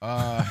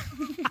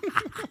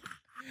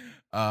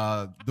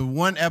 The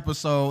one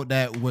episode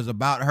that was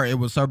about her, it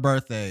was her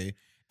birthday,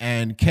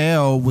 and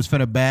Kel was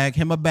finna bag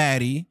him a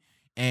baddie,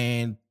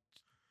 and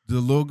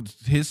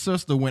his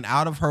sister went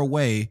out of her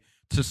way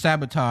to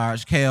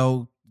sabotage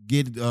Kel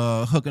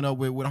hooking up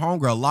with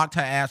homegirl, locked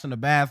her ass in the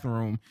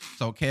bathroom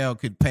so Kel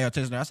could pay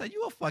attention. I said,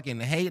 you a fucking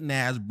hating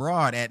ass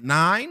broad at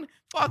 9?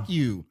 Fuck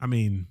you. I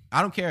mean,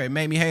 I don't care. It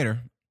made me hate her.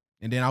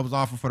 And then I was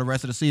off her for the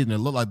rest of the season. It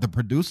looked like the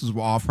producers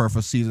were off her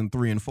for season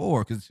 3 and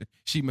 4 because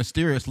she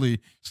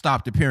mysteriously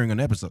stopped appearing on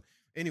the episode.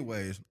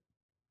 Anyways,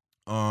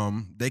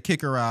 they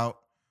kick her out.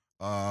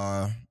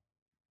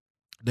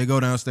 They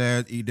go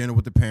downstairs, eat dinner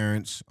with the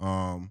parents.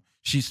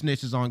 She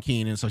snitches on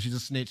Keenan, so she's a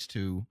snitch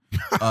too.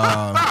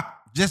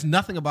 Just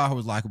nothing about her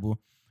was likable.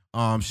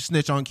 She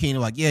snitched on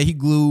Keenan, like, yeah, he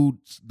glued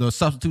the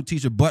substitute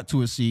teacher butt to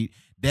his seat.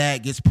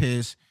 Dad gets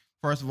pissed.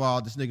 First of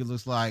all, this nigga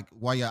looks like,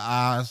 why your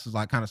eyes is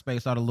like kind of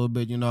spaced out a little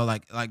bit,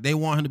 like they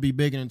want him to be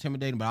big and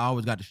intimidating, but I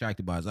always got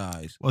distracted by his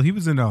eyes. Well, he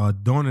was in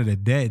Dawn of the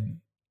Dead.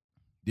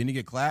 Didn't he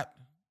get clapped?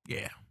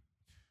 Yeah.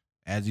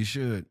 As he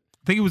should.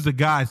 I think it was the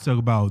guy talk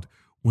about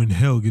when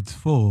hell gets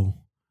full,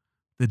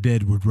 the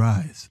dead would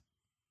rise.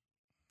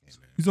 Yeah,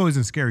 he's always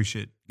in scary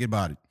shit. Get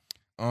about it.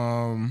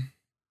 Let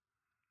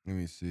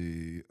me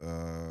see.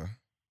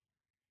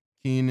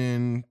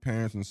 Keenan,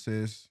 parents and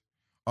sis.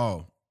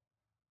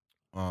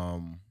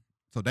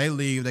 So they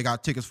leave. They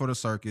got tickets for the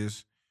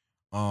circus.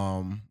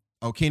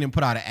 Keenan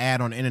put out an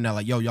ad on the internet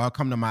like, yo, y'all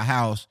come to my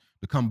house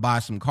to come buy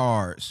some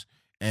cards.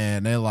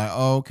 And they're like,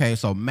 oh, okay.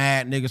 So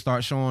mad niggas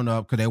start showing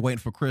up because they're waiting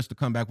for Chris to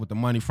come back with the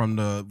money with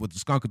the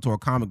Skunkator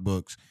comic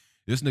books.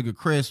 This nigga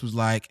Chris was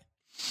like,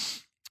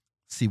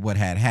 See, what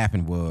had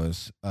happened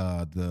was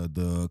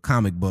the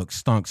comic book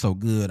stunk so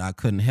good I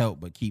couldn't help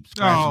but keep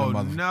scratching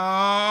them.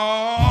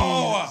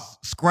 No!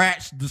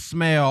 Scratched the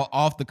smell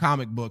off the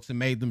comic books and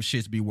made them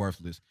shits be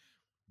worthless.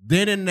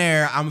 Then and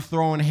there, I'm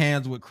throwing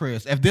hands with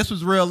Chris. If this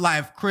was real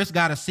life, Chris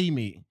got to see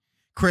me.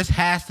 Chris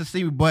has to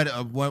see me.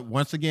 But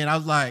once again, I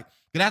was like,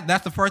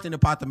 that's the first thing that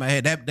popped in my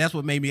head. That's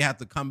what made me have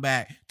to come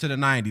back to the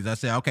 90s. I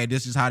said, okay,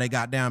 this is how they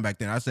got down back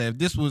then. I said, if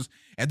this was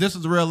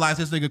real life,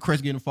 this nigga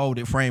Chris getting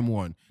folded frame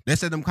one. They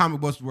said them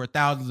comic books were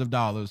thousands of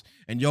dollars,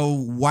 and your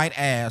white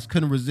ass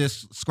couldn't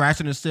resist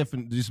scratching and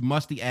sniffing these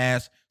musty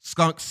ass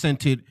skunk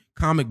scented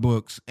comic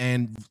books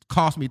and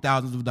cost me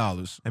thousands of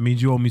dollars. That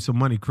means you owe me some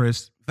money,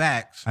 Chris.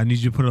 Facts. I need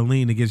you to put a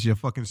lien against your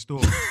fucking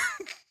store.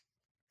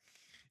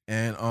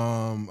 And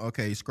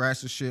okay, scratch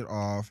the shit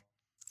off.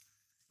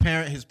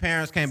 His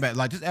parents came back.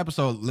 Like, this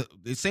episode,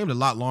 it seemed a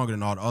lot longer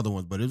than all the other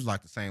ones, but it was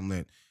like the same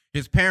length.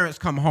 His parents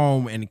come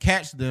home and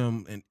catch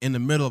them in the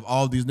middle of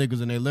all these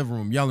niggas in their living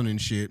room yelling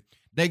and shit.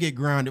 They get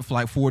grounded for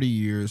like 40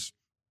 years.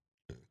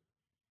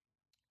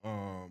 Let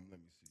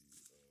me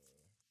see.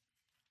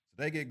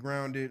 They get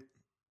grounded,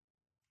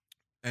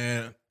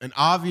 and an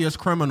obvious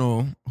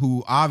criminal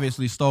who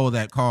obviously stole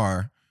that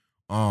car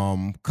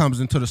comes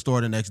into the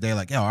store the next day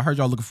like, yo, I heard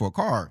y'all looking for a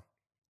car.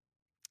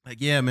 Like,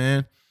 yeah,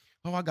 man.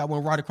 Oh, I got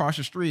one right across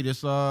the street.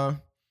 It's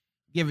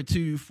give it to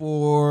you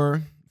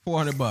for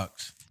 $400.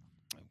 Like,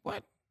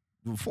 what?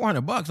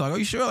 $400? Like, are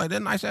you sure? Like,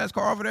 that nice ass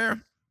car over there?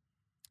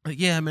 Like,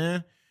 yeah,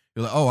 man.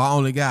 You're like, oh, I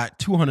only got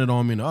 200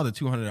 on me and the other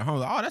 200 at home.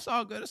 Like, oh, that's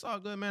all good. It's all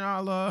good, man.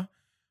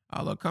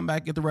 I'll come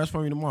back, get the rest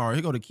from you tomorrow.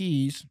 Here go the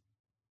keys.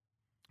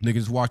 Nigga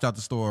just walked out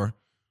the store.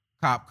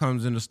 Cop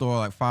comes in the store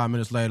like 5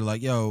 minutes later,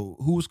 like, yo,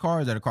 whose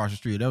car is that across the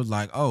street? They was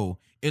like, oh,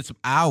 it's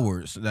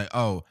ours. Like,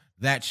 oh,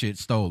 that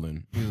shit's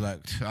stolen. He was like,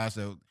 I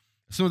said,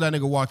 as soon as that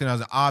nigga walked in, I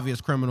was an obvious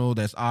criminal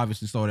that's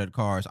obviously stole that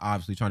car. It's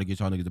obviously trying to get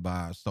y'all niggas to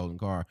buy a stolen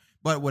car.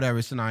 But whatever,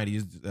 it's the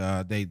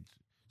 90s. They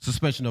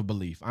suspension of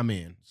belief. I'm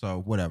in.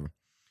 So whatever.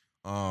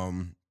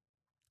 Then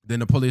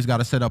the police got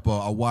to set up a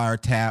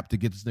wiretap to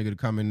get this nigga to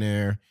come in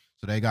there.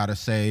 So they got to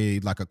say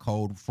like a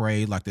code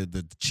phrase, like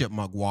the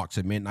chipmunk walks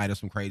at midnight or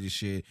some crazy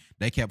shit.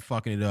 They kept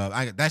fucking it up.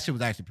 That shit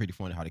was actually pretty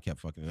funny how they kept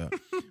fucking it up.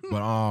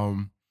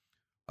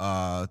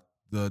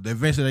 But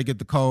eventually they get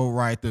the code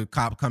right. The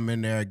cop come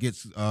in there,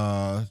 gets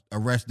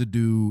arrest the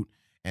dude,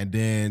 and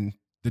then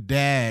the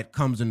dad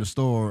comes in the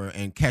store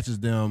and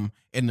catches them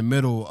in the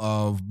middle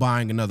of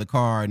buying another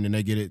car, and then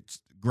they get it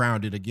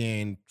grounded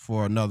again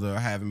for another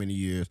however many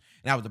years.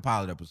 And that was the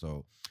pilot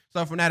episode.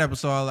 So from that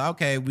episode, like,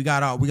 okay, we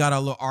got our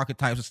little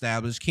archetypes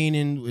established.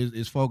 Keenan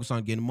is focused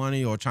on getting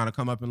money or trying to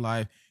come up in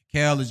life.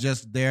 Kel is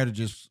just there to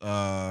just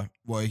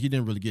he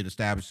didn't really get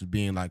established as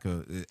being like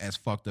as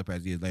fucked up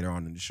as he is later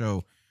on in the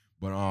show.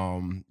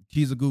 But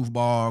he's a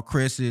goofball.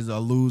 Chris is a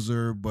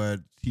loser,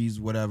 but he's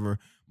whatever.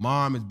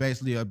 Mom is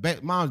basically a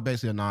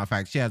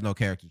non-factor. She has no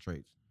character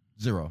traits.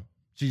 Zero.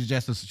 She's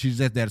just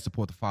there to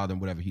support the father and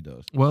whatever he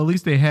does. Well, at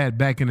least they had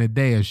back in the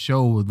day a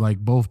show with like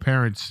both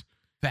parents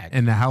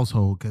in the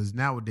household, because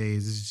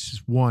nowadays it's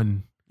just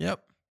one.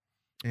 Yep.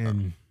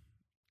 And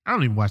I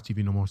don't even watch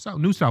TV no more.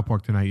 New South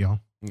Park tonight, y'all.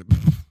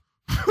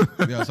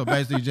 Yeah, so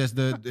basically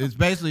it's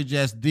basically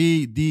just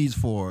these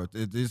four.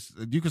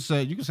 You could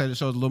say the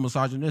show's a little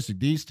misogynistic.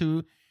 These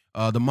two,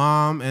 the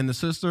mom and the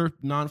sister,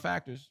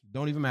 non-factors,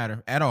 don't even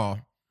matter at all.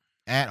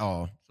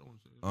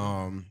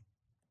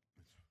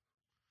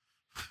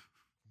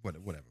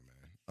 Whatever,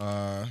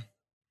 man.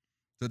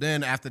 So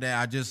then after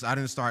that, I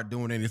didn't start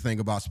doing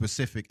anything about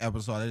specific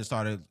episodes.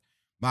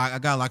 I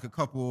got like a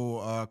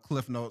couple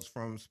cliff notes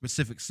from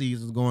specific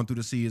seasons, going through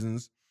the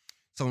seasons.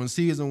 So in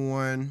season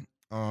 1,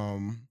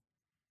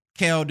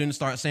 Kel didn't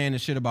start saying the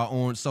shit about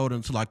orange soda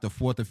until like the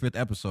 4th or 5th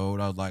episode.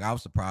 I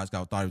was surprised.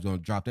 I thought he was going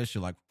to drop that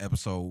shit like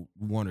episode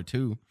 1 or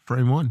 2.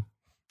 Frame 1.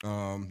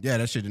 Yeah,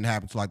 that shit didn't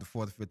happen until like the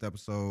 4th or 5th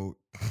episode.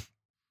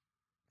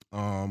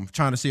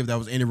 Trying to see if there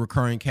was any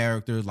recurring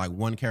characters. Like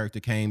one character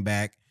came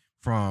back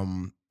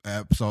from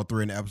episode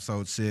 3 and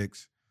episode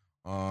 6.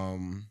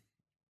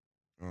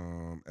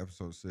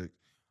 Episode 6.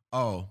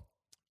 Oh,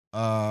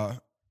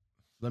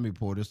 let me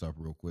pull this up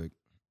real quick,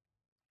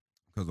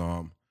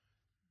 because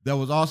there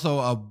was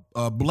also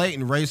a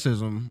blatant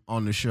racism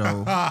on the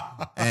show,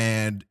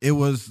 and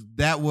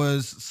that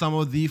was some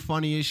of the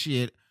funniest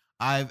shit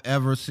I've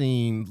ever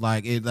seen.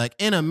 Like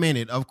in a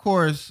minute. Of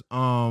course,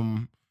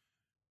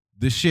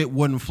 the shit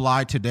wouldn't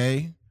fly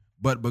today,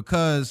 but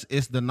because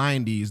it's the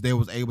 90s, they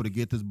was able to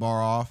get this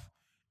bar off,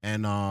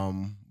 and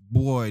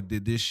boy,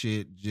 did this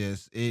shit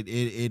just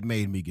it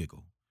made me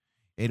giggle.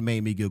 It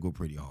made me giggle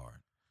pretty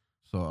hard.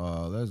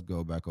 So let's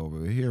go back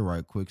over here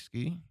right quick,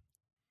 Ski.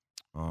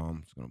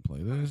 Just gonna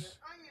play this.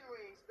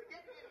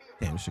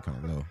 Damn, this shit kind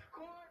of low.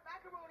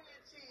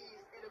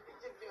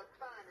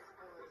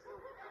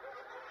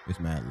 It's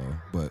mad low,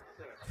 but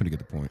I'm finna get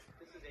the point.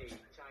 This is a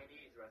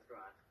Chinese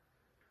restaurant.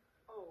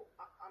 Oh,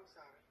 I'm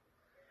sorry.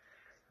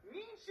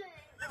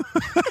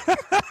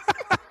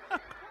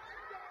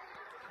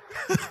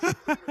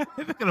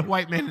 Look at a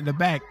white man in the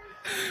back.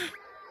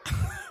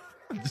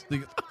 This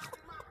nigga.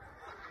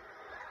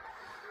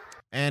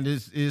 And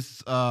this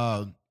is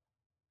also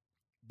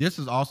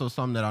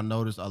something that I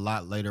noticed a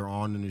lot later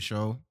on in the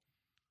show.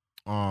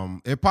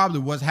 It probably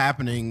was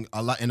happening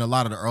a lot in a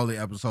lot of the early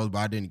episodes, but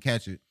I didn't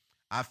catch it.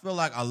 I feel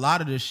like a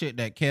lot of the shit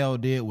that Kel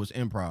did was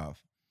improv.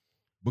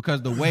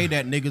 Because the way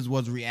that niggas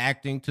was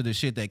reacting to the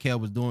shit that Kel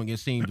was doing, it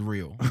seemed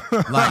real.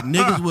 Like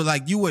niggas would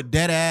like you would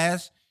dead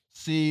ass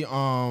see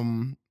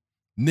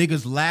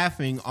niggas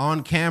laughing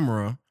on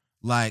camera,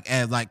 like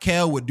as like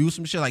Kel would do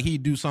some shit, like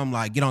he'd do something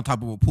like get on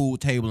top of a pool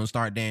table and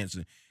start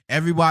dancing.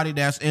 Everybody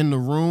that's in the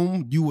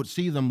room, you would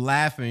see them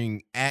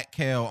laughing at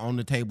Kel on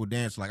the table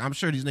dancing. Like I'm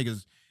sure these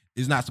niggas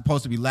is not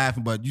supposed to be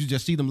laughing, but you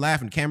just see them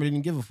laughing. The camera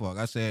didn't give a fuck.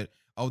 I said,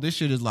 oh, this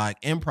shit is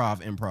like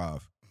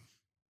improv.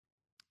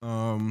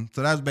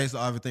 So that's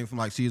basically everything from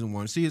like season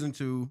 1. Season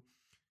 2,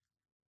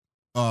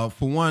 for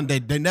one,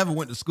 they never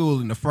went to school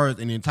in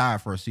the entire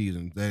first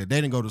season. They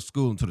didn't go to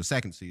school until the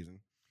second season.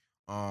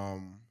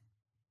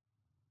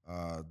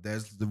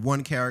 There's the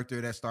one character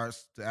that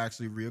starts to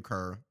actually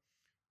reoccur.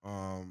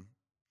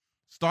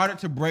 Started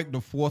to break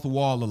the fourth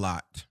wall a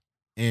lot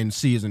in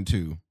season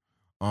 2.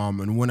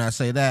 And when I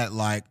say that,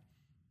 like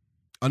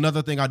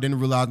another thing I didn't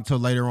realize until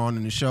later on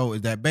in the show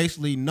is that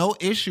basically no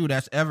issue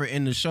that's ever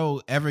in the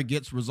show ever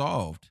gets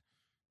resolved.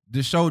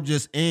 The show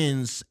just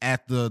ends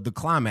at the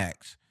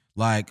climax.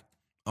 Like,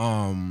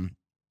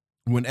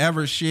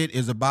 whenever shit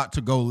is about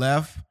to go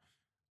left,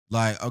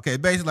 like, okay,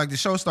 basically like the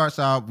show starts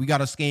out, we got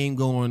a scheme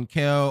going,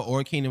 Kel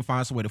or Keenan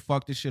finds a way to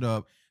fuck this shit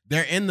up.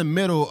 They're in the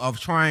middle of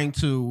trying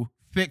to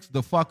fix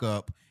the fuck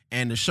up,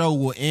 and the show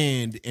will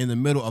end in the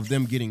middle of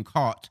them getting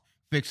caught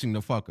fixing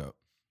the fuck up.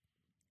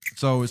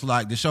 So it's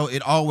like the show,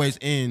 it always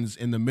ends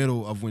in the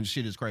middle of when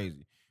shit is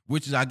crazy,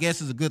 which is, I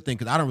guess, is a good thing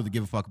because I don't really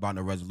give a fuck about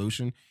no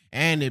resolution.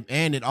 And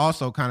it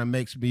also kind of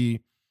makes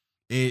me,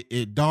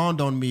 it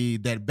dawned on me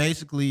that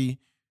basically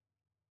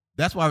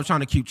that's why I was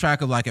trying to keep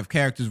track of like if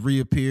characters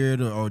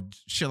reappeared or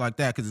shit like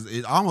that, because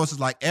it almost is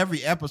like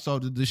every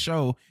episode of the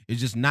show is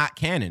just not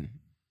canon.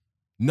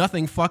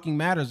 Nothing fucking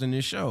matters in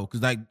this show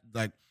because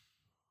like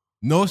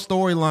no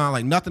storyline,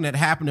 like nothing that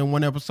happened in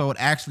one episode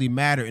actually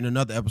mattered in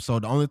another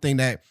episode. The only thing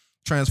that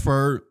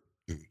transferred,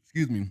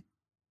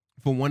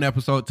 from one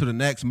episode to the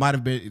next might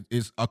have been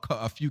is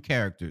a few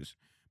characters,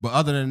 but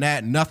other than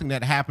that, nothing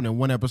that happened in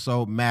one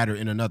episode mattered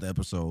in another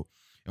episode.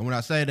 And when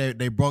I say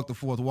they broke the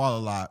fourth wall a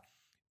lot,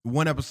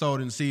 one episode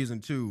in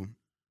season 2,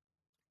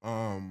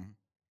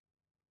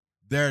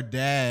 their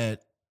dad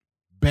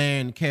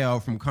banned Kel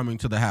from coming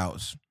to the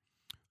house.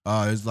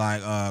 It's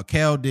like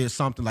Kel did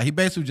something like he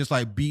basically just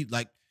like beat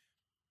like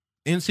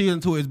in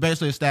season 2. It's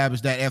basically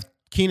established that if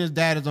Keenan's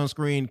dad is on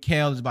screen,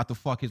 Kel is about to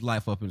fuck his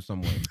life up in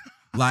some way.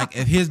 Like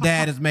if his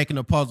dad is making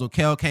a puzzle,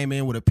 Kel came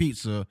in with a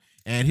pizza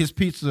and his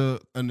pizza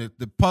and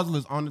the puzzle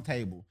is on the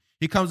table.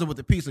 He comes in with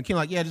the pizza and Ken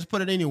like, yeah, just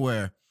put it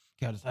anywhere.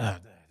 Kel just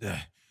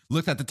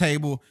looks at the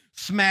table,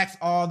 smacks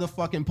all the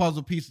fucking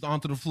puzzle pieces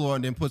onto the floor,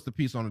 and then puts the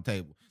piece on the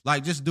table.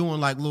 Like just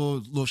doing like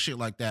little shit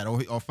like that,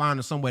 or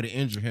finding some way to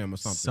injure him or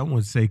something. Some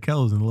would say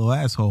Kel's a little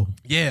asshole.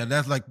 Yeah,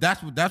 that's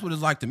what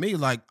it's like to me.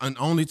 Like, and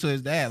only to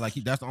his dad. Like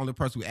that's the only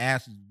person who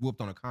ass is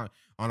whooped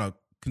on a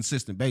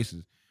consistent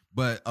basis.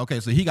 But okay,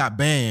 so he got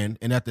banned,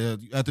 and at the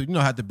at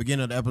the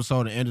beginning of the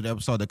episode and end of the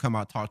episode, they come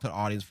out, talk to the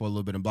audience for a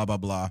little bit, and blah blah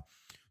blah.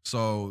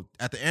 So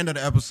at the end of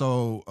the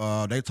episode,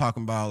 they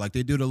talking about like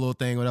they do the little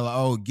thing where they're like,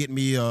 oh, get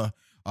me a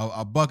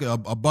bucket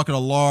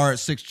of lard,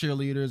 6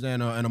 cheerleaders,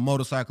 and a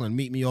motorcycle, and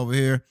meet me over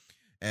here.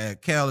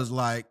 And Kel is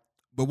like,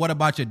 but what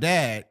about your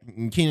dad?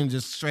 And Keenan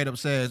just straight up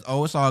says,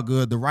 oh, it's all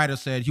good. The writer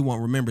said he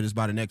won't remember this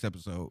by the next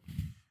episode.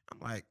 I'm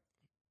like,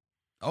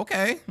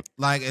 okay,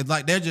 like it's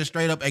like they're just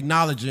straight up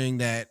acknowledging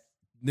that,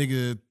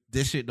 nigga,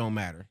 this shit don't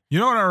matter. You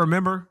know what I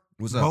remember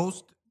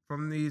most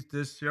from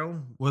this show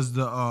was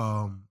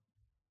the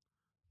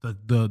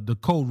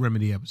Cold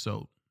Remedy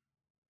episode.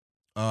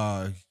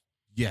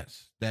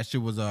 Yes, that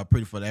shit was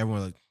pretty funny.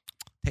 Everyone like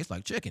tastes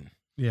like chicken.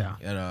 Yeah,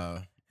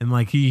 and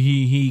like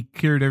he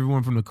cured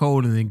everyone from the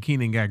cold, and then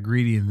Keenan got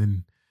greedy, and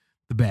then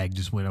the bag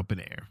just went up in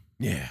the air.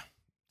 Yeah,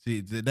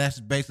 see, that's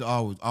basically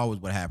always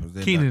what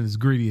happens. Keenan is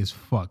greedy as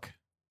fuck.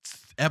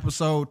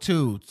 Episode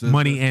 2,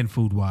 money and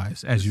food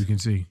wise, as you can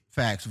see.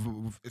 Facts.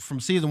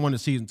 From season 1 to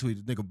season 2,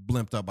 the nigga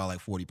blimped up by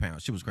like 40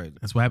 pounds. Shit was crazy.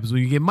 That's what happens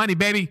when you get money,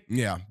 baby.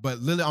 Yeah, but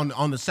literally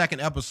on the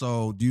second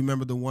episode, do you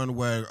remember the one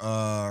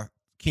where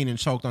Keenan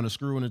choked on a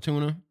screw in the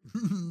tuna?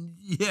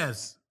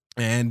 Yes.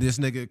 And this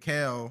nigga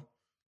Kel,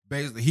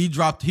 basically he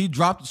dropped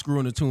the screw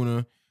in the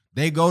tuna.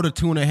 They go to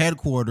tuna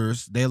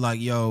headquarters. They're like,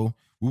 yo,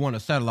 we want to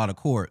settle out of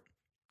court.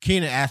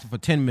 Keenan asked for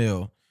 10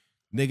 mil.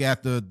 Nigga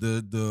at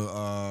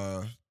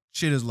the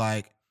shit is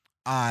like,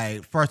 all right,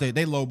 first they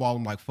lowball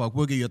him like, fuck,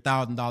 we'll give you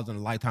 $1,000 in a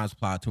lifetime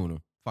supply of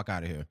tuna. Fuck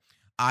out of here.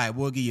 All right,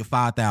 we'll give you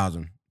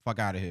 5,000. Fuck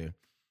out of here.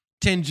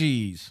 10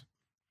 G's.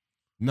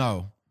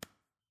 No.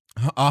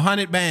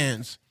 100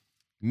 bands.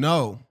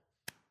 No.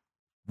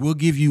 We'll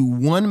give you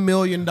 $1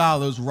 million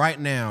right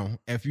now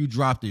if you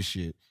drop this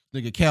shit.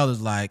 Nigga Kel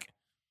is like,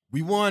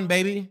 we won,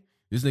 baby.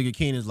 This nigga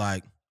Keenan is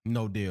like,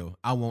 no deal.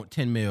 I want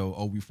 10 mil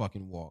or we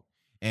fucking walk.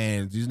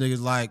 And these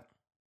niggas like,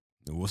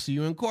 we'll see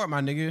you in court,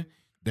 my nigga.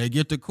 They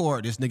get to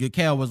court. This nigga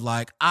Kel was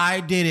like,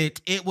 I did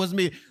it. It was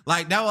me.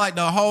 Like, that was like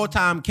the whole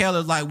time Kel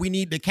is like, we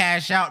need to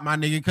cash out, my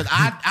nigga, because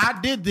I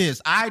did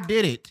this. I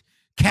did it.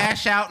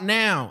 Cash out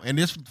now. And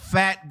this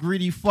fat,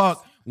 greedy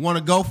fuck want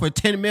to go for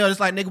 $10 million. It's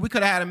like, nigga, we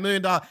could have had $1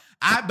 million.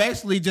 I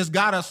basically just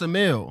got us $1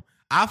 million.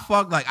 I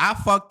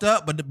fucked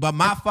up, but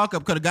my fuck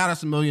up could have got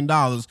us $1 million.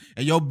 And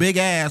your big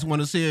ass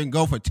want to sit here and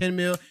go for $10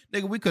 million.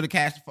 Nigga, we could have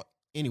cashed.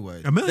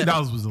 Anyway. $1 million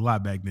was a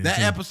lot back then. That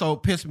too. episode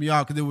pissed me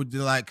off because it was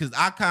like, because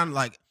I kind of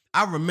like,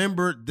 I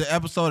remembered the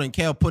episode and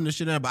Kel putting the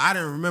shit in, but I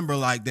didn't remember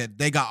like that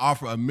they got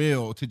offered $1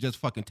 million to just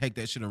fucking take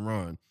that shit and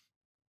run.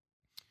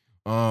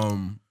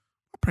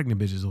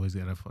 Pregnant bitches always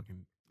got a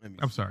fucking.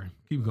 I'm sorry.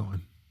 Keep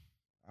going.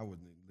 I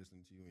wasn't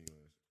listening to you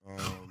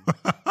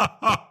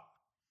anyways.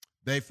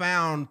 They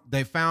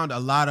found a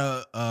lot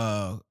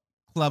of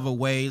clever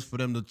ways for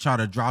them to try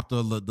to drop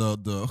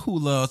the who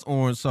loves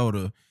orange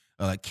soda.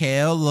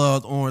 Kel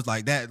loves orange,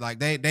 like that. Like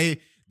they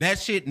that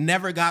shit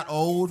never got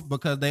old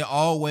because they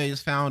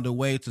always found a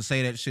way to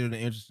say that shit in an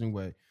interesting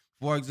way.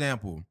 For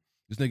example,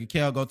 this nigga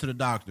Kel go to the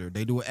doctor.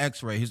 They do an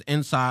X-ray. His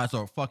insides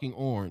are fucking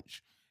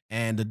orange,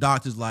 and the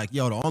doctor's like,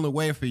 "Yo, the only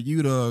way for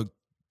you to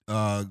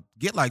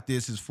get like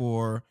this is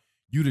for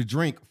you to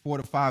drink 4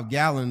 to 5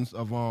 gallons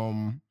of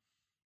orange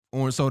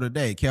soda a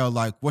day." Kel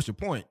like, "What's your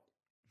point?"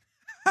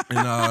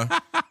 And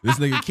this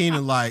nigga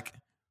Keenan like,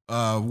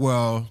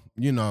 well,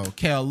 you know,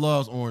 Kel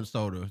loves orange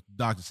soda.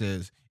 Doctor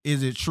says,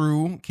 "Is it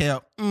true?"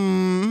 Kel,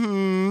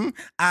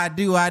 I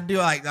do.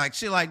 Like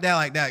shit like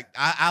that.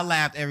 I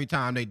laughed every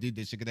time they did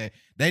this shit.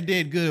 They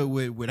did good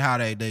with how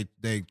they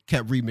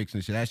kept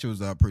remixing shit. That shit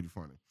was pretty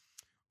funny.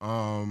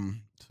 So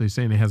you're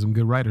saying they had some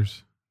good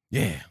writers?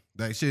 Yeah,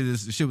 that shit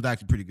was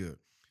actually pretty good.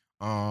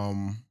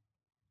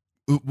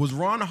 Was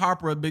Ron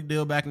Harper a big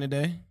deal back in the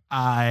day?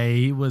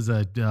 He was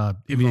a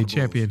NBA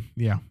champion.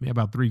 Yeah,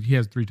 about 3. He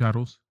has 3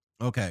 titles.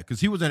 Okay, because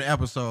he was in an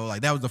episode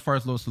like that was the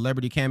first little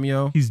celebrity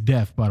cameo. He's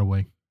deaf, by the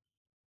way.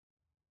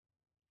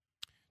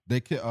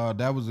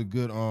 That was a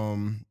good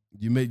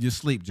you made your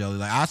sleep, Jelly.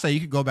 Like I say, you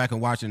could go back and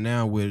watch it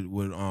now with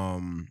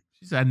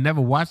She said, "I never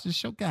watched this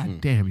show."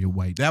 God damn, you're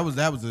white. That was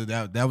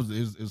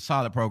a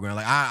solid program.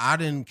 Like I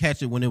didn't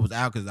catch it when it was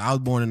out because I was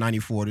born in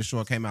 '94. This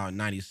show came out in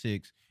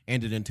 '96,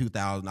 ended in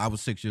 2000. I was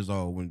 6 years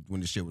old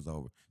when the shit was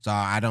over. So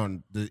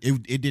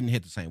it didn't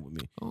hit the same with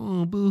me.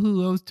 Oh,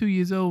 boo-hoo. I was 2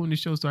 years old when the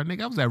show started.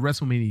 Nigga, I was at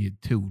WrestleMania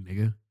 2,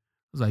 nigga. I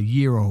was like a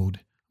year old.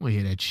 I want to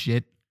hear that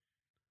shit.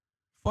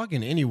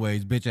 Fucking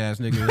anyways, bitch ass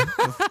nigga.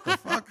 the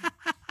fuck?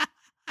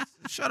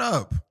 Shut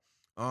up.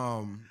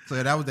 So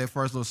that was their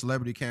first little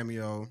celebrity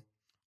cameo.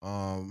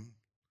 I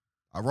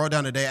wrote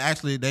down today.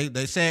 Actually,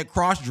 they said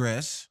cross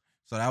dress,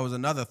 so that was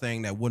another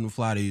thing that wouldn't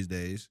fly these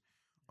days.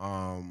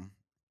 Let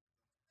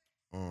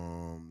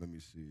me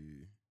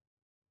see.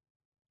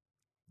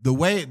 The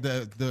way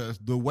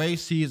the way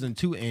season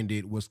 2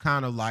 ended was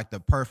kind of like the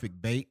perfect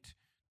bait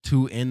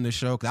to end the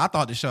show. Cause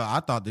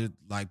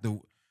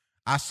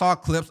I saw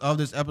clips of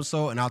this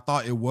episode and I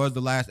thought it was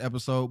the last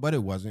episode, but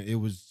it wasn't. It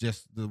was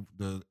just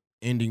the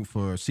ending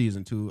for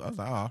season 2. I was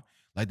like, oh,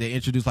 like they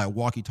introduced like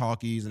walkie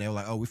talkies and they were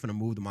like, oh, we finna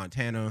move to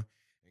Montana.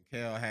 And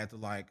Kel had to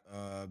like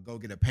go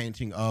get a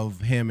painting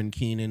of him and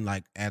Keenan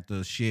like at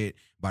the shit.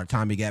 By the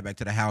time he got back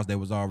to the house, they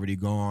was already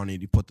gone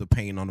and he put the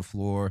paint on the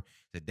floor.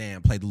 Said,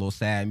 damn, played the little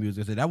sad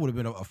music. I said that would have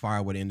been a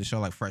fire way to end the show,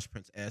 like Fresh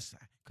Prince S.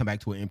 Come back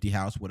to an empty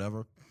house,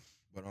 whatever.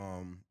 But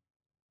so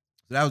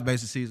that was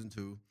basically season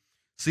 2.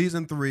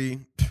 Season 3,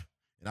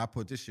 and I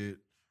put this shit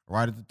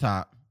right at the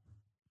top.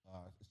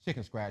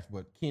 Chicken scratch,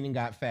 but Keenan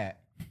got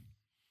fat.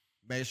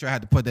 Made sure I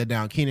had to put that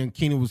down.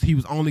 Keenan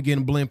was only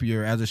getting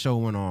blimpier as the show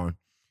went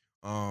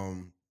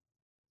on.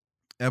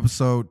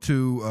 Episode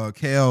 2,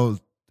 Kel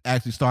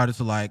actually started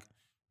to like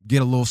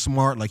get a little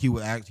smart. Like he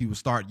would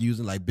start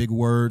using like big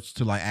words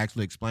to like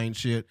actually explain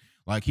shit.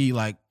 Like he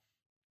like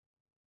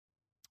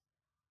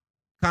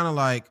kind of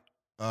like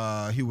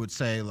he would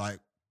say like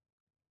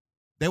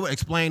they would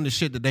explain the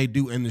shit that they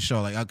do in the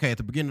show. Like, okay, at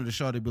the beginning of the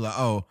show, they'd be like,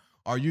 oh,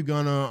 are you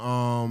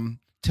gonna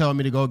tell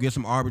me to go get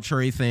some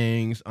arbitrary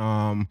things?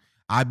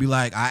 I'd be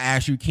like, I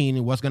ask you,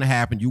 Keenan, what's gonna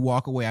happen? You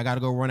walk away. I gotta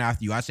go run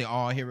after you. I say,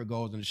 oh, here it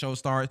goes, and the show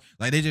starts.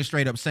 Like they just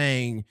straight up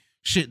saying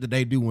shit that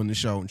they do in the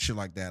show and shit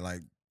like that. Like,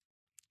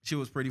 shit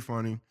was pretty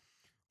funny.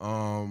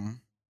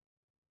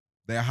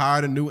 They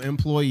hired a new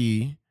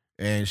employee,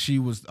 and she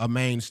was a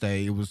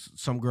mainstay. It was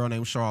some girl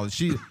named Charlotte.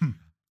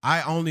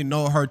 I only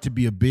know her to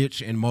be a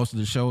bitch in most of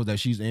the shows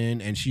that she's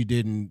in, and she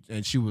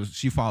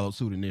followed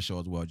suit in this show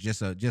as well.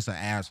 Just an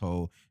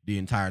asshole the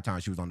entire time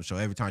she was on the show.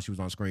 Every time she was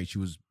on screen, she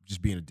was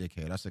just being a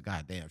dickhead. I said,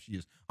 God damn, she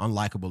is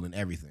unlikable in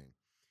everything.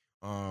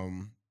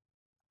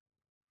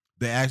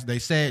 They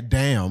said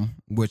damn,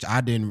 which I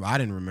didn't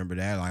remember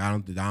that. Like I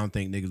don't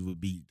think niggas would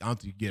be. I don't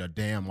think you get a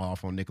damn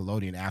off on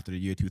Nickelodeon after the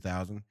year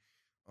 2000.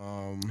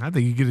 I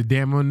think you get a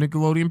damn on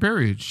Nickelodeon,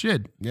 period.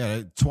 Shit.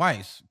 Yeah,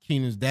 twice.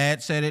 Keenan's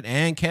dad said it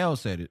and Kel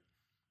said it.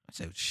 I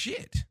said,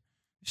 shit.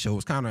 The show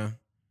was kind of a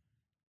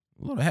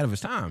little ahead of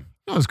its time.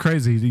 You know, it's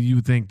crazy that you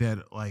would think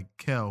that, like,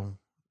 Kel,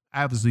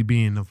 obviously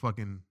being the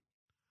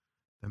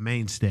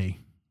mainstay,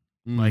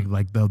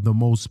 like the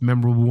most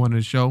memorable one of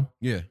the show,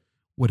 Yeah.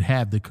 would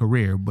have the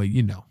career. But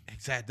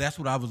Exactly. That's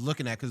what I was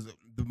looking at, because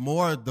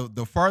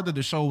the further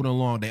the show went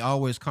along, they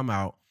always come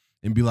out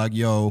and be like,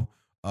 yo,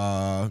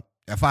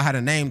 if I had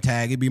a name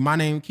tag, it'd be my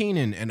name,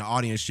 Keenan, and the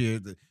audience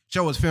cheers. The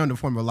show was filmed in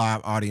front of a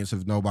live audience,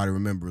 if nobody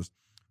remembers.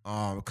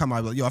 Come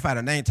out, like, yo, if I had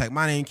a name tag,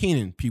 my name,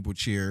 Keenan, people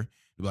cheer.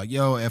 They're like,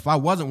 yo, if I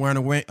wasn't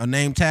wearing a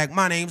name tag,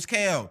 my name's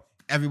Kel.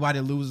 Everybody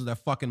loses their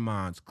fucking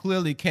minds.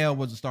 Clearly, Kel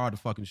was the star of the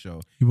fucking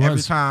show. He was.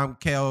 Every time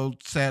Kel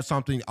said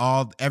something,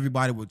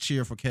 everybody would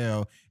cheer for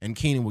Kel, and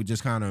Keenan would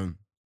just kind of,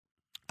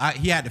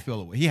 he had to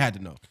feel it. He had to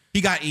know.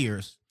 He got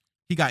ears.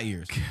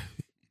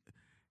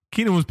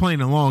 Keenan was playing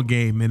a long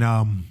game,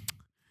 and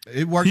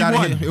it worked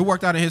out. It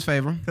worked out in his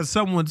favor. Because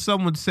some would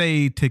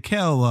say to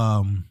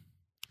Kel,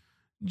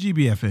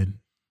 GBFN.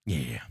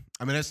 Yeah.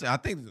 I mean, I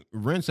think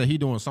Ren said he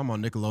doing something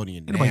on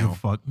Nickelodeon now. Nobody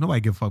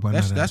give a fuck about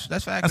that.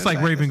 That's fact. That's like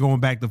Raven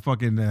going back to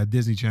fucking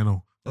Disney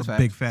Channel. That's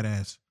big fat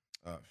ass.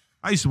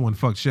 I used to want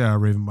to fuck shit out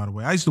of Raven, by the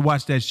way. I used to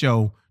watch that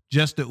show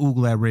just to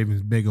oogle at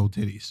Raven's big old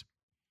titties.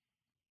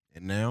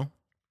 And now?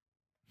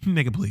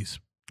 Nigga, please.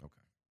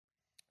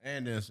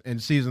 And in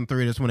season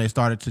 3, that's when they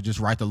started to just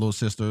write the little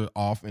sister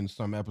off in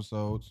some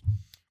episodes.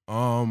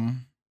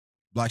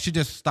 Like, she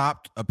just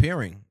stopped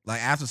appearing. Like,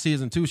 after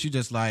season 2,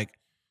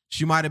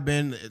 she might have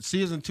been,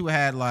 season 2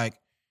 had like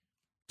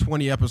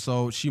 20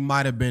 episodes. She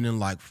might have been in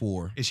like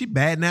 4. Is she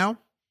bad now?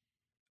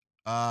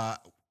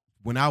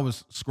 When I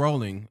was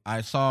scrolling,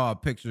 I saw a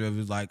picture of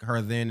it, like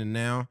her then and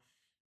now.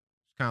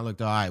 Kind of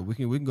looked all right. We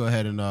can go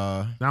ahead and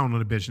I don't know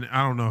the bitch.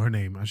 I don't know her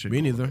name. I should.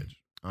 Me neither.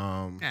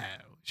 Yeah,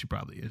 she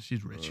probably is.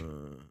 She's rich.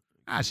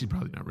 She's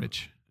probably not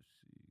rich.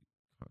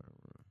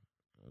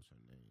 What's her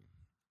name?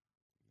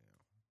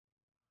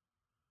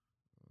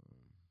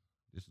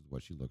 This is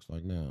what she looks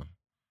like now.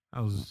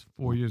 That was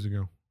 4 years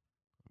ago.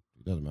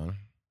 It doesn't matter.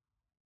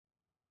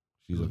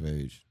 She's of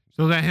age.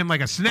 So that him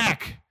like a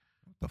snack.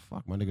 What the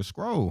fuck, my nigga?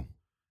 Scroll.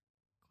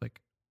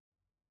 Click.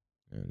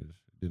 There it is.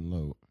 It didn't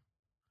load.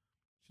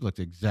 She looked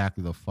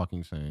exactly the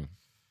fucking same.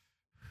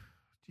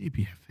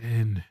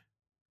 GBFN.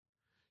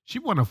 She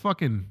won a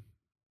fucking.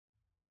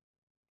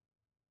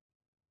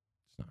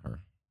 It's not her.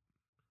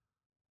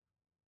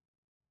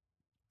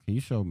 Can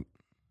you show me?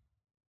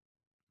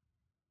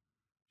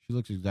 She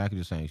looks exactly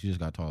the same. She just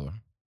got taller.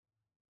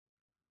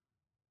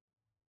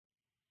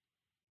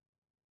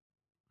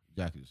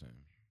 Exactly the same.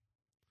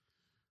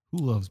 Who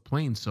loves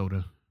plain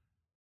soda?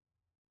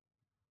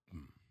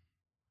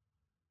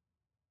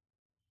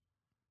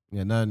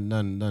 Yeah,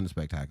 nothing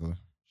spectacular.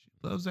 She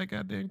loves that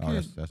goddamn kid. Oh,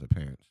 that's her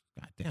parents.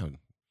 God damn.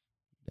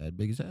 That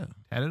big as hell.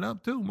 Had it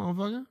up too,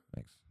 motherfucker.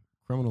 Thanks.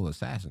 Criminal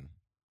assassin.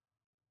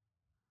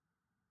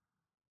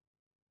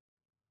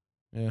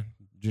 Yeah,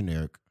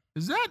 generic.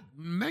 Is that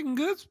Megan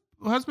Good's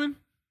husband?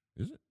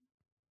 Is it?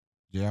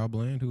 J.R.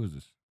 Bland? Who is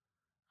this?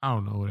 I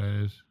don't know who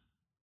that is.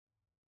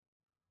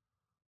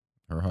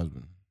 Her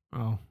husband.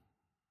 Oh.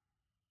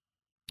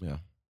 Yeah.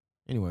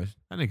 Anyways.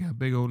 That nigga got a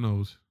big old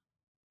nose.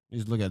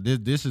 Just look at this.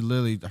 This is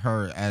literally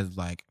her as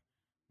like,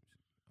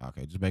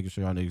 okay, just making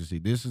sure y'all niggas see.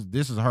 This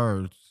is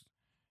her,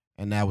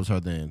 and that was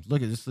her then.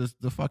 Look at this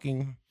the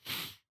fucking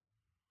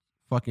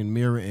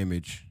mirror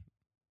image.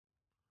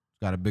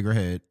 Got a bigger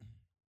head.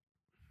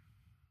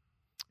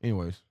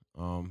 Anyways,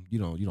 you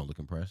don't look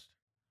impressed.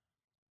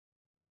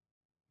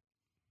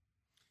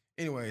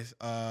 Anyways,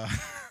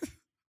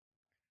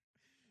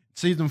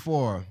 season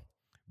 4,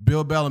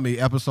 Bill Bellamy,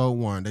 episode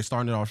 1. They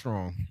started it off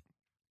strong.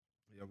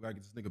 Yo, gotta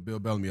get this nigga Bill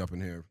Bellamy up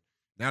in here.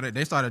 Now that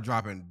they started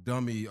dropping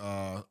dummy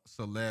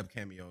celeb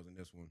cameos in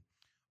this one.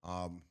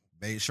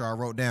 Made sure I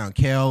wrote down.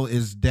 Kel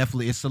is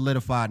definitely, it's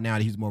solidified now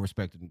that he's more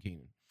respected than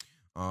Keenan.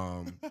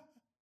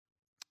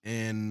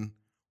 In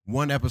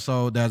one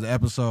episode, there's an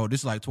episode,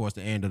 this is like towards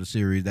the end of the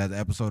series, there's an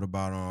episode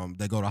about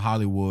they go to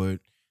Hollywood,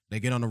 they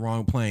get on the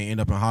wrong plane, end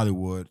up in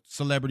Hollywood.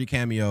 Celebrity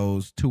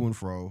cameos, to and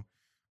fro.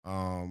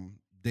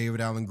 David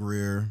Allen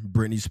Greer,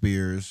 Britney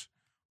Spears.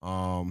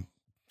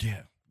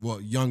 Yeah. Well,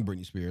 young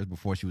Britney Spears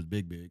before she was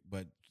big,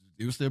 but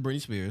it was still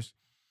Britney Spears.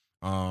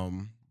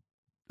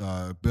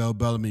 Bill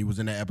Bellamy was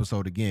in that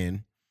episode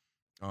again.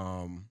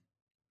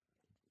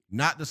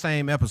 Not the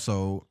same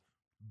episode.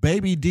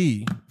 Baby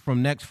D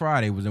from Next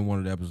Friday was in one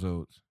of the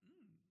episodes.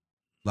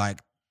 Like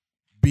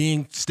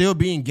still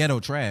being ghetto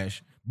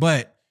trash,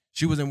 but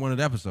she was in one of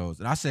the episodes.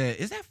 And I said,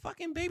 is that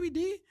fucking Baby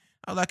D?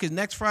 I was like, his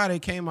Next Friday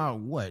came out,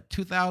 what,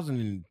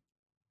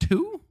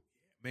 2002?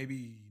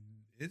 Maybe,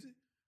 is it?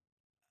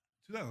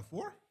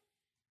 2004?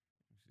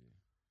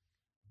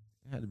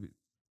 It had to be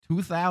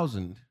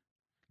 2000.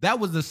 That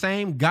was the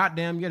same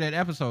goddamn year that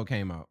episode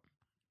came out.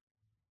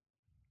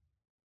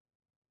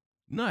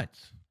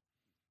 Nuts.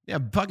 Yeah,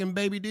 fucking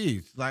Baby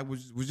D. Like,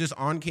 was just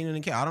on Keenan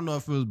and Kel. I don't know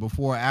if it was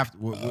before or after.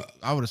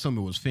 I would assume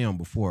it was filmed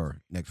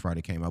before Next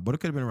Friday came out, but it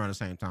could have been around the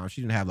same time. She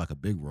didn't have like a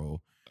big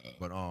role.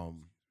 But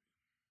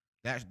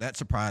that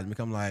surprised me.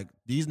 I'm like,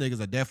 these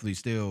niggas are definitely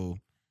still,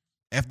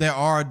 if there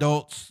are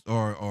adults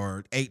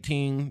or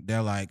 18,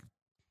 they're like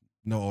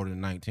no older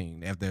than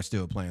 19. If they're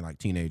still playing like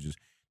teenagers.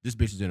 This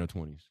bitch is in her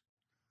 20s.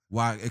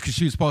 Why? Because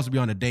she was supposed to be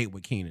on a date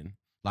with Keenan.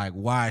 Like,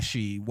 why is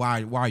she?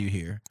 Why are you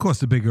here? Of course,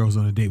 the big girl's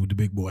on a date with the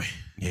big boy.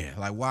 Yeah,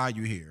 like why are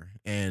you here?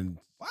 And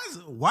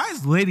why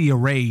is Lady a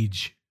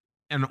Rage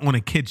and on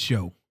a kid's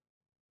show?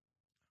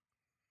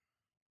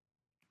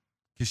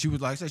 Because she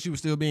was, like I said, she was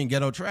still being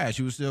ghetto trash.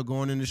 She was still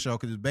going in the show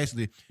because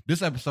basically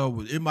this episode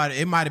was it might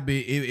have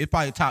been it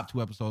probably top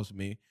 2 episodes for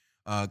me.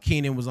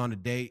 Keenan was on a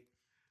date.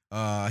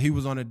 He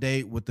was on a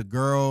date with the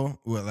girl.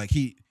 Well, like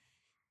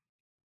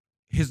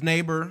his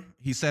neighbor.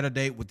 He set a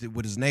date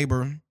with his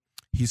neighbor.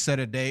 He set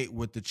a date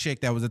with the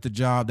chick that was at the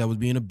job that was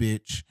being a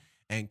bitch.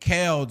 And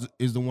Kel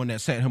is the one that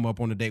set him up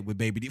on the date with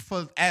Baby D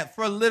for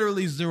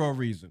literally zero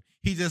reason.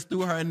 He just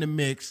threw her in the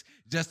mix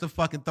just to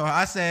fucking throw her.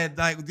 I said,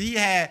 like, he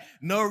had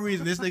no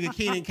reason. This nigga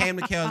Keenan came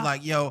to Kel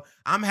like, yo,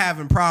 I'm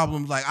having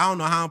problems. Like, I don't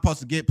know how I'm supposed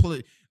to get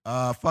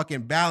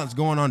fucking balance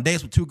going on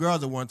dates with 2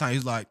 girls at one time.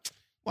 He's like,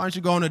 why don't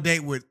you go on a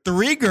date with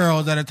 3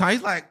 girls at a time?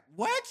 He's like,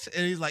 what?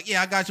 And he's like,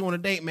 yeah, I got you on a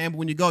date, man. But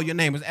when you go, your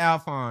name is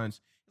Alphonse.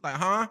 He's like,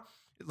 huh?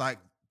 He's like,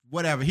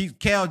 whatever.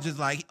 Kel just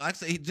like I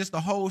said, just the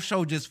whole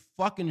show just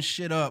fucking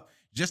shit up,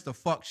 just to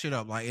fuck shit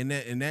up. Like, and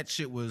that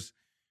shit was,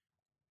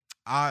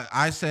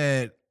 I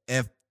said,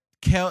 if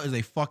Kel is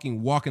a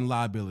fucking walking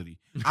liability.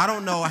 I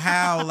don't know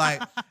how,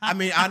 like, I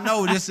mean, I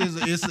know it's a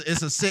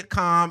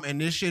sitcom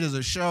and this shit is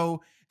a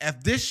show.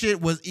 If this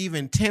shit was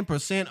even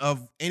 10%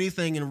 of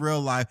anything in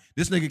real life,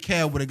 this nigga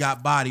Kel would have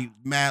got bodied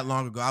mad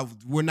long ago.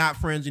 We're not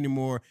friends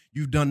anymore.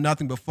 You've done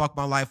nothing but fuck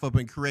my life up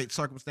and create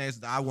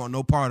circumstances that I want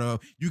no part of.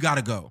 You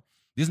gotta go.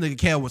 This nigga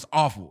Kel was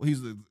awful.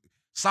 He's a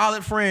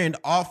solid friend,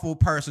 awful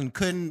person.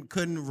 Couldn't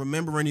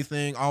remember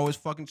anything. Always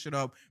fucking shit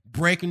up,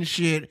 breaking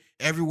shit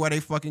everywhere they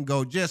fucking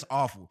go. Just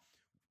awful.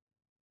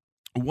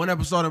 One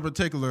episode in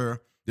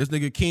particular, this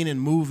nigga Keenan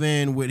move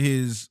in with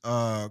his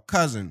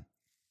cousin.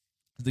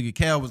 This nigga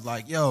Kel was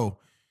like, "Yo,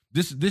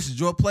 this is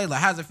your place. Like,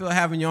 how's it feel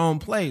having your own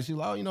place?" He's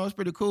like, "Oh, it's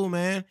pretty cool,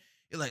 man."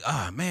 He's like,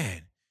 "Oh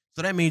man."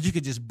 So that means you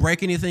could just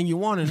break anything you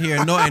want in here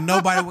and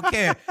nobody would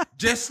care.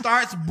 Just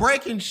starts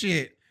breaking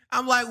shit.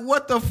 I'm like,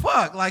 what the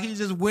fuck? Like, he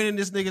just went in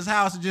this nigga's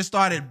house and just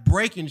started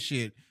breaking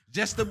shit.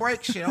 Just to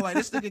break shit. I'm like,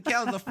 this nigga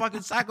Kel is a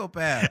fucking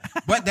psychopath.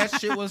 But that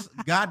shit was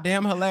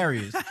goddamn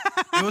hilarious.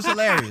 It was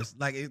hilarious.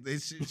 Like,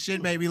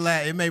 shit made me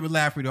laugh. It made me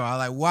laugh pretty hard. I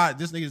like, why?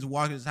 This nigga just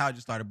walked in his house and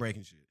just started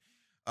breaking shit.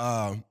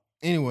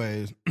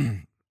 Anyways.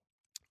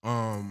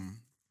 So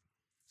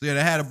yeah,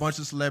 they had a bunch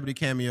of celebrity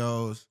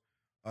cameos.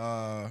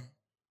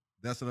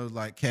 That's what I was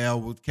like,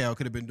 Kel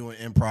could have been doing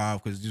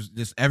improv because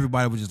just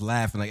everybody was just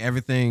laughing. Like,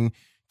 everything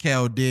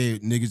Kel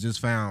did, niggas just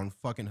found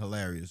fucking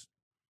hilarious.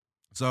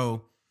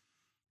 So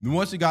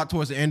once we got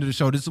towards the end of the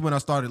show, this is when I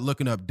started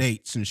looking up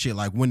dates and shit,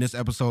 like when this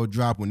episode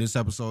dropped, when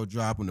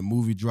the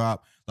movie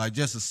dropped, like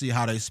just to see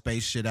how they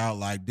space shit out.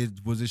 Like,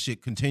 was this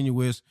shit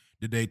continuous?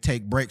 Did they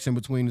take breaks in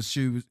between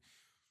the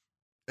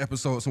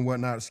episodes and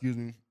whatnot? Excuse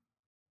me.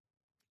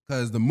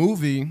 Because the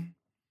movie,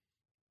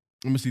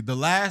 let me see,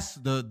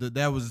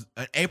 that was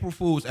an April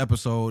Fool's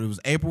episode. It was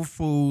April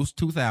Fool's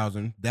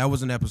 2000. That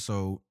was an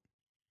episode.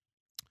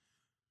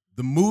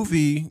 The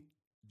movie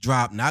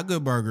dropped, not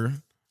Good Burger.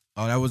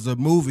 Oh, that was a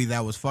movie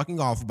that was fucking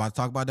awful. About to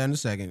talk about that in a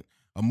second.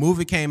 A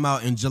movie came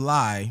out in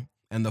July,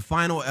 and the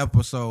final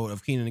episode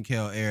of Keenan and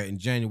Kel aired in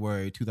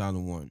January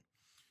 2001.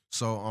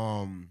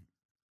 So,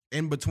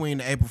 in between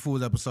the April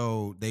Fool's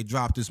episode, they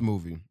dropped this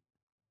movie.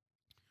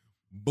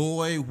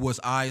 Boy,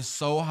 was I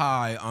so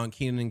high on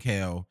Keenan and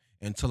Kel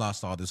until I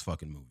saw this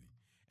fucking movie.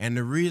 And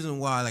the reason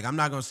why, like, I'm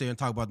not gonna sit and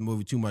talk about the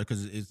movie too much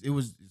because it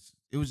was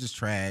just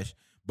trash.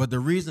 But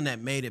the reason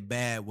that made it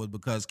bad was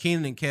because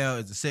Keenan and Kel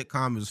is a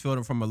sitcom. It was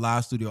filmed from a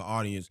live studio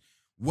audience.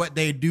 What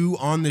they do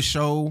on the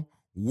show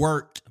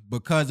worked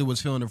because it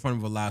was filmed in front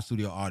of a live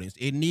studio audience.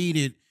 It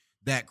needed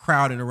that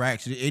crowd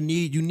interaction.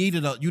 You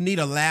need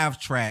a laugh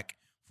track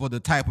for the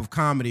type of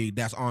comedy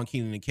that's on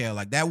Keenan and Kel.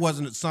 Like, that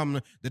wasn't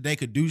something that they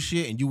could do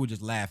shit and you would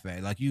just laugh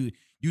at. Like, you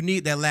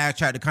need that laugh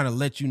track to kind of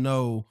let you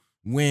know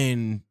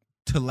when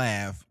to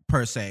laugh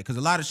per se. Because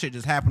a lot of shit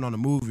just happened on the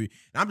movie.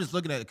 And I'm just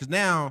looking at it because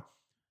now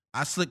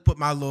I put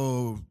my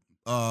little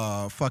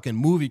fucking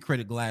movie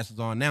critic glasses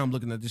on. Now I'm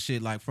looking at this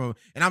shit like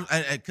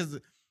because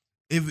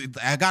if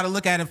I gotta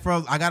look at it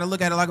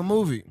like a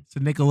movie. It's a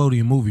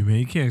Nickelodeon movie, man.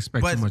 You can't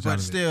expect too much out of it. But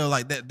still,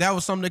 like that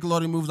was some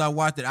Nickelodeon movies I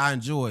watched that I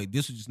enjoyed.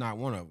 This was just not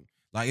one of them.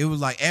 Like, it was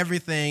like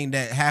everything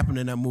that happened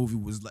in that movie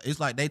it's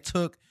like they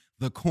took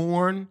the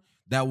corn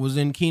that was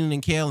in Keenan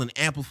and Kel and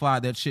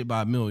amplified that shit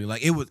by a million.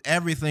 Like, it was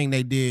everything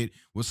they did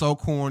was so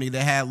corny. They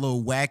had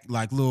little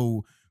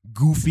little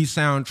goofy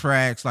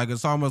soundtracks. Like,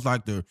 it's almost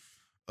like the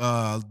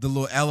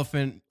little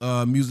elephant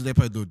music they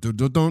played. Like,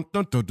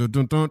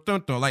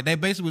 they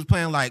basically was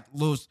playing like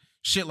little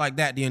shit like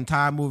that the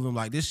entire movie. I'm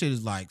like, this shit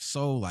is like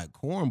so like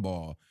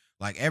cornball.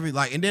 Like,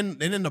 and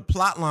then the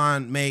plot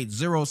line made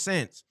zero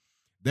sense.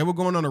 They were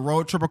going on a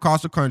road trip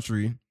across the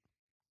country.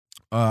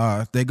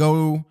 They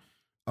go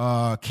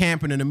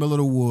camping in the middle of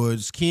the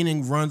woods.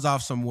 Keenan runs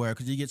off somewhere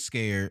because he gets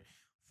scared.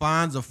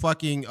 Finds a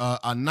fucking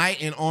a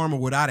knight in armor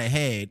without a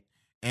head.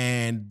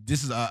 And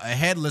this is a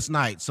headless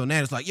knight. So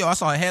now it's like, yo, I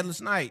saw a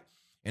headless knight.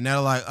 And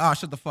they're like, oh,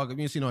 shut the fuck up. You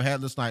didn't see no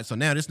headless night. So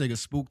now this nigga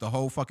spooked the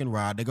whole fucking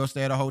ride. They go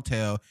stay at a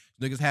hotel.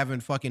 Niggas having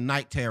fucking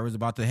night terrors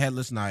about the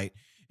headless night.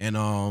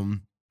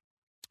 And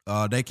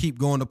they keep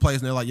going to place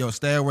and they're like, yo,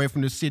 stay away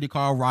from this city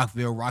called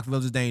Rockville. Rockville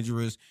is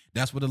dangerous.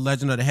 That's where the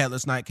legend of the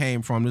headless night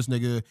came from. This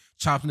nigga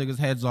chops niggas'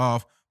 heads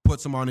off,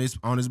 puts them on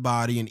his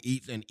body and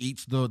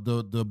eats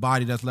the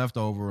body that's left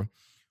over.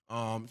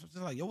 So it's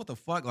like, yo, what the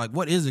fuck? Like,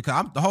 what is it?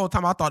 Cause the whole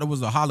time I thought it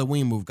was a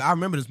Halloween movie. I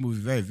remember this movie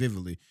very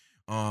vividly.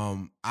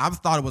 I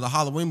thought it was a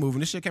Halloween movie,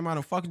 and this shit came out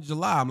in fucking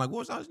July. I'm like,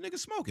 what's all this nigga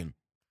smoking?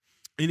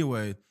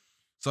 Anyway,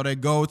 so they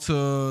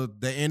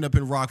end up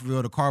in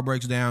Rockville. The car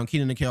breaks down.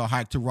 Kenan and Kel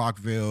hike to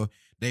Rockville.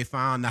 They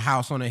find the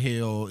house on a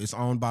hill. It's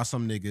owned by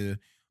some nigga.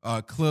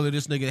 Clearly,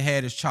 this nigga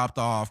head is chopped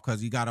off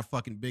because he got a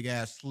fucking big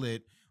ass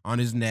slit on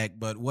his neck,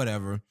 but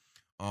whatever.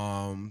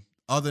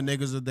 Other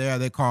niggas are there.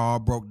 Their car all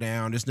broke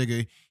down. This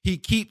nigga, he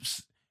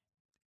keeps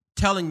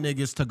telling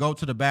niggas to go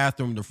to the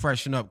bathroom to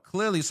freshen up,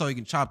 clearly so he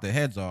can chop their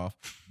heads off.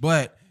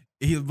 But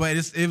it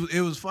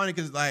was funny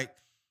because like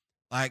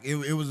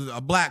it was a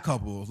black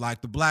couple.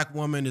 Like the black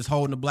woman is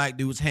holding the black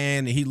dude's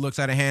hand, and he looks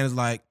at her hand and is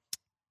like,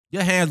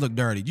 your hands look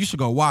dirty. You should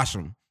go wash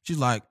them. She's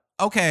like,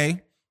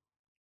 okay,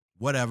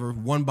 whatever.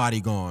 One body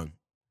gone.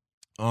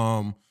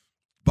 About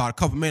a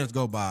couple minutes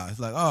go by. It's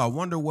like, oh, I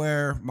wonder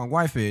where my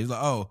wife is.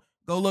 Like, oh,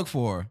 go look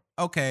for her.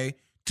 Okay,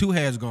 2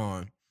 heads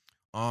gone.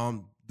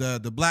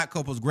 The black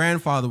couple's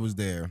grandfather was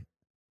there.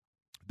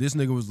 This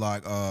nigga was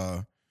like,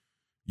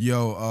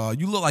 yo,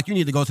 you look like you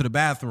need to go to the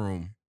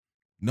bathroom.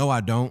 No,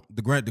 I don't.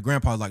 The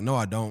grandpa was like, no,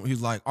 I don't.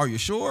 He's like, are you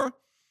sure?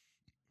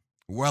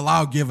 Well,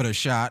 I'll give it a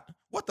shot.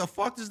 What the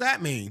fuck does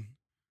that mean?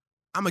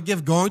 I'm gonna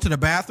give going to the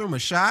bathroom a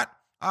shot?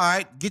 All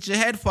right, get your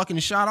head fucking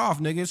shot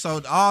off, nigga.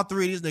 So all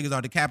 3 of these niggas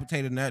are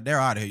decapitated and they're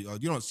out of here.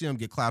 You don't see them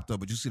get clapped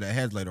up, but you see their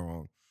heads later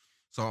on.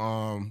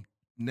 So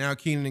now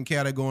Kenan and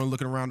Kel, they're going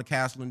looking around the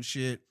castle and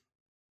shit.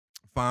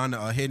 Find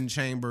a hidden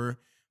chamber.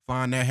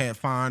 Find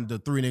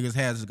the 3 niggas'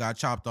 heads that got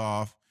chopped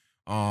off.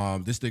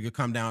 This nigga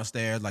come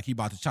downstairs like he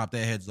about to chop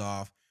their heads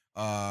off.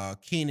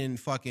 Kenan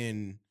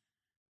fucking,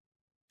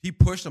 he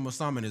pushed him or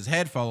something and his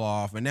head fell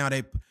off. And now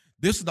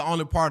this is the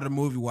only part of the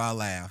movie where I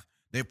laugh.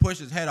 They push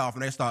his head off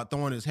and they start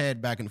throwing his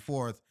head back and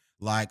forth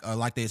like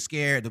they're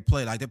scared to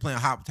play, like they're playing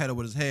hot potato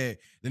with his head.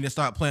 Then they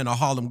start playing the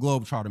Harlem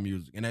Globetrotter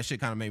music, and that shit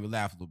kind of made me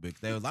laugh a little bit.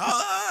 They was like,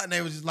 and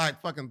they was just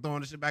like fucking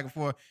throwing the shit back and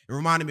forth. It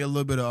reminded me a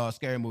little bit of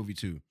Scary Movie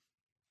 2.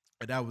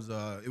 That was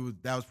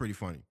pretty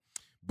funny.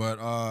 But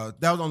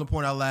that was the only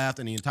point I laughed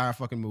in the entire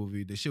fucking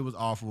movie. The shit was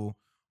awful.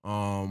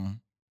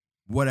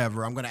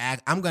 Whatever. I'm gonna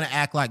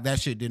act like that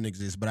shit didn't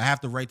exist, but I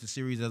have to rate the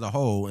series as a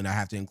whole, and I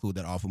have to include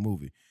that awful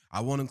movie. I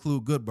won't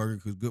include Good Burger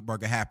because Good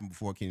Burger happened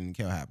before Kenan and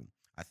Kel happened,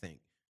 I think.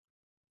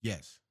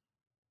 Yes.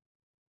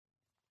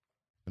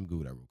 Let me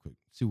Google that real quick.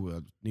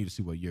 Need to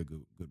see what year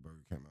Good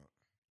Burger came out.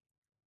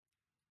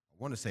 I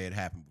want to say it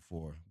happened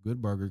before.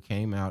 Good Burger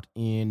came out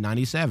in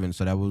 97,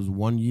 so that was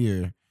 1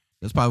 year.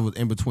 That's probably was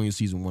in between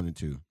season 1 and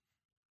 2.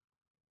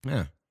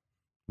 Yeah.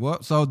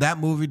 Well, so that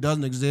movie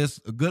doesn't exist.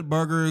 Good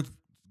Burger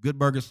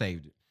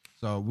saved it.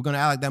 So we're gonna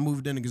act like that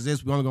movie didn't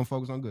exist. We're only gonna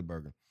focus on Good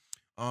Burger.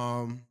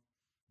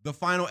 The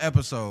final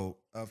episode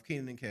of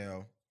Kenan and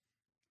Kel,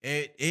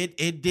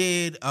 it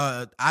did.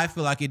 I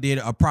feel like it did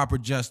a proper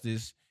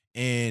justice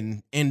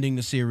in ending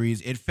the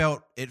series. It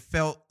felt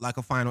like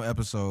a final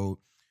episode.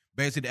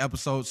 Basically, the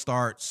episode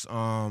starts.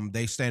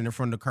 They stand in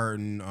front of the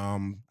curtain.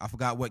 I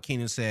forgot what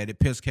Kenan said. It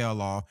pissed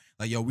Kel off.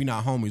 Like, yo, we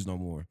not homies no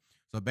more.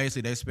 So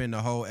basically, they spend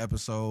the whole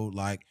episode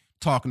like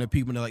talking to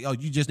people. And they're like, oh,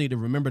 you just need to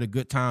remember the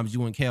good times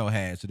you and Kel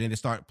had. So then they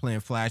start playing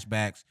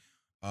flashbacks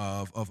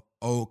of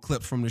old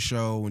clips from the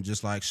show and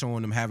just like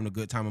showing them having a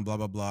good time and blah,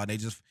 blah, blah.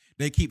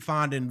 They keep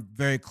finding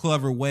very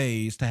clever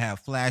ways to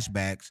have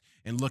flashbacks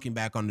and looking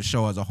back on the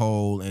show as a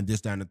whole and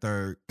this, down the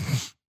third.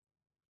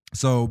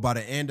 So by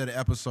the end of the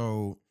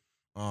episode,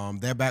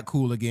 they're back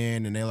cool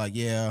again. And they're like,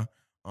 yeah.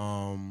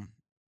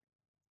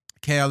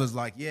 Kel is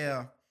like,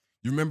 yeah,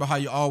 you remember how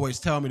you always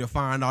tell me to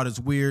find all this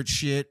weird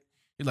shit?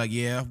 He's like,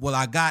 yeah, well,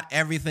 I got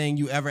everything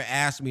you ever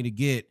asked me to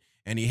get.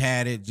 And he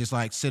had it just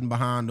like sitting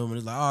behind him. And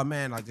he's like, oh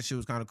man, like this shit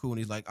was kind of cool. And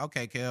he's like,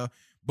 okay, Kel,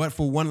 but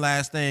for one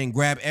last thing,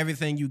 grab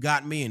everything you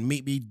got me and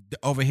meet me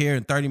over here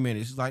in 30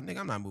 minutes. He's like, nigga,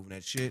 I'm not moving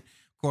that shit.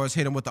 Of course,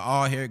 hit him with the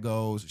all, here it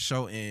goes,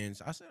 show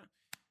ends. I said,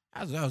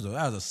 that was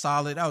a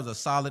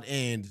solid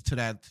end to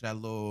that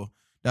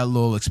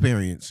little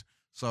experience.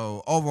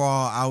 So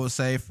overall, I would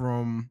say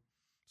from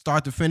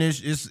start to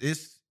finish,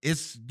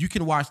 it's you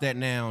can watch that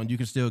now and you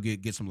can still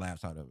get some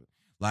laughs out of it.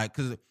 Like,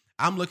 cause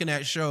I'm looking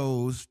at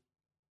shows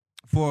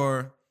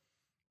for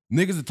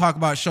niggas to talk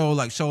about shows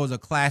like shows are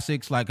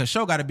classics. Like a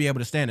show got to be able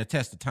to stand the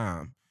test of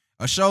time.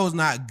 A show's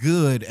not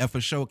good if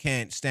a show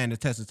can't stand the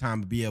test of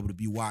time and be able to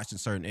be watched in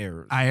certain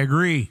eras. I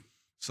agree.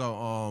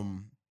 So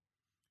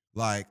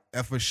like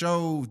if a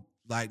show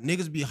like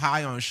niggas be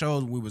high on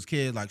shows when we was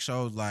kids, like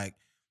shows like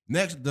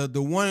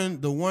the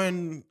one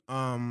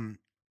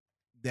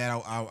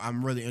that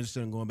I'm really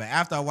interested in going back.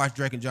 After I watch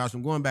Drake and Josh,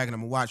 I'm going back and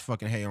I'm gonna watch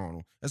fucking Hey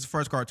Arnold. That's the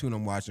first cartoon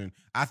I'm watching.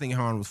 I think Hey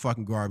Arnold was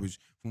fucking garbage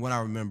from what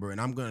I remember,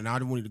 and I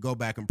don't want to go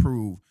back and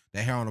prove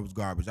that Hey Arnold was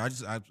garbage.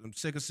 I'm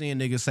sick of seeing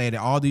niggas say that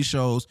all these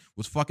shows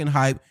was fucking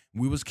hype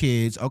when we was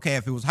kids. Okay,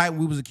 if it was hype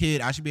when we was a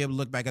kid, I should be able to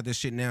look back at this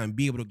shit now and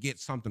be able to get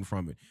something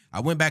from it.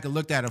 I went back and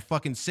looked at a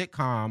fucking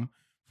sitcom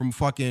from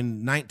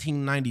fucking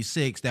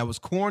 1996 that was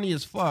corny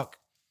as fuck,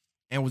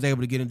 and was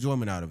able to get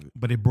enjoyment out of it.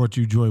 But it brought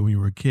you joy when you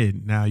were a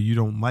kid. Now you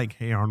don't like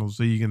Hey Arnold,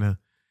 so you're gonna,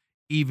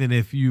 even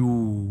if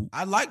you...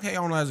 I liked Hey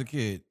Arnold as a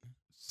kid.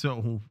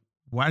 So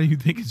why do you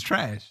think it's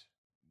trash?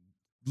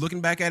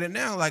 Looking back at it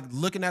now, like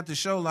looking at the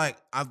show, like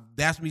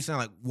that's me saying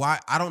like why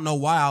I don't know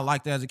why I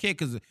liked it as a kid,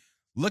 because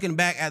looking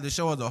back at the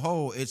show as a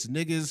whole, it's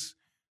niggas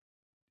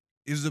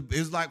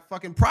is like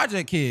fucking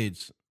project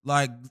kids.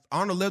 Like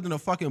Arnold lived in a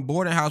fucking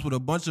boarding house with a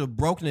bunch of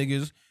broke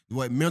niggas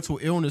with mental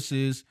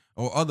illnesses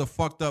or other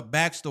fucked up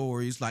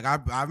backstories. Like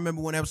I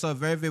remember one episode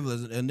very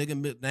vividly. A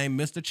nigga named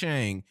Mr.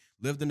 Chang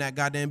lived in that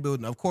goddamn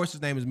building. Of course,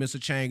 his name is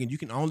Mr. Chang, and you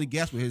can only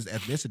guess what his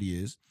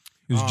ethnicity is.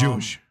 He was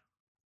Jewish.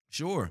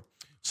 Sure.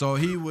 So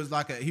he was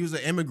he was an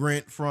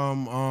immigrant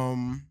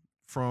from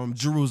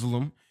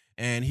Jerusalem,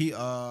 and he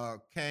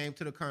came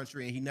to the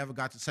country, and he never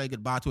got to say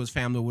goodbye to his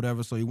family or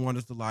whatever. So he wanted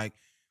us to like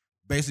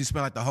basically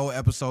spend like the whole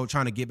episode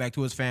trying to get back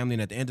to his family,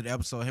 and at the end of the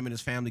episode, him and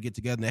his family get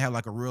together, and they have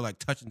like a real like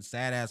touching,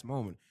 sad ass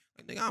moment.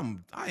 Like, nigga,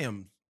 I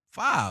am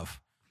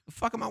 5. The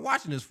fuck am I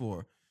watching this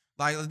for?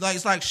 Like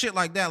it's like shit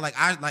like that. Like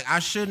I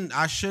shouldn't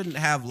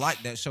have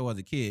liked that show as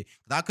a kid,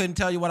 because I couldn't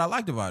tell you what I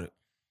liked about it.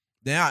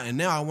 Now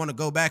I want to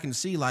go back and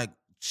see like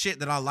shit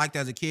that I liked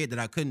as a kid that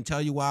I couldn't tell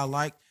you why I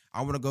liked.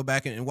 I want to go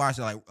back and watch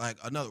it, like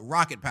another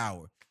Rocket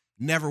Power.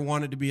 Never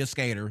wanted to be a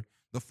skater.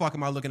 The fuck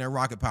am I looking at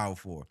Rocket Power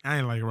for? I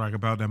ain't like Rocket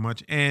Power that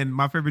much. And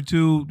my favorite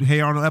 2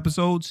 Hey Arnold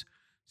episodes,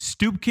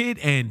 Stoop Kid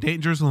and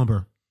Dangerous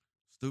Lumber.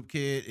 Stoop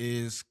Kid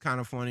is kind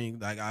of funny.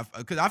 Like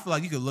because I feel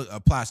like you could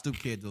apply Stoop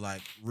Kid to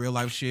like real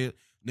life shit.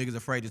 Niggas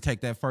afraid to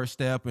take that first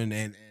step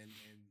and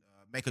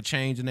make a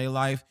change in their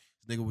life.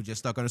 Nigga was just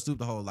stuck on the stoop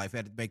the whole life.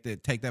 Had to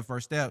take that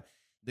first step.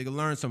 Nigga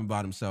learn something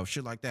about himself,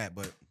 shit like that.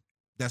 But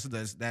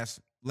that's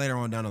later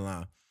on down the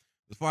line.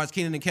 As far as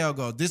Kenan and Kel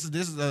go, this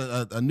is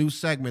a new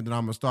segment that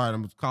I'm gonna start.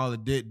 I'm gonna call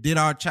it "Did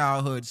Our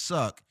Childhood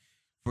Suck?"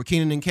 For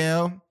Kenan and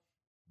Kel,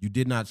 you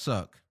did not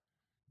suck.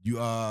 You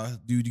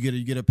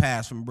get a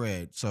pass from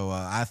Bread. So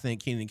I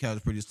think Kenan and Kel is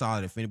pretty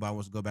solid. If anybody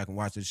wants to go back and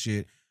watch this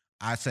shit,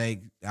 I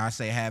say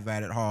have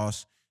at it,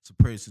 Hoss.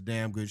 It's a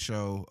damn good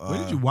show. Where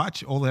did you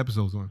watch all the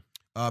episodes on?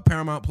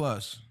 Paramount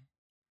Plus.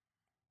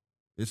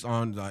 It's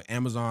on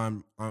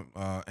Amazon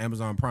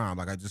Prime.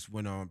 Like I just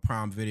went on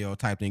Prime Video,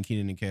 typed in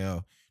Kenan and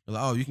Kel. They're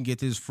like, oh, you can get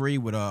this free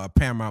with a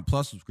Paramount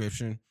Plus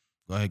subscription.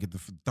 Go ahead, get the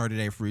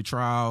 30-day free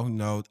trial. You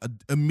know,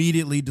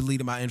 immediately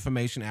deleted my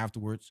information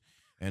afterwards,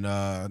 and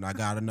I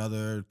got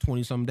another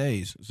 20-some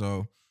days.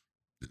 So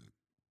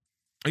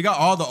you got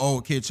all the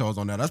old kid shows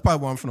on there. That's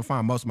probably where I'm gonna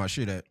find most of my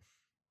shit at.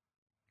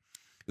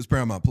 It's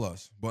Paramount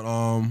Plus. But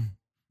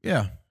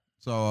yeah.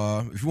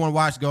 So if you want to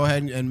watch, go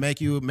ahead and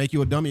make you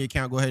a dummy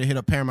account. Go ahead and hit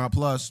up Paramount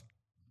Plus.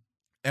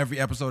 Every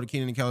episode of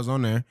Kenan and Kel is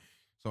on there,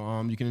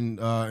 so you can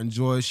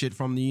enjoy shit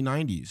from the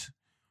 90s.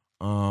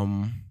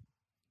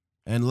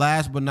 And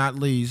last but not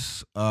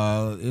least,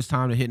 it's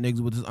time to hit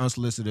niggas with this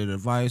unsolicited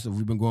advice. If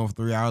we've been going for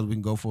 3 hours, we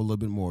can go for a little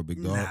bit more,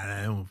 big dog. Nah,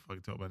 I don't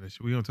fucking talk about that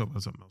shit. We gonna talk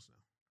about something else now.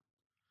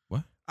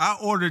 What? I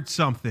ordered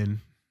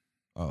something.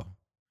 Oh,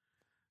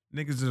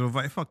 niggas'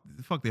 advice.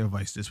 Fuck their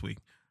advice this week.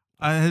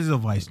 His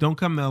advice: don't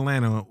come to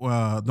Atlanta.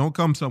 Don't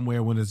come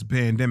somewhere when it's a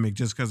pandemic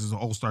just because it's an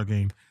All-Star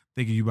game,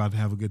 thinking you about to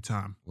have a good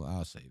time. Well,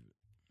 I'll save it.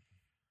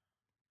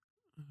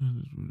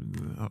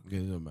 Okay,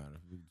 it doesn't matter.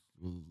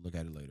 We'll look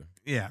at it later.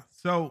 Yeah.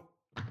 So,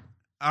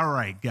 all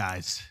right,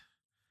 guys.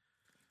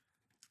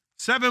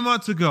 7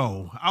 months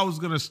ago, I was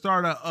gonna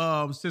start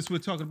since we're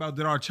talking about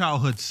did our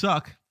childhood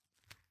suck.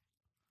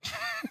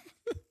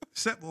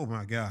 Oh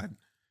my God.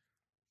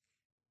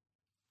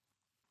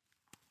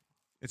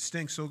 It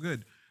stinks so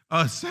good.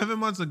 7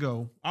 months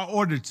ago, I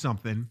ordered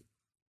something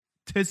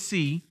to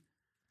see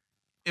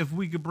if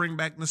we could bring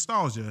back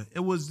nostalgia.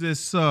 It was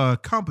this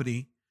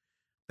company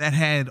that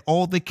had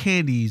all the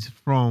candies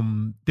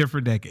from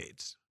different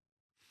decades.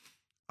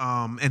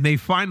 And they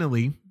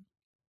finally,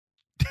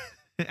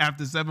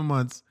 after 7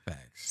 months,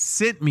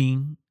 sent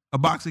me a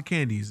box of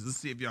candies. Let's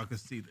see if y'all can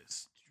see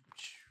this.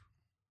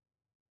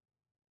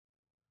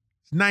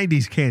 It's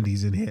 90s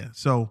candies in here.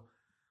 So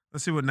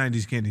let's see what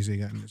 90s candies they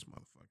got in this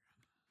motherfucker.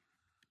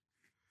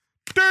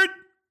 Dirt.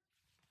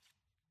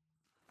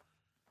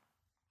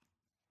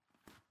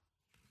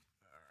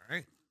 All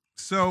right.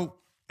 So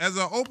as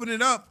I open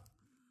it up,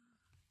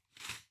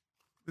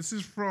 this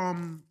is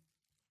from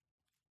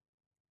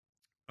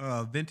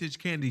Vintage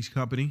Candies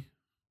Company.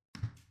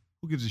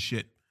 Who gives a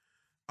shit?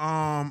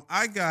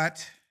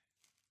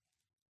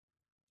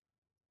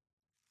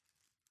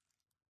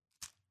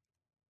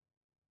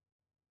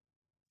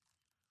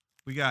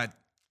 We got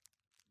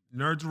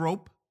Nerds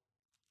Rope.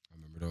 I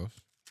remember those.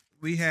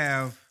 We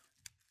have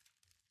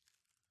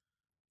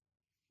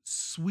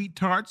Sweet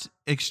Tarts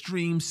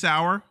Extreme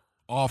Sour.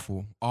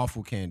 Awful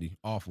candy.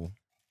 Awful.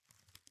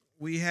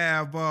 We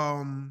have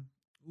I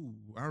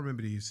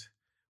remember these.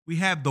 We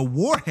have the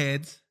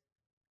Warheads.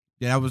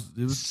 Yeah, it was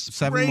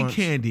 7 Spray months.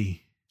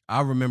 candy. I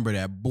remember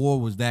that. Boy,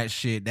 was that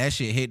shit. That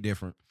shit hit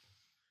different.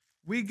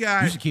 We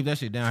got You should keep that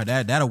shit down.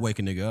 That'll wake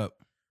a nigga up.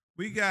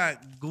 We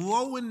got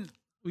glow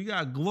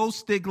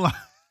stick.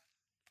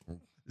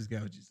 This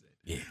guy what you said.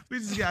 Yeah. We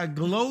just got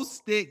glow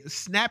stick,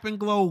 snap and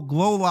glow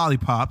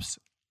lollipops.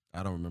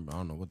 I don't remember. I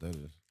don't know what that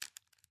is.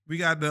 We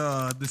got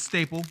the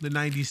staple, the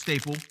 90s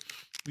staple.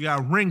 We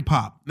got ring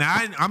pop. Now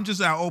I'm just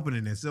out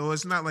opening this, so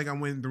it's not like I'm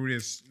went through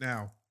this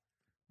now.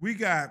 We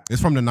got It's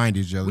from the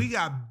 90s, Jelly. we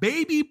got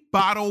baby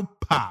bottle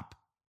pop.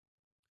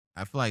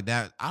 I feel like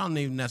that. I don't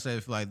even necessarily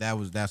feel like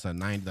that's a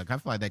 90s. Like I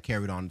feel like that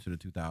carried on into the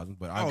 2000s.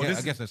 But I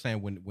guess they're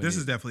saying when This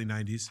is definitely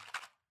 90s.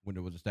 when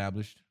it was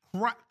established.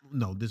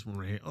 No, this one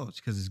right here. Oh, it's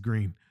because it's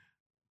green.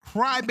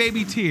 Cry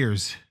baby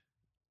tears.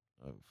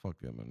 Fuck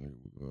that, my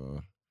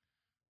nigga.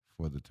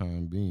 For the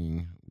time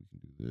being, we can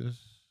do this.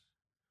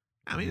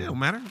 I mean, it don't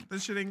matter.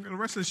 This shit ain't. The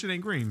rest of the shit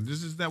ain't green.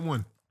 This is that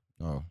one.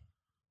 Oh,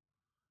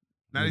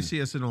 Now they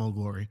see us in all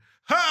glory.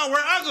 Ha!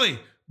 We're ugly,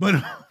 but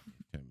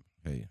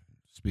hey,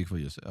 speak for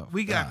yourself.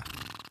 we got.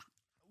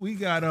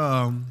 It's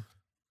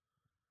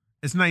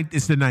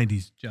the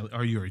 90s. Jelly.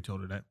 Oh, you already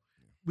told her that.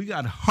 We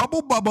got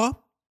Hubble Bubba,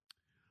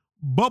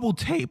 bubble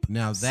tape.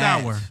 Now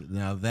sour.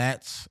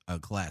 that's a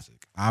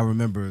classic. I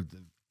remember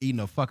eating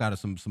the fuck out of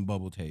some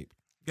bubble tape.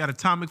 Got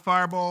Atomic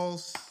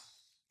Fireballs.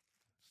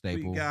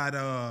 Staple. We got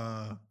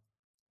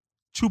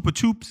Chupa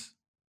Chups.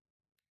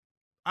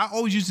 I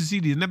always used to see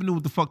these. Never knew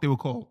what the fuck they were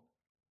called.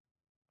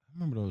 I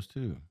remember those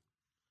too.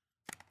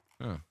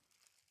 Huh.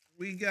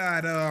 We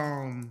got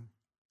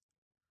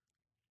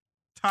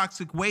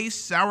Toxic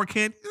Waste, sour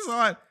candy. This is all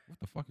right. What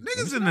the fuck?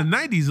 Niggas in the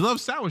 90s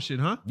love sour shit,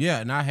 huh? Yeah,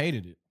 and I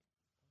hated it.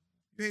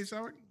 You hate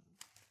sour?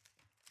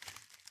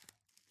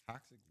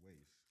 Toxic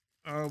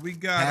waste. We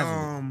got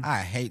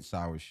I hate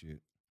sour shit.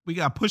 we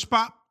got Push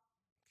Pop.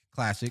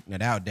 Classic. Now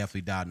that would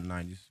definitely die in the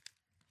 90s.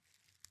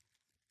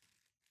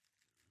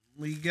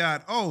 We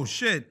got oh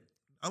shit.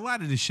 A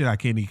lot of this shit I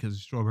can't eat because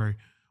it's strawberry.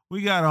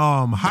 We got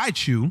High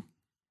Chew.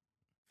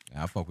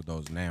 Yeah, I fuck with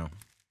those now.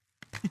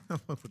 I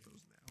fuck with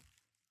those now.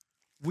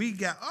 We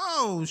got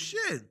oh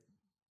shit.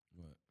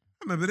 What?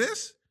 I remember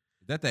this.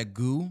 Is that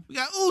goo? We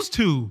got Ooze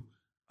Too.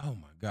 Oh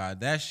my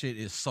god, that shit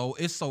is so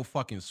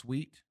fucking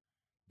sweet.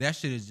 That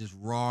shit is just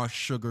raw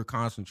sugar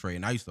concentrate,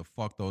 and I used to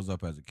fuck those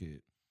up as a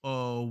kid.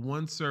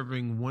 One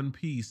serving, one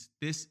piece.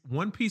 This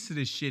one piece of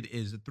this shit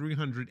is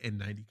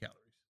 390 calories.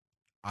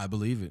 I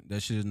believe it.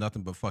 That shit is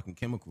nothing but fucking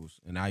chemicals,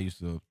 and I used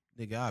to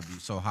nigga, I'd be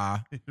so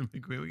high.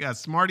 We got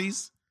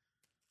Smarties.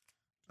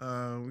 We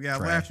got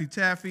Trash. Laffy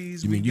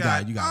Taffies. You mean you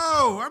got?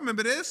 Oh, I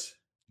remember this.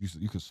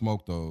 You could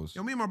smoke those.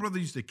 Yo, me and my brother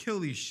used to kill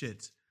these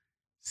shits.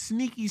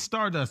 Sneaky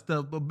Stardust.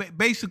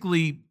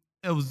 Basically,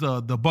 it was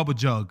the Bubba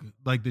Jug,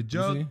 like the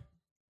jug.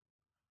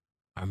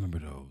 I remember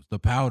those. The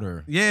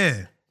powder.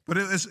 Yeah, but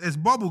it's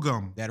bubble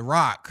gum. That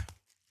rock.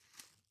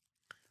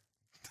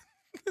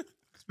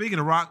 Speaking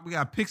of rock, we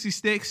got Pixie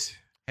Sticks.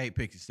 Hate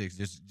Pixie Sticks.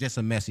 Just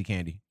a messy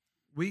candy.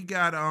 We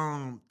got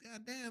goddamn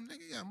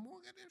nigga, you got more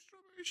goddamn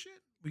strawberry shit.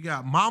 We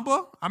got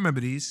Mamba. I remember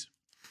these.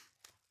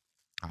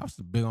 I was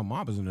big on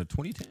Mambas in the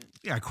 2010s.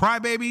 Yeah,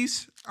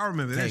 Crybabies. I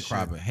remember that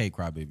shit. Hate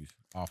Crybabies.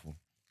 Awful.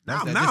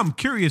 Now I'm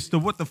curious to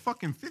what the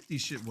fucking 50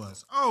 shit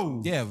was.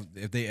 Oh. Yeah,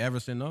 if they ever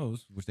send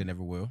those, which they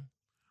never will.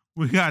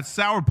 We got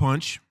Sour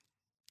Punch.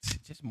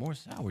 Just more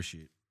sour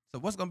shit. So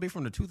what's going to be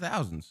from the 2000s?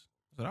 That's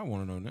what I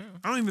want to know now.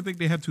 I don't even think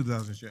they have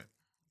 2000s yet.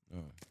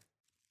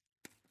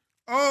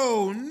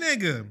 Oh,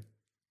 nigga.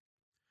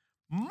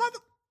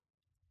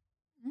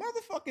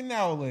 Motherfucking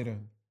now later.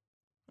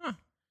 Huh.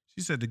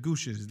 She said the goose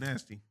shit is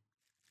nasty.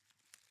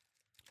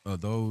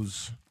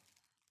 Those,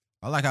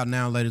 I like how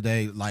now later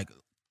they, like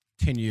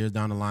 10 years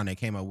down the line, they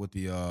came out with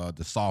the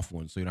soft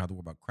ones, so you don't have to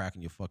worry about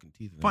cracking your fucking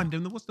teeth. Fun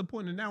Dip. What's the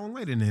point of now and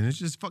later then? It's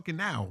just fucking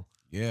now.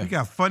 Yeah. We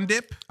got Fun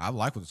Dip. I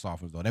like with the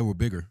soft ones though. They were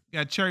bigger. We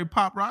got Cherry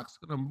Pop Rocks.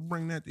 Gonna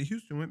bring that to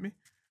Houston with me.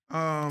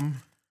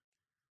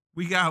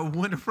 We got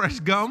Winter Fresh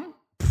Gum.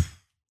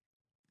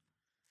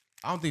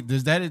 I don't think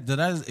does that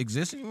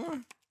exist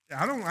anymore?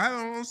 I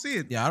don't see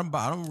it. Yeah,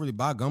 I don't really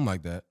buy gum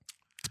like that.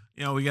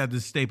 You know, we got the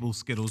staple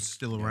Skittles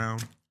still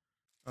around.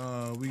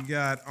 We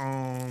got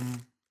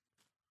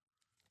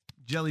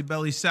Jelly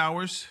Belly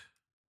Sours.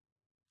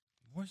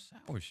 More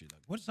sour shit.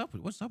 Like,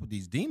 what's up with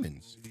these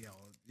demons?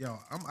 Yo,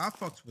 I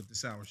fucks with the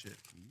sour shit.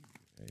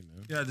 Hey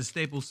man. Yeah, the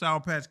staple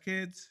Sour Patch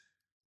Kids.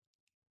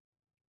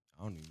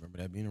 I don't even remember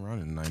that being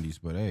around in the 90s,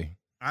 but hey.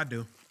 I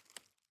do.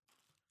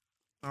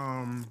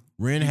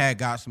 Ren had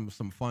got some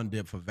Fun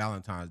Dip for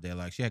Valentine's Day.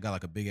 Like she had got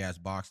like a big ass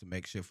box to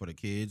make shit for the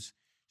kids.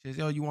 She says,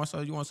 "Yo, you want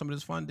some of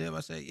this Fun Dip?"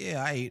 I said,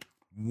 "Yeah." I ate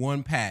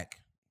one pack,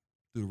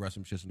 threw the rest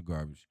of them shits in the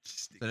garbage.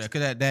 So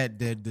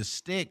the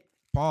stick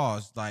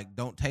pause like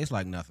don't taste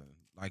like nothing.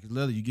 Like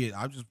literally, you get.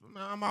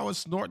 I'm always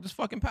snort this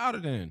fucking powder.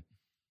 Then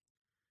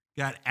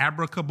got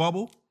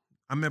Abracabubble.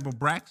 I remember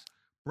Brax.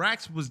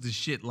 Brax was the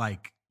shit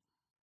like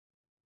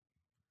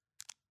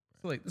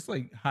It's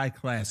like high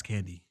class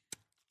candy.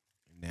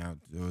 Now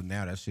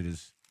that shit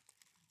is.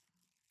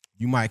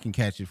 You might can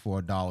catch it for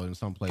 $1 in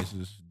some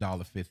places,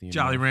 $1.50.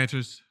 Jolly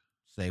Ranchers.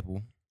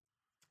 Staple.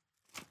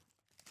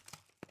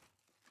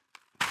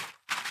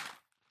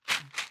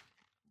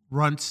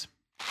 Runts.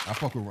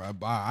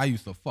 I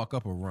used to fuck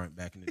up a runt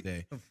back in the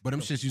day, but them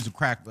shits used to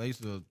crack.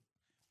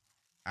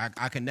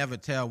 I can never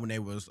tell when they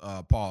was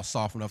paws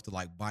soft enough to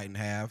like bite in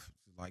half.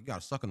 Like you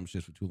gotta suck on them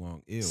shits for too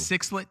long. Ew.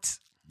 Sixlets.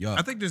 Yuck.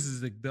 I think this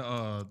is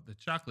the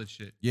chocolate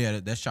shit.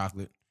 Yeah, that's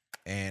chocolate,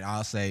 and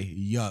I'll say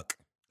yuck.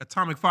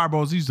 Atomic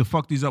Fireballs. I used to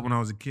fuck these up when I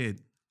was a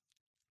kid.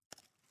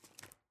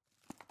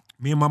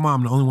 Me and my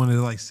mom, the only one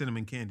that like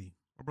cinnamon candy.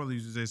 My brother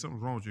used to say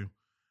something's wrong with you.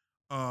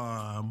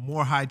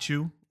 More High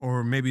Chew,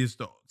 or maybe it's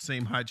the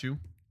same High Chew.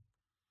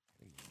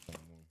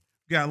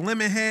 Got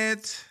Lemon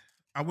Heads.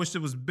 I wish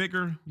it was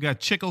bigger. Got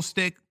Chico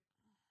Stick.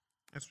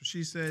 That's what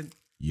she said.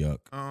 Yuck.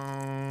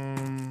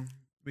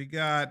 We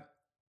got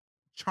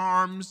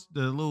Charms,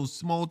 the little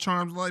small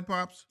Charms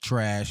lollipops.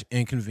 Trash,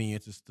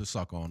 inconvenient to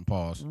suck on.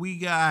 Pause. We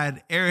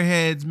got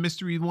Airheads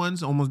mystery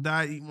ones. Almost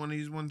died eating one of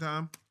these one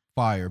time.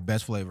 Fire,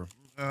 best flavor.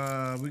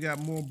 We got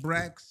more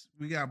Brax.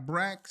 We got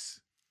Brax,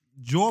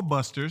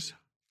 Jawbusters.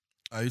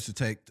 I used to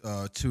take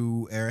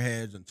 2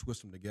 Airheads and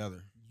twist them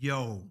together.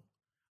 Yo,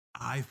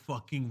 I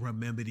fucking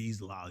remember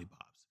these lollipops.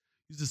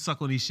 Used to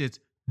suck on these shits,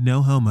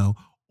 no homo,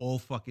 all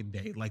fucking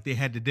day. Like they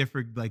had the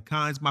different like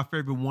kinds. My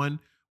favorite one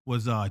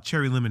was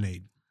cherry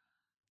lemonade.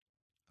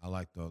 I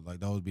like those. Like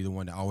those would be the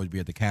one that always be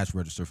at the cash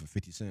register for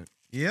 50 cents.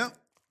 Yep.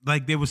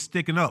 Like they was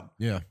sticking up.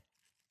 Yeah.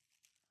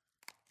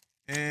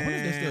 And I wonder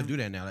if they still do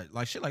that now.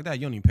 Like shit like that,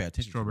 you don't even pay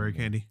attention. Strawberry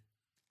candy.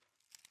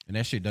 And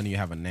that shit doesn't even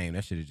have a name.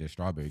 That shit is just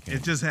strawberry candy.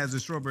 It just has a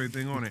strawberry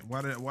thing on it.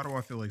 Why do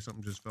I feel like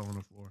something just fell on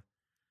the floor?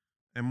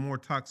 And more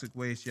toxic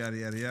waste, yada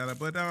yada yada.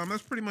 But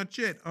that's pretty much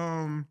it.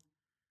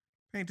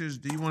 Painters,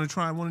 do you want to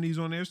try one of these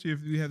on there? See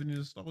if you have any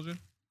nostalgia.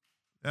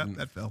 Yep,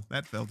 that fell.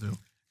 That fell too.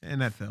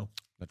 And that fell.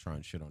 Not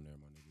trying shit on there,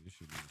 my nigga.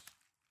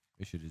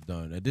 This shit is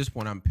done. At this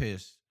point, I'm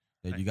pissed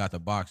that you got the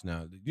box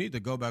now. You need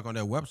to go back on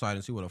that website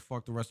and see where the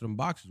fuck the rest of them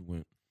boxes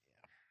went.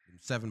 Them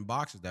 7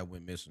 boxes that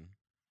went missing.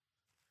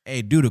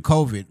 Hey, due to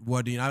COVID,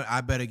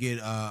 I better get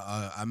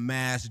a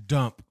mass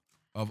dump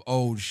of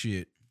old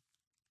shit.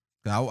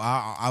 I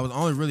was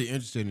only really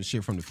interested in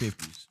shit from the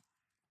 50s.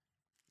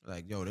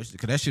 Like, yo, cause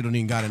that shit don't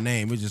even got a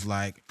name. It's just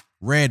like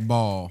Red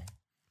Ball.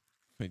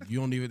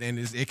 You don't even, and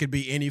it could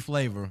be any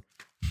flavor.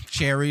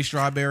 Cherry,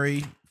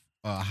 strawberry,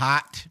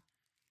 hot.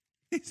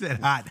 He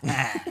said hot.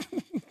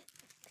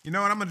 You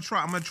know what? I'm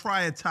gonna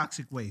try a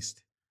toxic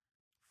waste.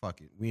 Fuck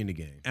it, we in the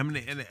game. I'm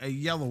gonna a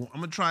yellow. I'm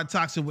gonna try a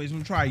toxic waste. I'm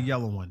gonna try a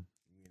yellow one.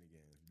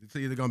 It's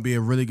either gonna be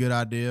a really good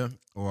idea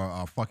or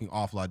a fucking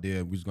awful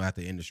idea. We're just gonna have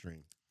to end the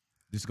stream.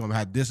 This is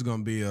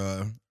gonna be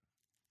a.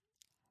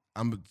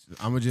 I'm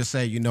gonna just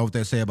say, you know what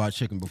they say about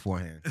chicken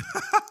beforehand. I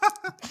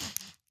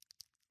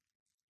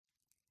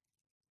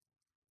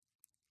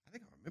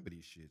think I remember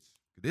these shits.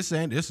 This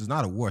is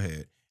not a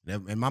warhead,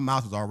 and my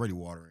mouth is already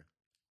watering.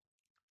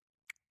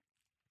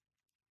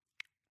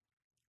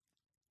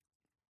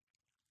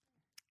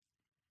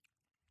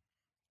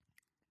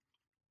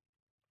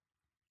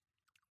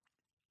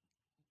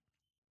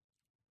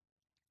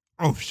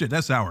 Oh shit,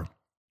 that's sour.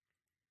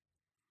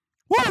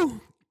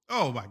 Woo!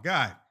 Oh my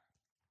God.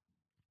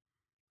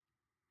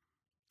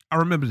 I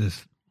remember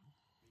this.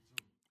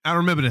 I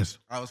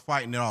was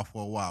fighting it off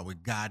for a while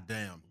with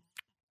goddamn.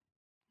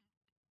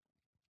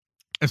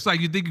 It's like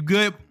you think you're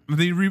good, and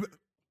then you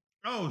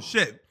oh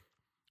shit.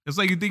 It's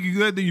like you think you're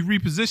good, then you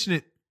reposition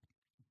it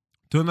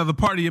to another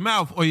part of your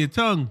mouth or your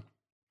tongue,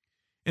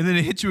 and then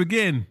it hits you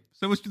again.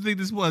 So what you think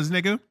this was,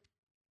 nigga?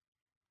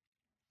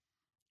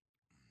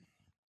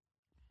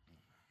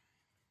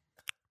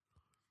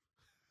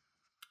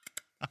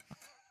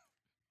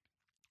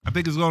 I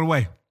think it's going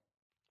away.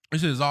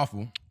 This shit is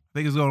awful. I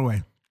think it's going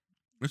away.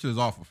 This shit is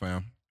awful,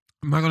 fam.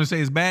 I'm not going to say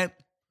it's bad,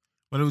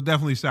 but it was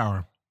definitely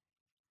sour.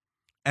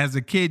 As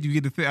a kid, you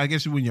get to think, I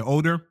guess when you're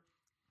older,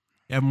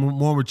 you have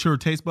more mature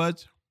taste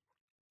buds.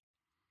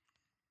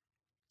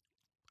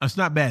 It's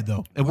not bad,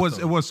 though. It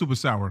was super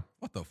sour.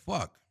 What the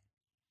fuck?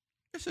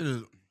 This shit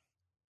is...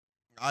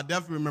 I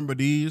definitely remember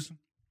these.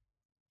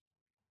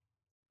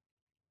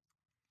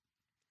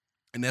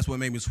 And that's what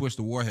made me switch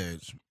to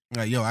Warheads.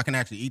 Like, yo, I can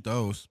actually eat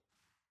those.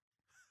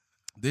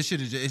 This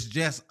shit is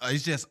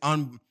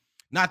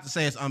not to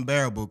say it's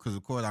unbearable, because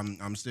of course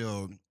I'm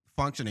still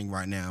functioning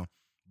right now,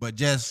 but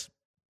just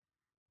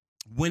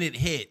when it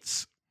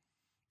hits,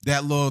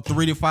 that little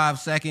 3 to 5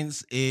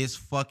 seconds is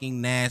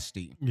fucking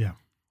nasty. Yeah,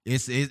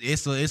 it's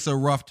a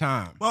rough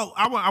time. Well,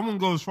 I wouldn't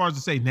go as far as to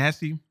say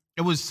nasty.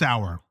 It was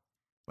sour.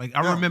 Like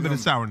I remember the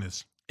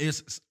sourness.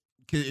 It's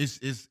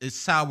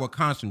sour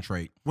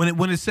concentrate.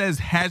 When it says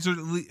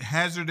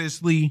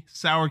hazardously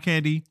sour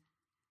candy,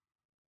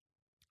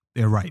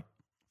 they're right.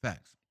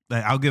 Facts.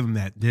 Like, I'll give them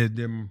that. They're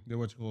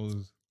what you call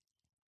is.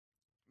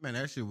 Man,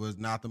 that shit was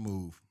not the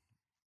move.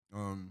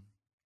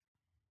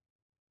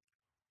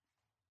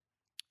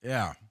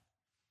 Yeah.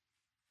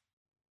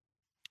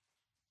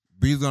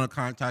 B's gonna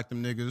contact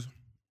them niggas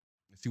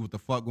see what the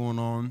fuck going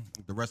on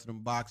with the rest of them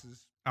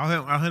boxes.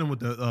 I'll hit him with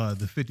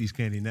the 50s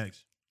candy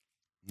next.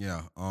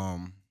 Yeah.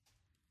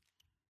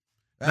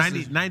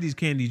 90s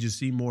candy just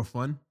seem more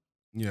fun.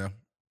 Yeah.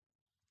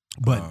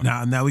 But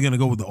now we're gonna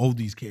go with the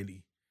oldies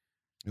candy.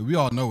 We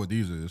all know what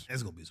these is.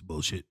 That's gonna be some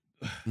bullshit.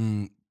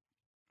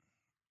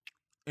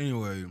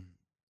 Anyway, it's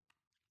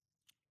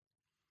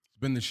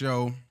been the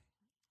show.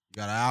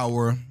 Got an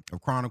hour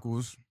of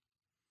Chronicles.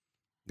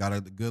 Got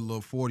a good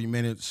little 40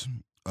 minutes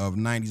of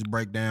 90s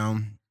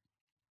breakdown.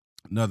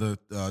 Another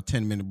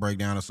 10-minute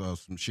breakdown of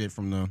some shit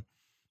from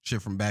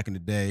back in the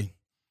day.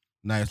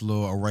 Nice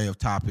little array of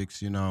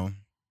topics, you know.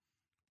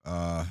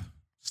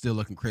 Still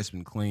looking crisp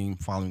and clean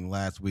following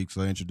last week.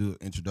 So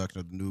introduction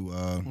of the new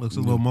looks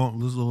a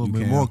little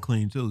bit more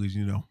clean too, because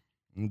you know.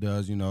 It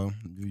does, you know.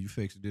 You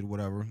fix it, did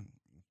whatever.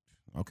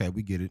 Okay,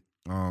 we get it.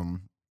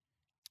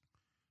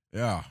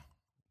 Yeah.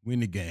 We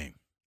in the game.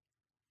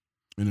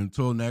 And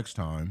until next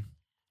time.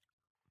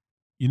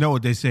 You know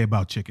what they say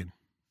about chicken.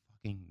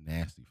 Fucking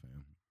nasty.